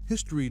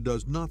 History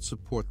does not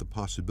support the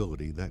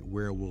possibility that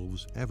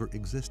werewolves ever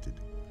existed,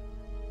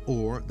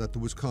 or that the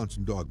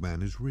Wisconsin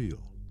Dogman is real.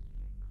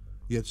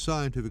 Yet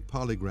scientific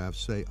polygraphs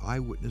say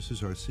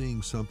eyewitnesses are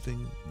seeing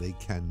something they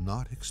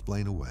cannot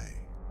explain away.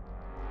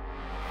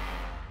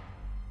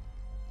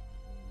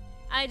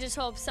 I just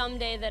hope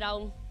someday that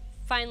I'll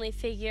finally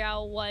figure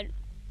out what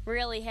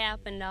really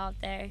happened out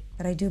there.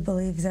 But I do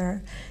believe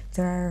there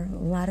are a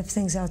lot of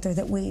things out there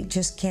that we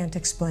just can't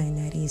explain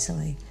that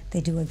easily.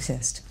 They do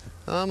exist.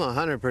 I'm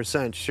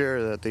 100%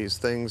 sure that these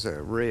things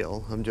are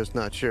real. I'm just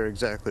not sure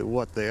exactly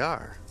what they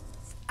are.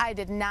 I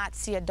did not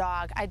see a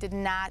dog. I did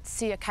not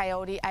see a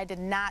coyote. I did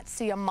not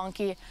see a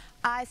monkey.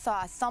 I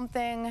saw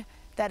something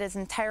that is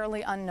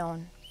entirely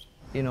unknown.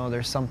 You know,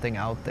 there's something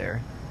out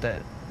there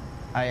that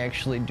I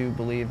actually do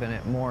believe in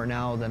it more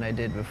now than I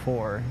did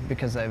before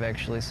because I've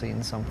actually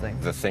seen something.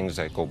 The things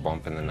that go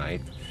bump in the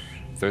night,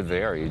 they're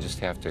there. You just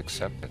have to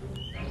accept it.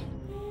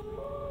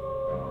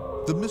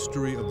 The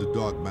mystery of the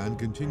Dogman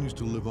continues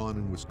to live on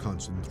in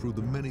Wisconsin through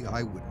the many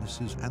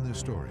eyewitnesses and their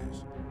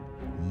stories,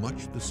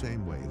 much the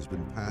same way it has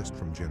been passed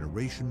from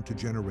generation to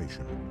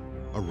generation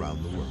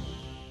around the world.